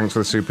Richer, thanks for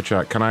the super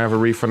chat. Can I have a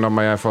refund on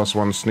my Air Force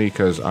One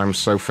sneakers? I'm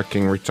so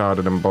fucking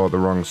retarded and bought the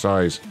wrong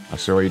size. I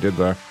see what you did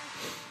there.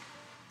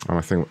 And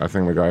I think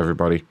we got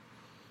everybody.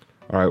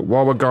 All right,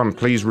 while we're gone,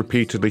 please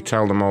repeatedly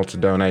tell them all to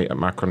donate at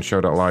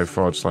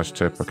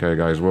macronshow.live/tip. Okay,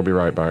 guys, we'll be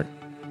right back.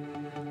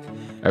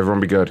 Everyone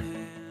be good.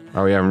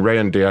 Oh yeah, and Ray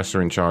and DS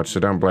are in charge, so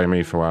don't blame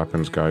me for what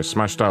happens, guys.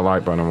 Smash that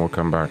like button and we'll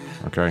come back,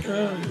 okay?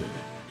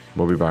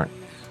 We'll be back.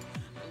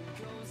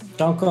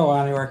 Don't go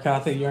anywhere,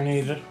 Kathy. You're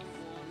needed.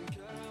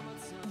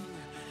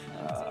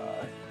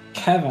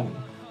 Kevin.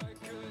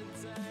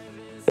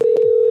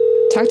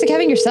 Talk to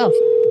Kevin yourself.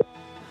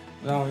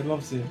 No, he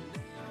loves you.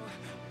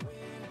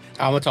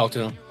 I'm gonna talk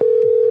to him.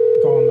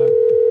 Go on then.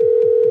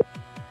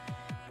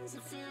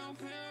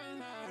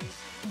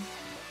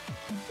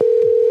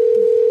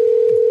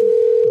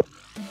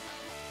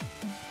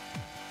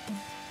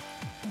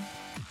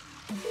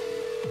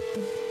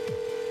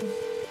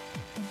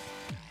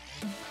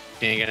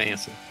 He ain't gonna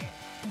answer.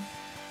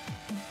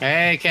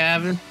 Hey,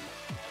 Kevin.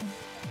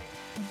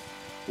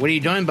 What are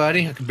you doing,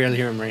 buddy? I can barely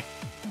hear him, Ray.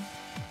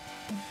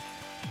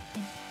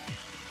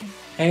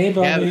 Hey,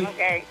 buddy. Kevin.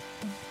 Okay.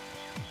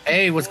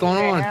 Hey, what's going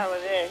What on? the hell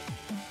is this?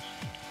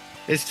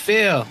 It's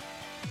Phil.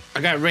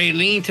 I got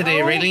Raylene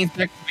today. Oh. Raylene's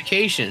back from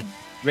vacation.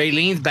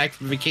 Raylene's back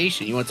from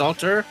vacation. You want to talk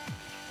to her?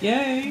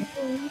 Yay.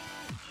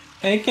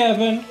 Hey,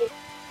 Kevin.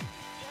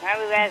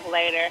 I'll be back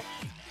later.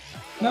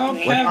 No,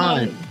 What Kevin.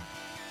 time?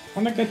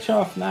 I'm gonna get you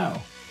off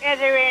now. Yes,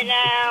 right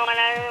now, and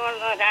I don't want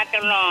to talk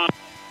too long.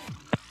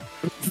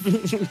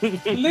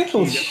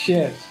 Little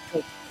shit.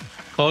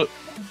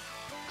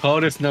 Call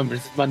this number.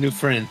 This is my new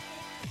friend.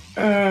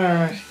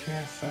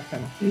 Yes,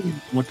 okay.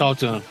 We'll talk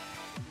to him.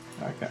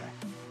 Okay.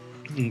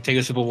 Take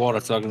a sip of water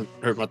so I can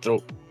hurt my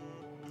throat.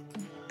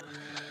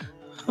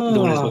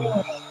 Doing this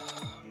one.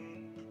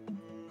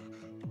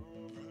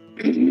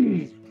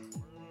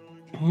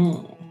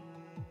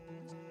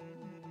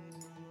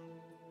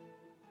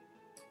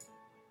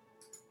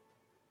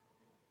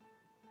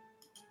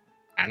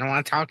 I don't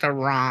want to talk to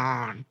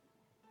Ron.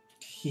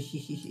 We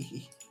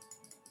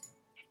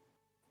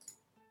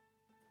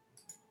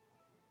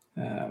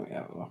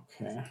have a look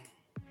here.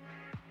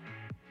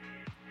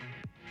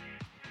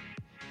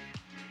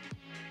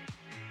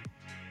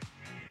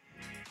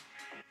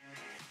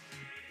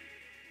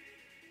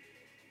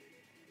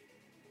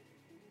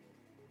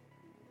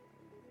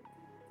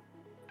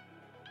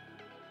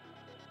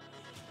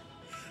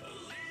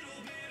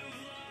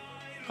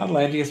 That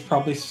lady is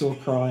probably still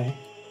crying.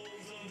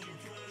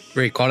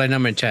 Great, call that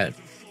number in chat.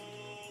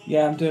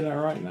 Yeah, I'm doing it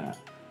right now.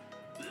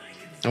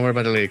 Don't worry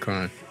about the lady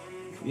crying.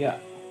 Yeah.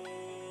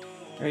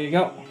 There you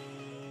go.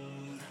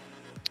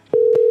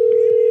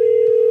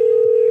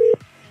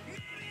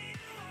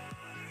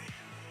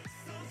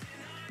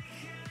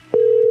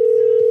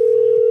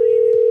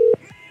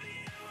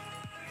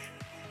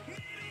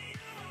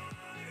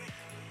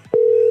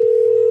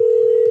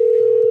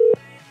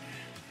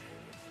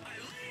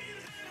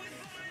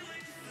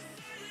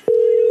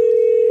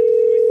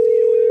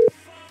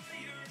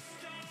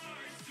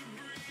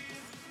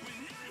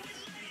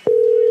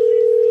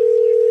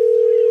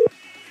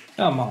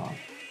 Come on.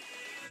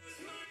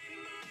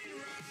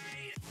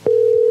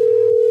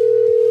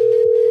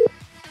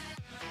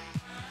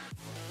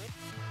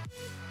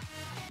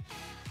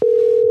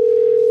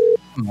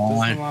 Come Doesn't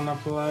on. wanna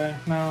play?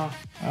 No.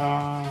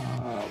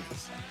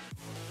 This one.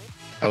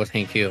 That was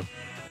Hank Hill.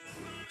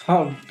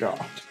 Oh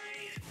god.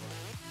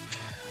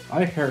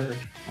 I heard.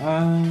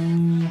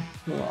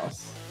 Who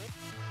else?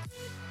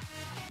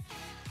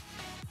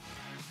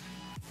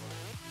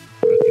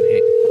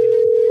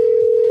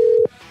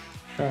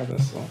 Try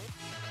this one.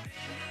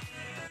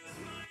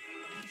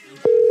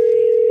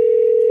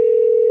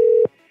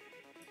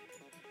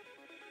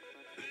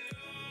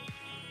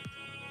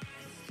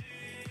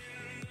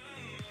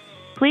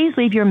 Please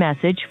leave your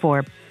message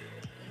for.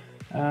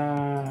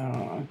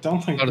 I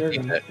don't think you're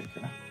gonna pick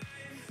it.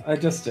 I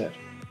just did.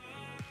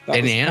 That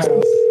Any was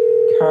answer?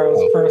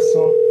 Carl's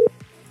personal.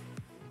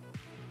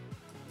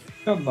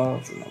 Got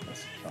loads of numbers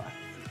to try.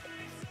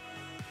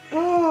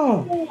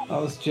 Oh, that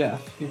was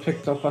Jeff. He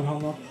picked up and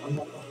hung up.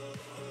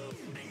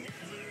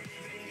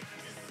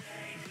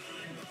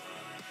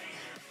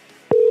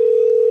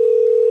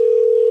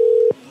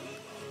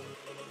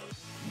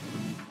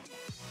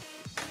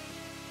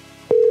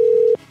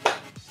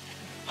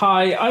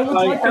 Hi, I would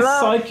like a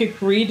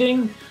psychic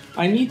reading.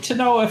 I need to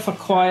know if A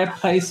Quiet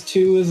Place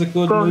 2 is a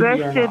good movie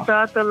or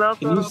not.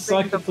 Can you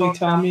psychically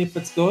tell me if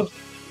it's good?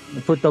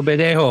 Puto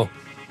Bedejo.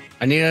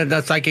 I need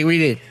a psychic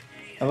reading.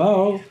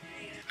 Hello?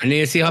 I need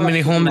to see how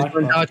many homes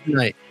burned out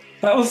tonight.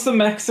 That was the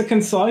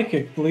Mexican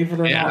psychic, believe it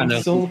or Yeah, I not. know.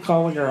 I'm still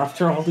calling her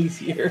after all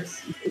these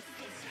years.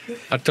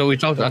 I talked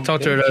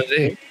to her the other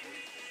day.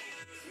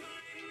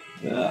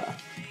 Yeah.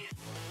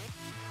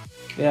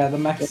 Yeah, the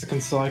Mexican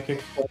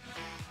psychic.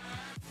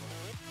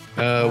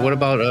 What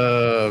about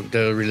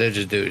the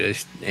religious dude?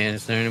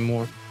 Is there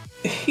anymore?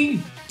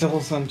 He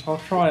doesn't. I'll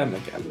try him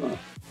again though.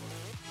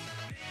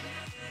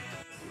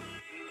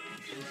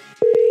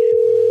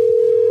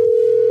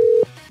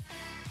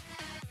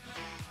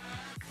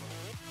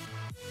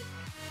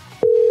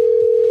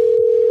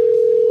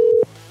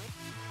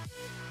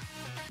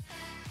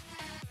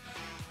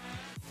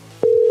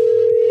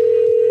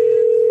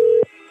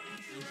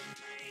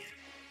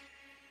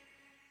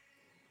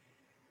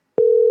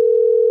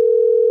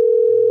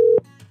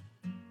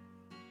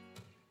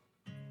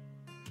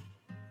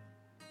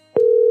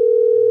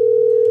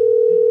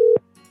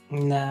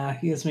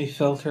 he has me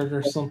filtered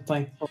or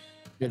something.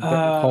 We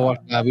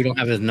don't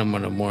have his number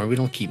no more. We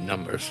don't keep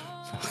numbers.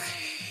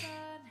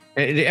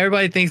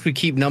 Everybody thinks we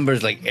keep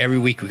numbers like every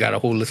week. We got a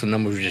whole list of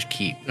numbers we just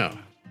keep. No,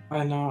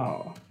 I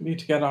know. We need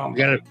to get on.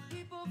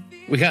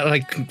 We got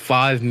like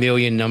 5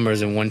 million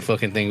numbers in one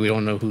fucking thing. We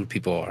don't know who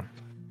people are.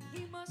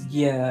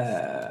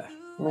 Yeah,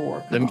 we're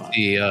working. Let me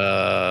see.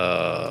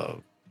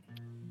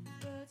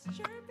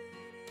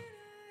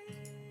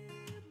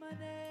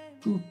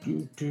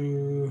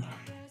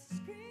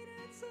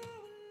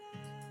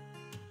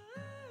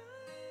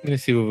 Let me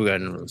see what we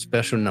got in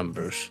special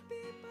numbers.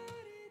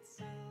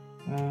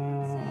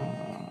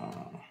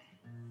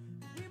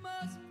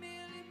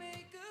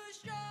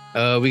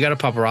 We got a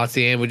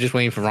paparazzi and we're just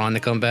waiting for Ron to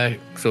come back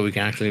so we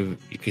can you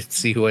can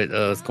see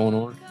what's going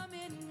on.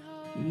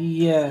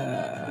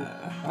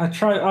 Yeah, I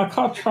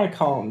try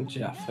calling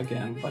Jeff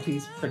again, but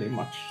he's pretty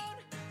much.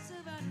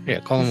 Yeah,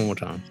 call him one more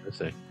time. Let's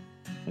see.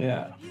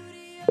 Yeah.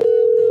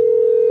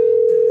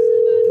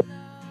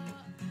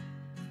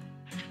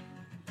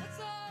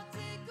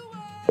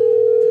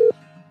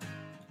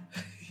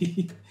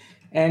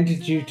 And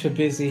you too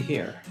busy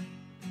here.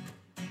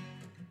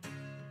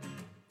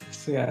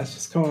 So yeah, it's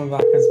just coming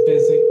back as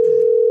busy.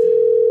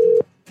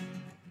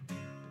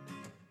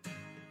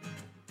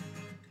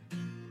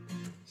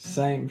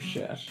 Same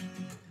shit.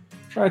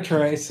 Try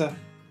Teresa.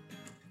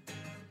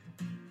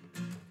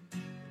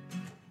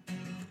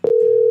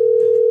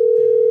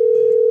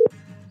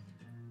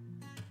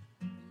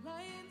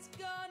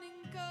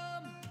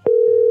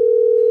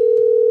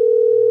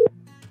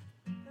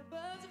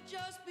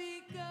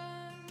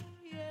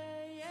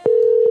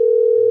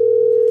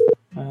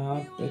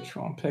 Bitch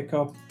won't pick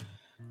up.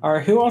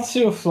 Alright, who wants to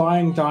do a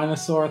flying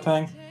dinosaur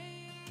thing?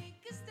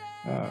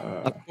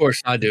 Of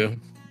course I do.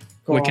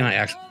 What can I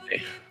actually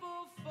say?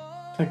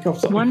 Pick up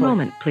something. One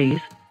moment,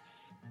 please.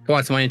 Come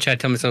on, somebody in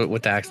chat, tell me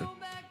what to ask them.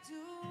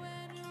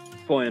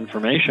 For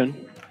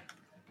information.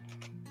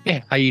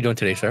 Yeah, how you doing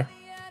today, sir?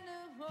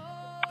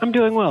 I'm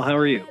doing well. How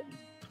are you?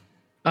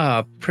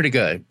 Pretty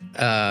good.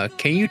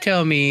 Can you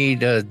tell me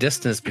the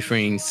distance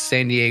between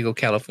San Diego,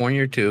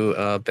 California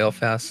to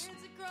Belfast?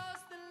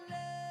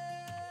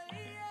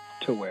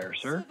 To where,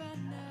 sir?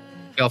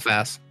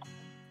 Belfast.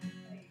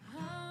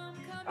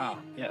 Ah,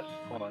 yes.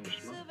 Hold on just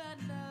a moment.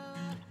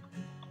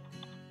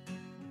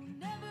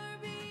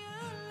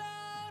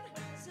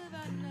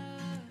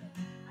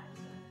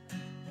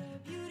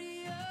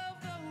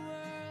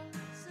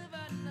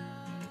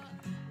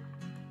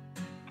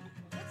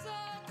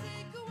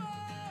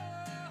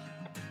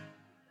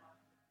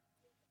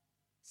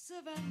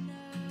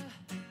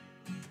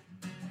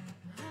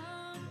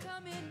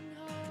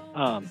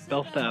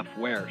 Belstaff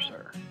where,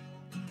 sir?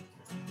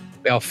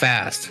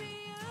 Belfast.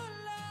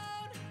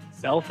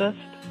 Belfast?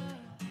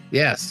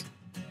 Yes.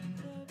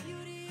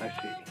 I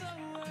see.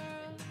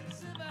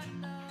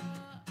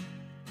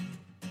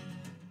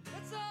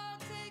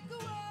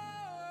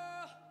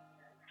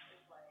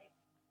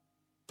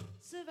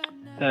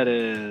 That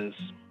is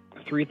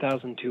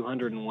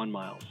 3,201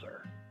 miles,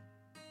 sir.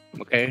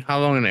 Okay. How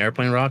long in the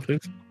airplane ride,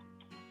 please?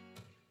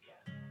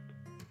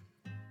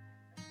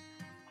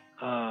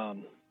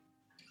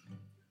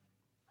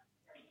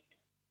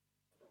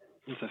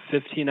 It's a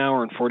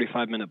 15-hour and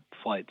 45-minute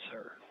flight,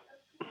 sir.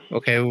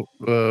 Okay.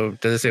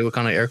 Does it say what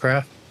kind of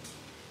aircraft?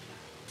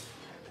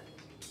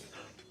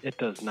 It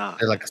does not.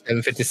 Is it like a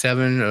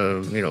 757,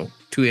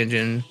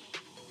 2-engine?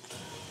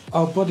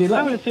 Oh, buddy,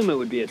 I would assume it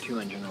would be a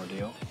 2-engine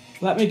ordeal.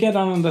 Let me get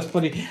on this,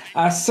 buddy.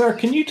 Sir,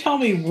 can you tell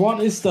me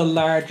what is the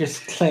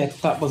largest clip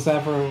that was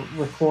ever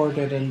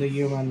recorded in the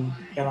human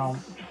genome?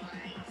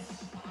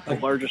 The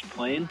largest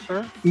plane,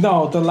 sir?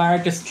 No, the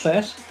largest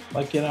clit,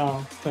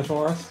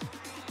 clitoris.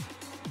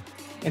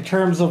 In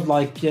terms of,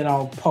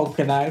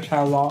 poking out,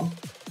 how long?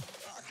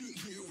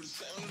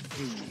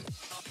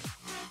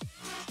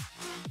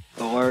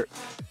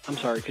 I'm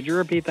sorry, could you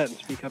repeat that and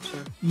speak up,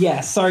 sir?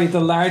 Yeah, sorry, the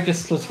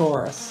largest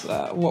clitoris.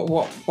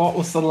 What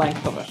was the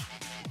length of it?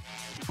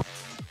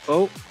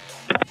 Oh.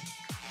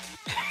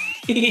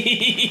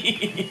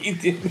 He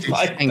didn't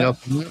like hang up.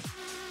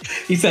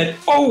 He said,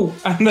 oh,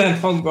 and then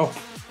hung up.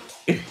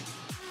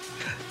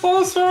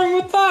 What's wrong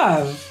with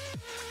that?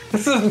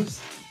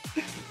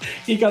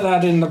 You got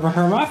that in the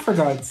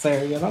hermaphrodites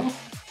there, you know?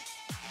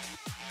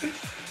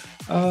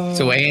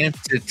 So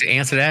to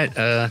answer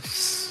that,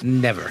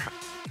 never.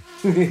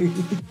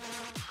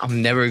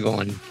 I'm never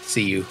going to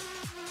see you.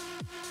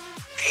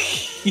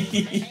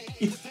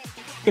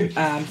 An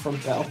Anne from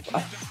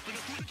Belfast.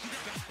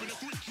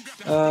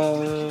 Let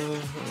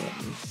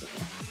me see.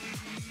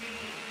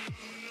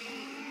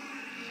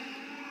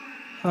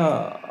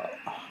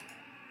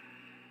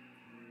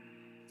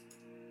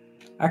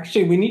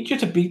 Actually, we need you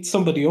to beat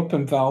somebody up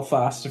in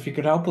Belfast, if you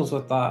could help us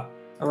with that,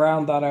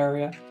 around that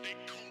area.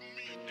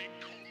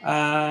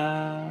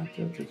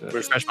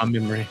 Refresh my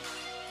memory.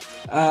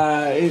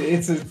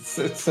 It's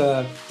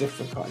a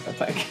different kind, I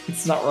think.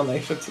 It's not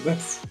related to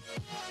this.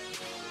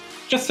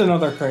 Just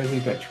another crazy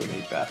bitch we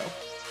need battle.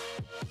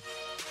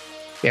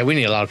 Yeah, we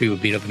need a lot of people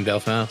beat up in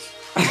Belfast.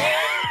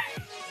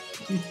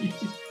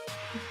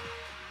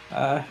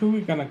 Who are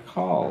we gonna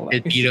call?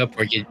 Get beat up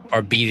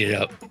or beat it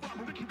up.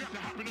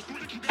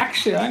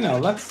 Actually, I know.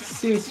 Let's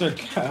see if their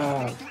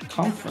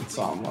conference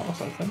on. What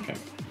was I thinking?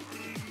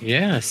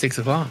 Yeah, 6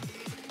 o'clock.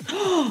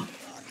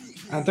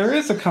 And there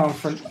is a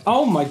conference.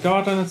 Oh my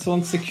god, and it's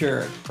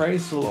unsecured.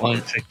 Praise the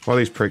Lord. What are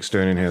these pricks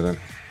doing in here then?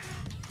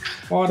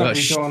 What are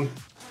we doing?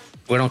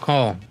 We don't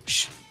call.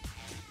 Shh.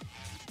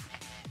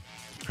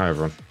 Hi,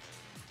 everyone.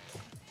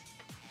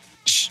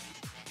 Shh.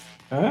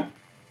 Huh?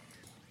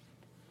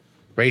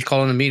 Ray's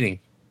calling a meeting.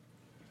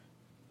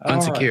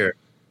 Unsecure.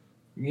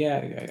 Right.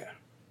 Yeah.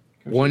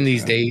 One of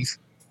these days.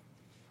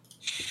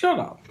 Shut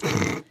up.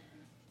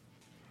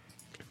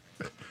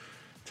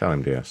 Tell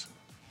him, DS.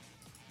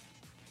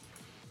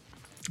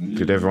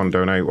 Did everyone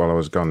donate while I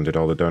was gone? Did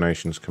all the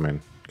donations come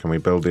in? Can we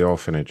build the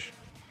orphanage?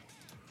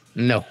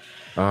 No.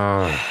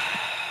 Oh.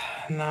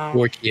 No.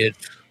 Poor kids.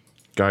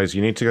 Guys,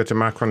 you need to go to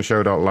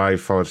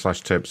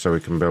macronshow.live/tips so we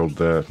can build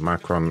the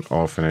Macron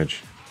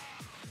orphanage.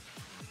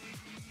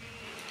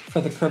 For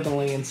the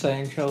criminally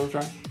insane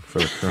children. For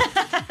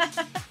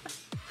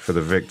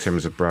the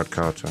victims of Brad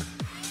Carter.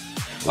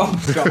 Oh,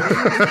 God.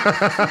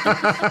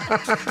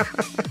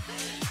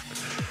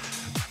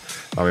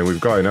 I mean,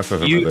 we've got enough of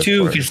them. You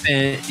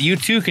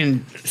too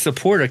can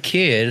support a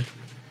kid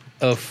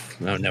of.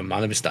 No, never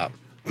mind. Let me stop.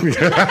 It's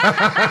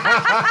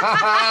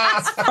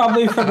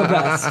probably for the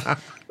best.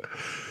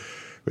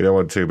 We don't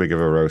want too big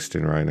of a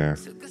roasting right now.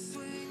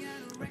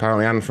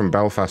 Apparently, Anne from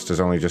Belfast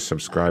has only just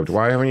subscribed.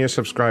 Why haven't you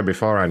subscribed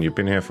before, Anne? You've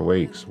been here for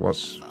weeks.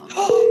 What's...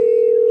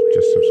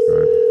 Just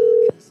subscribe.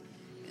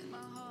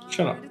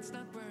 Shut up.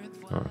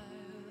 Oh.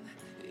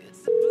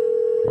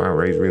 Wow,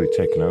 Ray's really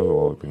taken over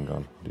while we've been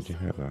gone. Did you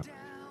hear that?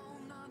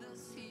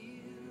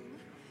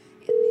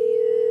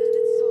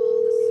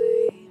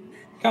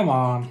 Come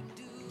on.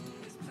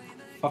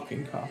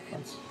 Fucking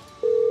conference.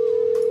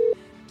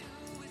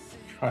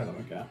 Try them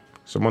again.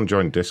 Someone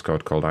joined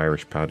Discord called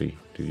Irish Paddy.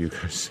 Did you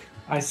guys see?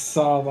 I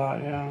saw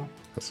that, yeah.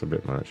 That's a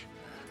bit much.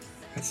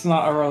 It's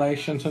not a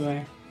relation to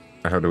me.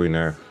 How do we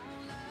know?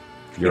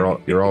 You're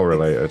all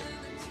related.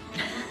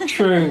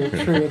 True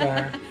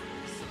there.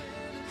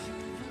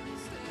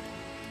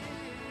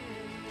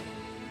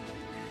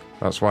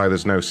 That's why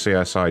there's no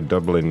CSI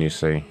Dublin, you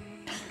see.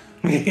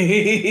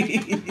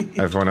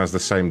 Everyone has the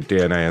same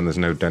DNA and there's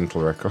no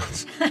dental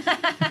records.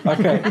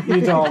 Okay,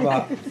 you do all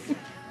that.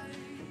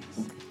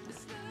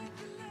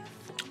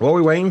 What are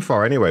we waiting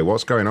for anyway?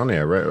 What's going on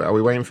here? Are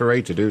we waiting for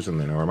Ray to do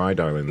something or am I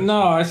dialing this?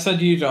 No, I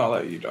said you dial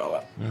it.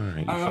 All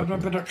right, I'm in a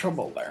bit of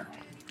trouble there.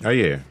 Are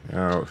you?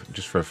 Oh,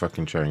 just for a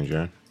fucking change,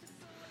 yeah?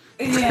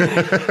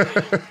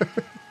 Yeah.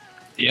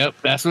 Yep,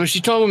 that's what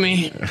she told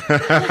me.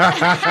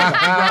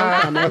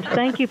 Welcome and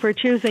thank you for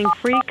choosing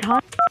free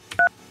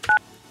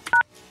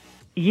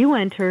You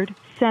entered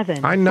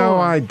 7. I know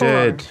I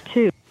did.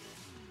 2.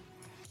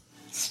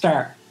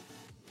 Start.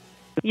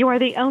 You are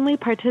the only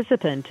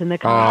participant in the Oh,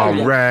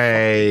 competition.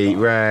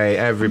 Ray,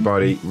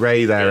 everybody.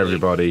 Ray there,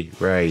 everybody.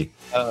 Ray.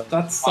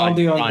 That's all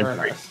the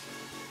unburners.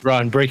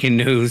 Ron, breaking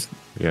news.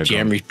 Yeah,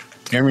 Jeremy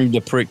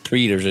the prick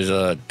Peters is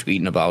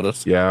tweeting about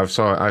us. Yeah, I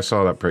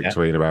saw that prick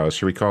tweeting about us.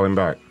 Should we call him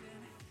back?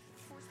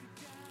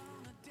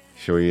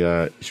 Should we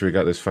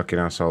get this fucking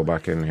asshole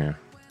back in here?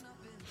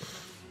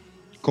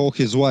 Call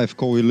his wife,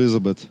 call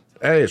Elizabeth.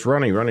 Hey, it's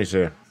Ronnie. Ronnie's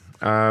here.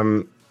 I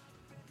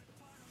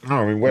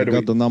mean, where do we...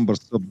 got the numbers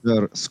up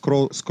there.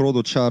 Scroll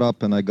the chat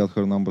up and I got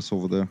her numbers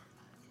over there.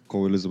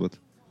 Call Elizabeth.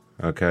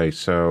 Okay,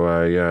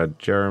 so, yeah,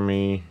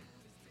 Jeremy...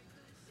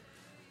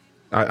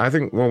 I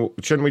think, well,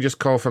 shouldn't we just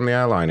call from the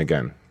airline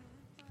again?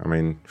 I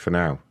mean, for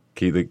now.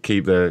 Keep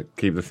the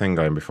thing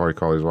going before he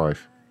calls his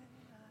wife.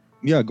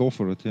 Yeah, go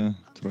for it, yeah.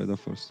 Try that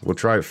first. We'll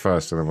try it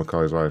first and then we'll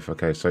call his wife.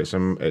 Okay, so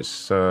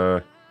it's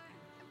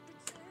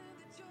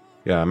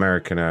yeah,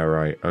 American Air,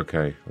 right.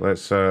 Okay,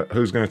 let's,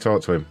 who's going to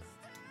talk to him?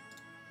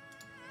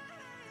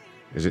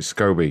 Is it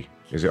Scobie?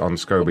 Is it on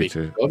Scobie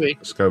too?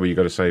 Scobie, you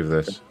got to save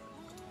this.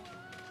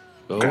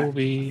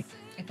 Scobie.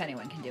 If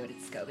anyone can do it,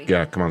 it's Scobie.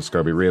 Yeah, come on,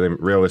 Scobie.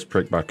 Reel this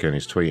prick back in.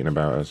 He's tweeting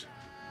about us.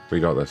 We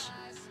got this.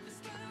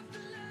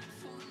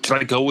 Should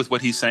I go with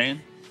what he's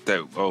saying?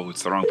 That,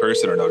 it's the wrong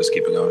person, or no, just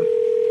keep it going?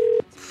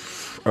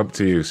 Up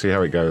to you. See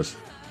how it goes.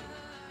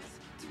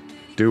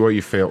 Do what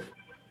you feel.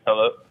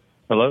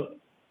 Hello?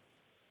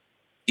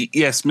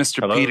 Yes,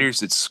 Mr.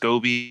 Peters, it's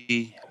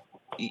Scobie.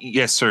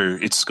 Yes, sir.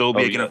 It's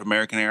Scobie again of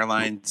American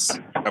Airlines.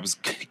 I was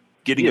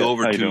getting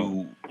over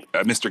to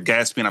Mr.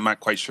 Gaspian. I'm not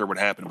quite sure what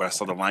happened, but I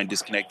saw the line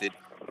disconnected.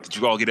 Did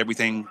you all get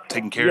everything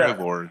taken care of,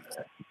 or?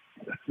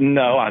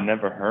 No, I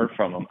never heard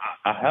from him.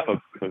 I have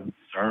a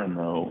concern,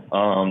 though.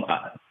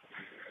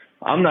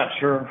 I'm not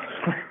sure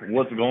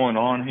what's going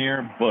on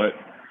here, but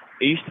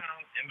each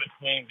time in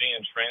between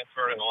being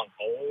transferred and on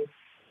hold,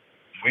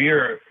 we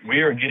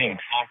are getting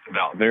talked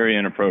about very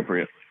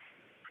inappropriately.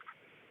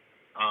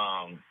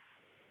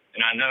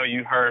 And I know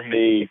you heard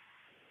me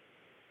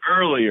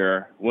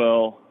earlier.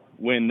 Well,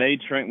 when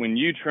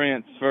you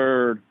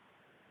transferred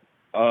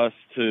us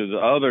to the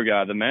other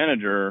guy, the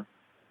manager,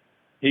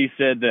 he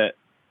said that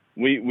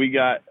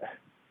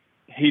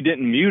he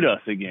didn't mute us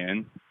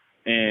again,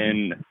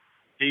 and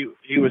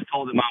he was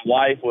told that my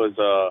wife was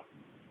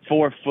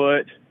 4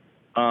 foot,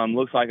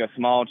 looks like a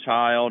small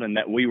child, and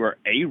that we were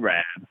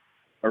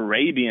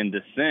Arabian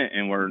descent,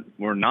 and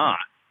we're not.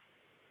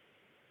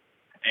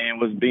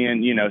 And was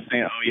being,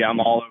 saying, "Oh yeah, I'm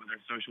all over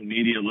their social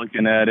media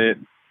looking at it.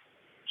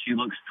 She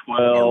looks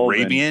 12."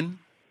 Arabian?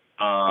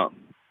 Yeah,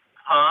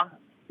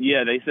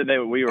 they said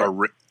we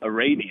were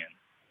Arabian.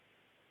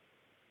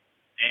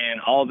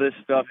 And all this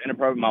stuff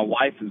inappropriate. My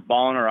wife is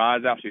bawling her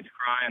eyes out. She's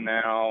crying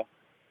now.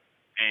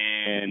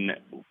 And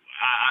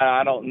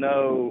I don't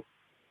know.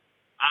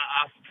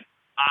 I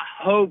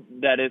hope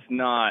that it's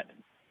not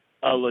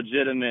a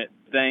legitimate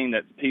thing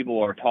that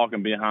people are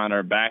talking behind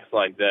our backs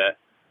like that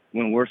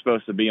when we're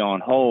supposed to be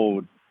on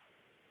hold,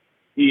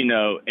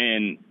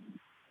 and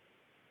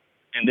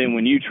then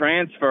when you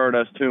transferred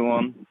us to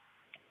him,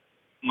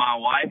 my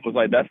wife was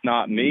like, "That's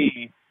not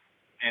me."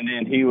 And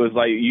then he was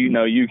like,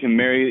 "You can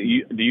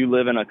marry, do you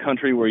live in a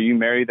country where you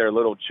marry their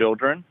little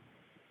children?"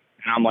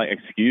 And I'm like,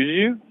 "Excuse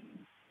you?"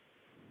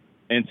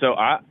 And so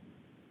I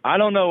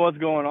don't know what's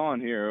going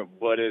on here,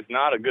 but it's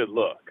not a good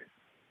look.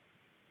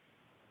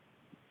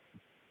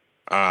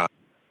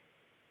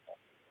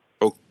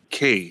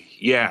 Okay,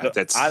 yeah,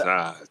 that's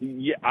I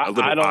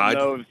don't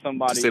know if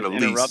somebody is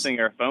interrupting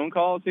our phone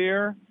calls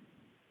here,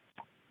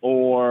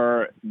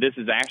 or this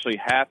is actually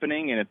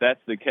happening, and if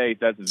that's the case,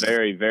 that's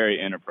very, very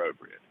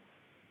inappropriate.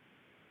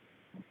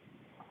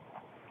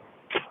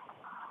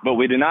 But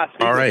we did not speak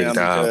to him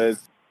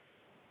because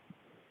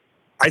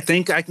I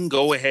think I can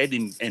go ahead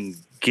and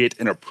get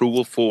an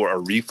approval for a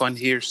refund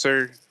here,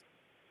 sir.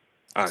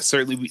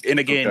 Certainly, and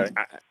again, okay.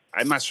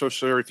 I'm not so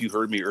sure if you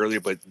heard me earlier,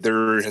 but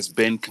there has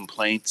been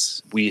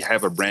complaints. We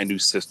have a brand new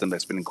system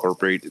that's been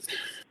incorporated.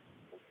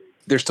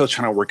 They're still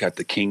trying to work out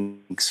the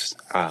kinks.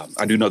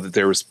 I do know that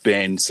there has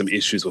been some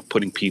issues with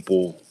putting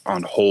people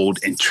on hold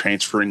and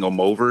transferring them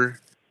over.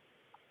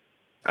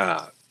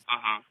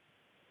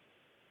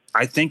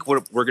 I think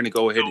what we're going to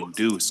go ahead and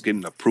do is get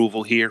an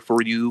approval here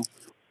for you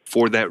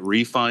for that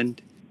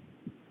refund.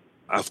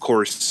 Of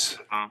course,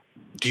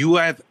 do you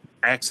have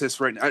access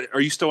right now?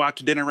 Are you still out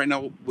to dinner right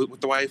now with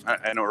the wife?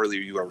 I know earlier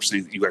you were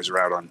saying that you guys are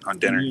out on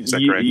dinner. Is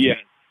that correct? Yes,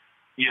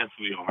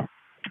 we are.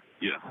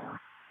 Yeah.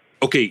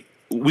 Okay,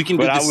 we can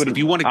do this. If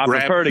you want to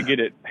grab, I prefer to get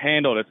it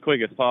handled as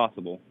quick as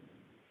possible.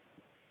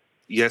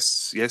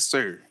 Yes,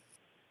 sir.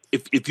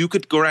 If you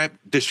could grab,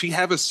 does she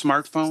have a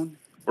smartphone?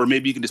 Or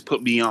maybe you can just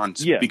put me on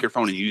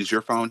speakerphone and use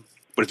your phone.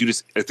 But I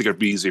think it'd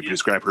be easier if you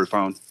just grab her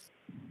phone.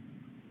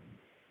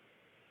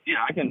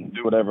 Yeah, I can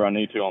do whatever I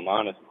need to on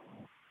mine.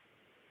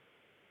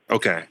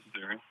 Okay.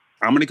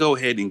 I'm going to go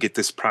ahead and get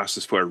this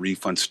process for a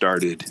refund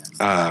started.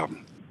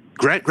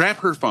 Grab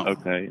her phone.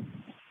 Okay.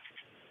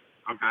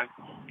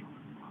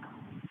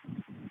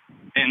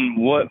 And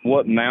what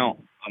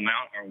amount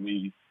are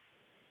we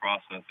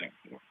processing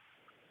for?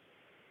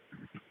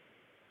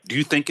 Do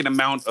you think an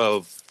amount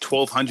of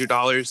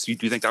 $1,200? Do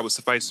you think that would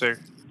suffice, sir?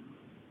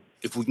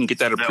 If we can get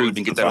that approved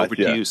and get that over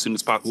to you as soon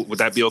as possible, would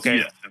that be okay?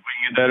 Yes, if we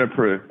can get that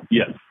approved.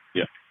 Yes.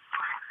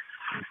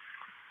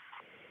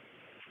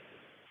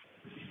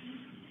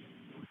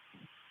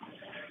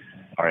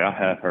 All right, I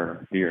have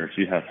her here.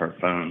 She has her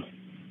phone.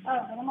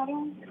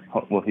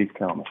 Well, he's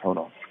coming. Hold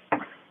on.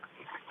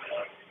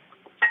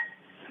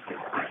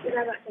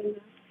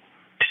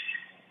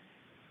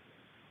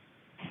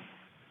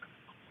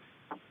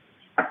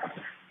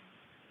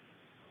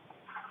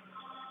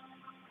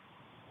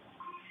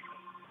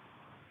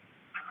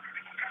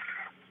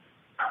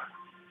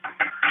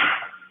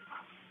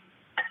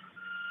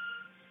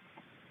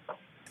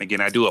 Again,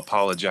 I do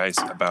apologize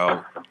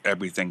about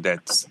everything.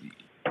 That's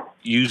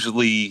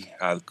usually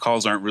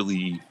calls aren't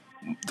really,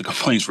 the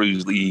complaints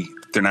usually,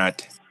 they're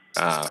not.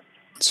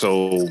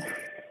 So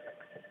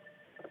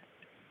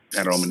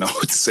I don't even know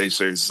what to say,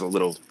 sir. It's a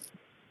little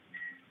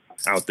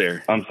out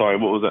there. I'm sorry,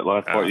 what was that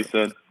last part you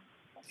said?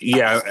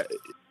 Yeah,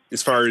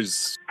 as far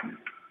as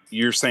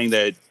you're saying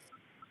that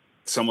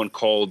someone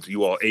called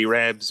you all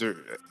Arabs, or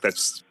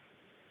that's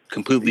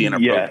completely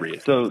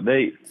inappropriate. Yeah,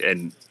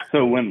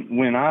 so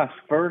when I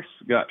first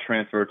got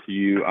transferred to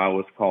you, I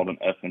was called an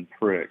effing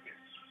prick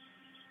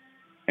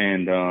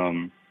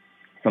and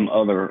some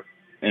other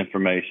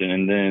information,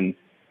 and then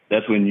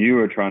that's when you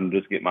were trying to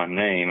just get my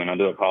name, and I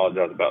do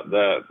apologize about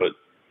that, but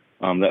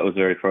that was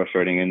very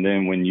frustrating. And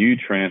then when you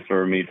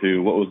transferred me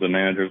to, what was the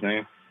manager's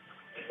name?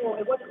 Well,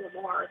 it wasn't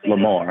Lamar.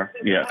 Lamar,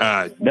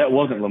 yeah. That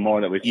wasn't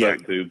Lamar that we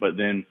spoke to, but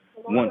then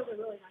once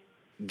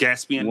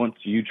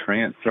you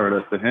transferred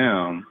us to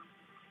him,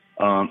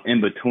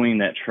 in between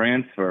that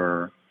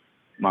transfer,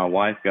 my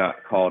wife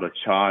got called a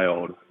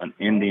child, an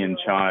Indian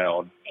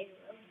child,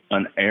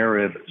 an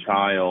Arab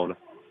child,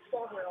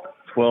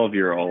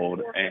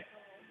 12-year-old, and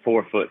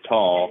 4 foot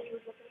tall.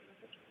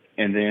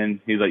 And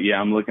then he's like,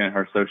 yeah, I'm looking at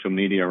her social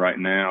media right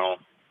now.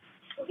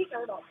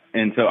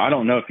 And so I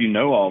don't know if you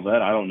know all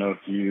that. I don't know if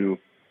you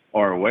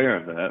are aware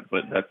of that,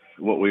 but that's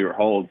what we were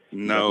told.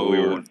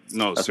 No,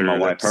 that's sir. what my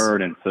wife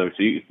heard. And so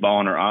she's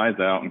bawling her eyes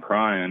out and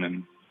crying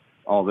and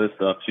all this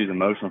stuff. She's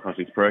emotional because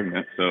she's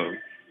pregnant. So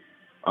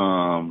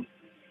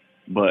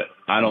but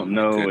I don't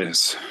know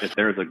if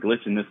there's a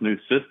glitch in this new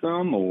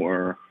system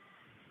or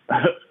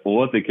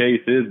what the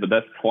case is, but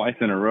that's twice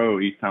in a row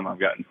each time I've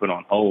gotten put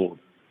on hold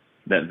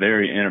that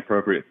very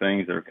inappropriate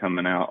things are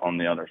coming out on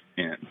the other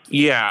end.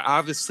 Yeah,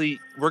 obviously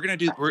we're gonna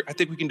do. I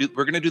think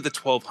we're gonna do the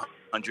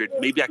 1200.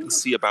 Maybe I can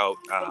see about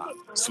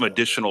some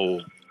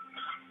additional.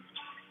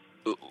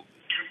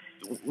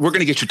 We're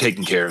gonna get you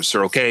taken care of,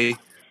 sir. Okay.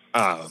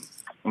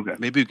 Okay.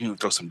 Maybe we can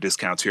throw some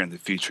discounts here in the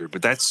future,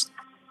 but that's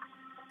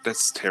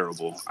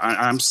terrible.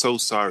 I'm so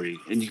sorry,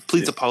 and you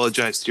please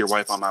apologize to your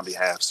wife on my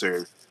behalf,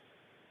 sir.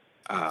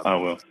 I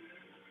will.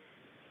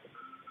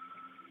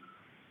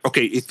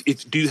 Okay,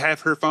 if do you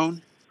have her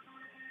phone?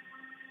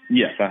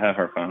 Yes, I have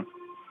her phone.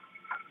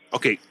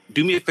 Okay,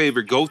 do me a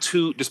favor.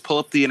 Just pull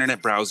up the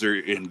internet browser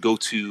and go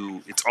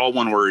to. It's all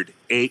one word.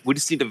 We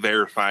just need to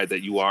verify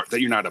that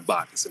you're not a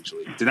bot.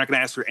 Essentially, they're not going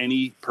to ask for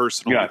any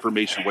personal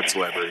information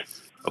whatsoever.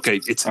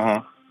 Okay, it's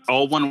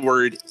all one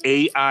word.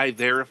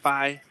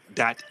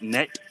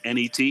 AIverify.net.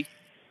 N-E-T.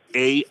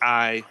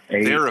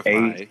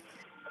 AIverify.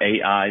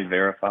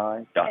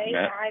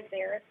 AIverify.net.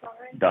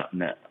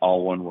 .net.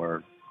 All one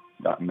word.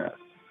 .net.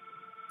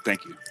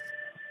 Thank you.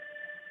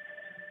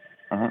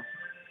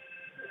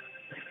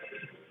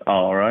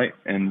 All right.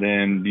 And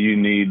then do you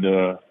need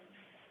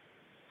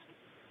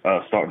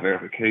start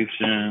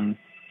verification?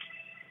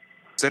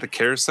 Is that a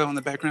carousel in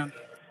the background?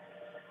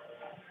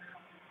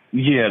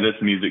 Yeah,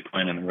 that's music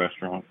playing in the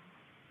restaurant.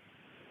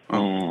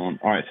 All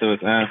right, so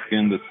it's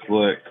asking to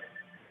select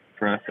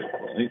traffic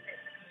light.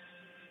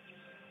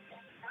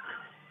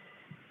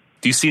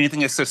 Do you see anything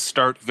that says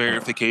start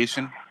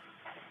verification?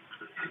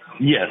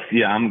 Yes,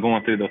 I'm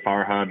going through the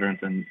fire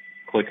hydrants and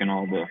clicking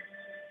all the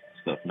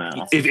stuff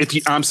now.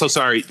 I'm so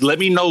sorry. Let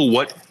me know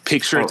what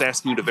picture it's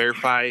asking you to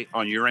verify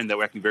on your end, that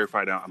way I can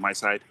verify it on my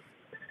side.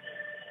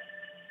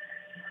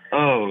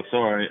 Oh,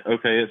 sorry.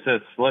 Okay, it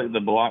says select the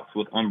blocks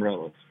with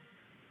umbrellas.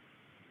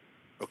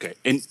 Okay,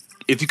 and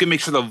if you can make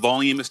sure the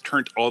volume is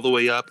turned all the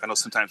way up. I know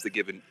sometimes they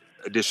give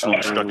additional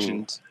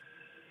instructions.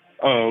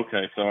 Oh,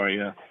 okay. Sorry,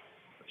 yeah.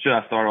 Should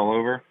I start all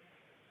over?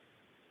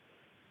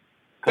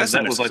 Because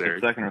that was like the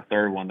second or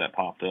third one that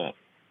popped up.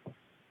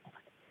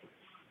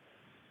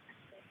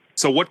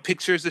 So what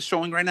picture is this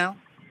showing right now?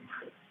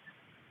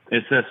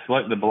 It says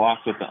select the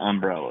blocks with the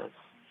umbrellas.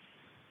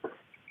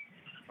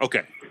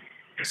 Okay.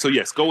 So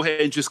yes, go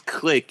ahead and just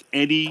click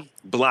any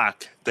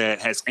block that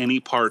has any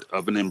part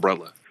of an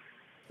umbrella.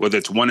 Whether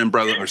it's one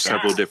umbrella or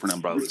several different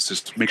umbrellas.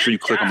 Just make sure you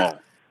click them all.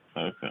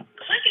 Okay. Click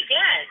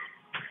again.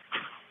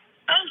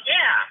 Oh,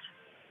 yeah.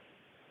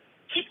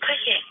 Keep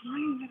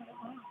clicking.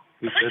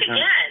 Click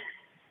again.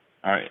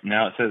 All right,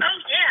 now it says... Oh,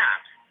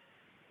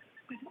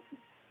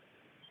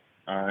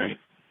 yeah. All right.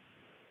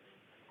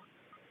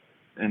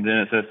 And then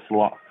it says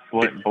select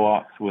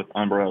blocks with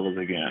umbrellas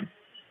again.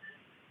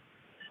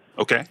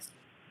 Okay.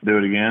 Do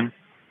it again?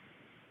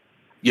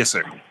 Yes,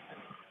 sir. Click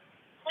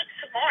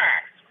some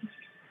more.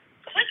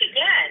 Click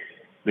again.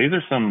 These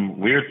are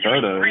some weird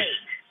photos. Great.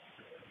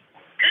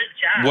 Good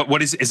job.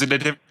 What is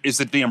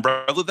it the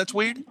umbrella that's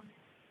weird?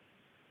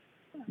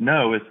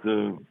 No, it's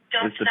the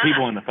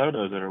people in the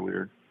photos that are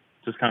weird.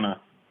 Just kind of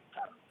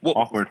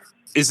awkward.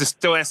 Is it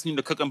still asking you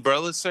to click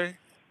umbrellas, sir?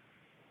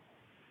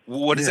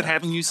 What is it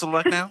having you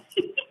select now?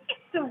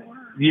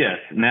 Yes,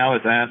 now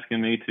it's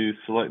asking me to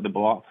select the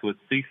blocks with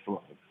sea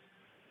slugs.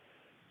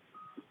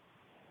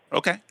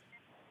 Okay.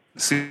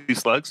 Sea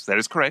slugs, that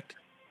is correct.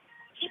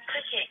 Keep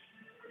clicking.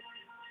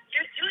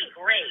 You're doing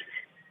great.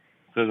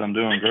 Says I'm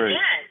doing great.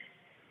 Again.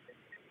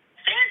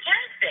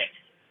 Fantastic.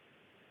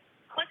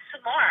 Click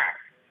some more.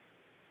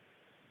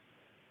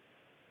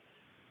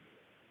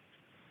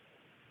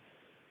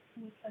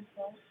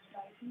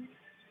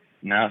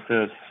 Now it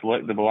says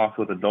select the blocks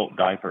with adult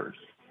diapers.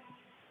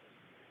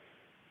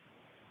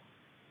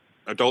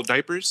 Adult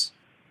diapers?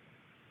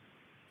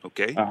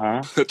 Okay.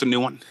 Uh-huh. That's a new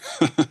one.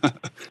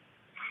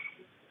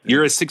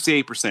 You're at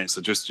 68%, so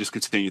just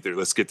continue through.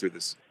 Let's get through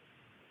this.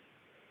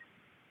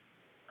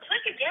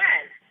 Click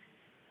again.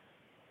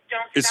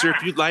 Don't Sir, stop.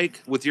 if you'd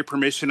like, with your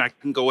permission, I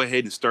can go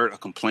ahead and start a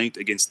complaint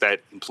against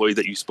that employee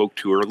that you spoke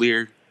to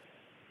earlier.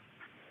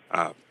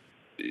 Would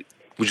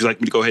you like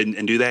me to go ahead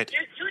and do that?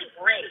 You're doing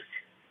great.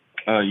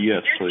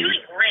 Yes, You're please. doing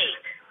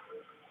great.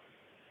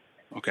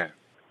 Okay.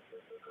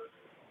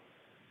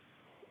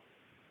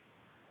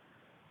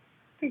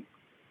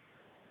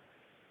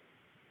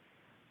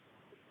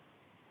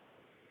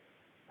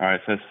 All right,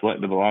 it says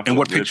select the blocks. And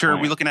with what red picture are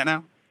we plant. looking at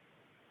now?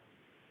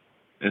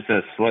 It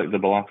says select the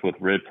blocks with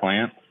red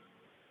plants.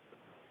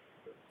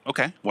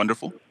 Okay,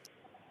 wonderful.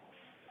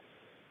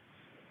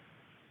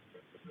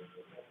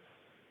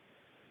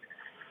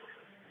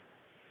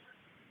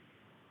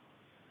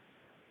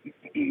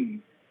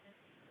 Keep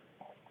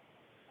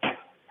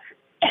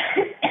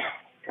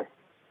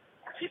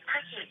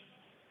clicking.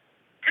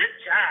 Good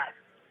job.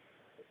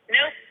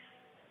 Nope.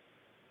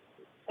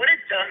 What a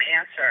dumb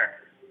answer.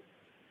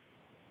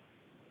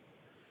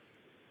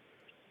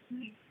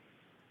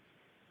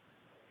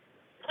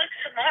 Click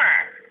some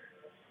more.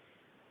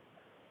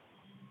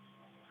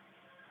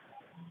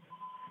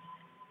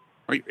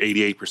 Right,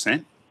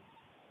 88%.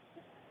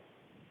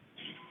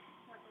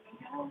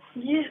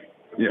 Yeah.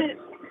 Yeah.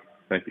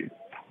 Thank you.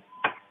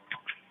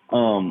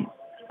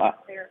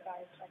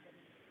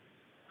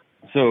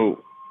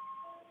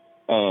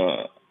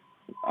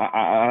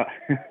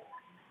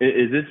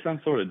 Is this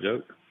some sort of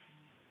joke?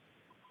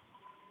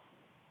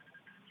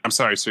 I'm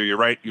sorry, sir. You're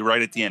right. You're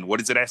right at the end. What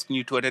is it asking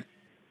you to edit?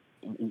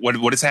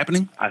 What is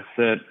happening? I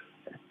said,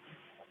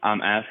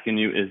 I'm asking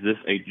you, is this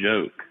a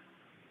joke?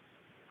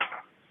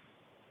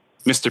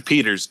 Mr.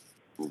 Peters,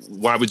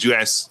 why would you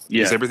ask?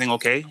 Yeah. Is everything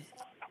okay?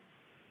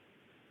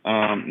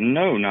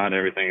 No, not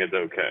everything is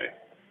okay.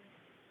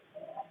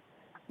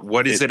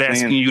 What is it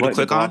asking you to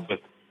click on?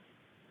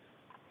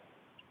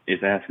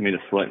 It's asking me to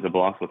select the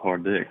blocks with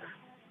hard dicks.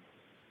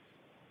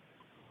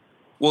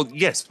 Well,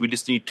 yes, we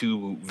just need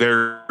to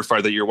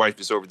verify that your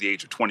wife is over the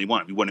age of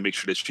 21. We want to make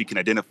sure that she can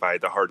identify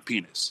the hard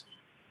penis.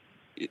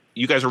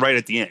 You guys are right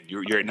at the end.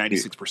 You're at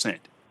 96%.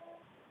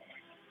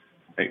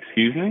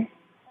 Excuse me?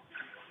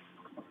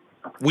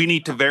 We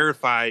need to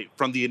verify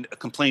from the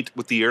complaint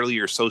with the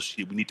earlier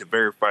associate, we need to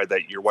verify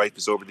that your wife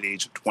is over the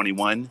age of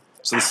 21.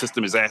 So the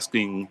system is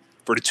asking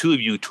for the two of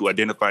you to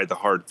identify the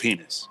hard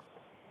penis.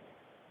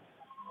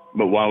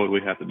 But why would we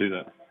have to do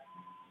that?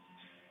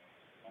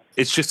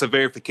 It's just a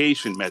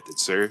verification method,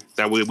 sir.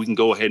 That way we can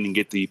go ahead and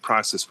get the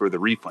process for the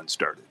refund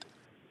started.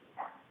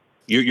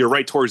 You're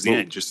right towards the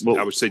end.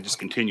 I would say just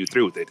continue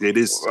through with it. It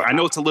is. I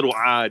know it's a little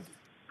odd.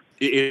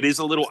 It is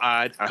a little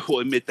odd. I will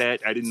admit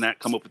that. I did not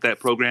come up with that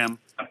program.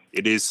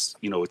 It is,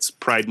 it's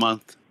Pride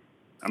Month.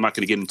 I'm not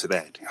going to get into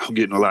that. I'll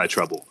get in a lot of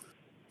trouble.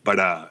 But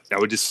I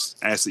would just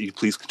ask that you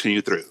please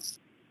continue through.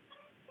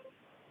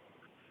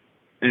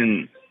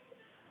 And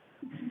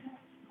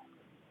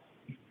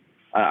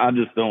I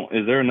just don't.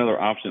 Is there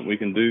another option we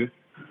can do?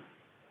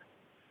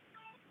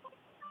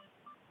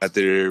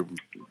 There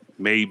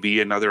may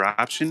be another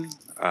option.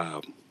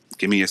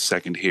 Give me a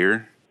second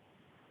here.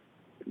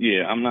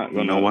 Yeah, I'm not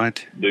going to. You know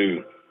what?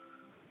 Do.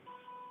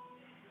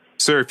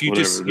 Sir, if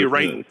you're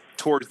right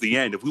towards the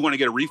end. If we want to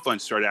get a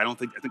refund started, I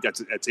think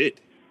that's it.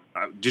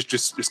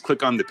 Just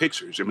click on the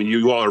pictures. I mean,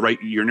 you all are right.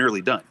 You're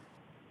nearly done.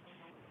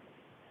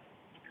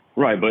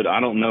 Right, but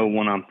I don't know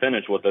when I'm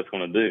finished what that's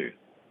going to do.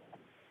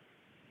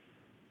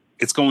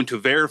 It's going to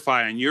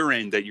verify on your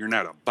end that you're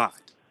not a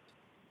bot.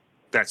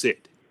 That's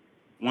it.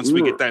 Once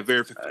we get that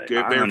verification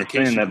I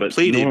understand that, but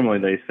completed, normally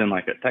they send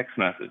like a text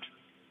message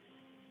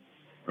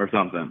or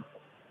something.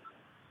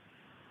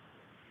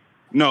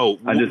 No,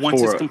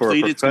 once it's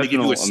completed, it's going to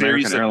give you a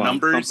series of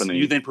numbers. Company,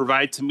 you then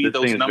provide to me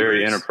those numbers.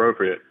 Very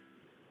inappropriate.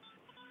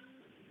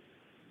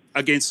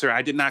 Again, sir,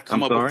 I did not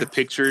come up with the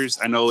pictures.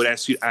 I know it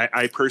asked you.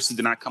 I personally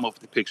did not come up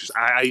with the pictures.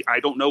 I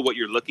don't know what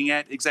you're looking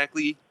at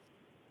exactly.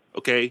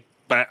 Okay,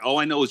 but all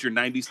I know is you're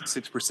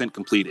 96%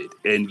 completed,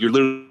 and you're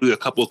literally a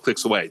couple of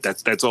clicks away.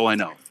 That's all I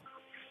know.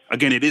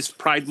 Again, it is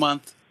Pride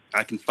Month.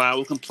 I can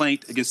file a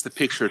complaint against the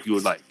picture if you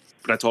would like,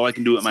 but that's all I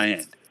can do at my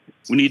end.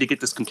 We need to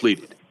get this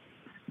completed.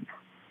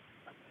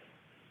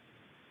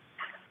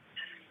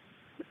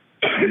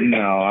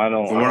 No, I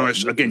don't.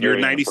 Again, you're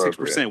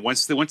 96%.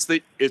 Once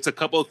it's a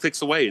couple of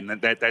clicks away,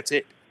 and that's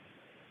it.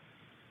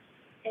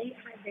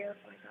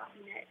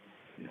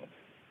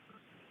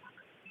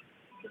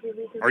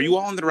 Are you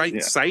all on the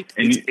right site?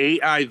 It's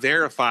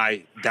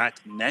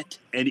AIverify.net,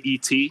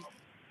 N-E-T.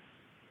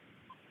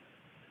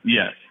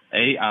 Yes,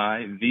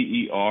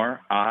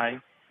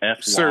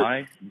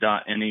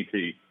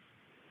 AIVERIFY.net.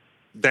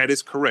 That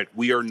is correct.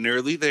 We are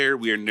nearly there.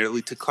 We are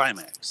nearly to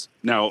climax.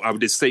 Now, I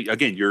would just say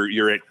again,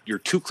 you're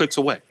 2 clicks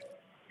away.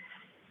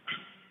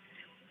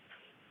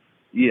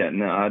 Yeah,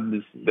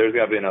 no, there's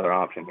got to be another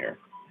option here.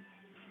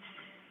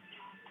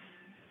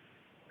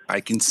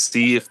 I can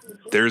see if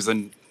there's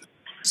a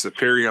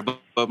superior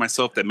above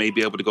myself that may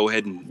be able to go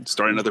ahead and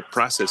start another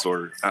process,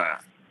 or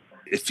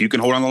if you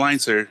can hold on the line,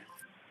 sir.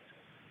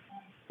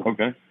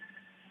 Okay.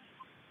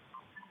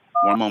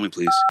 One moment,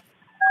 please.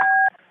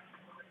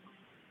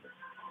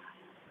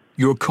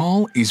 Your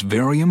call is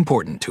very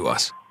important to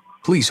us.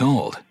 Please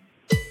hold.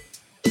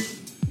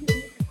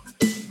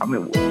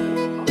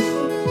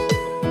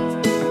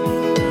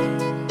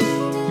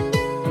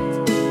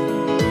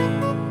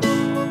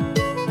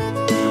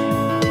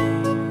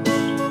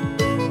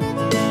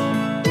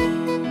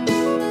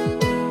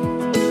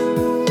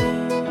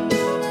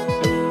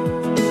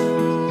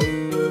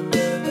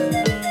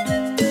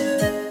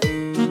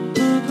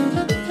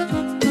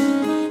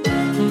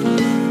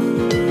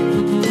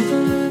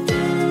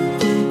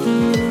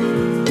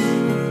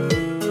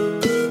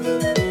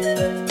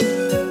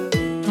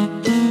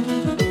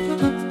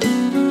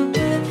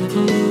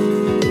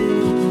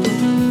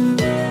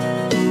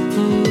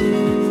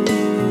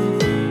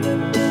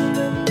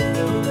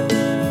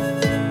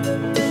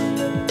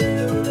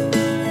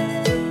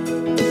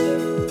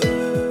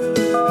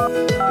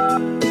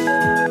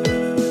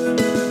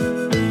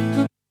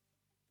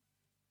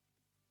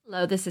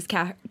 Hello, this is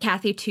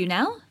Kathy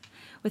Tunell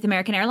with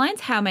American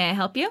Airlines. How may I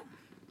help you?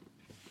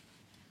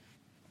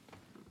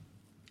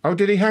 Oh,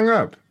 did he hang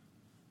up?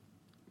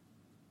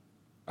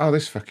 Oh,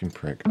 this fucking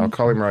prick. I'll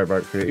call him right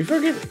back for you. You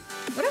fucking...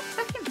 What a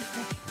fucking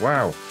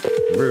Wow.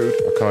 Rude.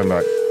 I'll call him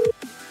back.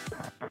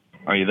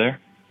 Are you there?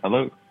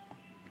 Hello?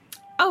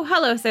 Oh,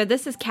 hello, sir.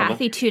 This is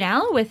Kathy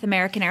Tunell with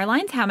American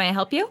Airlines. How may I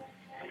help you?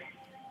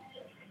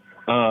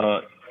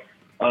 I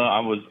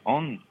was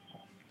on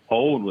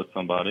hold with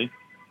somebody.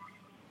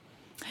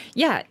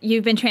 Yeah,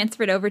 you've been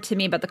transferred over to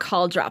me, but the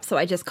call dropped, so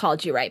I just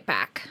called you right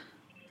back.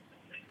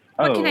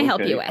 What can I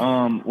help you with?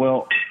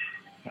 Well,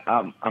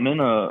 I'm in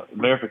a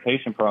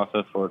verification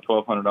process for a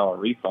 $1,200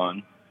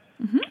 refund,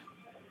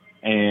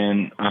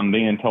 and I'm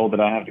being told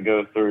that I have to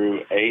go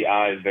through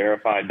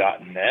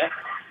AIverify.net.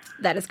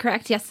 That is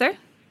correct, yes, sir.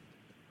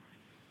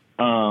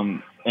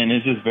 And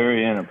it's just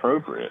very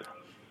inappropriate.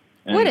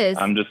 And What is?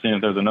 I'm just seeing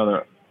if there's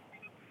another.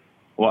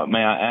 What,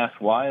 may I ask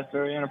why it's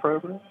very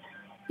inappropriate?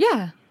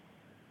 Yeah.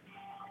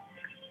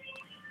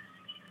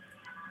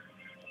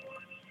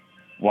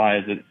 Why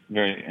is it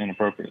very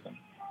inappropriate then?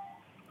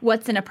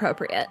 What's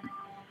inappropriate?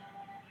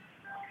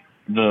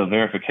 The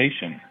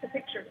verification.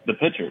 The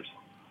pictures.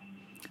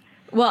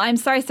 Well, I'm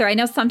sorry, sir. I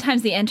know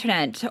sometimes the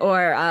internet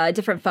or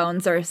different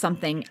phones or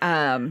something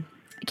can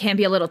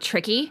be a little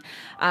tricky.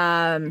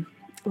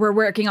 We're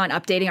working on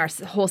updating our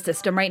whole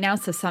system right now,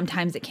 so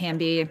sometimes it can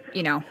be,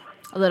 a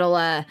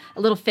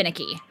little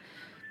finicky.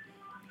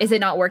 Is it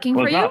not working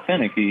for you? Well, it's not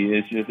finicky.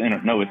 It's just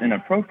it's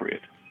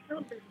inappropriate.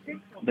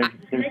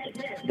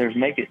 There's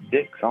naked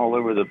dicks all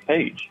over the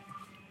page.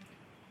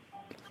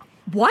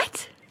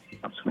 What?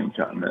 I'm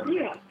screenshotting it.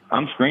 Yeah.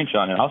 I'm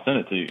screenshotting it. I'll send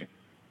it to you.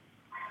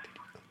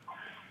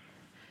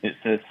 It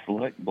says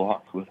select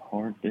blocks with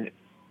hard dicks.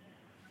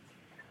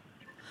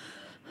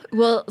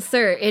 Well,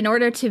 sir, in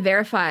order to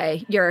verify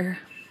your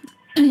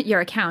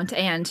account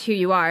and who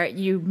you are,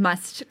 you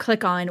must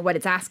click on what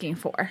it's asking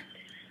for.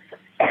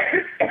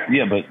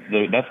 Yeah, but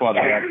that's why the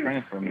guy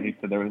transferred me. He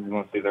said there was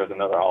going to see there's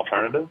another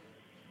alternative.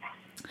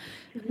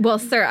 Well,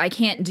 sir, I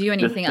can't do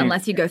anything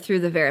unless you go through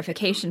the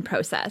verification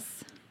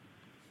process.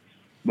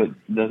 But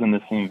doesn't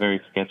this seem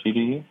very sketchy to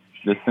you?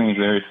 This seems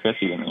very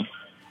sketchy to me.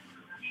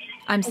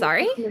 I'm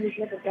sorry?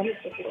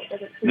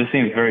 This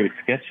seems very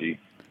sketchy.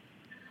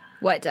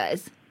 What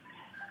does?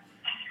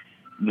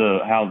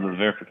 How the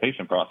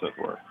verification process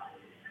works.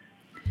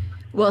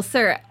 Well,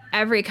 sir,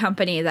 every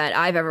company that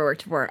I've ever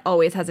worked for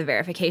always has a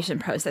verification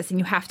process, and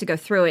you have to go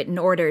through it in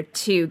order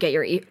to get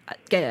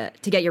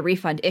your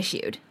refund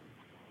issued.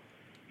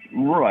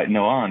 Right.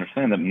 No, I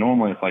understand that.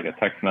 Normally, it's like a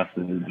text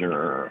message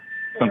or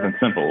something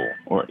simple,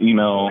 or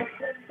email,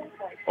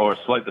 or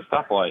select the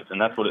stoplights,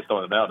 and that's what it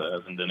started out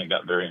as, and then it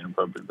got very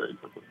inappropriate very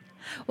quickly.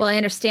 Well, I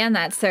understand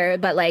that, sir,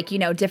 but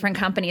different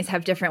companies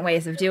have different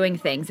ways of doing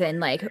things,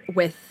 and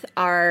with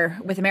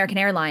American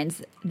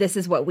Airlines, this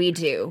is what we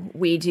do.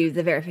 We do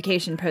the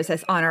verification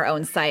process on our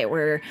own site.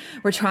 We're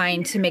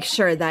trying to make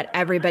sure that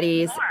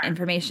everybody's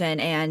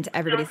information and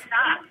everybody's.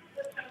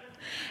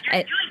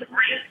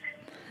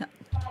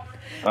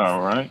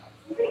 All right.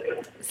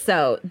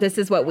 So this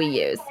is what we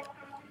use.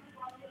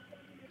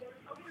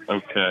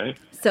 Okay.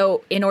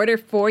 So in order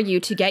for you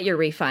to get your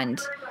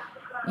refund,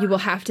 you will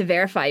have to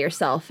verify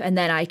yourself, and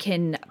then I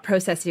can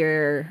process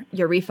your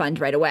refund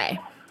right away.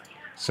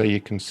 So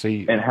you can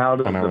see and how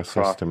does on our the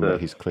system process,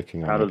 that he's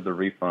clicking on. How does the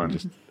refund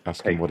just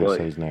ask him take what place?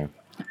 it says now.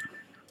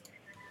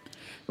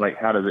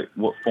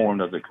 What form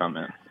does it come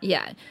in?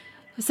 Yeah.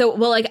 So,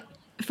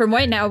 from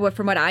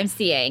what I'm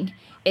seeing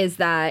is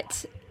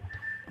that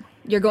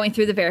you're going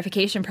through the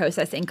verification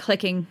process and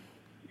clicking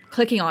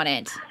on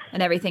it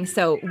and everything.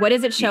 So what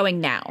is it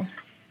showing now?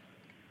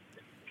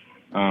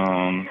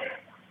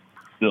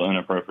 Still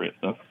inappropriate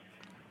stuff.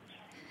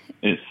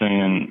 It's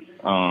saying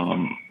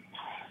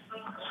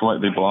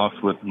slightly blocks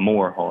with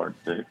more hard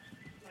dicks.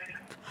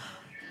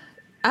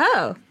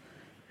 Oh.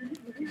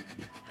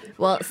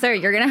 Well, sir,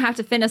 you're going to have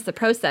to finish the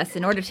process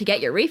in order to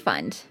get your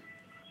refund.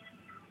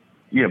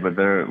 Yeah, but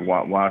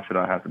why should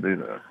I have to do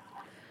that?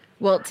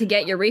 Well, to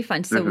get your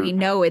refund so we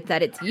know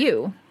that it's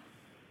you.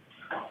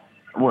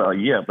 Well,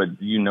 yeah, but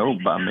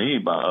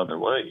by other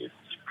ways.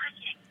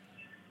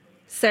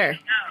 Sir,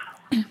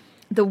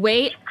 the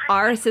way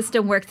our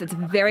system works, it's a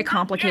very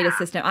complicated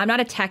system. I'm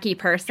not a techie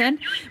person,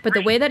 but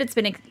the way that it's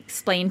been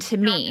explained to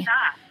me,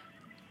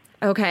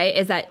 okay,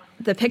 is that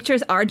the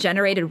pictures are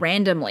generated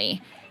randomly,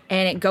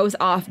 and it goes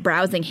off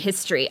browsing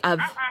history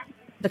of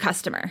the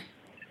customer.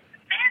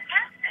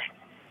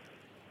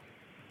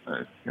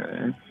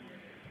 Okay.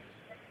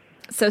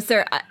 So,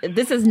 sir,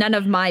 this is none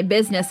of my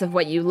business of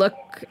what you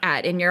look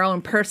at in your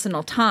own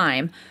personal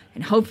time,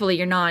 and hopefully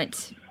you're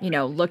not,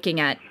 looking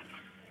at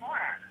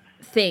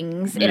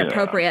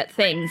inappropriate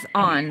things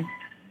on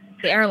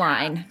the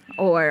airline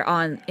or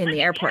in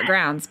the airport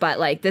grounds.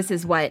 But this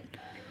is what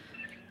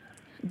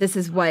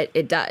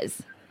it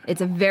does.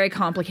 It's a very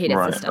complicated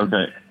system.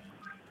 Okay.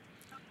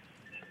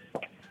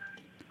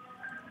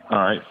 All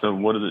right. So,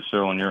 what does it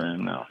show on your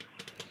end now?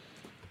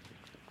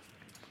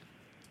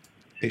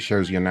 It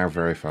shows you're now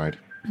verified.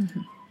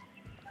 Mm-hmm.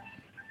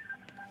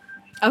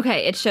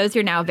 Okay, it shows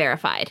you're now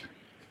verified.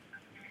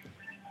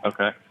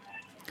 Okay.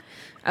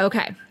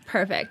 Okay,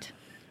 perfect.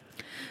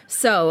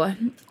 So,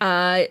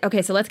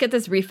 okay, so let's get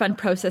this refund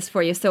process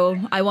for you. So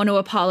I want to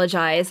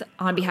apologize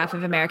on behalf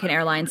of American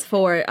Airlines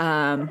for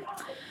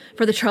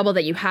the trouble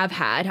that you have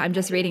had. I'm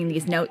just reading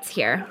these notes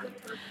here.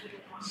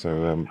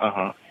 So,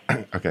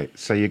 okay,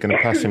 so you're going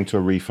to pass him to a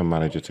refund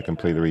manager to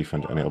complete the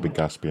refund, and it'll be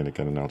Gaspian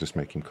again, and I'll just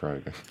make him cry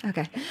again.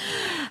 Okay.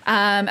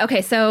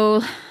 Okay,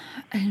 so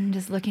I'm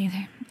just looking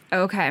there.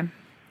 Okay.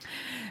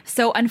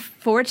 So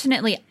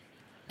unfortunately,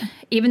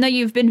 even though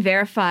you've been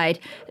verified,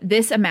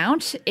 this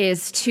amount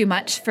is too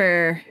much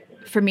for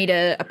me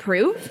to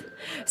approve.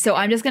 So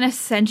I'm just going to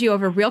send you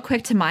over real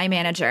quick to my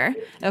manager,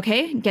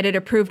 okay? Get it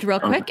approved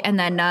real quick, and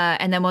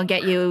then we'll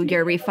get you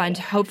your refund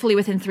hopefully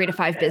within 3 to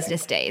 5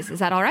 business days. Is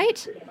that all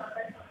right?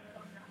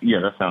 Yeah,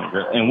 that sounds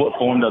good. And what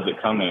form does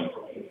it come in,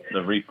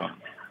 the refund?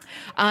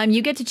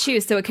 You get to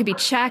choose. So it could be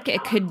check,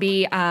 it could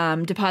be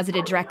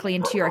deposited directly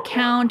into your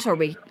account, or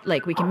we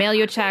can mail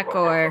you a check,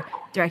 or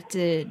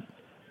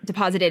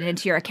deposit it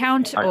into your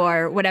account,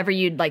 or whatever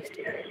you'd like,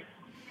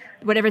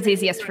 whatever's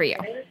easiest for you.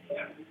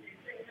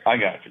 I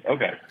got you.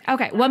 Okay.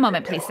 Okay, one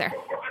moment, please, sir.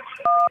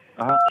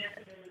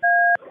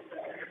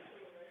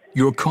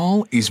 Your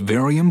call is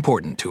very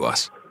important to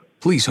us.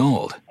 Please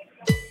hold.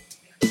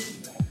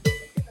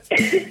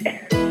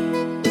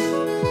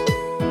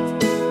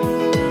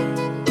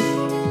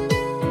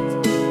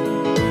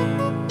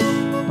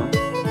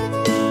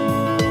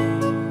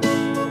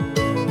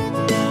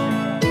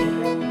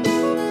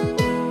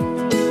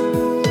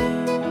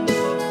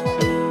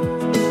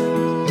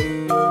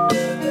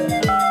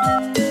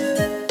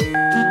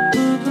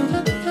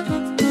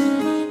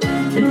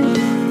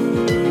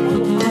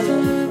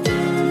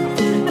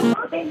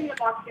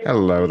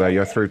 Hello there,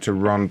 you're through to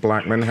Ron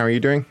Blackman. How are you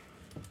doing?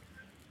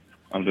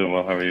 I'm doing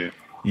well. How are you?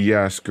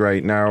 Yes,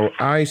 great. Now,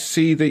 I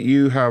see that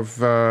you have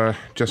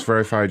just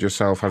verified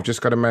yourself. I've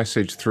just got a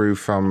message through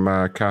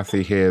from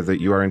Kathy here that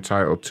you are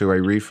entitled to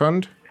a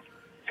refund.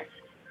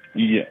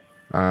 Yeah.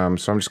 So I'm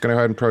just going to go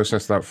ahead and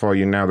process that for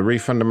you now. The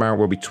refund amount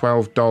will be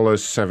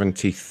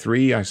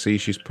 $12.73, I see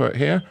she's put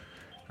here.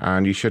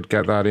 And you should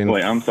get that in...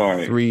 Wait, I'm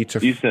sorry.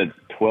 You said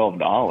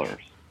 $12.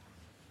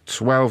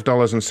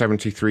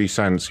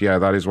 $12.73. Yeah,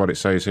 that is what it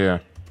says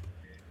here.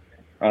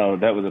 Oh,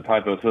 that was a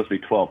typo. It's supposed to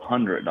be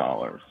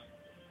 $1,200.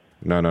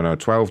 No.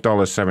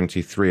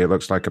 $12.73. It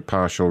looks like a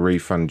partial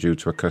refund due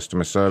to a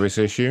customer service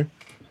issue.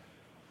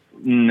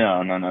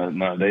 No.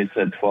 They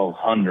said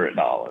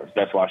 $1,200.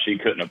 That's why she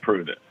couldn't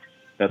approve it.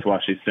 That's why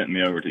she sent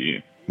me over to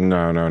you.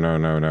 No.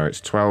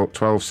 It's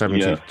 $12.70.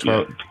 Yes.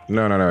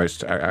 No.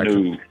 It's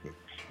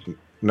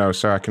no.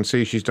 So I can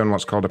see she's done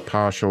what's called a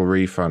partial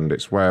refund.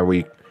 It's where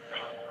we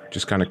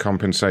just kind of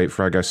compensate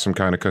for, I guess, some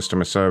kind of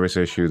customer service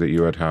issue that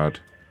you had.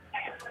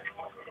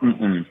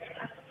 Mm-mm.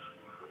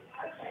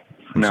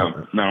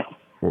 No.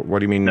 What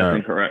do you mean, no? That's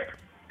incorrect.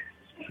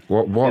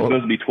 What? It's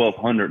supposed to be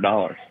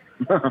 $1,200.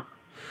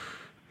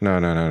 No.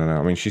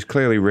 I mean, she's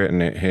clearly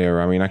written it here.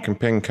 I mean, I can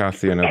ping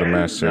Kathy another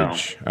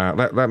message.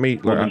 Let me...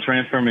 Well,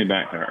 transfer me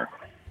back to her.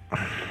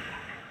 I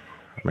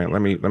mean,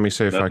 let me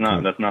see if I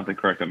can... That's not the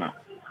correct amount.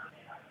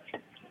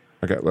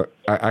 Okay, look,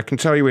 I can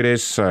tell you it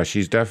is, sir.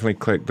 She's definitely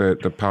clicked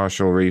the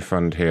partial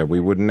refund here. We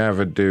would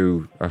never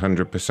do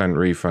 100%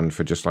 refund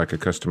for just like a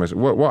customer.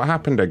 What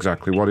happened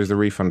exactly? What is the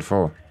refund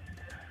for?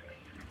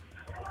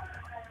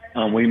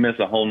 We missed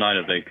a whole night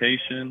of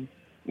vacation.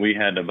 We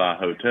had to buy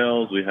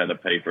hotels. We had to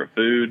pay for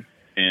food,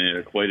 and it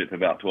equated to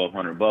about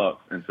 $1,200.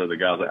 And so the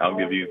guy's like, "I'll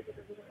give you."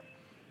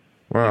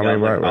 Well, I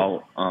mean,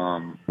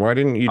 why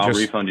didn't you I'll just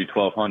refund you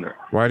 $1,200?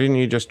 Why didn't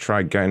you just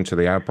try getting to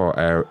the airport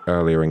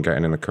earlier and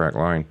getting in the correct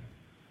line?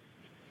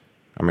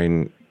 I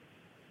mean,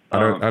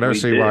 I don't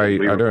see why.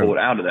 We were pulled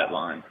out of that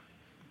line.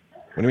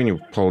 What do you mean you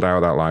pulled out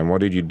of that line?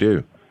 What did you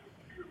do?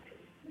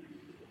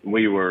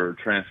 We were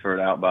transferred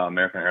out by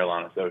American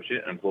Airline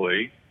Associate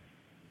employee.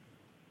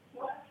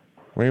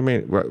 What do you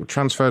mean? What,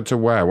 transferred to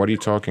where? What are you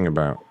talking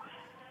about?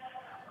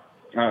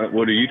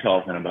 What are you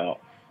talking about?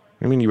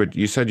 I mean,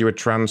 you said you were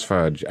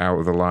transferred out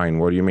of the line.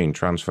 What do you mean,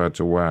 transferred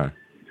to where?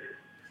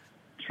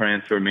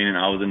 Transfer meaning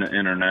I was in the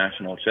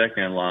international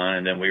check-in line,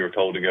 and then we were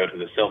told to go to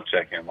the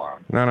self-check-in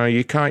line. No,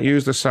 you can't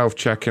use the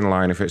self-check-in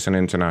line if it's an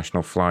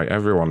international flight.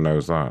 Everyone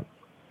knows that.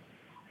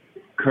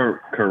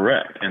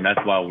 Correct, and that's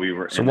why we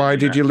were. So why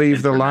did you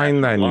leave the line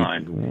then?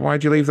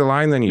 Why'd you leave the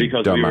line then, you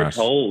because dumbass?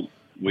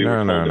 We were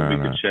told that we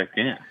could check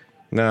in.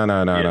 No.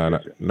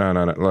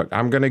 Look,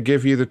 I'm going to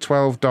give you the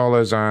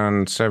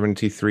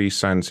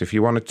 $12.73. If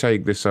you want to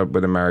take this up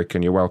with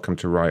American, you're welcome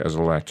to write us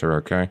a letter,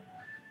 okay?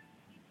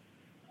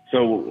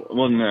 So,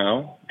 well,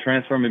 no.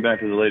 Transfer me back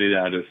to the lady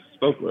that I just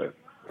spoke with.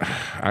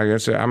 I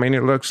mean,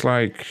 it looks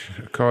like,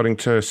 according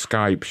to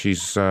Skype,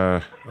 she's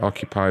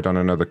occupied on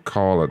another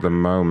call at the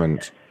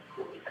moment.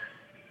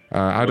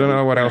 I don't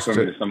know what else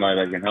to...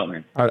 Somebody that can help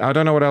me. I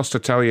don't know what else to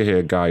tell you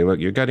here, Guy. Look,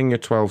 you're getting your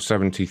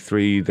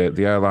 $12.73.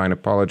 The airline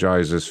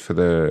apologizes for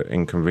the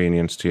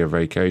inconvenience to your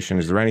vacation.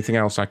 Is there anything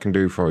else I can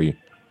do for you?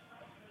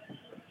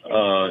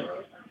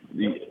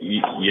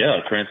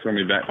 Yeah, transfer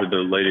me back to the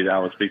lady that I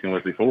was speaking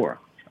with before.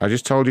 I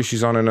just told you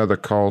she's on another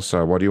call,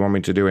 sir. What do you want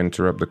me to do?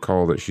 Interrupt the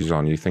call that she's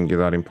on? You think you're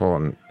that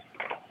important?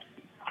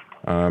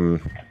 I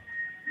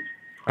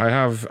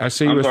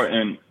see. I'm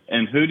sorry,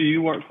 and who do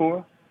you work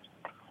for?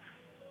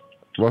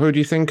 Well, who do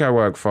you think I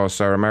work for,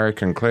 sir?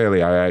 American,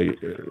 clearly.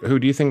 Who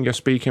do you think you're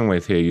speaking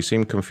with here? You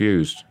seem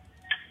confused.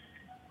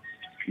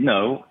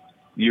 No,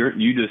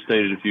 you just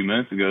stated a few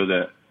minutes ago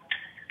that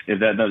if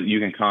that doesn't, you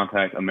can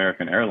contact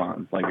American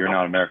Airlines. Like you're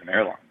not American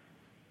Airlines.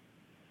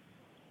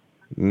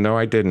 No,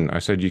 I didn't. I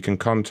said you can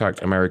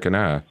contact American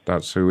Air.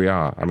 That's who we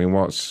are. I mean,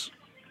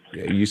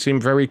 you seem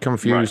very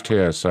confused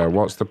here, sir.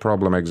 What's the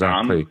problem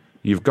exactly?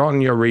 You've gotten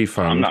your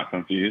refund. I'm not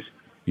confused.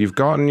 You've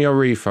gotten your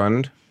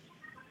refund.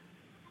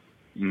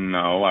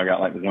 No, I got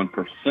like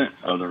 1%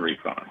 of the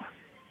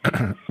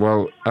refund.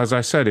 Well, as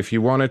I said, if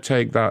you want to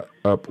take that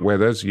up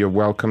with us, you're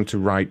welcome to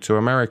write to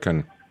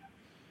American.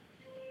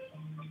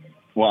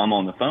 Well, I'm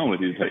on the phone with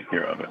you to take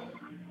care of it.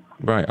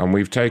 Right, and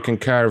we've taken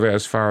care of it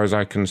as far as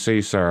I can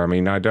see, sir. I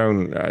mean,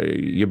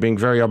 you're being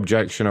very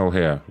objectional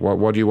here.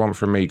 What do you want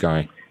from me,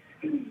 guy?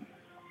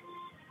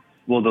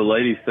 Well, the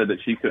lady said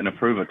that she couldn't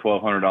approve a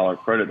 $1,200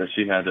 credit, that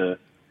she had to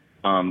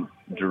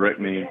direct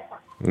me.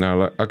 No,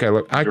 look, okay,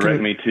 look,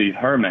 direct me to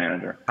her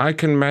manager. I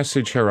can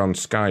message her on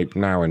Skype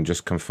now and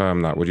just confirm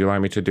that. Would you like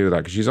me to do that?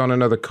 Because she's on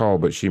another call,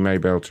 but she may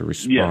be able to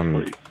respond.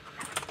 Yes,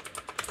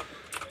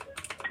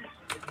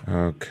 please.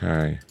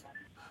 Okay.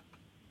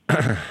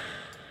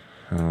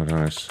 Hold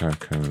on a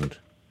second.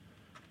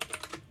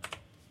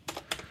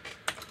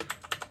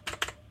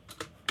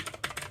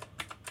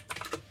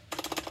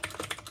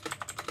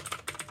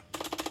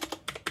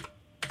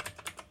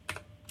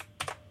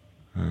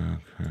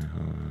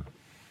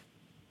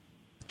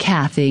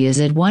 Kathy is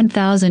at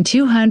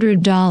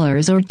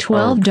 $1,200 or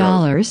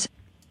 $12.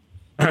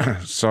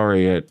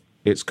 Sorry,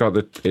 it's got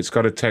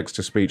a text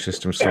to speech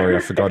system. Sorry, I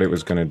forgot it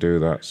was going to do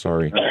that.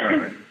 Sorry.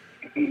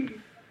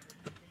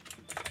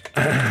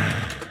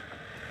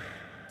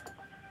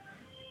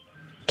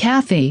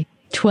 Kathy,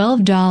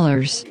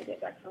 $12.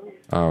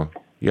 Oh,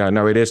 yeah,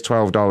 no, it is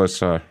 $12,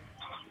 sir.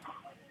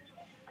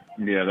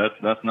 Yeah,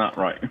 that's not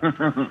right.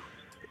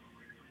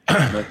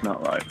 That's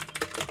not right.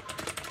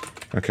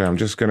 Okay, I'm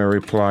just going to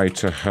reply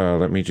to her.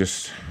 Let me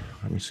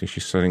see.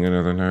 She's sending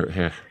another note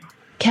here.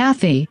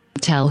 Kathy,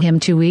 tell him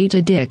to eat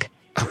a dick.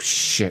 Oh,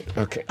 shit.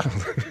 Okay.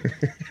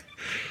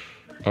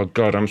 Oh,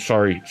 God, I'm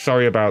sorry.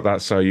 Sorry about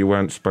that, sir. You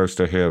weren't supposed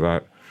to hear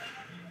that.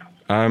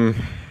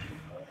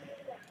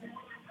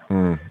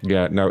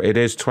 Yeah, no, it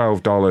is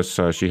 $12,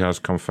 sir. She has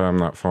confirmed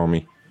that for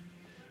me.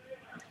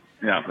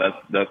 Yeah,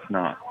 that's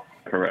not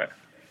correct.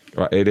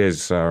 Well, it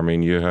is, sir. I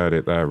mean, you heard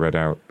it there, read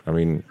out. I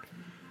mean,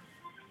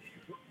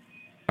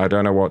 I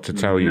don't know what to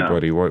tell you,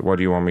 buddy. What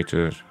do you want me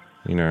to,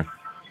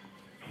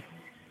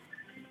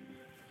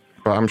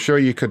 But I'm sure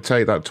you could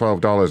take that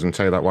 $12 and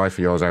take that wife of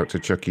yours out to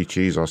Chuck E.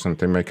 Cheese or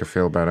something, make her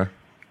feel better.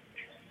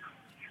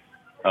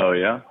 Oh,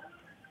 yeah?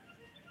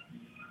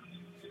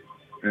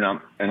 And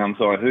I'm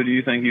sorry, who do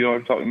you think you are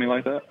talking to me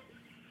like that?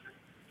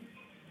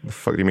 The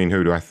fuck do you mean,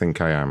 who do I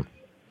think I am?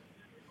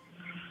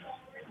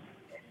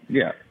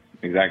 Yeah,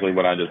 exactly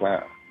what I just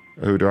asked.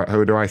 Who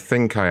do I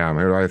think I am?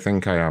 Who do I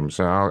think I am?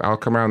 So I'll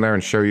come around there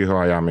and show you who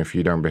I am if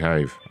you don't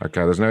behave.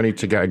 Okay, there's no need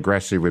to get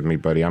aggressive with me,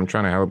 buddy. I'm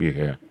trying to help you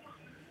here.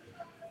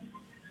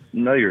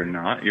 No, you're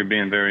not. You're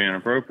being very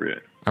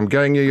inappropriate. I'm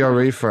getting you your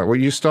refund. Will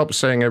you stop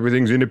saying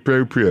everything's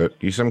inappropriate?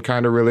 You some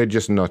kind of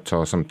religious nut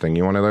or something?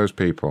 You one of those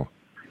people?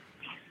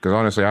 Because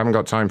honestly, I haven't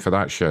got time for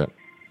that shit.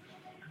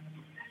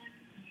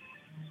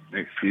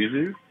 Excuse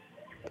you?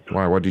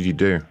 Why? What did you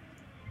do?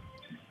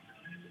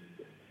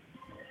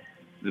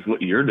 Just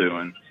what you're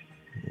doing.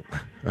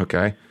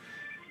 Okay.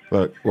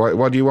 Look,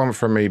 what do you want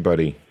from me,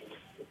 buddy?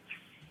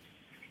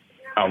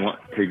 I want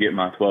to get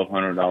my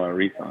 $1,200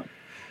 refund.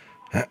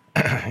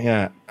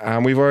 Yeah,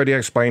 and we've already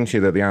explained to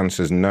you that the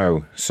answer is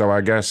no. So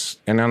I guess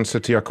in answer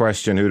to your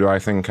question, who do I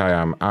think I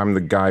am? I'm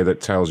the guy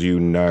that tells you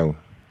no.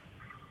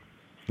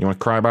 You want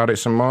to cry about it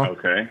some more?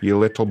 Okay. You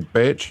little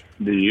bitch?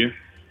 Do you?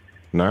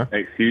 No?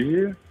 Excuse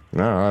you?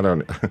 No, I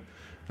don't.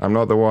 I'm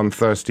not the one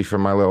thirsty for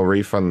my little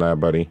refund there,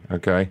 buddy.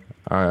 Okay?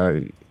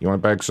 You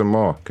want to beg some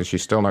more? Because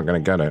she's still not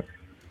going to get it.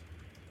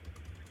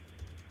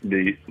 Do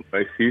you?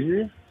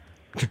 Excuse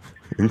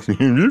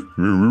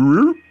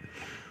you?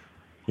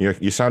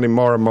 You're sounding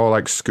more and more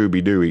like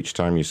Scooby-Doo each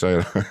time you say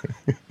that.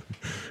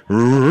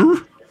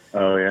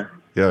 Oh, yeah?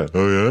 Yeah.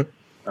 Oh, yeah?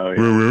 Oh,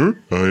 yeah?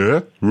 Oh,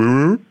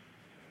 yeah?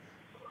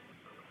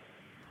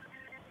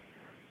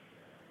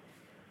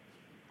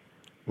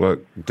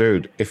 Look,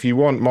 dude, if you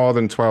want more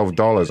than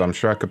 $12, I'm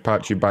sure I could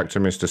patch you back to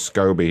Mr.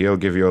 Scobie. He'll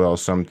give you a little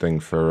something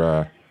for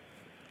a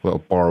little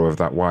borrow of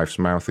that wife's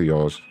mouth of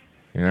yours.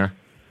 Yeah?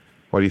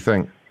 What do you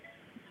think?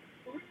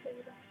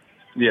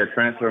 Yeah,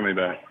 transfer me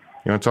back.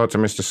 You want to talk to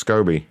Mr.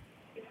 Scobie?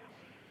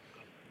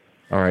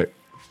 All right.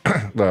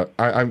 Look,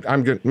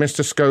 I'm good.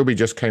 Mr. Scobie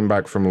just came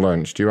back from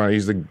lunch.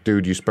 He's the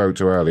dude you spoke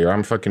to earlier.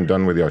 I'm fucking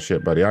done with your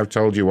shit, buddy. I've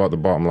told you what the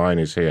bottom line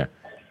is here.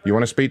 You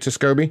want to speak to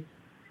Scobie?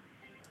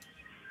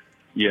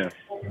 Yes.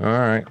 All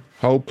right.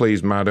 Hold,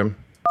 please, madam.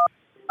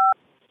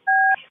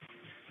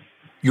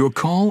 Your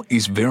call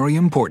is very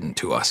important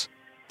to us.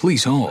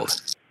 Please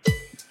hold.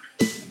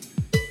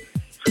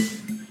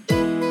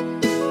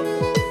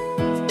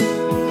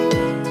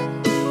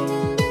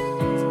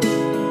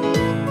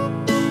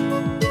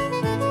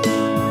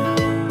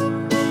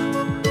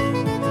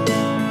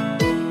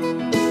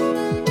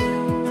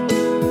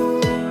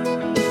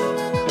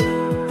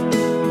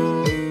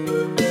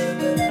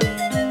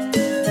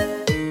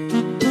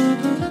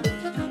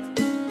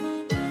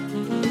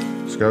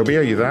 Scobie,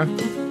 are you there?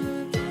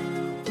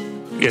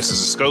 Yes,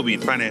 this is Scobie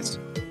in finance.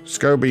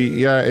 Scobie,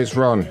 yeah, it's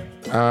Ron.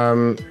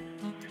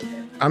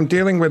 I'm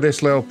dealing with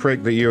this little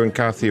prick that you and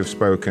Kathy have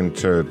spoken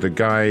to. The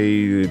guy,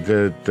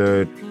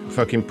 the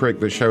fucking prick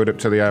that showed up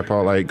to the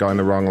airport late, got in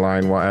the wrong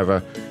line,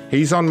 whatever.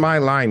 He's on my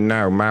line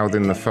now,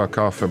 mouthing the fuck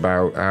off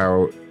about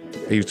how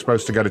he's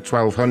supposed to get a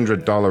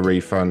 $1,200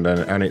 refund,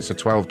 and it's a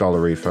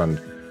 $12 refund.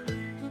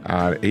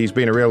 He's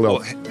been a real little...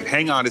 Well,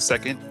 hang on a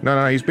second.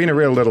 No, he's been a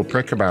real little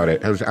prick about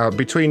it.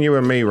 Between you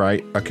and me,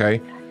 right, okay?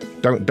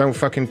 Don't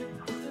fucking...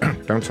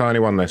 Don't tell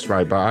anyone this,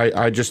 right? But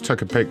I just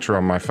took a picture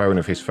on my phone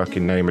of his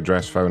fucking name,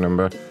 address, phone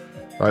number.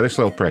 Like, this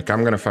little prick,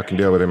 I'm gonna fucking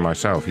deal with him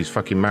myself. He's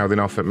fucking mouthing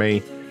off at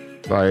me.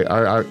 Like,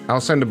 I'll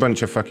send a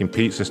bunch of fucking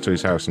pizzas to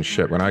his house and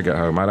shit when I get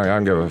home. I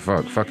don't give a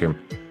fuck. Fuck him.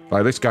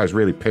 Like, this guy's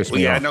really pissed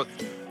me off. I know.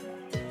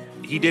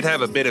 He did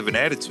have a bit of an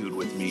attitude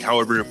with me.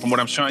 However, from what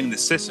I'm showing in the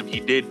system, he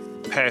did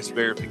pass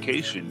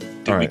verification.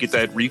 Did we get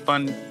that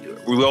refund?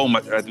 We owe him,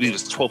 I believe it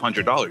was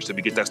 $1,200. Did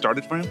we get that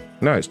started for him?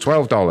 No, it's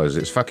 $12.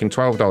 It's fucking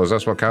 $12.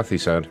 That's what Kathy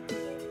said.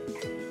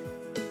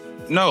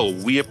 No,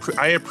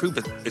 I approved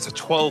it. It's a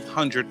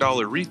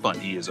 $1,200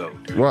 refund he is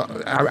owed. Well,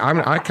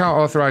 I can't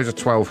authorize a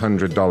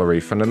 $1,200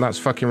 refund, and that's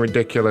fucking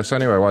ridiculous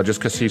anyway. Well, just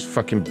because his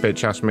fucking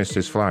bitch-ass missed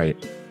his flight.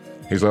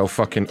 His little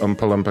fucking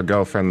Oompa-Loompa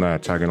girlfriend there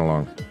tagging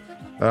along.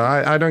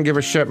 I don't give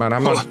a shit, man.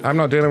 I'm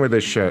not dealing with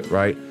this shit,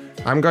 right?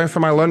 I'm going for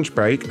my lunch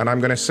break, and I'm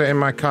going to sit in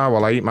my car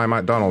while I eat my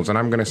McDonald's, and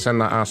I'm going to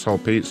send that asshole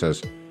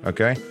pizzas,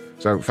 okay?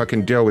 So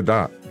fucking deal with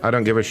that. I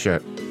don't give a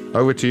shit.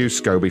 Over to you,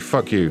 Scobie.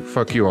 Fuck you.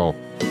 Fuck you all.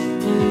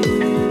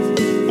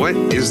 What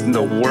is in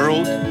the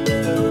world?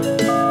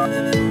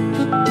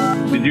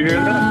 Did you hear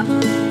that?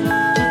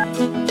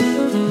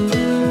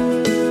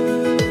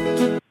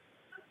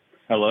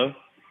 Hello?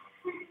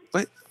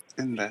 What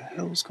in the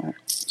hell's going on?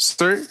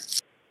 Sir?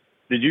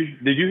 Did you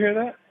hear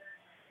that?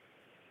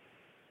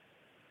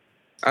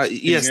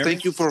 Yes,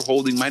 thank you for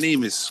holding. My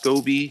name is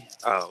Scobie,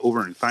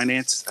 over in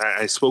finance.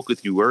 I spoke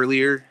with you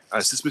earlier.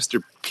 Is this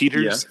Mr.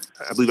 Peters?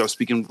 Yeah. I believe I was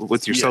speaking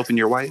with yourself and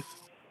your wife.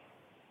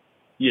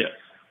 Yes.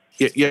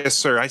 Yes,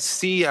 sir. I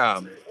see.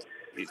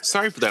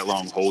 Sorry for that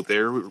long hold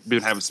there. We've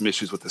been having some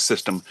issues with the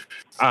system.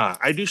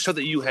 I do show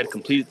that you had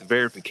completed the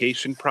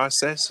verification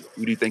process.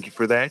 We do thank you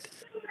for that.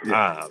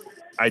 Yeah.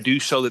 I do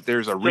show that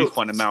there's a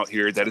refund amount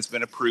here that has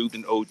been approved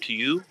and owed to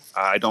you.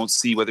 I don't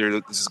see whether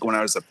this is going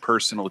out as a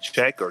personal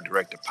check or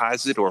direct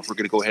deposit, or if we're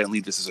going to go ahead and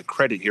leave this as a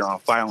credit here on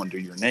file under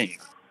your name.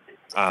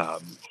 We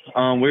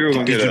were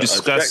going to get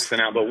a check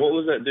sent out, but what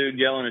was that dude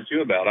yelling at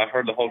you about? I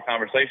heard the whole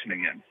conversation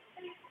again.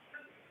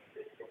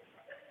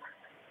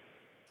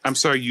 I'm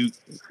sorry,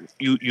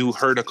 you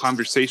heard a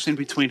conversation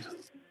between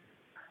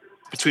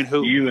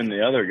who? You and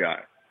the other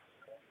guy.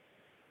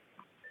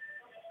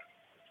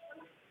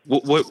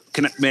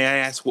 May I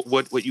ask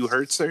what you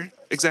heard, sir?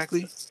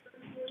 Exactly.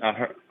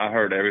 I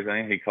heard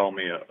everything. He called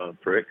me a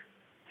prick,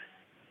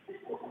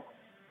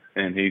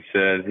 and he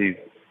said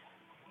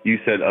you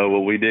said, oh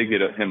well, we did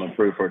get him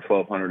approved for a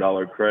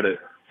 $1,200 credit,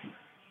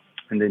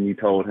 and then you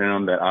told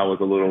him that I was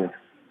a little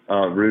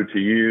rude to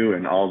you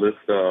and all this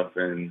stuff,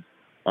 and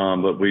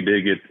but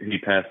he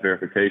passed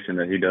verification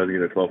that he does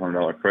get a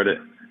 $1,200 credit,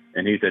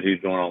 and he said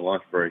he's going on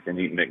lunch break and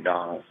eating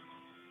McDonald's,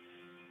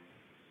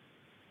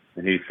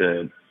 and he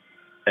said,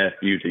 F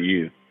you to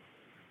you.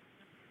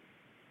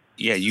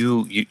 Yeah,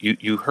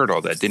 you heard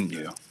all that, didn't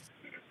you?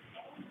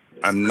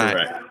 I'm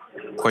not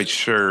quite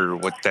sure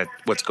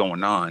what's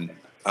going on.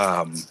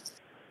 Yeah,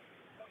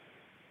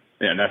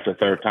 that's the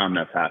third time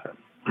that's happened.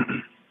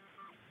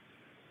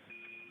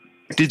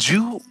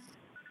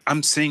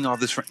 I'm seeing all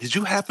this. Did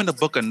you happen to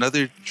book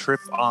another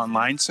trip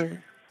online,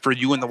 sir, for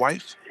you and the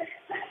wife?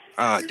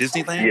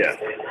 Disneyland? Yeah.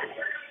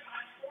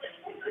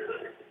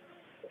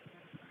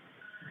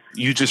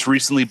 You just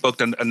recently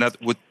booked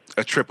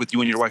a trip with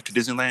you and your wife to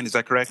Disneyland. Is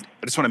that correct?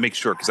 I just want to make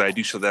sure because I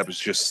do show that was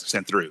just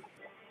sent through.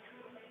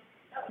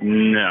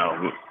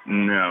 No,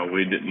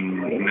 we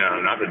didn't. No,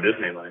 not to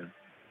Disneyland.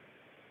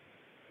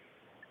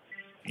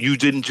 You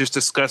didn't just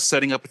discuss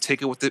setting up a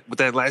ticket with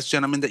that last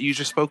gentleman that you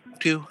just spoke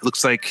to?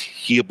 Looks like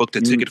he booked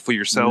a ticket for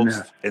yourself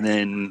and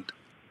then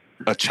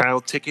a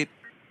child ticket.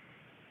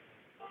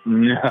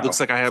 No. Looks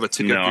like I have a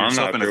ticket for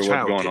yourself and a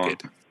child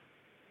ticket.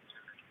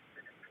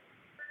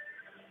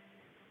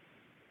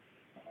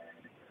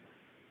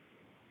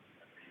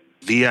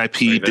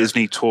 VIP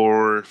Disney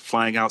tour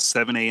flying out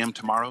 7 a.m.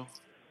 tomorrow?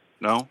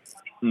 No?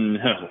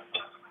 No,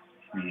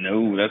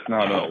 that's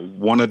not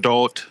one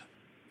adult,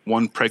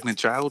 one pregnant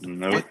child?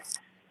 Nope.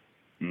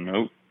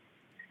 Nope.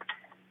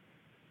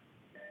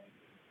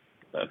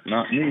 That's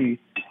not me.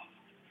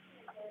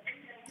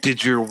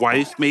 Did your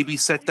wife maybe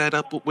set that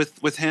up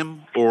with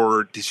him?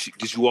 Or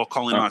did you all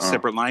call in on a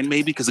separate line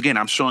maybe? Because again,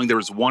 I'm showing there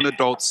was one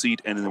adult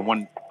seat and then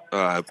one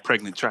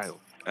pregnant child.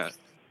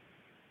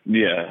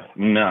 Yeah,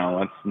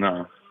 no.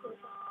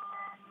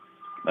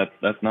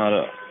 That's not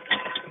a...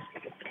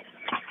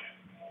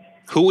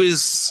 Who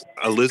is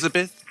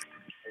Elizabeth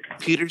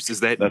Peters?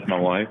 That's my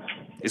wife.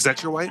 Is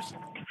that your wife?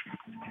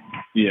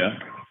 Yeah.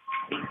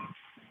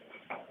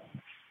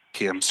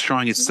 Okay, I'm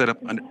showing it's set up.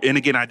 And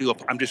again,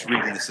 I'm just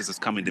reading this as it's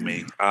coming to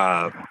me.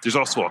 There's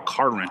also a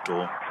car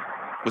rental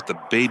with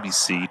a baby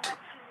seat.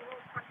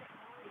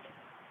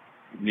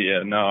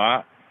 Yeah, no,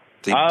 I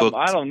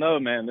don't know,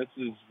 man.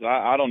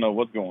 I don't know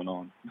what's going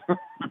on.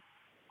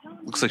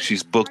 Looks like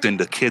she's booked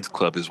into kids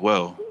club as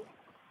well.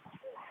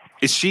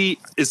 Is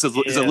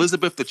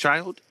Elizabeth the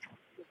child?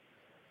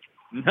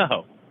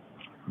 No,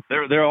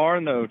 there are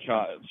no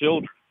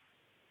children,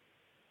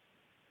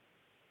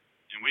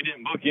 and we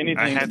didn't book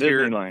anything at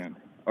Disneyland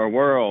or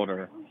World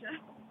or.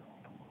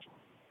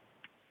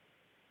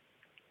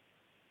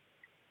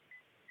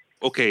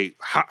 Okay,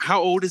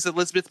 how old is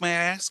Elizabeth? May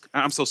I ask?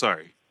 I'm so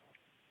sorry.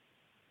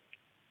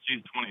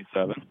 She's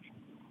 27.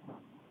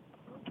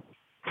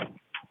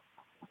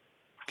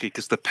 Okay,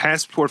 because the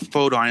passport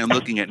photo I am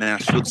looking at now,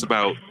 she looks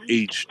about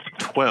age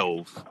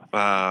 12.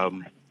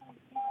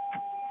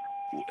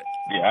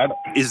 Yeah.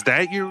 Is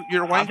that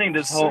your wife? I think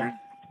this whole.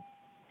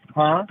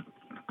 Huh?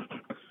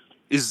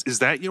 Is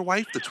that your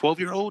wife, the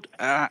 12-year-old?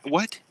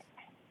 What?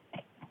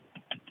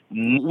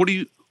 What do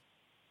you?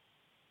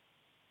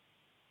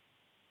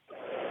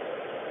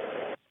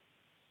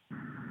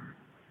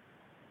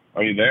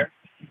 Are you there?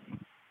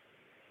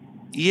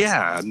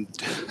 Yeah,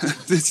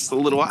 this is a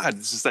little odd.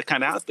 This is that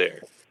kind of out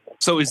there.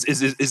 So is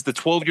the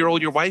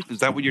 12-year-old your wife? Is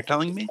that what you're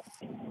telling me?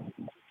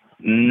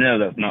 No,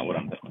 that's not what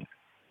I'm telling you.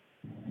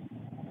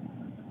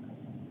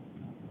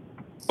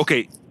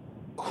 Okay,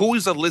 who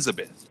is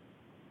Elizabeth?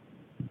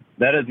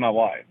 That is my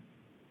wife.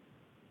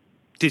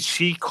 Did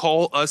she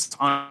call us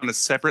on a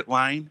separate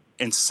line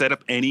and set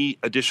up any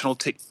additional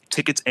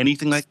tickets,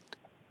 anything like that?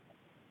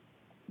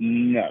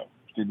 No,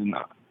 she did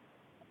not.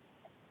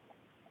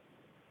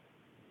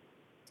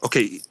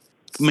 Okay,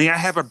 may I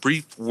have a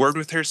brief word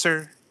with her,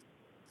 sir?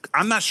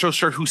 I'm not so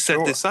sure who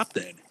set this up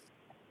then.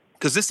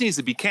 Because this needs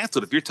to be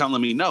canceled if you're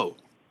telling me no.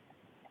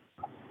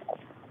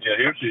 Yeah,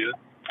 here she is.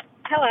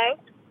 Hello.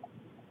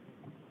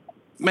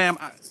 Ma'am,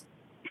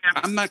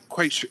 I'm not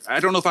quite sure. I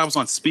don't know if I was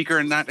on speaker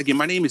or not. Again,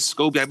 my name is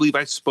Scobie. I believe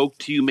I spoke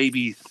to you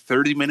maybe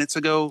 30 minutes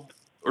ago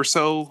or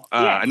so.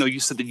 I know you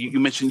said that you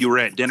mentioned you were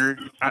at dinner.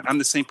 I'm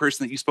the same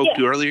person that you spoke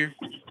to earlier.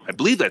 I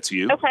believe that's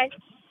you. Okay.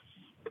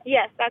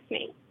 Yes, that's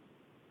me.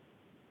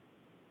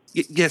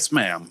 Yes,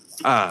 ma'am.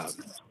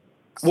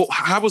 Well,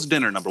 how was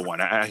dinner, number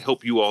one? I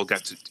hope you all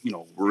got to,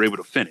 were able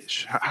to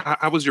finish.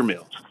 How was your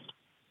meal?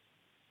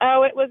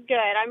 Oh, it was good.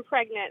 I'm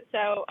pregnant,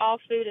 so all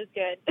food is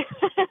good.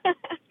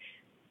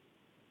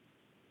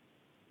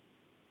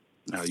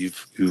 Now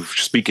you've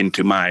speaking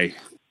to my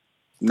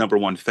number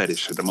one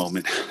fetish at the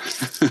moment.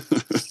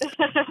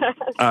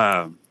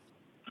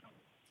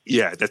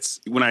 Yeah, that's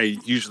when I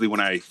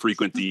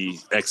frequent the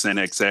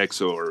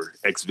XNXX or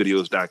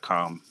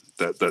xvideos.com,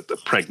 the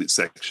pregnant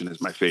section is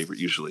my favorite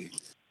usually.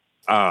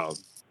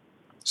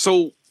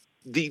 So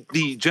the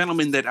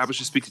gentleman that I was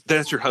just speaking,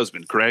 that's your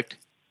husband, correct?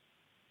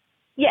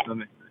 Yes.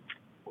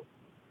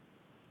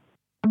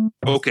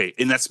 Okay,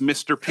 and that's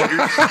Mr.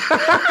 Peters?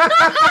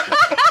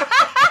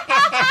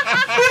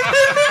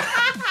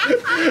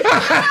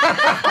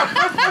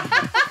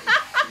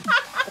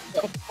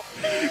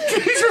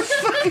 Jesus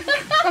fucking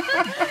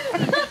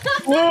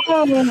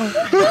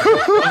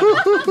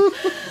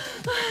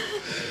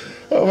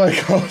Oh my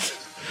god.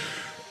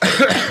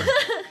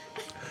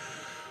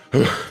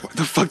 What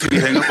the fuck did he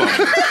hang up on?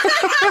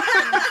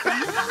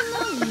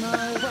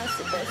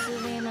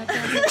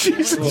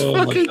 Jesus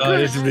oh my god,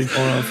 it's been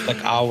going on for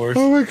like hours.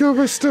 Oh my god,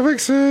 my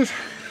stomach's hurt.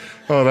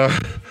 Oh no.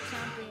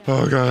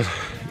 Oh god.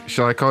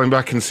 Shall I call him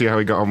back and see how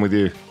he got on with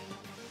you?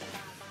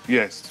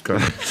 Yes.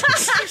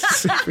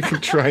 See if we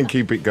can try and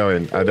keep it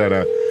going. I don't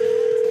know.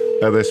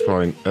 At this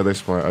point, I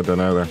don't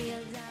know though.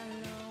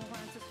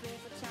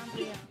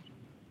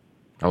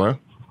 Hello?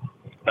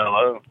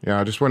 Hello? Yeah,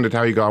 I just wondered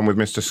how you got on with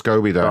Mr.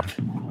 Scobie there.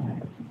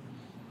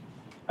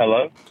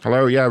 Hello?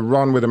 Hello, yeah,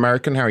 Ron with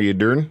American. How are you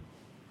doing?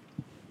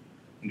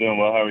 I'm doing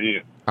well. How are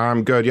you?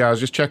 I'm good, yeah. I was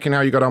just checking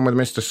how you got on with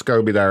Mr.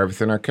 Scobie there.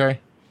 Everything okay?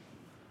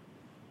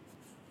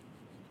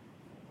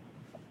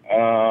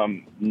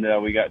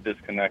 No, we got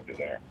disconnected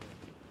there.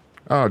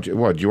 Oh,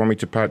 what? Do you want me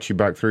to patch you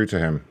back through to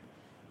him?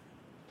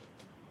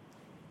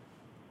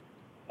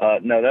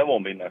 No, that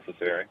won't be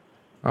necessary.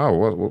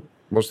 Oh,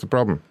 what's the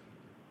problem?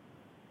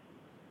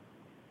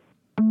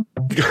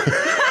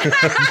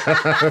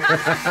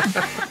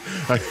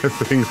 I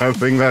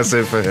think that's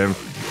it for him.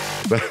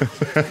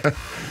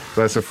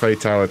 That's a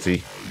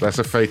fatality. That's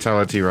a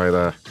fatality right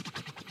there.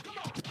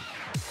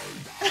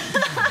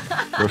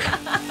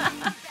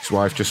 His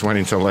wife just went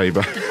into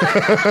labor.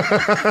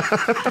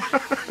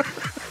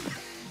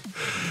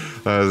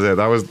 That was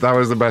it. That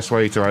was the best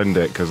way to end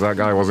it, because that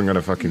guy wasn't going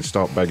to fucking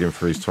stop begging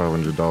for his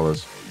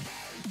 $1,200.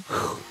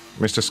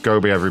 Mr.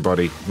 Scobie,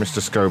 everybody.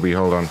 Mr. Scobie,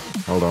 hold on,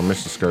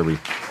 Mr. Scobie.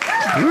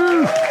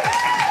 Woo!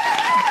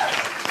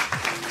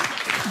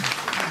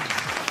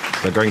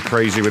 They're going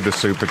crazy with the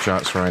super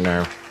chats right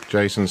now.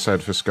 Jason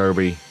said for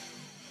Scobie.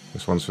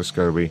 This one's for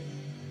Scobie.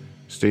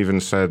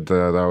 Stephen said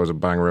that was a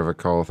banger of a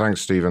call.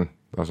 Thanks, Stephen.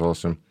 That's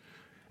awesome.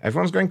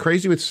 Everyone's going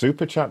crazy with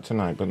super chat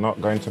tonight, but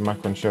not going to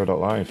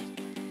macronshow.live.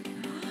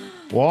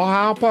 What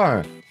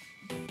happened?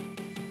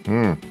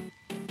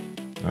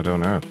 I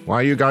don't know. Why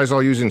are you guys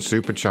all using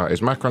Super Chat?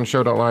 Is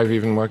MacronShow.live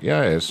even work?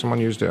 Yeah, it is. Someone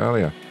used it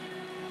earlier.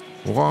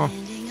 What?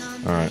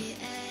 Alright.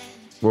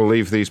 We'll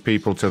leave these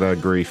people to their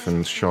grief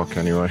and shock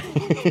anyway.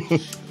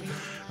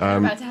 They're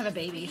about to have a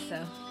baby,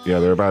 so. Yeah,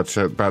 they're about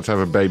to have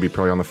a baby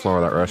probably on the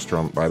floor of that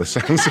restaurant by the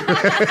sounds of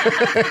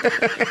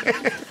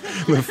it.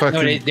 No,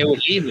 they were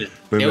leaving.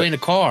 They were in the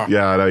car.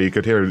 Yeah, I know, you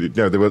could hear it.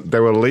 No, they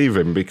were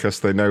leaving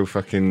because they know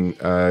fucking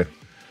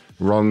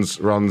Ron's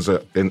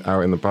out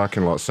in the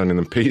parking lot sending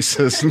them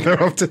pizzas. And they're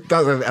off to,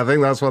 I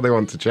think that's what they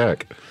want to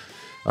check.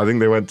 I think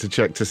they went to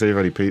check to see if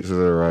any pizzas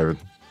are arriving.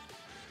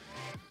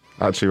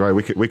 Actually, right,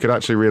 we could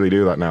actually really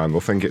do that now, and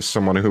they'll think it's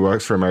someone who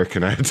works for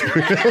American Air. His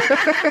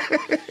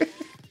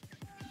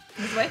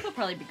wife will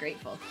probably be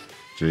grateful.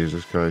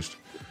 Jesus Christ.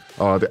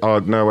 Oh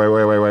no, wait,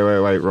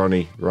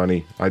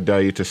 Ronnie. I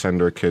dare you to send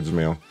her a kid's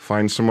meal.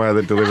 Find somewhere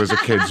that delivers a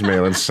kid's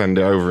meal and send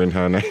it over in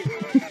her name.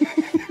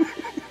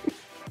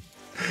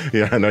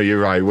 Yeah, no,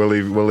 you're right. We'll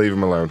leave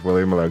him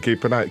alone.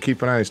 Keep an eye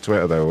on his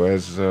Twitter though.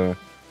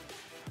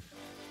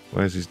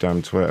 Where's his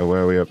damn Twitter?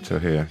 Where are we up to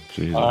here?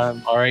 Jesus.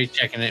 I'm already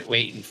checking it,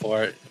 waiting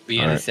for it. Be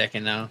in a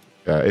second now.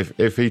 Yeah,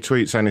 if he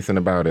tweets anything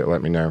about it,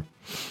 let me know.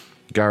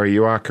 Gary,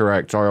 you are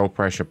correct. Oil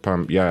pressure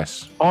pump,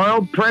 yes.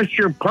 Oil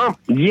pressure pump,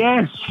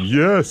 yes.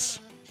 Yes.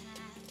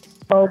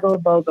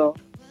 Bogo. All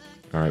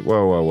right,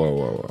 whoa.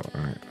 All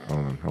right,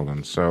 hold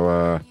on.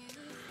 So,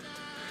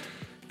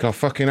 God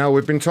fucking hell,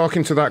 we've been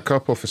talking to that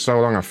couple for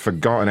so long, I've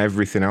forgotten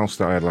everything else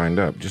that I had lined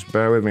up. Just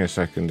bear with me a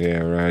second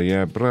here.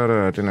 Yeah,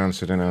 brother, didn't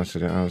answer.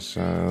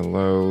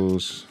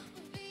 Lowe's.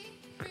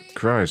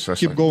 Christ, that's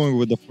Keep going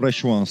with the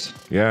fresh ones.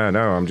 Yeah,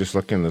 no, I'm just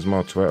looking. There's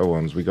more Twitter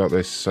ones. We got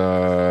this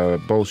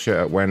bullshit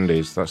at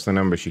Wendy's. That's the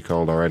number she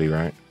called already,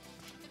 right?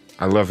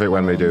 I love it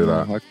when they do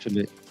that.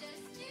 Actually,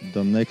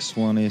 the next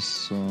one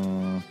is...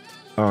 oh,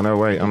 no,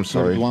 wait, I'm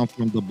sorry. Third one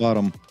from the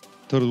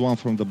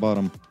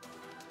bottom.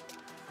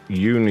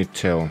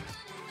 Unitil.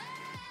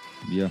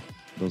 Yeah,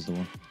 that's the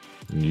one.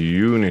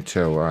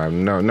 Unitil. I have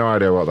no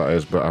idea what that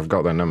is, but I've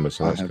got their number,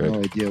 so that's good. I have no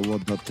idea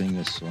what that thing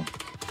is, so...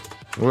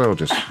 We'll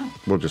just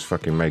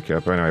fucking make it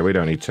up anyway. We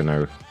don't need to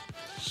know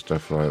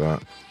stuff like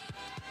that.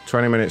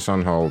 20 minutes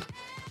on hold.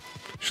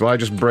 Shall I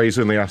just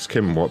brazenly ask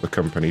him what the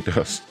company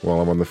does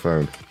while I'm on the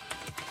phone?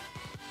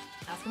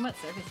 Ask him what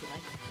service you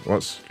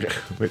like.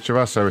 Which of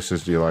our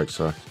services do you like,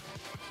 sir?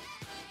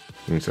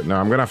 No,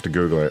 I'm gonna have to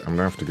Google it. I'm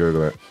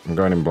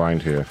going in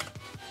blind here.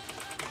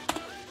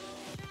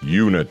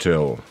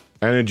 Unitil.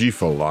 Energy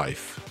for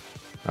life.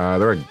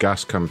 They're a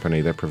gas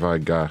company. They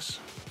provide gas,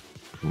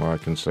 from what I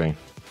can see.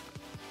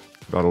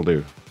 That'll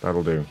do.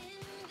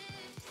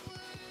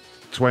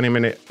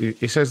 20-minute...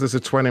 He says there's a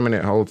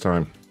 20-minute hold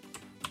time.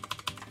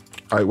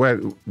 All right,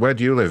 where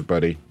do you live,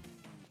 buddy?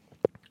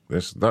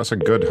 That's a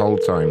good hold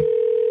time.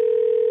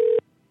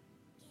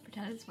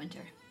 Pretend it's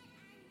winter.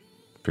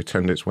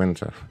 Pretend it's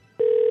winter.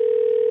 I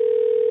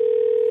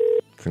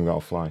think that'll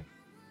fly.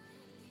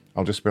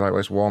 I'll just be like, well,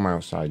 it's warm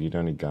outside. You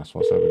don't need gas.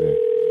 What's up with you?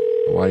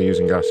 Why are you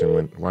using gas in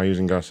winter? Why are you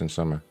using gas in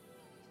summer?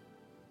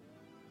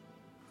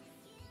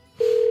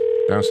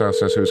 Down south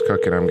says, who's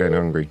cooking? I'm getting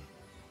hungry.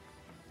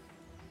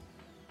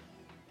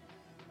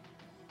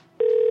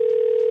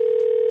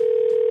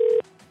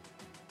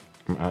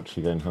 I'm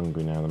actually getting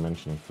hungry now. They're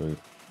mentioning food.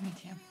 Me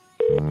too.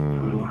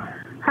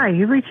 Hi,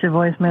 you've reached the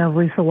voicemail of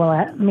Lisa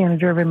Willett,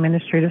 Manager of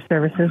Administrative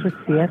Services with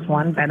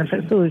CS1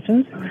 Benefit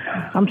Solutions.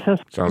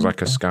 Sounds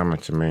like a scammer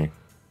to me.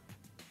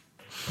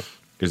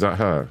 Is that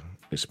her?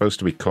 It's supposed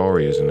to be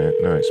Corey, isn't it?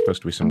 No, it's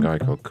supposed to be some guy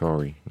called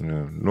Corey.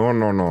 No.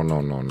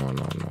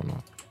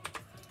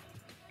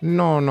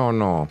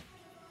 No.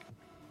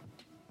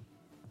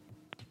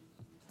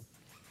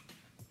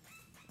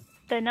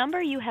 The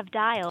number you have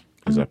dialed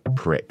Is a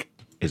prick.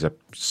 Is a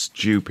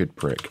stupid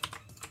prick.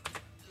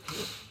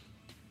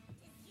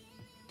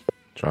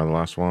 Try the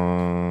last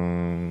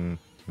one.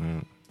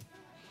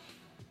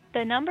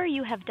 The number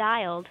you have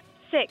dialed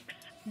 6.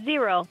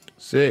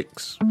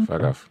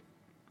 Fuck off.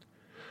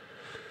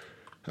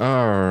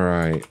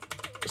 Alright.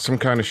 Some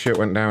kind of shit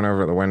went down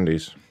over at the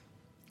Wendy's.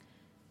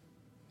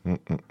 How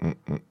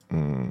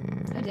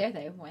dare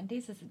they?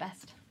 Wendy's is the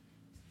best.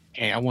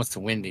 Hey, I want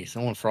some Wendy's.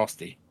 I want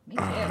Frosty. Me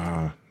too.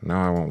 No,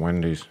 I want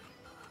Wendy's.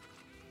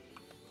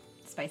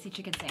 Spicy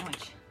chicken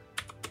sandwich.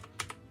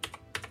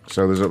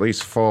 So there's at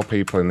least 4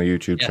 people in the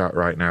YouTube chat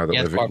right now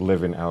that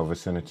live in our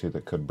vicinity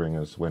that could bring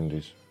us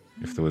Wendy's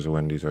if there was a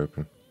Wendy's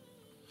open.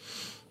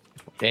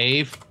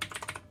 Dave?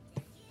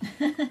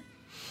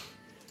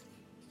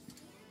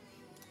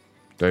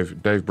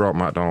 Dave brought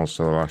McDonald's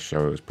to the last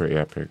show. It was pretty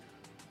epic. I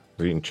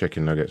was eating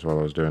chicken nuggets while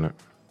I was doing it.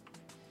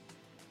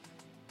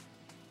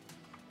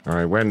 All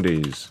right,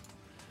 Wendy's.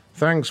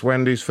 Thanks,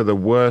 Wendy's, for the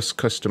worst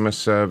customer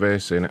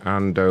service in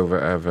Andover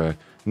ever.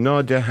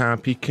 Not a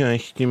happy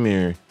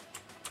customer.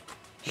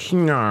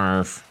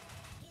 Snarf.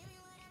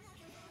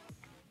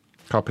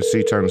 Copper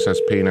Cetone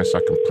says penis.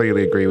 I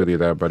completely agree with you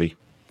there, buddy.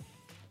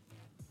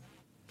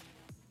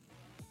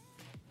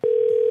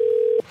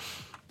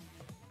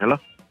 Hello?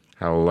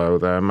 Hello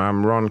there,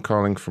 ma'am. Ron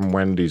calling from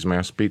Wendy's. May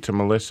I speak to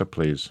Melissa,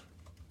 please?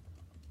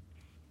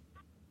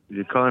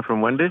 You calling from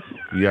Wendy's?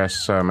 Yes,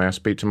 sir. May I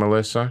speak to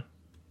Melissa?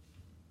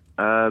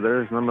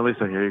 There is no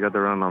Melissa here. You got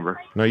the wrong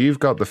number. No, you've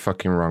got the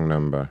fucking wrong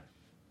number.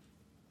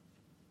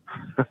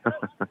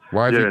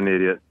 Why have You're an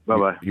idiot.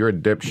 Bye-bye. You're a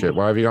dipshit.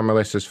 Why have you got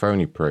Melissa's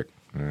phone, you prick?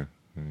 Yeah.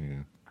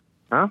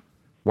 Huh?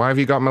 Why have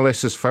you got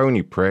Melissa's phone,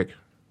 you prick?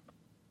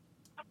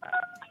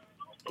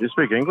 You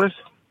speak English?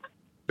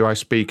 Do I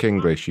speak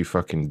English, you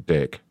fucking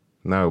dick?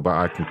 No, but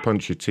I can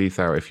punch your teeth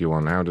out if you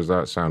want. How does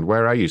that sound?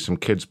 Where are you? Some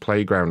kid's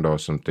playground or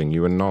something?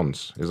 You a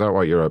nonce? Is that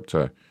what you're up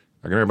to?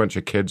 I can hear a bunch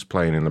of kids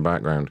playing in the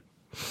background.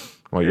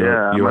 Well,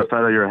 I'm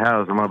outside of your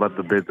house. I'm about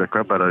to beat the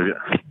crap out of you.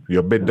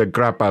 You beat the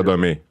crap out of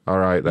me. All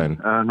right, then.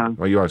 Uh-huh.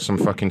 Well, you are some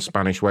fucking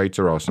Spanish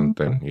waiter or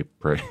something, you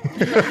prick.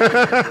 We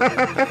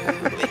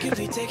could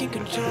be taking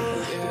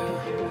control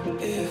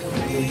if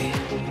we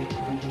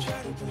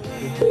try to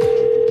believe in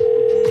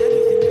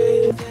anything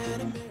greater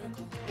than a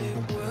miracle.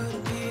 It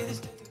wouldn't be this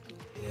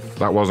difficult.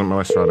 That wasn't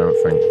Melissa, I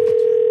don't think.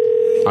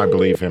 I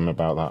believe him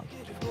about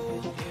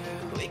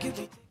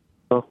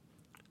that.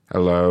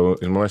 Hello,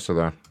 is Melissa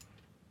there?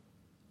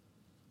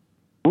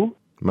 Who?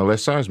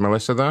 Melissa? Is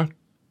Melissa there?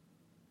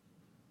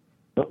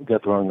 No,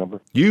 got the wrong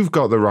number. You've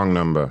got the wrong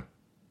number.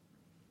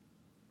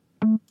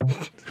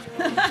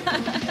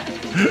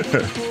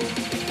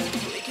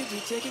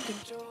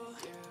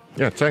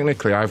 Yeah,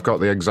 technically, I've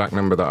got the exact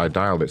number that I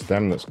dialed. It's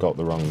them that's got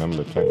the wrong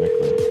number, technically.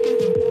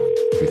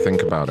 If you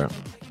think about it.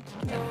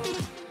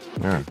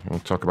 Yeah, we'll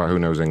talk about who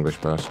knows English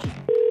best.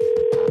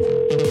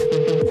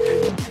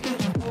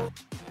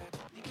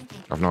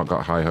 I've not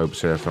got high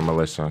hopes here for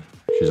Melissa.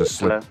 She's a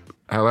slip.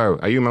 Hello,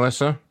 are you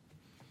Melissa?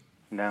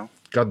 No.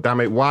 God damn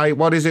it! Why?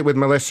 What is it with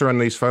Melissa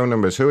and these phone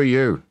numbers? Who are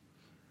you?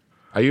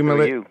 Are you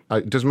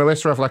Melissa? Does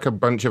Melissa have like a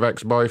bunch of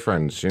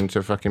ex-boyfriends? She's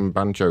into fucking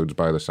banjos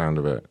by the sound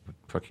of it.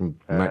 Fucking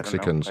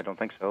Mexicans. I don't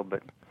think so,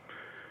 but.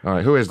 All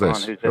right, who is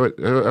this?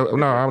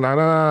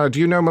 No. Do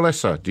you know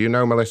Melissa? Do you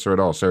know Melissa at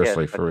all?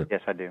 Seriously, yes, for real?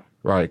 Yes, I do.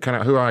 Right,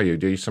 who are you?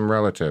 Do you some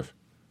relative?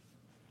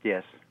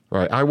 Yes.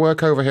 Right, I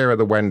work over here at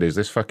the Wendy's.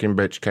 This fucking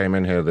bitch came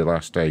in here the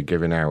last day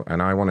giving out,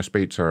 and I want to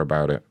speak to her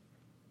about it.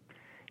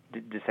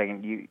 Just a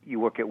second, you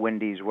work at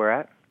Wendy's where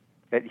at?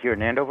 Here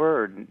in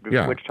Andover or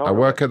Yeah, Wichita? I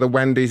work at the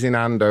Wendy's in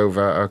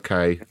Andover.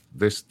 Okay,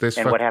 this.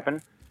 And what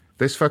happened?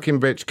 This fucking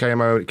bitch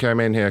came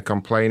in here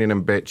complaining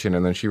and bitching,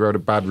 and then she wrote a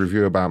bad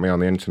review about me on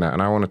the internet,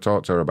 and I want to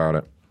talk to her about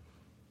it.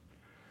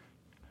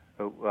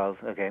 Oh, well,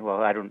 okay.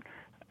 Well, I don't.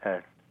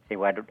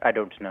 Anyway, I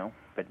don't know,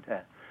 but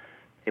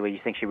anyway, you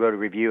think she wrote a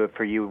review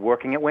for you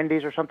working at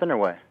Wendy's or something, or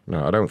what?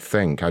 No, I don't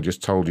think. I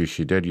just told you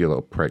she did, you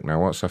little prick.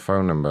 Now, what's her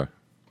phone number?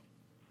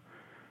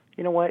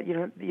 You know what? You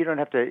don't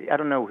have to. I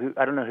don't know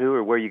who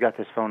or where you got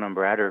this phone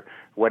number at or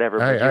whatever.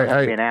 Hey, but you don't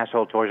have to be an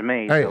asshole towards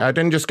me. Hey, so. I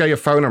didn't just get your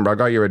phone number. I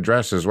got your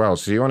address as well.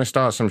 So you want to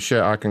start some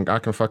shit? I can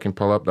fucking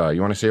pull up there.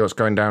 You want to see what's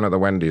going down at the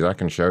Wendy's? I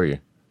can show you.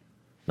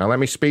 Now let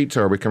me speak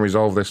to her. We can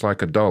resolve this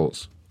like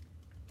adults.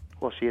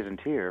 Well, she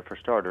isn't here for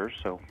starters,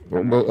 so.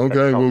 Well,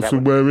 okay. Well, so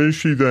where is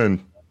she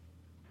then?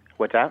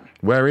 What's that?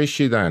 Where is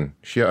she then?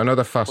 She at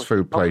another fast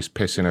food place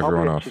pissing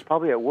everyone off. She's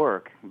probably at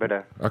work, but.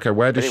 Okay,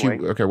 where does anyway.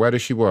 she? Okay, where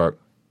does she work?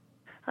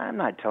 I'm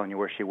not telling you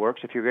where she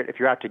works. If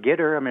you're out to get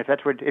her, I mean,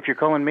 if you're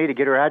calling me to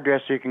get her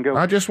address, so you can go.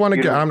 I just want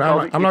to get. I'm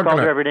not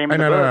going to.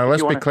 No.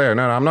 Let's be clear.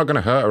 No, I'm not going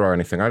to hurt her or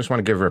anything. I just want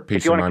to give her a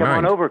piece of my mind. If you want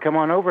to come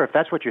on over. If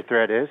that's what your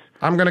threat is.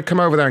 I'm going to come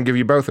over there and give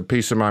you both a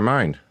piece of my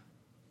mind.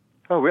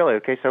 Oh, really?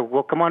 Okay, so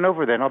we'll come on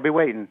over then. I'll be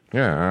waiting.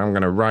 Yeah, I'm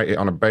going to write it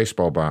on a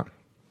baseball bat.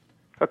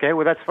 Okay,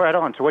 well that's right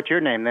on. So what's your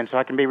name then, so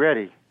I can be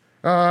ready?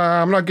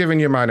 I'm not giving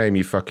you my name,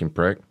 you fucking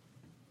prick.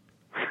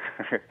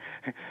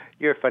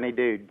 You're a funny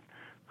dude.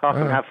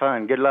 Awesome, have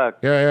fun. Good luck.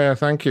 Yeah,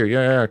 thank you.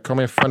 Yeah. Call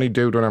me a funny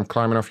dude when I'm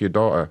climbing off your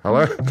daughter.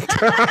 Hello?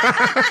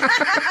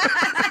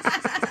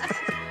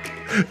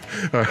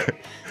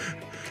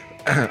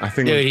 I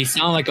think. Dude, he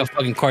sounded like a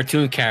fucking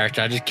cartoon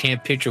character. I just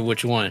can't picture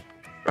which one.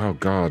 Oh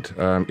God,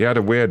 he had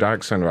a weird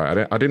accent,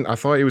 right? I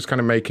thought he was kind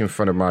of making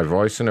fun of my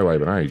voice in a way,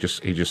 but no, he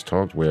just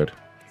talked weird.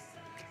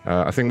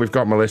 I think we've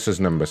got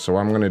Melissa's number, so what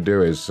I'm going to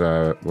do is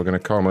we're going to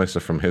call Melissa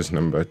from his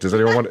number.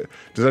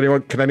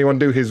 Can anyone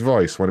do his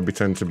voice? Want to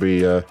pretend to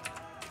be?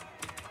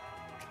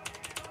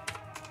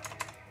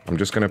 I'm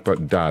just going to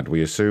put dad.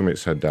 We assume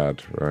it's her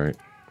dad, right?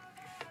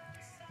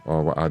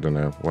 Or I don't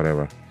know,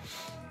 whatever.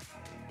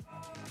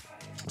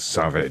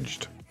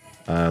 Savaged.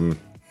 Come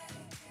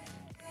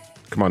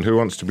on, who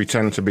wants to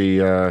pretend to be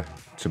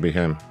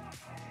him?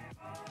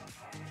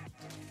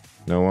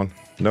 No one?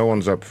 No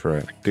one's up for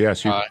it.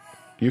 DS,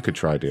 you could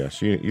try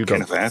DS. You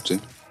can if I have to.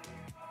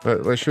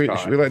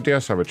 Should we let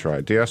DS have a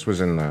try? DS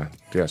was in there.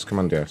 DS, come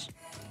on, DS.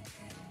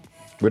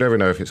 We don't even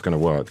know if it's going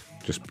to work.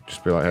 Just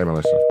be like, hey,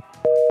 Melissa.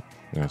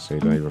 Yeah, see,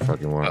 don't even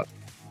fucking work.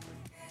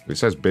 It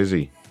says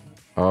busy.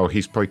 Oh,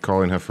 he's probably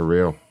calling her for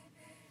real.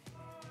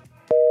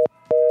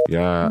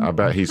 Yeah, I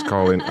bet he's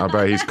calling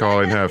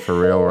her for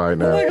real right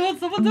now. Oh my God,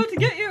 someone's out to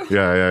get you.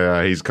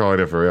 Yeah. He's calling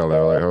her for real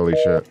now. Like, holy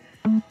shit.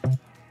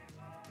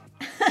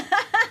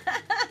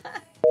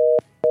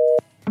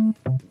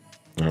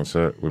 Oh, That's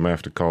it. We may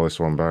have to call this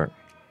one back.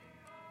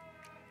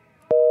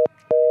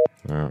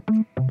 Yeah.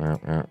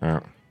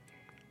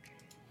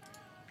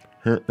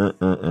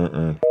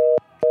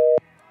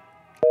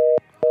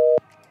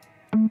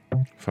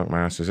 Fuck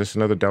my ass. Is this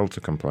another Delta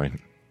complaint?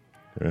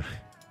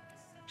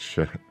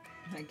 Shit. Oh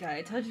my god,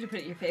 I told you to put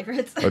it in your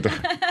favorites. I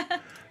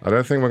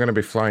don't think we're going to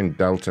be flying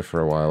Delta for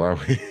a while, are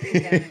we?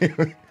 Yeah.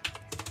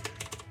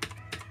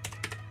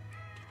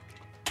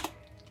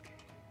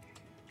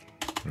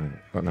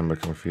 That number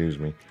confused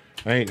me.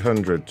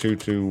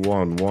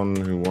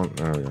 800-221-1 who want...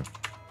 Oh, yeah.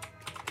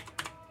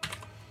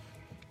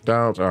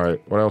 Delta. All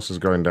right. What else is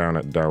going down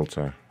at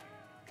Delta?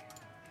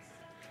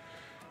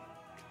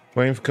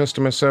 Waiting for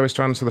customer service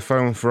to answer the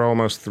phone for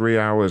almost 3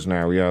 hours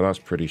now. Yeah, that's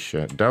pretty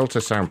shit. Delta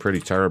sound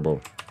pretty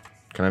terrible.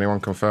 Can anyone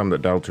confirm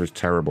that Delta is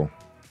terrible?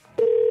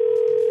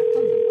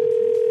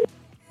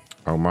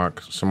 Oh,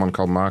 Mark. Someone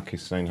called Mark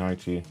is saying hi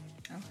to you.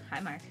 Oh, hi,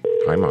 Mark.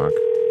 Hi, Mark.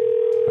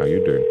 How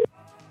you doing?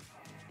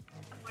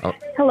 Oh,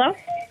 Hello.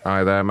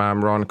 hi there,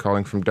 ma'am. Ron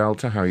calling from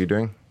Delta. How are you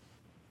doing?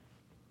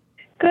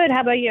 Good.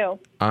 How about you?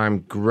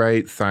 I'm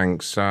great,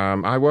 thanks.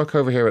 I work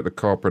over here at the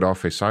corporate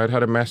office. I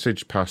had a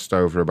message passed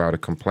over about a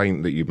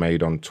complaint that you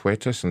made on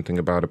Twitter, something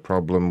about a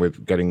problem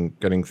with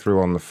getting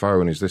through on the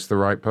phone. Is this the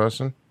right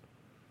person?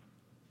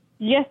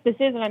 Yes, this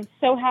is, and I'm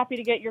so happy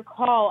to get your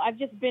call. I've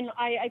just been,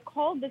 I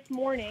called this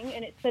morning,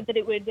 and it said that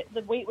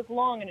the wait was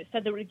long, and it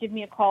said that it would give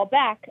me a call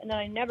back, and then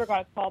I never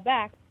got a call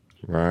back.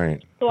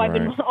 Right. So I've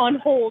been right. on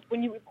hold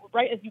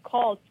right as you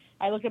called.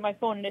 I looked at my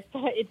phone, and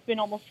it's been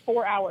almost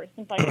 4 hours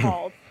since I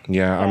called.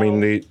 Yeah, So I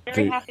mean,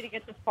 very happy to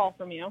get this call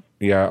from you.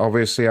 Yeah,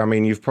 obviously, I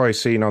mean, you've probably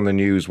seen on the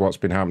news what's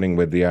been happening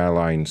with the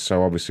airlines.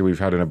 So obviously we've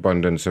had an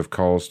abundance of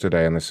calls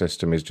today and the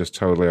system is just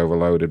totally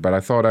overloaded. But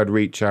I thought I'd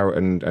reach out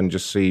and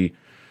just see,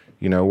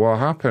 what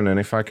happened and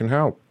if I can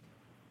help.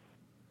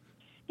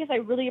 Yes, I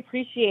really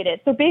appreciate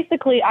it. So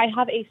basically, I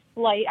have a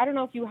flight. I don't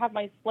know if you have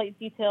my flight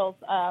details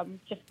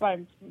just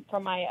from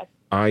my...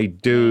 I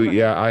do,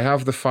 yeah. I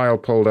have the file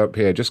pulled up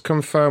here. Just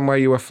confirm where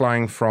you were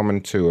flying from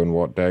and to and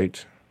what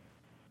date.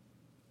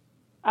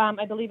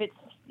 I believe it's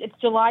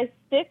July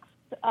 6th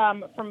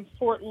from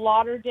Fort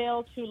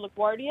Lauderdale to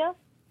LaGuardia.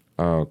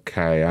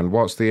 Okay, and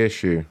what's the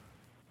issue?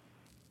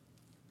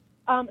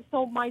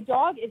 So my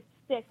dog is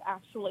sick,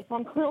 actually. So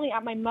I'm currently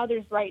at my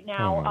mother's right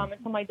now, and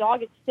so my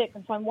dog is sick,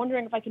 and so I'm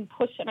wondering if I can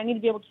push it. I need to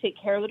be able to take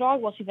care of the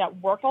dog while she's at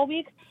work all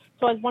week.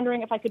 So I was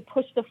wondering if I could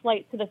push the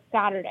flight to the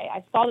Saturday.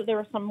 I saw that there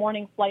were some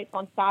morning flights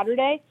on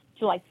Saturday,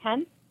 July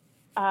 10th,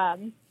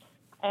 and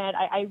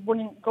I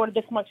wouldn't go to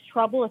this much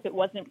trouble if it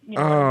wasn't.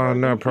 Oh,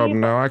 no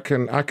problem. No, I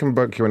can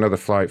book you another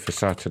flight for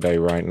Saturday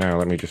right now.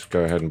 Let me just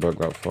go ahead and book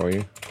that for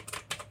you.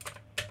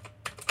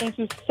 Thank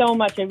you so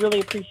much. I really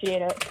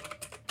appreciate it.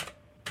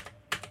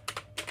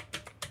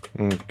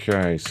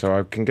 Okay, so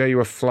I can get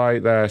you a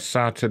flight there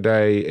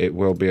Saturday. It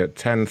will be at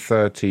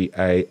 10:30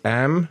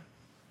 a.m.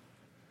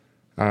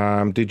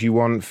 Did you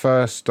want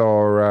first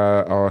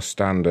or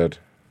standard?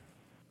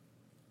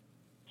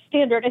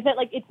 Standard. Is it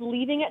like it's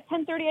leaving at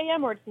 10:30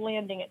 a.m. or it's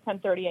landing at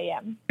 10:30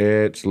 a.m.?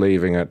 It's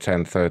leaving at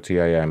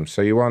 10:30 a.m.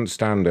 So you want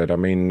standard. I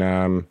mean,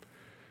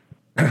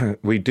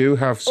 we do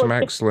have some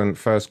excellent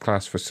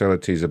first-class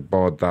facilities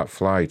aboard that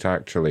flight,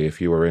 actually. If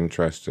you were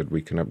interested,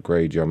 we can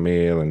upgrade your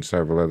meal and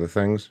several other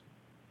things.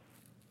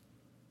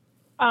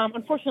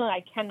 Unfortunately,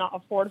 I cannot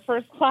afford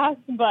first class,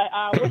 but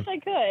I wish I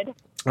could.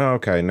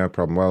 Okay, no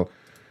problem. Well,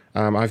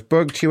 I've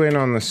booked you in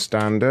on the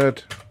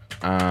standard.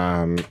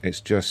 It's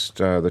just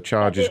the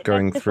charge is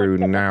going through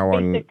now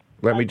on...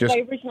 Let me just...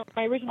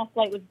 My original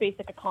flight was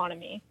basic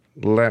economy.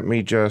 Let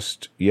me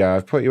just... Yeah,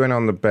 I've put you in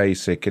on the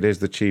basic. It is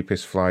the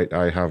cheapest flight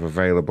I have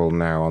available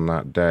now on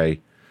that day.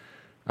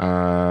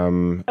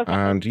 Okay.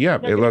 And yeah,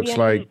 it looks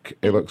like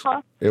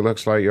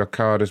your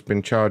card has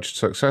been charged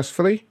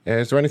successfully.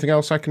 Is there anything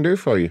else I can do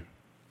for you?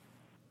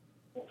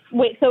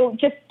 Wait, so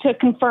just to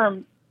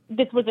confirm,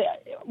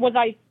 was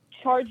I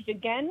charged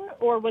again,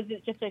 or was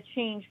it just a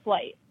change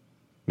flight?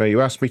 No,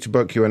 you asked me to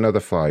book you another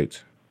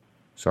flight,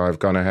 so I've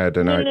gone ahead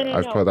and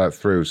I've put that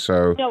through.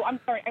 So no, I'm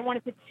sorry, I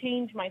wanted to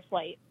change my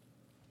flight.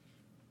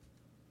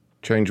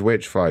 Change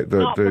which flight?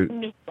 Not the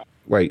new flight.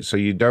 Wait, so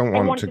you don't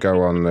want to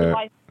go on the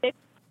July 6th,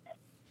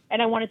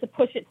 and I wanted to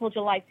push it till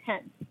July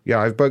 10th.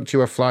 Yeah, I've booked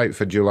you a flight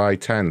for July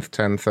 10th,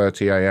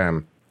 10:30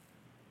 a.m.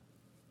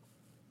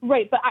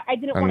 Right, but I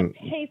didn't want to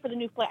pay for the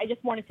new flight. I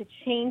just wanted to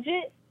change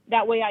it.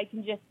 That way I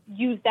can just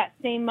use that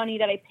same money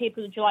that I paid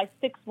for the July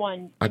 6th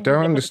one. I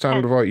don't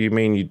understand what you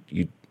mean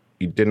you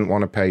didn't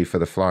want to pay for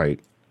the flight.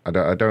 I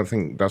don't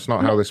think that's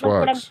not how this works.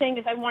 What I'm saying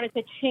is I wanted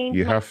to change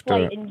my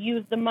flight and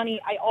use the money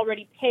I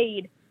already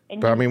paid.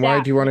 But I mean,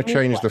 why do you want to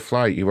change the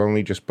flight? You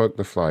only just booked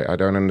the flight. I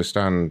don't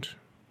understand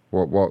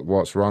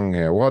what's wrong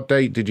here. What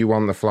date did you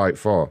want the flight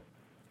for?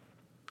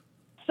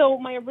 So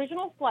my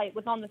original flight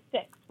was on the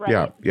 6th,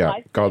 right? Yeah,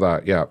 got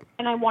that, yeah.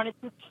 And I wanted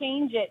to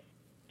change it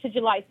to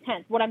July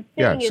 10th. What I'm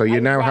saying is... Yeah, so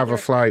you now have a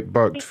flight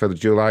booked for the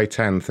July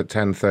 10th at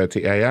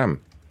 10:30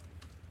 a.m.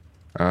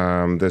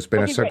 There's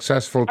been a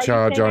successful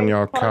charge on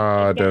your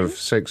card of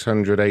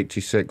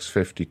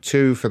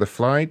 $686.52 for the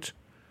flight.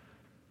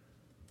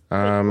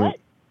 What?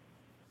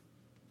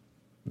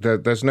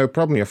 There's no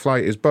problem. Your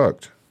flight is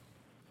booked.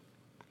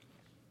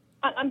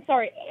 I'm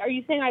sorry. Are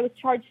you saying I was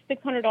charged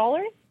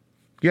 $600?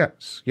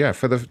 Yes. Yeah.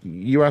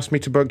 You asked me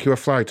to book you a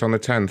flight on the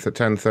 10th at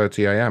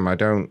 10:30 a.m. I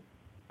don't.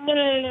 No.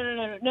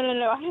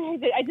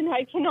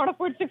 I cannot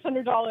afford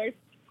 $600.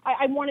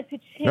 I wanted to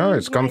change. No,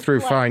 it's gone my through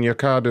flight. fine. Your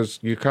card has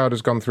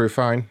gone through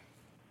fine.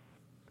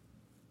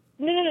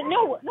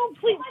 No.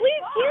 Please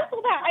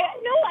cancel that.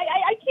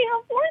 I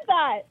can't afford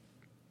that.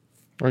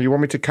 Oh, you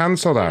want me to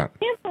cancel that?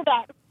 Cancel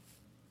that.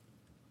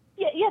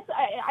 Yes,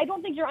 I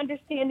don't think you're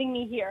understanding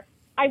me here.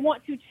 I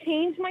want to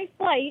change my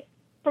flight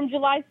from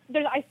July.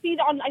 I see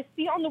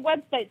on the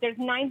website there's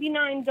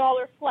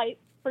 $99 flight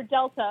for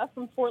Delta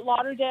from Fort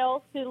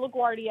Lauderdale to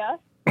LaGuardia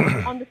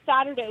on the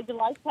Saturday,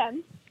 July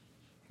 10th.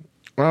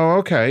 Oh,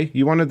 okay.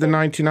 You wanted the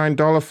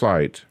 $99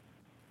 flight.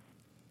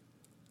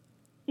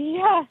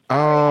 Yeah.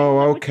 Oh,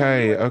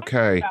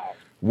 okay.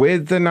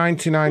 With the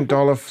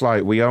 $99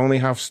 flight, we only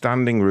have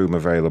standing room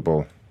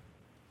available.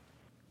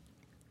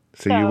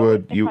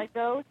 So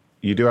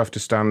you do have to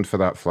stand for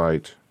that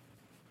flight.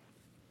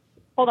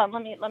 Hold on,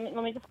 let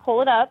me just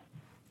pull it up.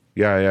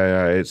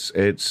 Yeah.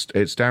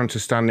 It's down to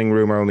standing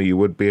room only. You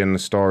would be in the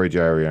storage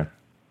area.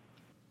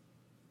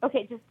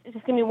 Okay,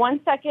 just give me 1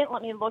 second.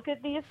 Let me look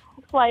at these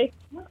flights.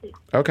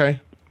 Okay,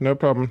 no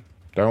problem.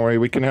 Don't worry,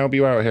 we can help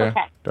you out here.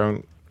 Okay.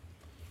 Don't.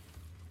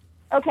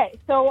 Okay,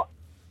 so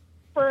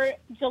for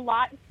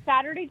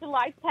Saturday,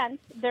 July 10th,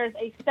 there's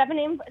a 7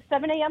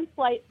 a.m.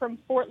 flight from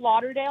Fort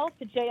Lauderdale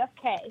to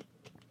JFK.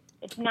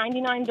 It's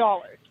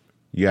 $99.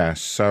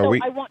 Yes, so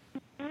I want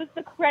to use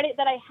the credit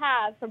that I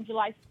have from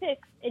July 6th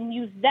and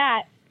use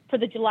that for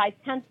the July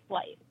 10th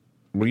flight.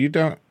 Well, you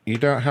don't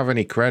have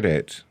any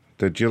credit.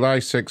 The July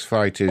 6th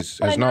flight has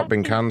not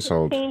been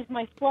cancelled. Change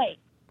my flight.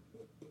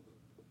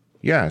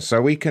 Yeah,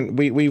 so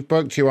we've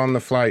booked you on the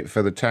flight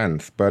for the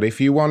 10th, but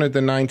if you wanted the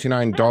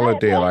 $99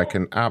 deal, I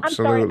can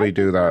absolutely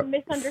do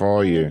that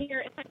for you.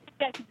 Here. If I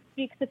could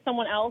speak to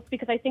someone else,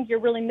 because I think you're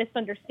really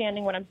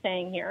misunderstanding what I'm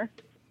saying here.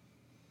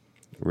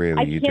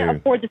 Really, you do. I can't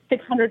afford the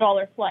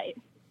 $600 flight.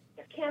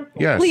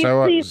 Yeah,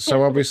 please,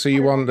 so obviously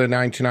you want the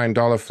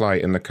 $99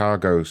 flight in the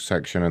cargo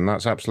section, and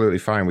that's absolutely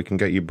fine. We can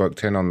get you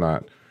booked in on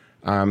that.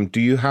 Do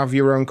you have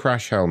your own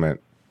crash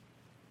helmet?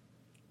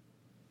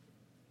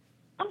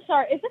 I'm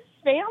sorry, is this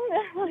spam?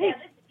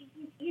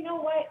 You know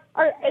what?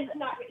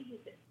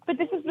 But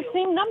this is the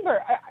same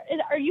number.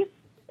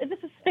 Is this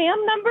a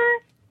spam number?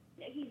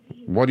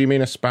 What do you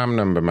mean a spam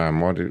number,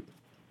 ma'am?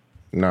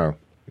 No.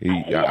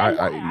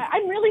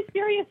 I'm really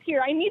serious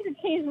here. I need to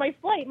change my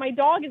flight. My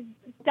dog is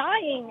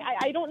dying.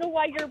 I don't know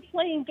why you're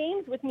playing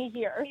games with me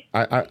here.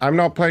 I'm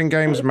not playing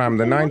games,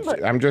 ma'am.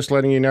 I'm just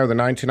letting you know the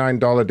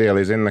 $99 deal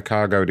is in the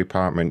cargo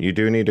department. You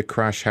do need a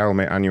crash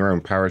helmet and your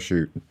own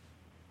parachute.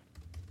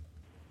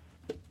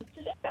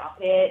 Stop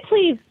it.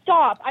 Please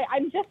stop.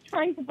 I'm just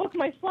trying to book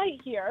my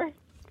flight here.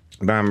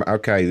 Ma'am,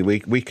 okay,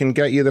 we can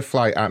get you the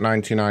flight at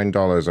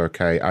 $99,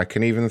 okay? I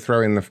can even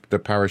throw in the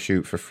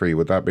parachute for free.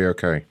 Would that be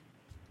okay?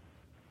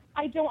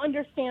 I don't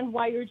understand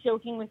why you're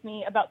joking with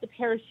me about the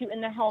parachute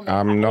and the helmet.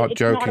 I'm not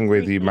joking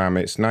with you, ma'am.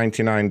 It's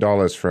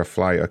 $99 for a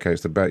flight. Okay,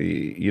 it's the best.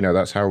 You know,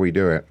 that's how we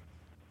do it.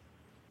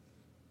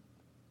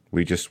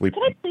 We. Can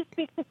I please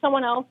speak to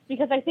someone else,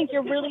 because I think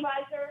you're really.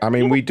 I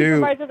mean, we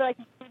do.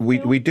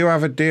 We do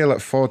have a deal at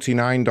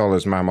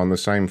 $49, ma'am, on the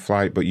same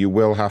flight, but you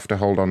will have to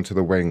hold on to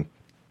the wing.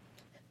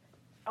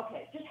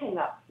 Okay, just hang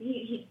up.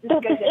 This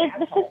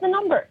is the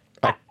number.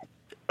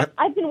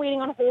 I've been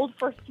waiting on hold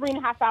for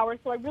 3.5 hours,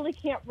 so I really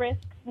can't risk.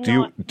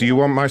 Do you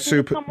want my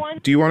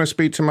Do you want to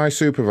speak to my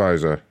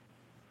supervisor?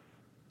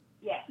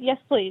 Yes,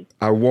 please.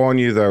 I warn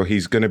you, though,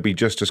 he's going to be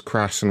just as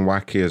crass and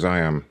wacky as I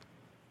am.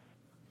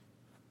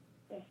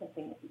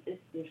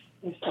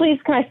 Please,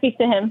 can I speak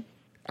to him?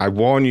 I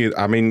warn you.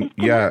 I mean,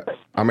 yeah.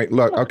 I mean,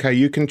 look, okay,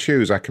 you can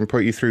choose. I can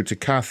put you through to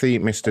Kathy,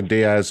 Mr.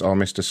 Diaz, or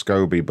Mr.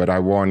 Scobie, but I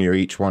warn you,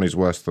 each one is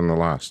worse than the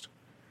last.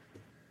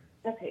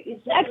 Okay.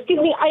 Excuse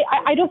me,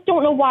 I just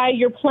don't know why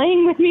you're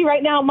playing with me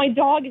right now. My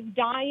dog is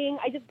dying.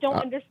 I just don't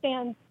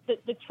understand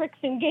the tricks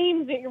and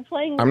games that you're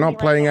playing with I'm not me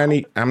playing right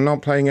now. I'm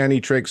not playing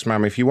any tricks,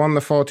 ma'am. If you want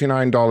the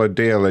 $49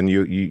 deal and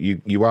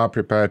you are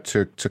prepared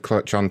to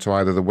clutch onto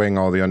either the wing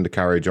or the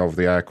undercarriage of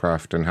the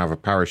aircraft and have a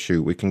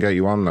parachute, we can get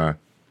you on there.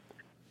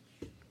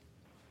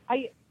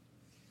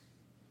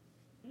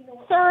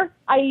 Sir,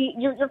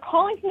 you're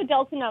calling from the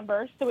Delta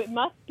number, so it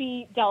must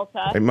be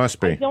Delta. It must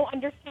be. I don't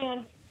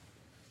understand.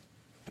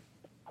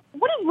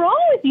 What is wrong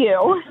with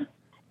you?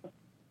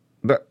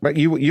 But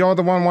you're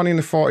the one wanting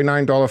the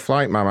 $49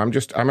 flight, ma'am.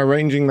 I'm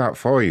arranging that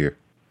for you.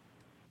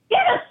 Get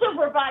a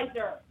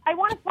supervisor. I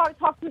want to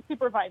talk to a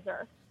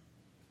supervisor.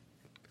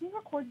 Can you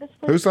record this,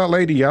 please? Who's that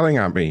lady yelling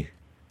at me?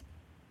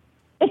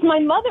 It's my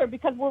mother,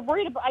 because we're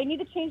worried about. I need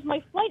to change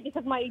my flight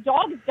because my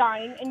dog is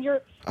dying, and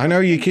you're. I know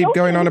you keep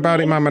going on about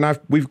it, ma'am, and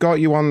we've got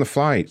you on the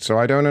flight, so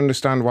I don't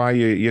understand why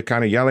you're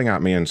kind of yelling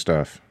at me and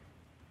stuff.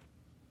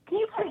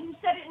 You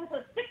said it was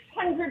a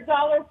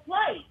 $600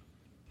 flight.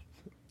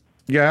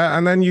 Yeah,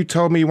 and then you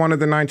told me you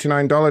wanted the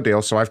 $99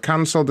 deal, so I've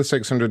cancelled the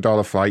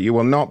 $600 flight. You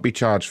will not be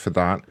charged for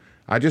that.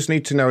 I just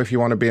need to know if you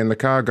want to be in the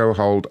cargo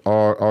hold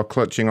or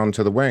clutching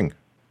onto the wing.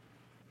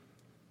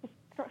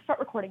 Start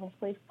recording this,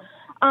 please.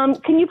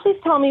 Can you please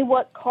tell me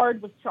what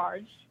card was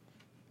charged?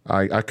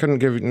 I couldn't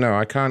give... No,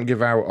 I can't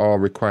give out or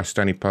request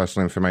any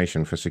personal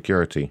information for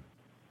security.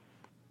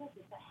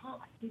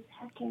 He's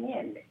hacking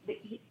in.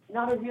 He's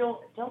not a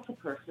real Delta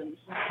person.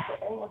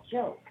 It's all a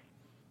joke.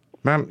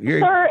 Ma'am,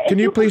 Sir, can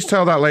you please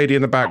tell that lady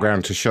in the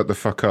background to shut the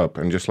fuck up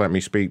and just let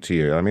me speak to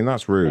you? I mean,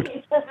 that's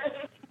rude.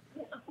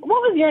 What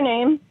was your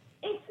name?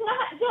 It's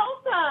not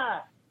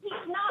Delta. He's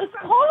not. It's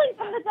calling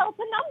from the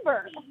Delta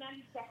number. He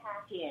managed to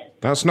hack in.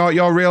 That's not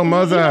your real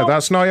mother.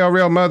 That's not your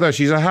real mother.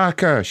 She's a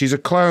hacker. She's a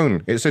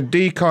clone. It's a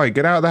decoy.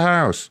 Get out of the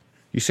house.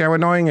 You see how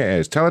annoying it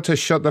is? Tell her to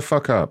shut the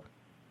fuck up.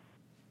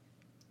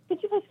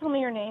 Could you please tell me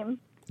your name?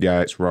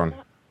 Yeah, it's Ron.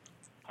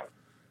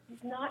 He's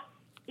not.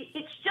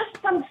 It's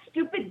just some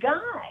stupid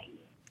guy.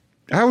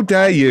 How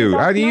dare you?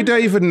 You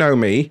don't even know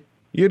me.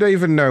 You don't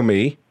even know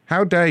me.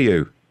 How dare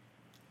you?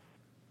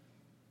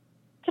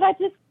 Could I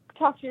just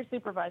talk to your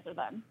supervisor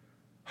then?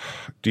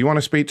 Do you want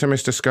to speak to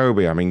Mr.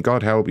 Scobie? I mean,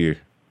 God help you.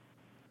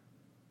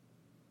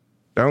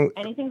 Don't.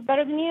 Anything's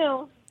better than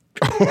you.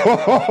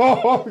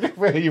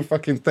 Where you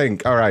fucking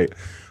think? All right.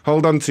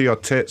 Hold on to your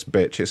tits,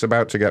 bitch. It's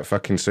about to get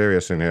fucking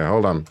serious in here.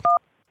 Hold on.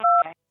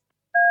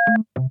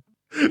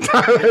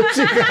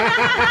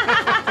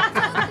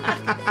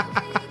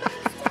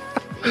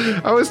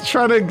 I was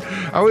trying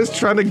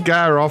to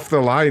get her off the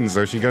line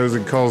so she goes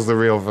and calls the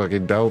real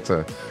fucking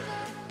Delta.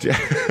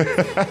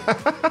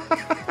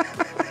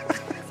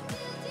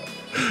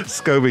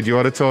 Scobie, do you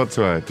want to talk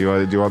to her? Do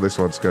you want this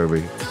one,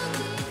 Scobie?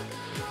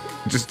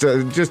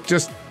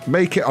 Just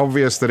make it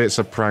obvious that it's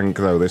a prank,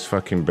 though. This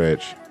fucking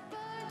bitch.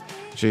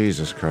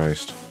 Jesus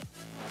Christ.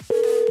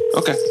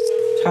 Okay.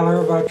 Tell her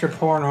about your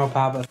porno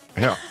habit.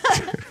 Yeah.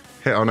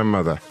 Hit on her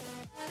mother.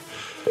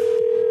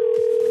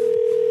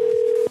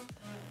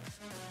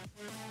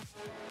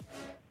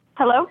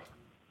 Hello?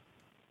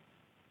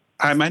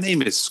 Hi, my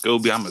name is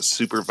Scobie. I'm a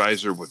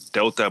supervisor with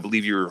Delta. I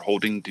believe you're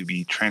holding to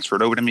be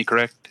transferred over to me,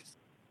 correct?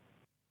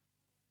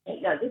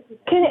 Is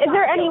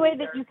there any way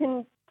that you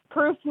can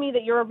prove to me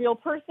that you're a real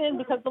person?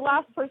 Because the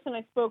last person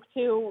I spoke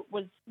to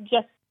was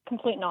just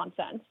complete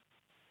nonsense.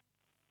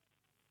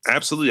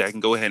 Absolutely. I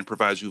can go ahead and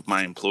provide you with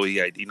my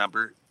employee ID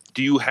number.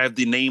 Do you have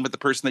the name of the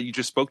person that you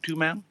just spoke to,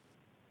 ma'am?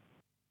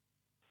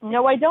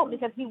 No, I don't,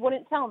 because he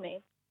wouldn't tell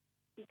me.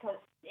 Because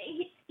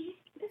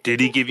Did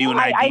he give you an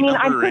ID I'm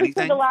number or pretty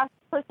anything? sure the last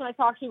person I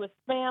talked to was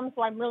spam,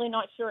 so I'm really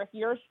not sure if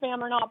you're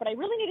spam or not, but I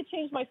really need to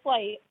change my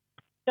flight.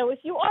 So if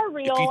you are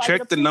real... If you I check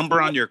would the number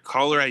appreciate on your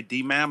caller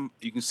ID, ma'am,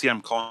 you can see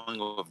I'm calling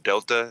with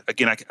Delta.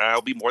 Again,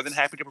 I'll be more than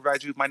happy to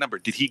provide you with my number.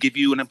 Did he give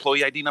you an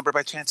employee ID number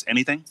by chance?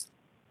 Anything?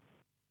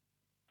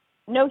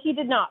 No, he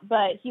did not,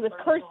 but he was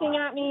cursing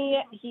at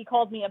me. He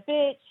called me a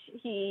bitch.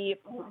 He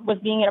was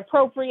being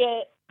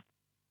inappropriate.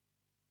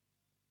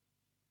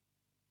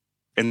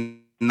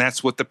 And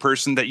that's what the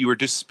person that you were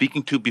just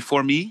speaking to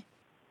before me?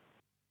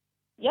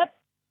 Yep.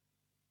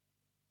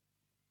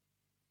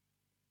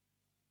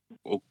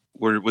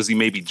 Was he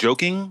maybe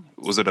joking?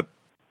 Was it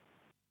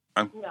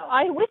No,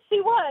 I wish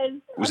he was.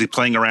 Was he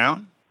playing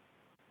around?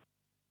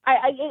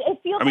 It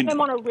feels like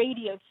I'm on a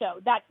radio show.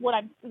 That's what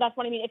I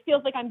mean. It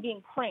feels like I'm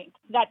being pranked.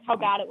 That's how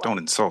bad it was. Don't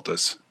insult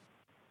us.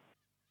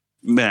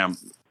 Ma'am,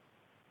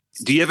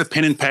 do you have a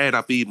pen and pad?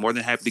 I'll be more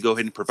than happy to go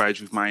ahead and provide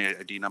you with my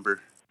ID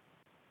number.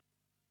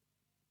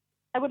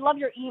 I would love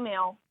your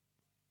email.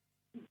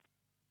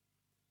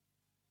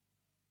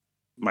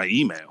 My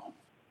email?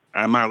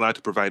 I'm not allowed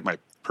to provide my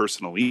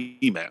personal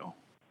email.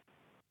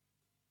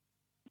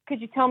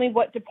 Could you tell me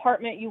what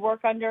department you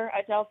work under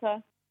at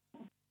Delta?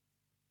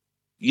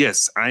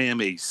 Yes, I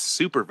am a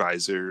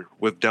supervisor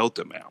with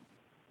Delta, ma'am.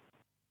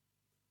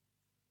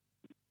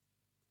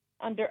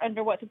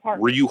 Under what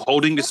department? Were you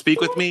holding to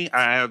speak with me?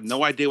 I have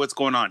no idea what's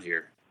going on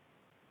here.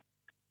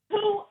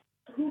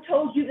 Who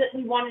told you that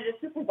we wanted a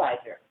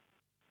supervisor?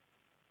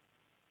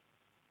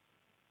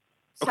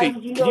 Okay,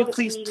 can you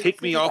please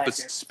take me off a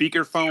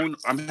speakerphone?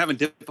 I'm having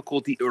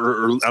difficulty,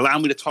 or allow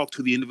me to talk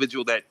to the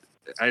individual that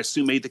I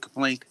assume made the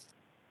complaint.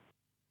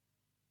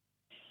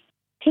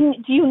 Do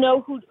you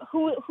know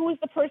who is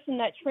the person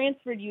that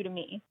transferred you to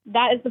me?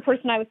 That is the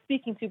person I was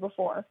speaking to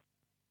before.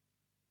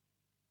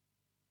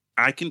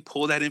 I can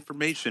pull that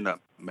information up,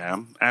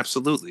 ma'am.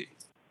 Absolutely.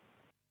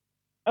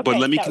 Okay, but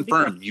let me that would be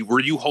confirm, were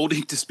you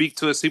holding to speak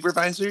to a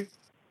supervisor?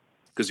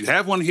 Because you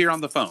have one here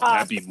on the phone.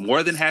 I'd be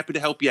more than happy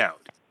to help you out.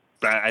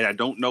 But I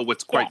don't know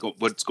what's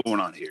what's going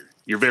on here.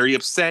 You're very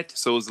upset.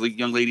 So is the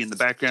young lady in the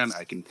background.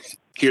 I can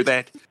hear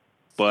that.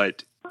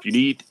 But if you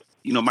need,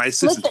 my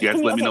assistance, you have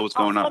to let me know what's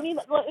going on. Let me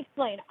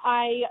explain.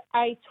 I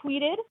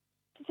tweeted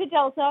to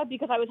Delta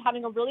because I was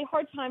having a really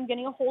hard time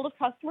getting a hold of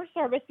customer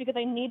service because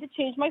I need to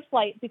change my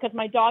flight because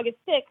my dog is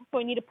sick, so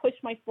I need to push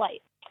my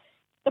flight.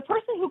 The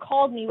person who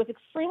called me was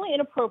extremely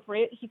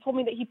inappropriate. He told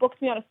me that he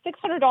booked me on a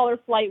 $600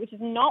 flight, which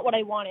is not what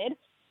I wanted.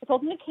 I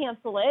told him to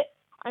cancel it.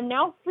 I'm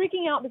now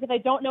freaking out because I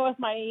don't know if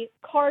my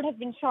card has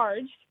been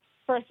charged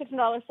for a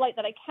 $600 flight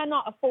that I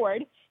cannot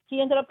afford.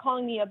 He ended up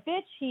calling me a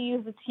bitch. He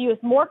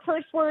used more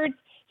curse words.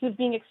 He was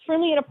being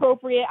extremely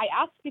inappropriate. I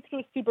asked to speak to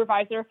his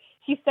supervisor.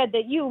 He said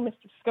that you,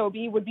 Mr.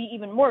 Scobie, would be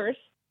even worse.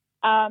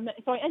 So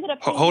I ended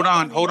up... Hold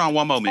on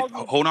one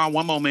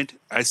moment.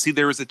 I see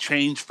there is a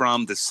change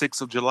from the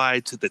 6th of July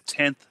to the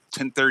 10th,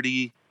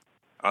 10:30.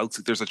 Looks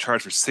like there's a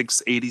charge for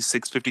 $680,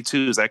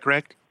 $652. Is that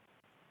correct?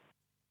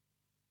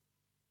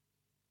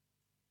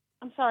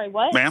 I'm sorry,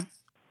 what? Ma'am?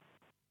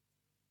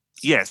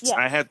 Yes,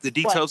 I have the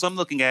details. I'm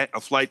looking at. A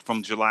flight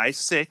from July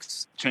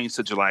 6th, changed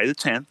to July the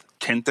 10th,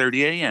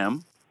 10:30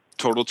 a.m.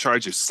 Total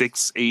charge is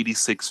 $680,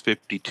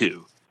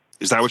 $652.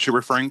 Is that what you're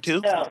referring to?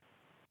 No.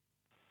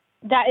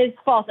 That is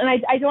false, and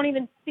I don't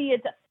even see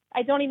it.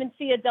 I don't even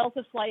see a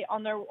Delta flight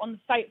on the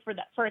site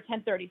for a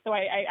 10:30. So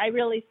I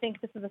really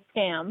think this is a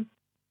scam.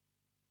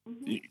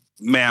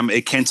 Ma'am,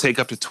 it can take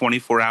up to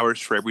 24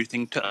 hours for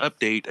everything to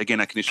update. Again,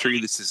 I can assure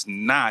you this is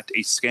not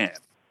a scam.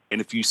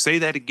 And if you say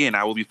that again,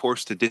 I will be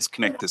forced to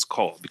disconnect this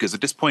call because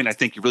at this point, I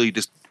think you're really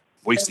just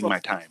wasting my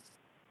time.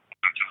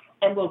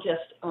 And we'll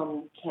just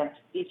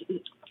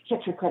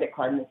check your credit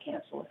card and we'll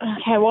cancel it.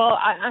 Okay, well,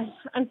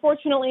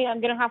 unfortunately,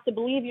 I'm going to have to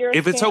believe you're.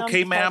 If it's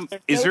okay, ma'am,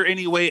 is there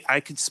any way I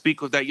could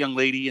speak with that young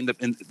lady in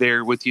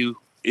there with you?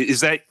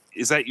 Is that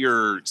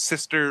your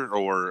sister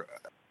or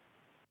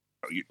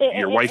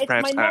your wife?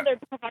 Perhaps my mother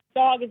because my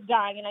dog is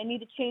dying and I need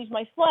to change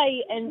my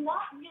flight. And it's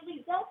not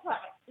really Delta.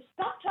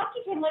 Stop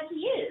talking to him like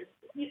he is.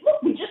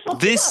 Look, we just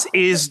this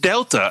is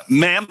Delta,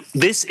 ma'am.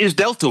 This is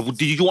Delta.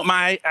 Do you want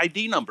my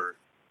ID number?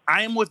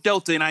 I am with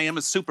Delta and I am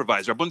a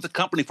supervisor. I've been with the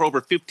company for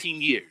over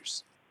 15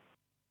 years.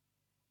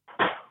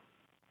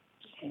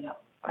 Can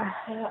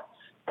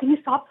you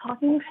stop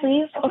talking,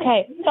 please?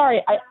 Okay,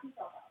 sorry.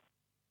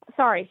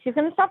 Sorry, she's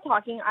going to stop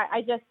talking.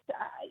 I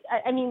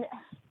mean,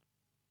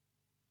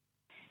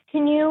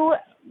 can you?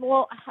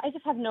 Well, I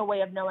just have no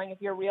way of knowing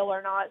if you're real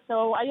or not.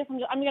 So I'm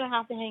going to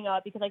have to hang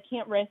up because I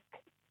can't risk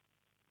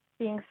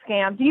being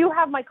scammed. Do you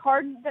have my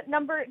card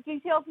number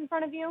details in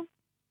front of you?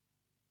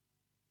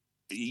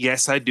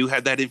 Yes, I do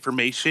have that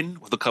information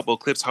with a couple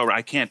of clips. However,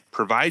 I can't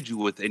provide you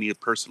with any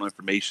personal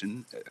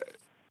information.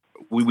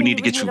 We need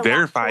to get you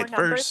verified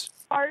first.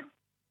 Card?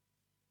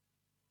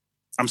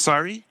 I'm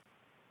sorry?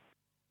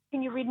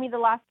 Can you read me the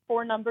last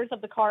 4 numbers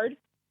of the card?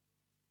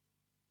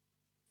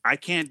 I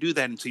can't do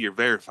that until you're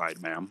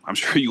verified, ma'am. I'm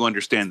sure you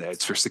understand that.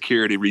 It's for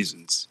security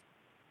reasons.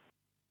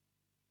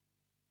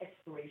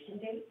 Expiration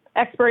date?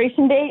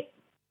 Expiration date?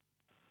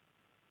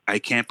 I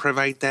can't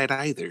provide that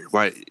either.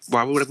 Why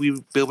would we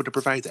be able to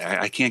provide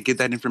that? I can't get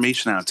that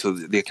information out until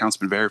the account's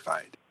been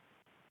verified.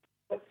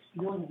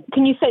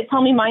 Can you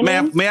tell me my name?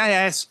 Ma'am, may I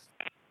ask,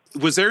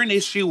 was there an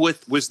issue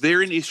with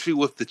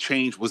the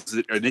change? Was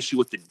it an issue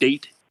with the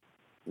date?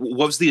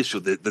 What was the issue?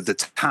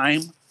 The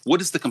time?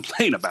 What is the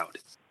complaint about?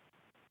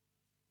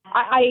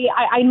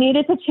 I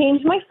needed to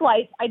change my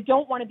flight. I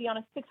don't want to be on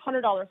a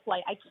 $600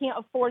 flight. I can't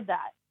afford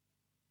that.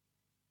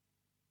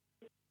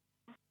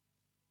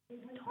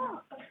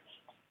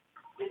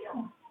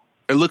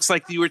 It looks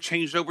like you were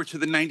changed over to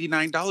the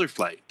 $99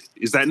 flight.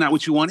 Is that not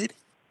what you wanted?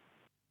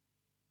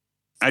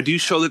 I do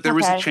show that there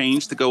was a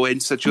change to go ahead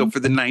and set you up for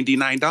the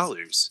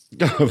 $99.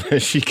 Oh, there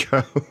she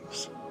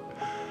goes.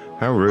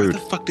 How rude.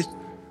 What the fuck did...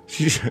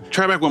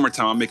 Try back one more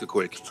time. I'll make it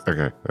quick.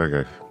 Okay.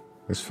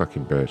 This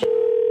fucking bitch.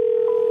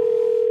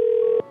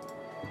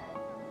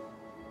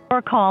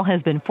 Your call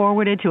has been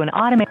forwarded to an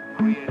automated...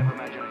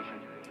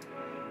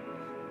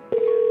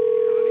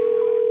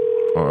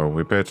 Uh-oh,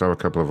 we better have a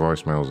couple of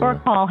voicemails. Your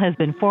call has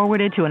been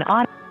forwarded to an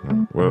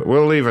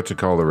We'll leave it to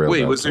call the real.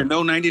 Wait, was there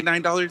no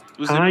 $99?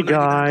 Hi,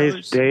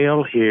 guys.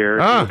 Dale here.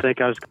 Ah. I think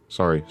I was...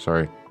 Sorry.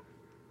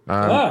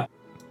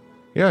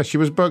 Yeah, she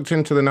was booked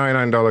into the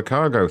 $99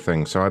 cargo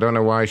thing, so I don't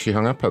know why she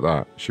hung up at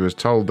that. She was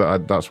told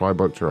that that's why I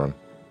booked her on.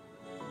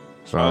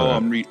 So,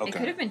 It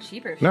could have been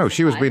cheaper. No,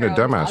 she was being a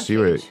dumbass.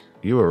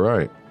 You were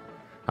right.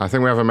 I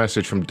think we have a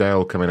message from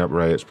Dale coming up,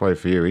 Ray. It's played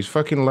for you. He's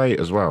fucking late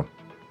as well.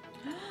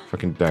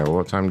 Fucking Dale.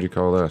 What time did you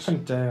call this?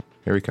 Dale.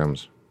 Here he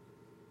comes.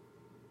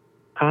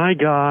 Hi,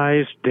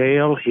 guys.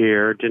 Dale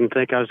here. Didn't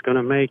think I was going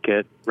to make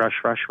it. Rush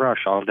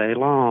all day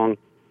long.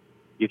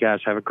 You guys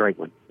have a great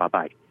one.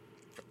 Bye-bye.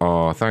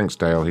 Oh, thanks,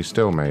 Dale. He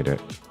still made it.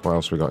 What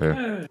else we got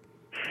here?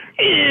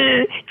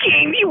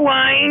 James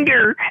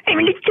Winder, I'm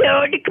going to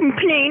tell the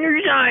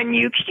complainers on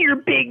you 'cause you're a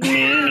big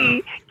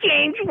meanie.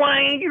 James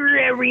Winder,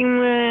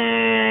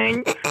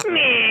 everyone.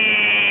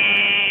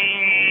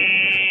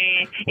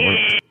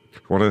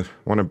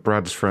 One of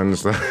Brad's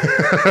friends there.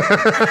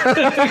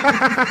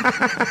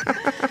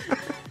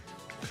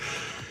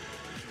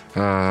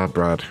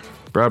 Brad.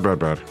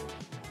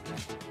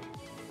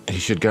 He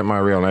should get my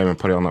real name and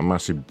put it on that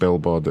massive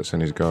billboard that's in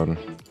his garden.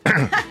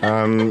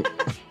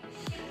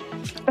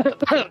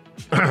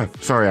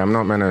 Sorry, I'm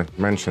not meant to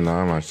mention that,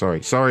 am I?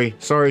 Sorry.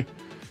 So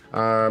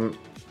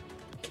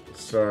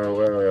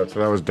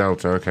that was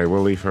Delta. Okay,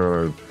 we'll leave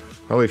her alone.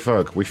 Holy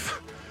fuck,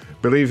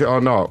 believe it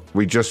or not,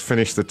 we just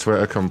finished the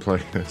Twitter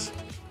complainers.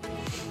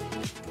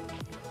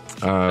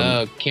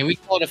 Can we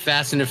call the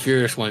Fast and the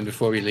Furious one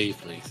before we leave,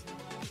 please?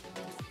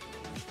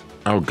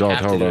 Oh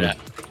God, hold on.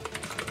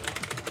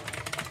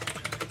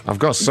 I've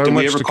got so Did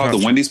much we ever to call catch.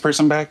 the Wendy's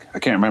person back? I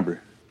can't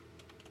remember.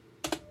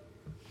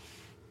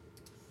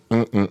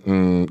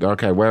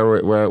 Okay, where?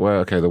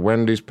 Okay, the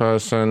Wendy's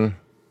person.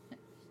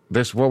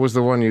 What was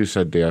the one you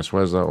said, DS?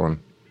 Where's that one?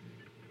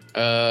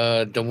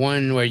 The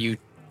one where you,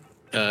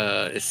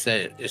 it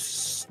said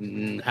it's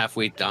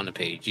halfway down the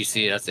page. You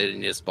see it? I said,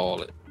 and just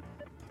ball it.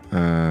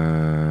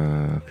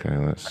 Okay,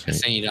 let's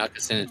see. I can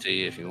send it to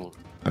you if you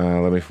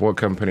want. What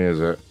company is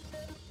it?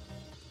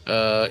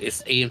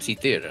 It's AMC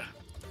Theater.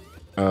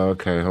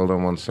 Okay, hold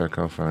on one sec.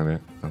 I'll find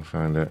it.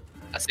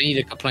 I sent you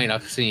the complaint.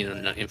 I've seen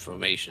the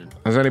information.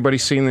 Has anybody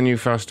seen the new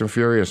Fast and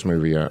Furious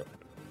movie yet?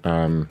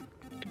 Tell me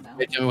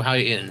how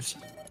it ends.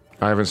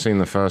 I haven't seen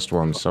the first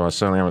one, so I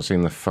certainly haven't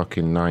seen the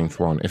fucking 9th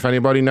one. If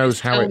anybody knows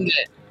how it...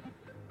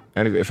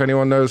 If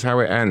anyone knows how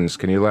it ends,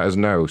 can you let us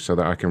know so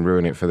that I can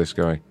ruin it for this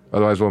guy?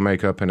 Otherwise, we'll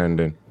make up an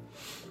ending.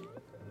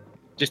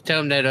 Just tell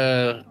him that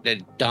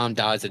that Dom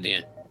dies at the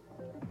end.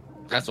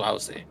 That's what I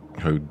would say.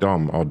 Who,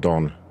 Dom or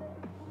Don?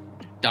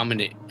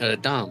 Dominic,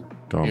 Dom.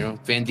 Dom. You know,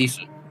 Van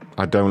Diesel.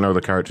 I don't know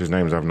the characters'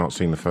 names. I've not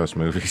seen the first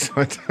movie. So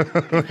I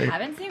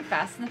haven't seen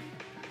Fast and the...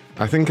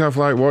 I think I've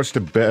watched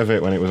a bit of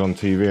it when it was on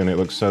TV, and it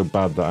looked so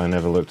bad that I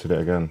never looked at it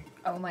again.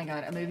 Oh my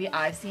god, a movie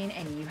I've seen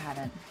and you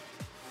haven't.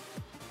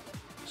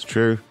 It's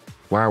true.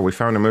 Wow, we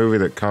found a movie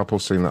that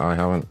Carpal's seen that I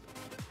haven't.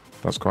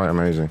 That's quite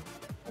amazing.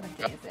 What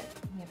day is it?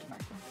 We have to mark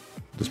this.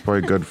 There's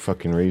probably a good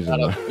fucking reason.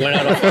 1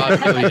 out of 5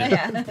 million.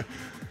 Yeah.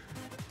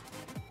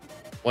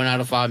 1 out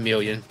of 5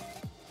 million.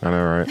 I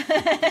know, right?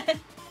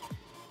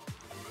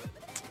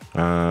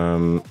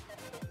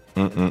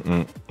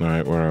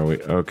 Alright, where are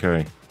we?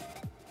 Okay.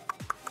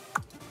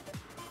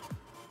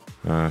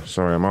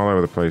 Sorry, I'm all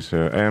over the place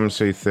here.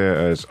 AMC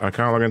Theaters. I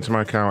can't log into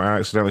my account. I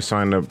accidentally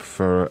signed up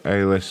for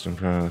A-list.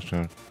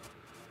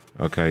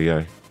 Okay,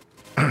 yay.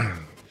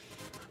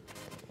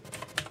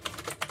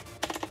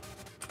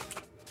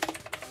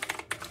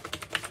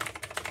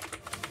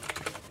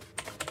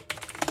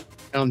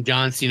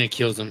 John Cena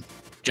kills him.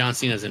 John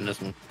Cena's in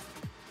this one.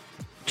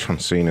 John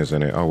Cena's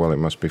in it. Oh, well, it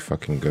must be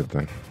fucking good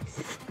then.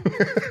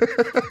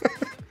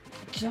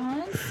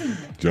 John Cena.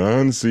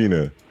 John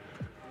Cena.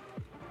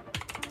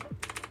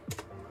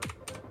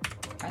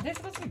 Are they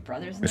supposed to be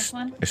brothers in this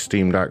one?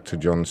 Esteemed actor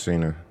John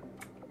Cena.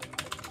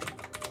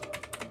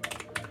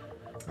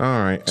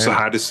 Alright. So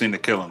how does Cena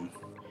kill him?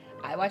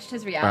 I watched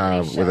his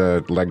reality show. With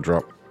a leg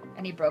drop.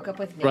 And he broke up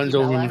with Nikki Runs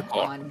over him in Bella the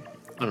car. on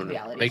I don't know.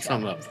 reality Make show.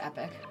 something It up. was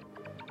epic.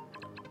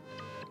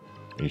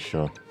 You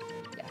sure?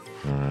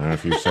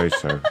 If you say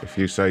so. If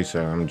you say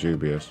so, I'm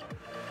dubious.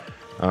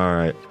 All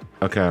right.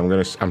 Okay,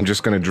 I'm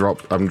just gonna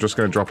drop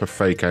a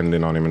fake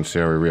ending on him and see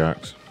how he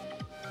reacts.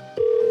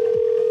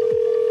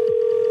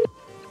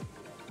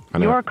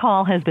 Your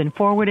call has been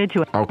forwarded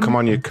to... Oh, come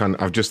on, you cunt.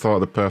 I've just thought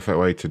of the perfect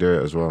way to do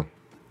it as well.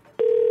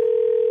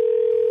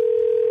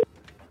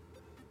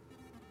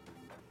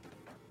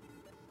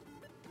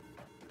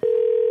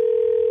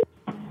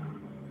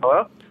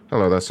 Hello?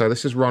 Hello there, sir.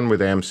 This is Ron with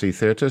AMC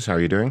Theatres. How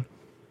are you doing?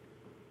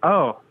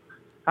 Oh,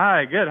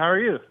 hi, good. How are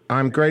you?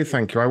 I'm great,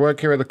 thank you. I work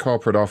here at the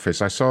corporate office.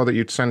 I saw that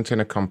you'd sent in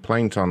a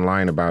complaint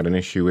online about an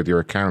issue with your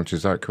account.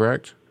 Is that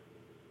correct?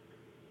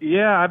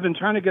 Yeah, I've been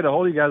trying to get a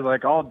hold of you guys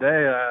like all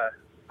day.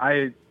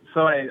 I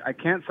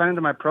can't sign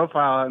into my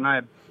profile,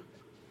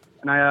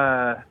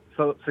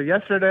 so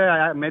yesterday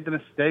I made the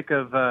mistake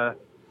of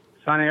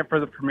signing up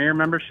for the Premier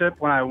membership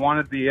when I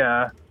wanted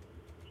the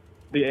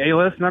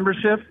A-list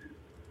membership.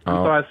 And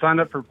so I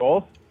signed up for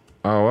both.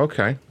 Oh,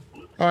 okay.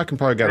 Oh, I can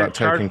probably get that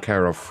taken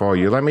care of for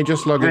you. Let me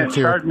just log And it into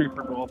your... charged me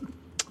for both.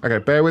 Okay,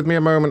 bear with me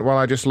a moment while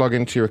I just log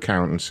into your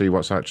account and see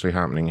what's actually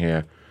happening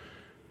here.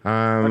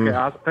 Okay,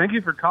 awesome. Thank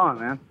you for calling,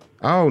 man.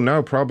 Oh,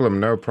 no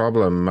problem, no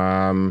problem.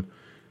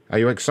 Are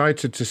you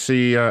excited to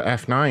see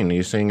F9? Are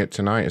you seeing it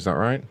tonight? Is that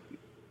right?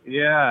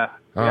 Yeah.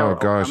 Oh, Yeah,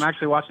 gosh. I'm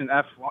actually watching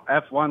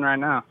F1 right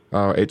now.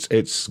 Oh,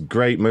 it's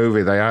great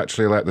movie. They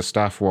actually let the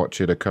staff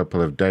watch it a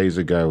couple of days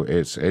ago.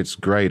 It's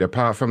great.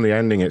 Apart from the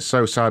ending, it's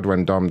so sad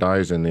when Dom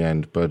dies in the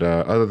end. But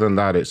other than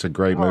that, it's a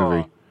great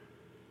movie.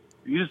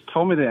 You just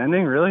told me the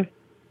ending, really?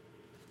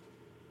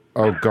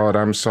 Oh God,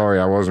 I'm sorry.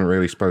 I wasn't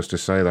really supposed to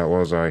say that,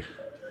 was I?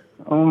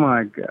 Oh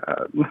my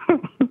God.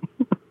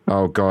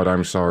 Oh God,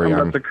 I'm sorry. I'm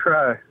about to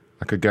cry.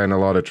 I could get in a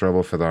lot of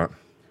trouble for that.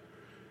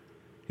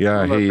 Yeah,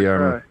 I'm about to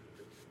cry.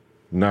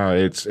 No,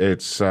 it's.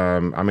 I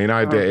mean,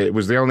 it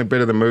was the only bit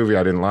of the movie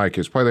I didn't like.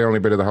 It's probably the only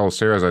bit of the whole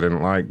series I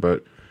didn't like.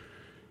 But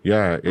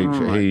yeah,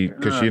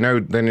 because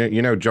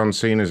John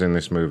Cena's in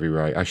this movie,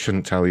 right? I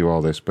shouldn't tell you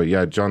all this, but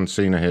yeah, John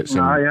Cena hits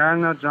him. No, yeah, I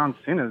know John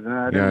Cena's in it.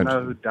 I didn't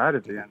know who died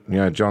at the end.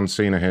 Yeah, John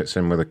Cena hits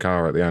him with a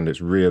car at the end.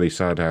 It's really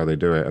sad how they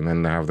do it, and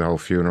then they have the whole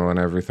funeral and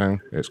everything.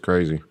 It's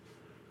crazy.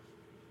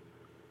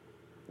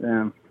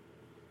 Damn.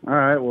 All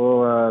right.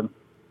 Well,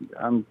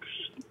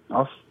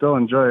 I'll still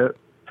enjoy it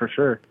for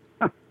sure.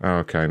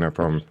 Okay, no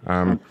problem.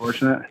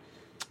 Unfortunate.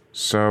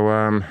 So,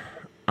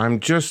 I'm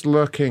just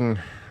looking.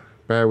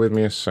 Bear with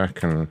me a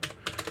second.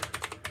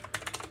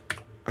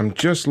 I'm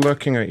just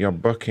looking at your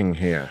booking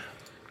here.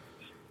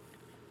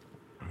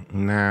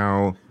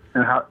 Now.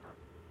 And how?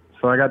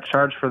 So I got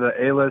charged for the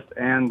A-list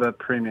and the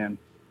premium.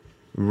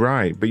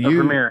 Right, but The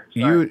premiere,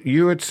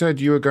 you had said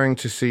you were going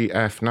to see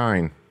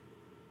F9.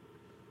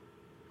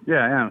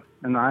 Yeah, I am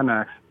in the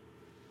IMAX.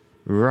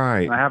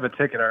 Right. I have a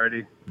ticket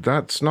already.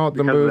 That's not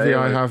the Because of the movie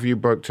I A-list. have you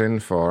booked in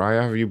for. I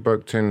have you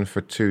booked in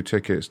for 2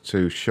 tickets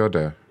to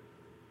Shudder.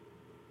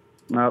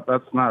 No,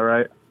 that's not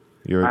right.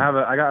 You're,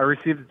 I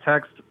received a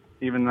text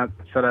even that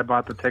said I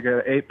bought the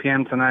ticket at 8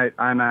 p.m. tonight,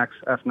 IMAX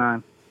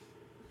F9.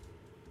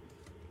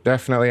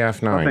 definitely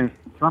F9.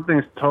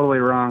 Something's totally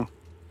wrong.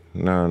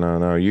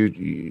 No.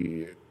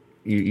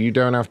 You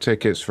don't have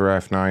tickets for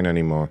F9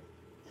 anymore.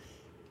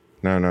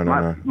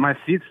 No. My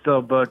seat's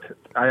still booked.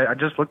 I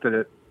just looked at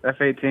it.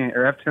 F18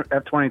 or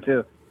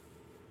F22.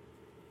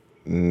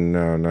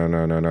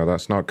 No,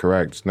 that's not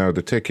correct. No,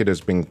 the ticket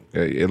has been,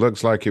 it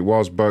looks like it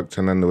was booked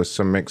and then there was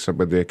some mix-up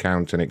with the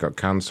account and it got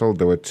cancelled.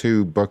 There were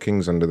 2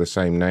 bookings under the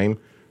same name.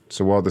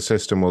 So what the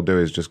system will do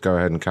is just go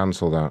ahead and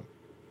cancel that.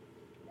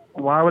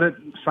 Why would it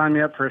sign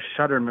me up for a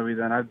Shudder movie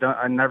then?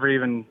 I never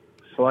even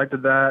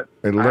selected that.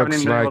 It I haven't looks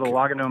even been able like- to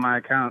log into my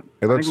account.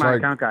 It I looks think my like-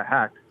 account got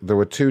hacked. There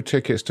were 2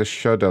 tickets to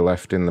Shudder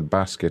left in the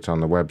basket on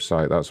the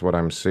website. That's what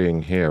I'm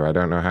seeing here. I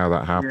don't know how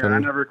that Yeah, I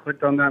happened. never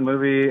clicked on that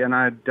movie, and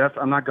I'm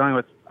not going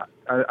with.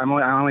 I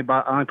only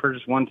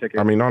purchased 1 ticket.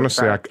 I mean,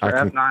 honestly, I For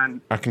can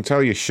F9. I can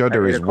tell you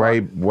Shudder at is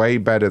 8 way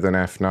better than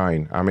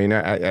F9. I mean,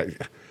 I'll be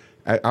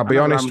I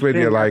know, honest I'm with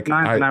you, seeing like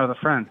F9 tonight with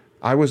a friend.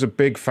 I was a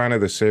big fan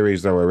of the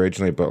series though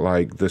originally, but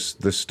like the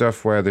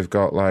stuff where they've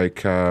got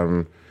like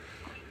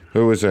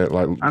who was it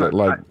like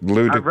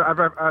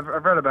Ludacris.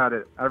 I've read about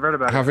it. I've read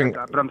about Having- it,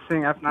 but I'm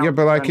seeing F9. Yeah,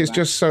 but like with it's a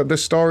friend just so the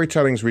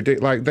storytelling's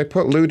ridiculous. Like they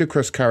put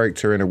Ludacris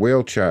character in a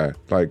wheelchair,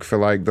 like for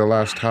like the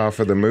last half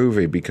of the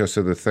movie because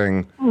of the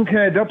thing,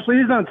 tonight. Okay,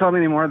 please don't tell me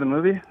any more of the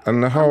movie.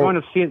 and the I'm whole. going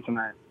to see it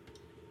tonight.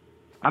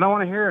 I don't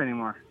want to hear it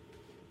anymore.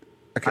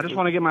 I just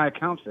want to get my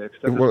account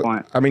fixed at this Well,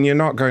 point. I mean, you're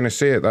not going to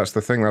see it. That's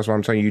the thing. That's why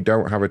I'm saying you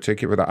don't have a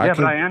ticket for that. Yeah,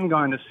 but I am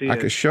going to see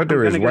it.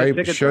 Shudder I'm is gonna get a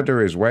ticket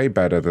Shudder is way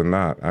better than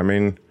that. I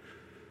mean,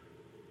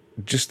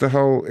 just the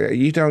whole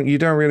you don't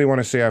really want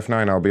to see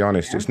F9. I'll be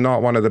honest. It's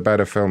not one of the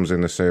better films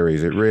in the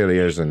series. It really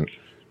isn't.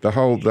 The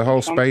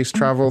whole space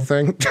travel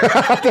thing.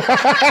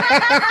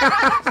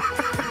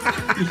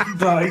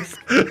 Nice.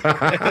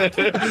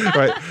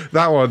 Right,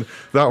 that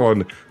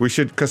one. We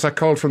should, because I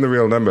called from the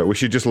real number. We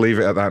should just leave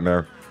it at that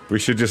now. We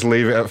should just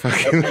leave it at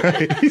fucking.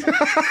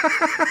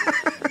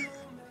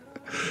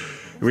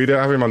 We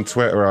don't have him on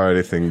Twitter or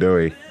anything, do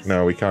we?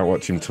 No, we can't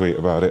watch him tweet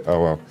about it.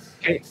 Oh well.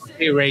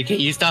 Hey Ray, can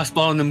you stop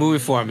spoiling the movie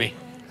for me?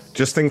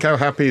 Just think how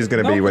happy he's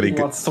going to be when he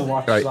wants to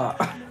watch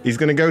that. He's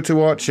going to go to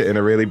watch it in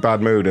a really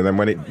bad mood, and then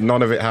when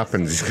none of it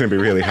happens, he's going to be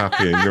really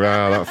happy. And you're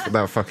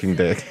that fucking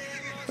dick.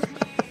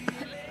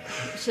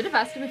 Should have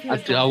asked him if he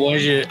was. I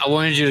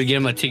wanted you to get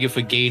him a ticket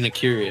for Gay and the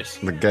Curious.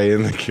 The Gay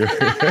and the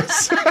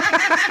Curious.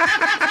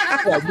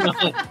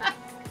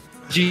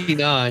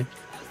 G9.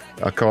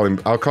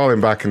 I'll call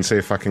him back and see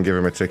if I can give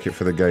him a ticket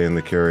for The Gay and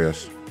the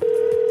Curious.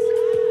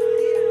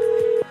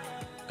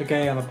 The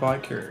guy on the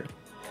bike here.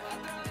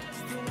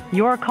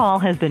 Your call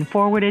has been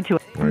forwarded to.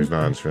 No, he's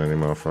not answering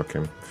anymore. Fuck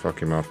him.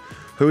 Fuck him off.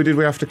 Who did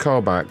we have to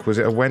call back? Was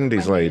it a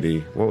Wendy's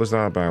lady? What was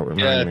that about?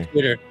 Remind me.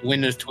 Twitter.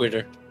 Windows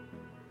Twitter.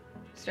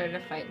 Started a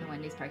fight in the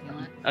Wendy's parking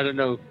lot. I don't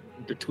know.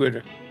 The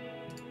Twitter.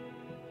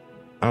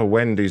 Oh,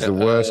 Wendy's, the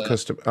worst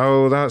customer.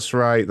 Oh, that's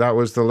right. That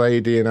was the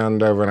lady in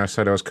Andover, and I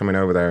said I was coming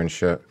over there and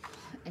shit.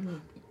 And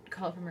you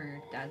call from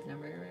her dad's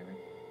number or whatever.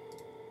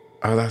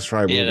 Oh, that's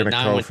right. We were going to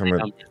call from her.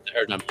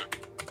 Her number.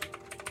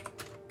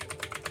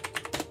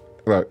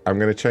 Look, I'm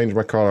going to change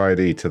my caller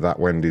ID to that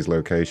Wendy's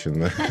location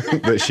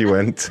that she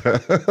went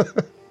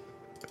to.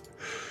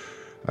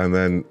 and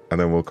then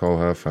we'll call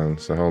her phone.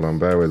 So hold on,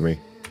 bear with me.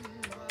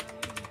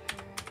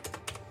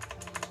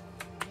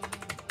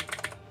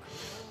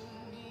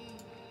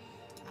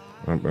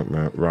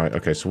 Right,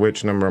 okay, so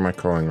which number am I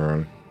calling her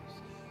on?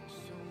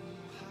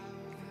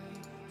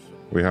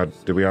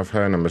 Did we have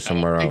her number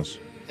somewhere else?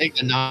 Take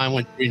the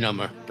 913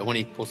 number, the one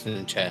he posted in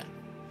the chat.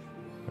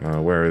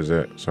 Where is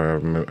it? Sorry, I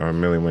have a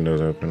million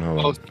windows open. Hold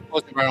on.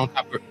 Posted right on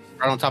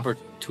top of her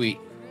tweet.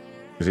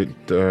 Is it,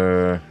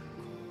 No.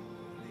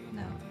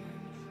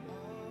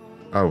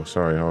 Oh,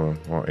 sorry, hold on.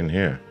 What, in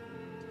here?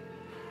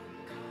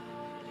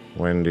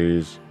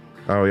 Wendy's.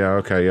 Oh, yeah,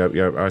 okay,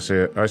 yep, I see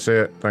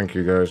it. Thank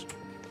you, guys.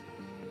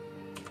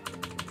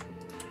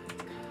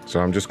 So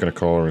I'm just going to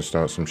call her and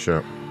start some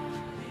shit.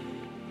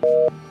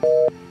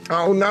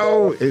 Oh,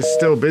 no! It's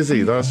still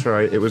busy. That's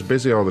right. It was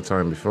busy all the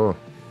time before.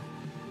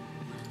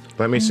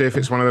 Let me see if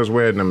it's one of those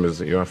weird numbers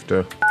that you have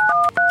to...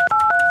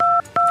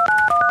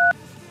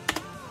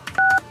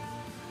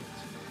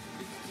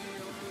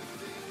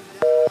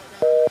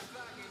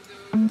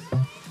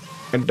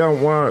 It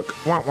don't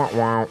work. Wah, wah,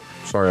 wah.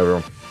 Sorry,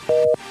 everyone.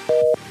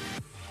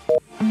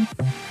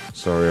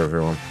 Sorry,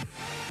 everyone.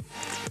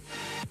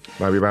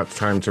 Might be about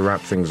time to wrap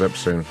things up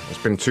soon.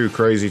 It's been too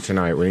crazy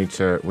tonight. We need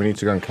to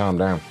go and calm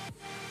down.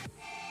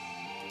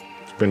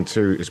 It's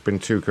been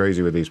too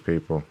crazy with these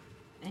people.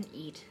 And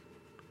eat.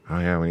 Oh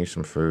yeah, we need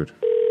some food. Do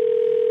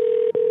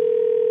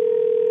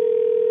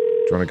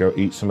you want to go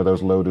eat some of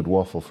those loaded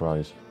waffle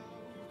fries?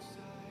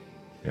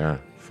 Yeah,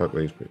 fuck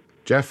these people.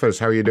 Jeffers,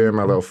 how you doing,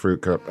 my little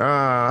fruit cup?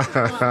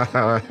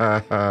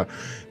 Ah,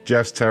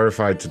 Jeff's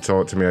terrified to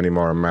talk to me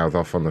anymore and mouth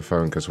off on the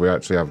phone because we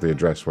actually have the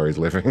address where he's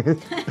living.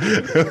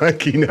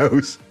 Like he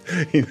knows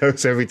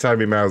every time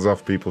he mouths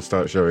off, people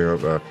start showing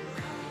up there.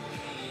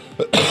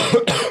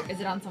 Is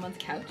it on someone's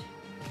couch?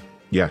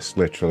 Yes,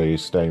 literally,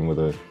 he's staying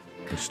with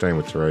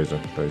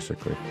Teresa,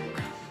 basically.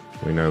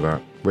 We know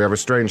that. We have a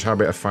strange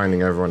habit of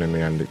finding everyone in the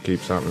end. It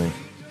keeps happening.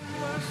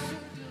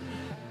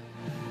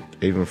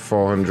 Even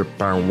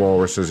 400-pound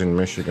walruses in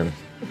Michigan.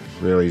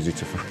 Real easy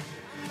to find.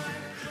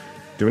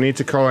 Do we need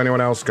to call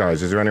anyone else,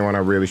 guys? Is there anyone I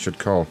really should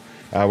call?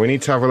 We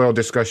need to have a little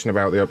discussion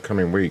about the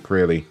upcoming week,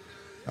 really.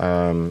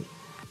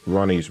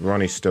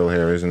 Ronnie's still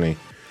here, isn't he?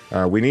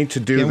 We need to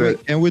do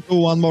Can we do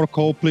one more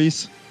call,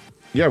 please?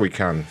 Yeah, we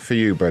can. For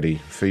you, buddy.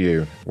 For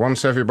you.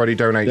 Once everybody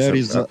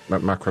donates at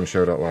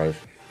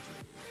macronshow.live.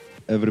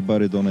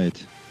 Everybody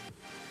donate.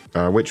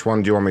 Which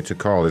one do you want me to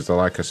call? Is there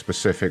like a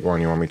specific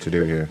one you want me to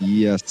do here?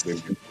 Yes.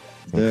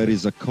 There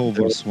is a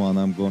covers one.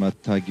 I'm gonna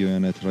tag you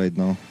in it right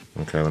now.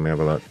 Okay, let me have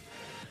a look.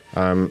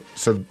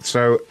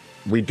 So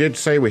we did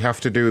say we have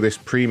to do this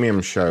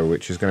premium show,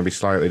 which is going to be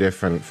slightly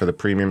different for the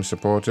premium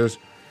supporters.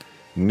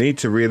 Need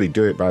to really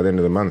do it by the end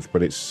of the month,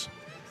 but it's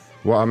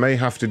what I may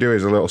have to do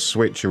is a little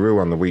switcheroo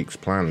on the week's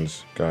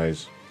plans,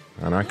 guys,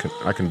 and I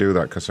can do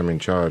that because I'm in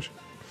charge.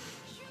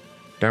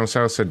 Down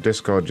south said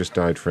Discord just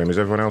died for him. Is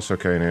everyone else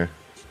okay in here?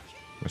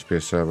 Must be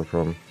a server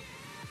problem.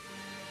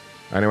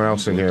 Anyone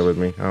else in here with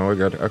me? Oh, we're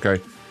good.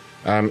 Okay.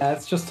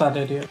 It's just that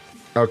idiot.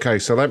 Okay,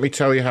 so let me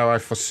tell you how I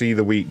foresee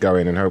the week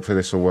going, and hopefully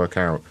this will work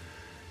out.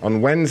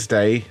 On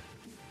Wednesday,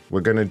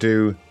 we're going to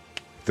do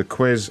the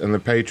quiz and the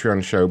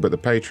Patreon show, but the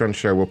Patreon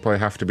show will probably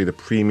have to be the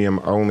premium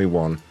only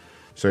one.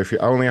 So if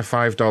you're only a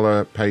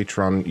 $5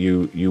 patron,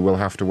 you will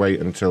have to wait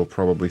until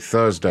probably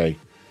Thursday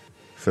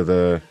for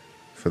the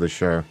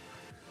show,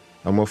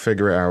 and we'll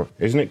figure it out.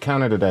 Isn't it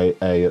Canada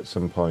Day at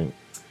some point?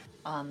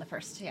 On the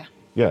 1st, yeah.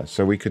 Yeah,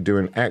 so we could do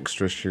an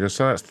extra show.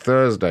 So that's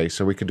Thursday,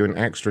 so we could do an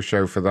extra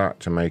show for that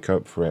to make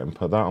up for it and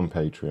put that on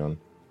Patreon.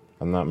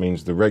 And that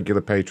means the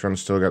regular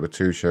patrons still get the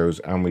 2 shows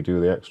and we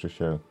do the extra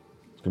show.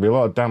 It's going to be a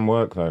lot of damn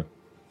work, though.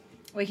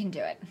 We can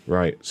do it.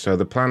 Right, so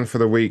the plan for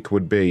the week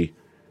would be,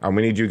 and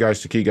we need you guys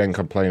to keep getting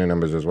complainer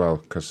numbers as well,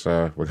 because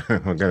we're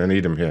going to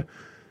need them here.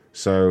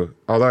 So,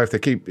 although if they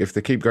keep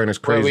going as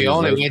crazy, we as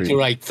only those went people,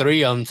 to like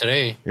 3 of them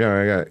today.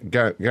 Yeah.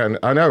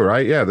 I know,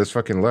 right? Yeah, there's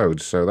fucking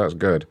loads, so that's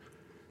good.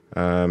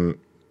 I'll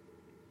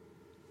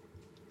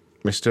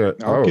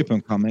keep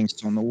them coming,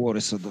 so no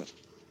worries about that.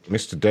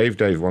 Mr. Dave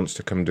wants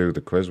to come do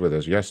the quiz with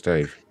us. Yes,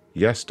 Dave.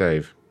 Yes,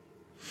 Dave.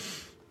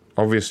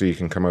 Obviously, you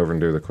can come over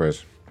and do the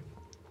quiz.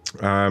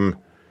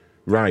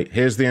 Right,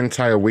 here's the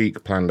entire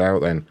week planned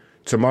out then.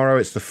 Tomorrow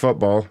it's the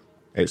football.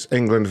 It's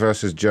England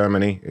versus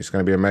Germany. It's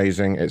going to be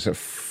amazing. It's at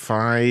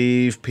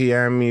 5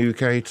 p.m.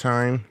 UK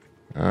time.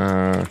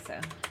 I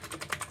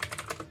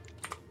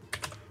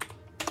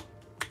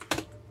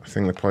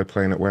think they're probably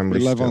playing at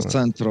Wembley. 11 still.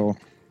 Central.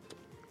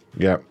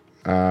 Yep.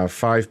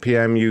 5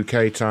 p.m.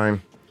 UK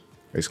time.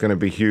 It's going to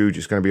be huge.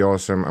 It's going to be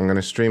awesome. I'm going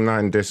to stream that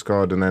in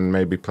Discord and then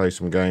maybe play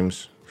some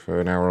games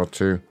for an hour or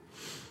 2.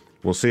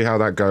 We'll see how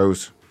that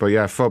goes. But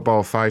yeah,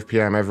 football, 5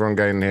 p.m. Everyone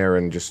get in here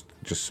and just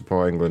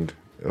support England.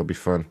 It'll be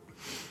fun.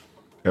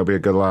 It'll be a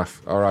good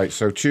laugh. All right,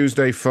 so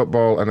Tuesday,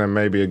 football, and then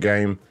maybe a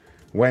game.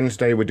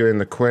 Wednesday, we're doing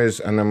the quiz,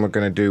 and then we're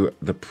going to do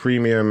the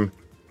premium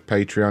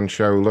Patreon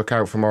show. Look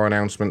out for more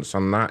announcements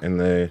on that in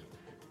the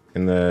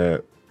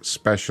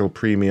special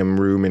premium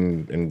room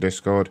in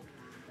Discord.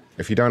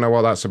 If you don't know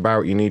what that's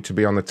about, you need to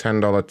be on the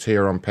 $10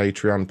 tier on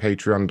Patreon,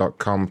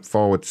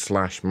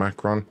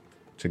 patreon.com/Macron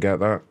to get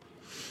that.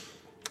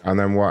 And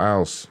then what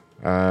else?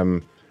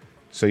 So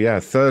yeah,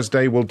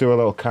 Thursday we'll do a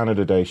little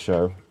Canada Day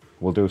show.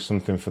 We'll do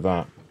something for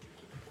that.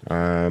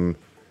 And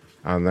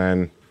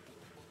then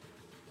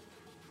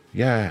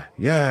yeah.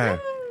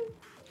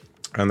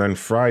 And then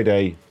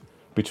Friday,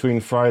 between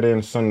Friday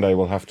and Sunday,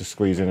 we'll have to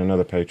squeeze in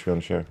another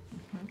Patreon show.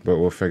 But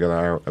we'll figure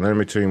that out. And then in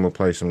between, we'll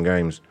play some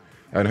games.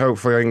 And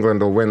hopefully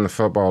England will win the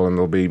football and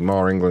there'll be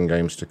more England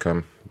games to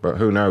come. But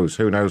who knows?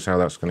 Who knows how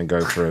that's going to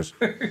go for us?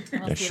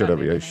 Yeah, shut up,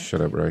 Ray.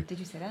 Did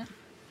you say that?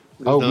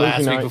 Oh, the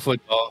last week of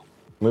football.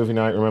 Movie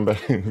night, remember?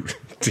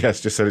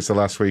 Yes, just said it's the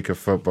last week of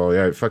football.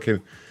 Yeah,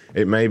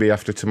 it may be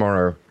after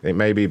tomorrow. It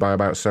may be by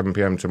about 7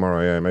 p.m.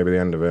 tomorrow. Yeah, maybe the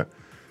end of it.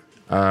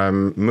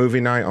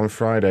 Movie night on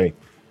Friday.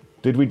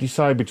 Did we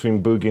decide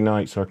between Boogie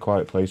Nights or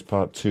Quiet Place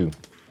Part 2?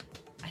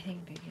 I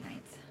think Boogie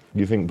Nights.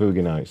 You think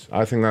Boogie Nights?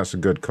 I think that's a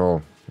good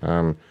call.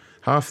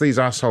 Half these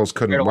assholes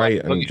couldn't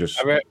wait and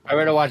just... I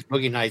rather watch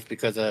Boogie Nights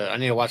because I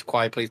need to watch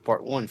Quiet Place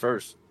Part 1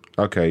 first.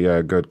 Okay,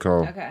 yeah, good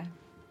call. Okay.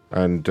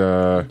 And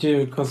I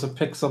do, because it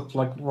picks up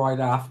like right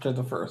after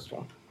the first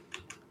one.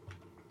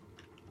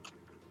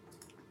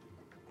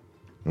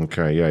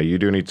 Okay, yeah, you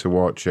do need to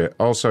watch it.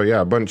 Also,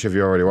 yeah, a bunch of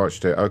you already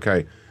watched it.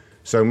 Okay,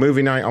 So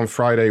movie night on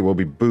Friday will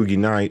be Boogie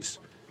Nights.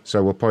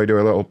 So we'll probably do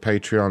a little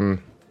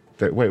Patreon.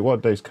 Wait,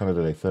 what day's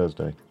Canada Day?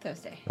 Thursday.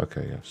 Thursday.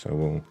 Okay, yeah.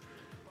 So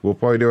we'll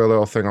probably do a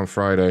little thing on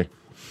Friday,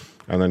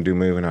 and then do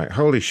movie night.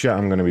 Holy shit,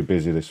 I'm going to be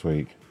busy this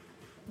week.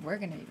 We're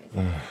gonna be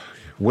busy.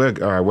 We're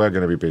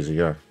going to be busy.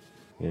 Yeah,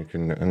 you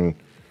can. And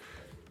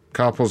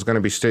Carpel's going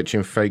to be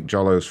stitching fake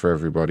Jollos for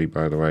everybody.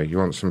 By the way, you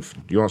want some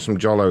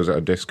Jollos at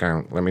a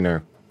discount? Let me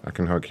know. I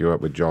can hook you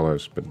up with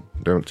Jollos, but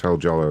don't tell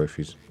Jollo if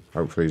he's.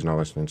 Hopefully he's not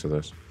listening to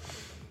this.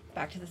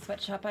 Back to the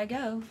sweatshop I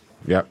go.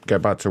 Yep,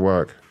 get back to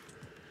work.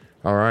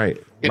 All right.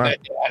 Get that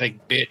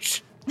addict,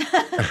 bitch.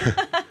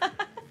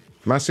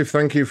 Massive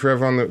thank you for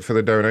everyone for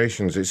the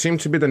donations. It seemed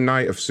to be the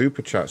night of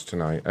Super Chats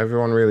tonight.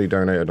 Everyone really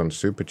donated on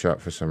Super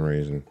Chat for some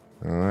reason.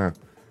 I don't know.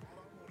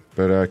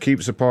 But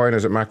keep supporting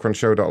us at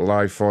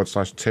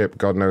macronshow.live/tip.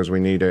 God knows we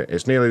need it.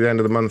 It's nearly the end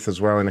of the month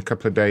as well, in a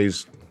couple of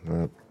days.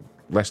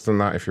 Less than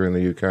that if you're in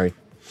the UK.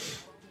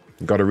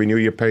 You've got to renew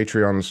your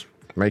Patreons.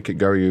 Make it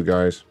go, you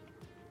guys.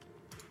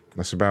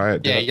 That's about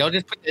it. Yeah, y'all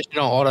just put this shit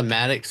on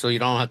automatic so you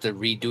don't have to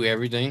redo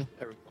everything.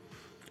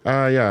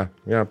 Yeah,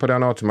 put it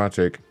on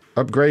automatic.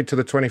 Upgrade to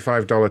the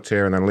 $25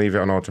 tier and then leave it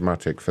on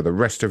automatic for the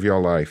rest of your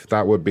life.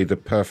 That would be the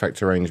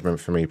perfect arrangement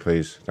for me,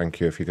 please.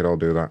 Thank you, if you could all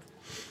do that.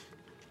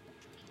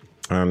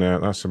 And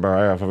that's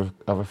about it.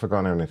 Have I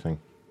forgotten anything?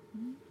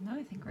 No,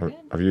 I think we're good.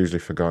 I've usually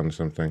forgotten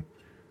something.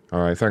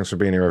 All right, thanks for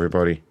being here,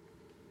 everybody.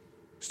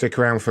 Stick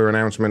around for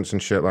announcements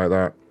and shit like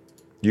that.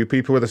 You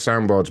people with the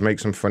soundboards, make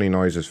some funny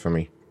noises for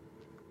me.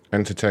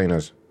 Entertain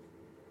us.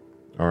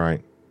 All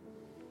right.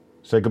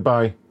 Say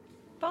goodbye.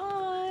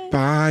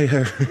 Bye.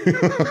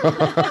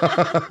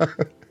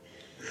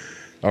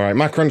 All right,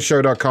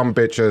 macronshow.com,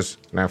 bitches.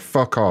 Now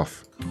fuck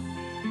off.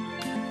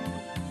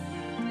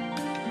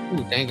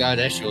 Ooh, thank God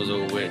that show's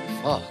over with.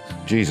 Fuck.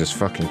 Jesus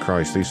fucking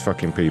Christ, these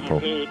fucking people.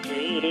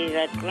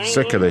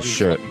 Sick of this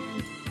shit.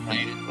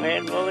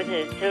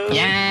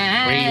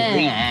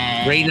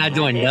 Yeah. Ray not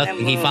doing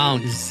nothing. He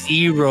found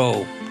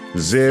zero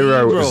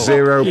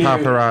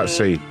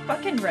paparazzi.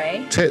 Fucking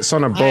Ray. Tits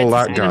on a bull,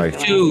 that guy.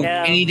 Two,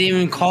 and he didn't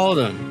even call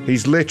them.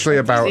 He's literally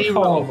about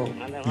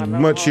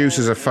much use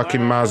as a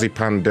fucking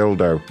marzipan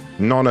dildo.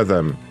 None of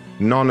them.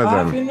 You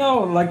know,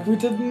 like we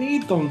didn't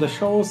need them. The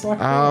show was like.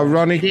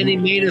 Ronnie. Then he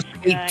made us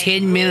wait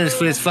 10 minutes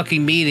for this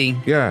fucking meeting.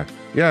 Yeah.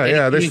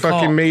 This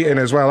fucking meeting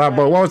as well.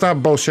 What was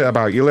that bullshit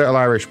about, you little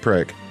Irish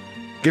prick?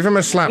 Give him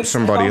a slap,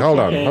 somebody. Hold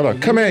on.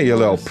 Come here, you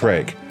little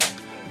prick.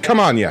 Come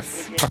on, you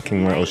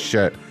fucking little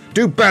shit.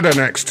 Do better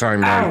next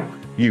time, man.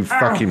 You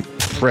fucking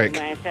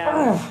prick.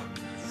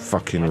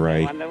 Fucking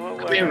Ray.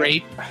 Come here,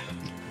 Ray.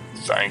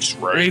 Thanks,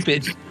 Ray. Rape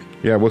it.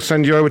 Yeah, we'll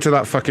send you over to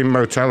that fucking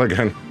motel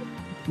again.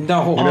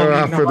 No. You know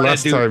what happened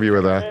last time you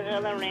were there?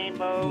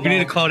 We need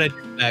to call that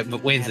back,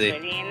 but Wednesday.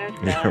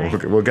 Yeah,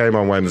 we'll get him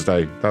on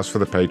Wednesday. That's for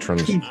the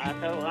patrons.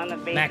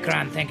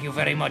 Macron, thank you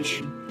very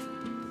much.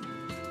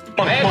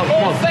 I had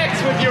full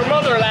sex with your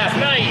mother last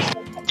night.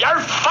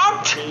 You're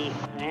fucked.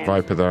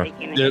 Viper there.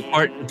 The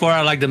part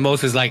I like the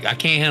most is like, I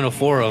can't handle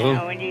 4 of them.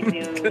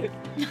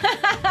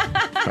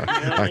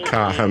 I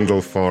can't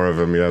handle 4 of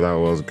them. Yeah, that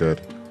was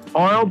good.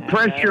 Oil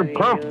pressure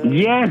pump.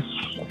 Yes.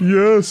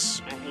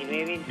 Yes.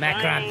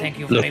 Macron, thank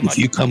you Look, very much. if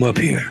you come up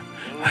here,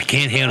 I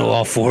can't handle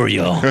all 4 of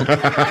y'all.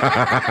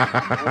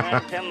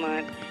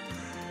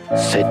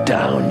 Sit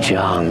down,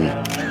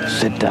 John.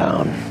 Sit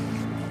down.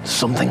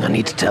 Something I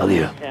need to tell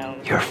you.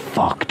 You're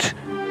fucked.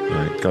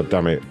 Right, God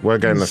damn it. We're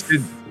getting the fuck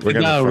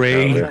Ray, out of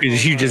here.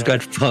 because you just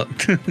got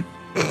fucked.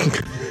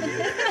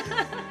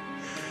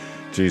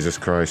 Jesus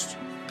Christ.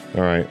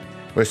 All right.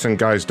 Listen,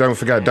 guys, don't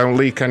forget, don't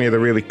leak any of the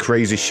really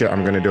crazy shit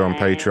I'm going to do on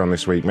Patreon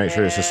this week. Make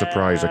sure it's a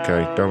surprise,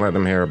 okay? Don't let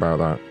them hear about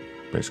that.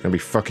 But it's going to be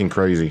fucking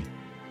crazy.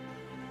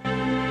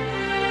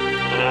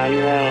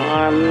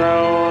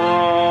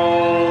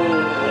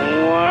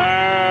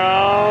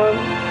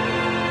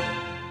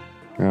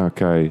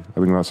 Okay, I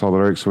think that's all the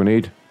lyrics we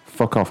need.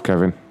 Fuck off,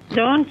 Kevin.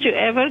 Don't you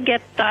ever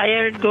get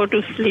tired, go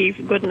to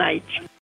sleep. Good night.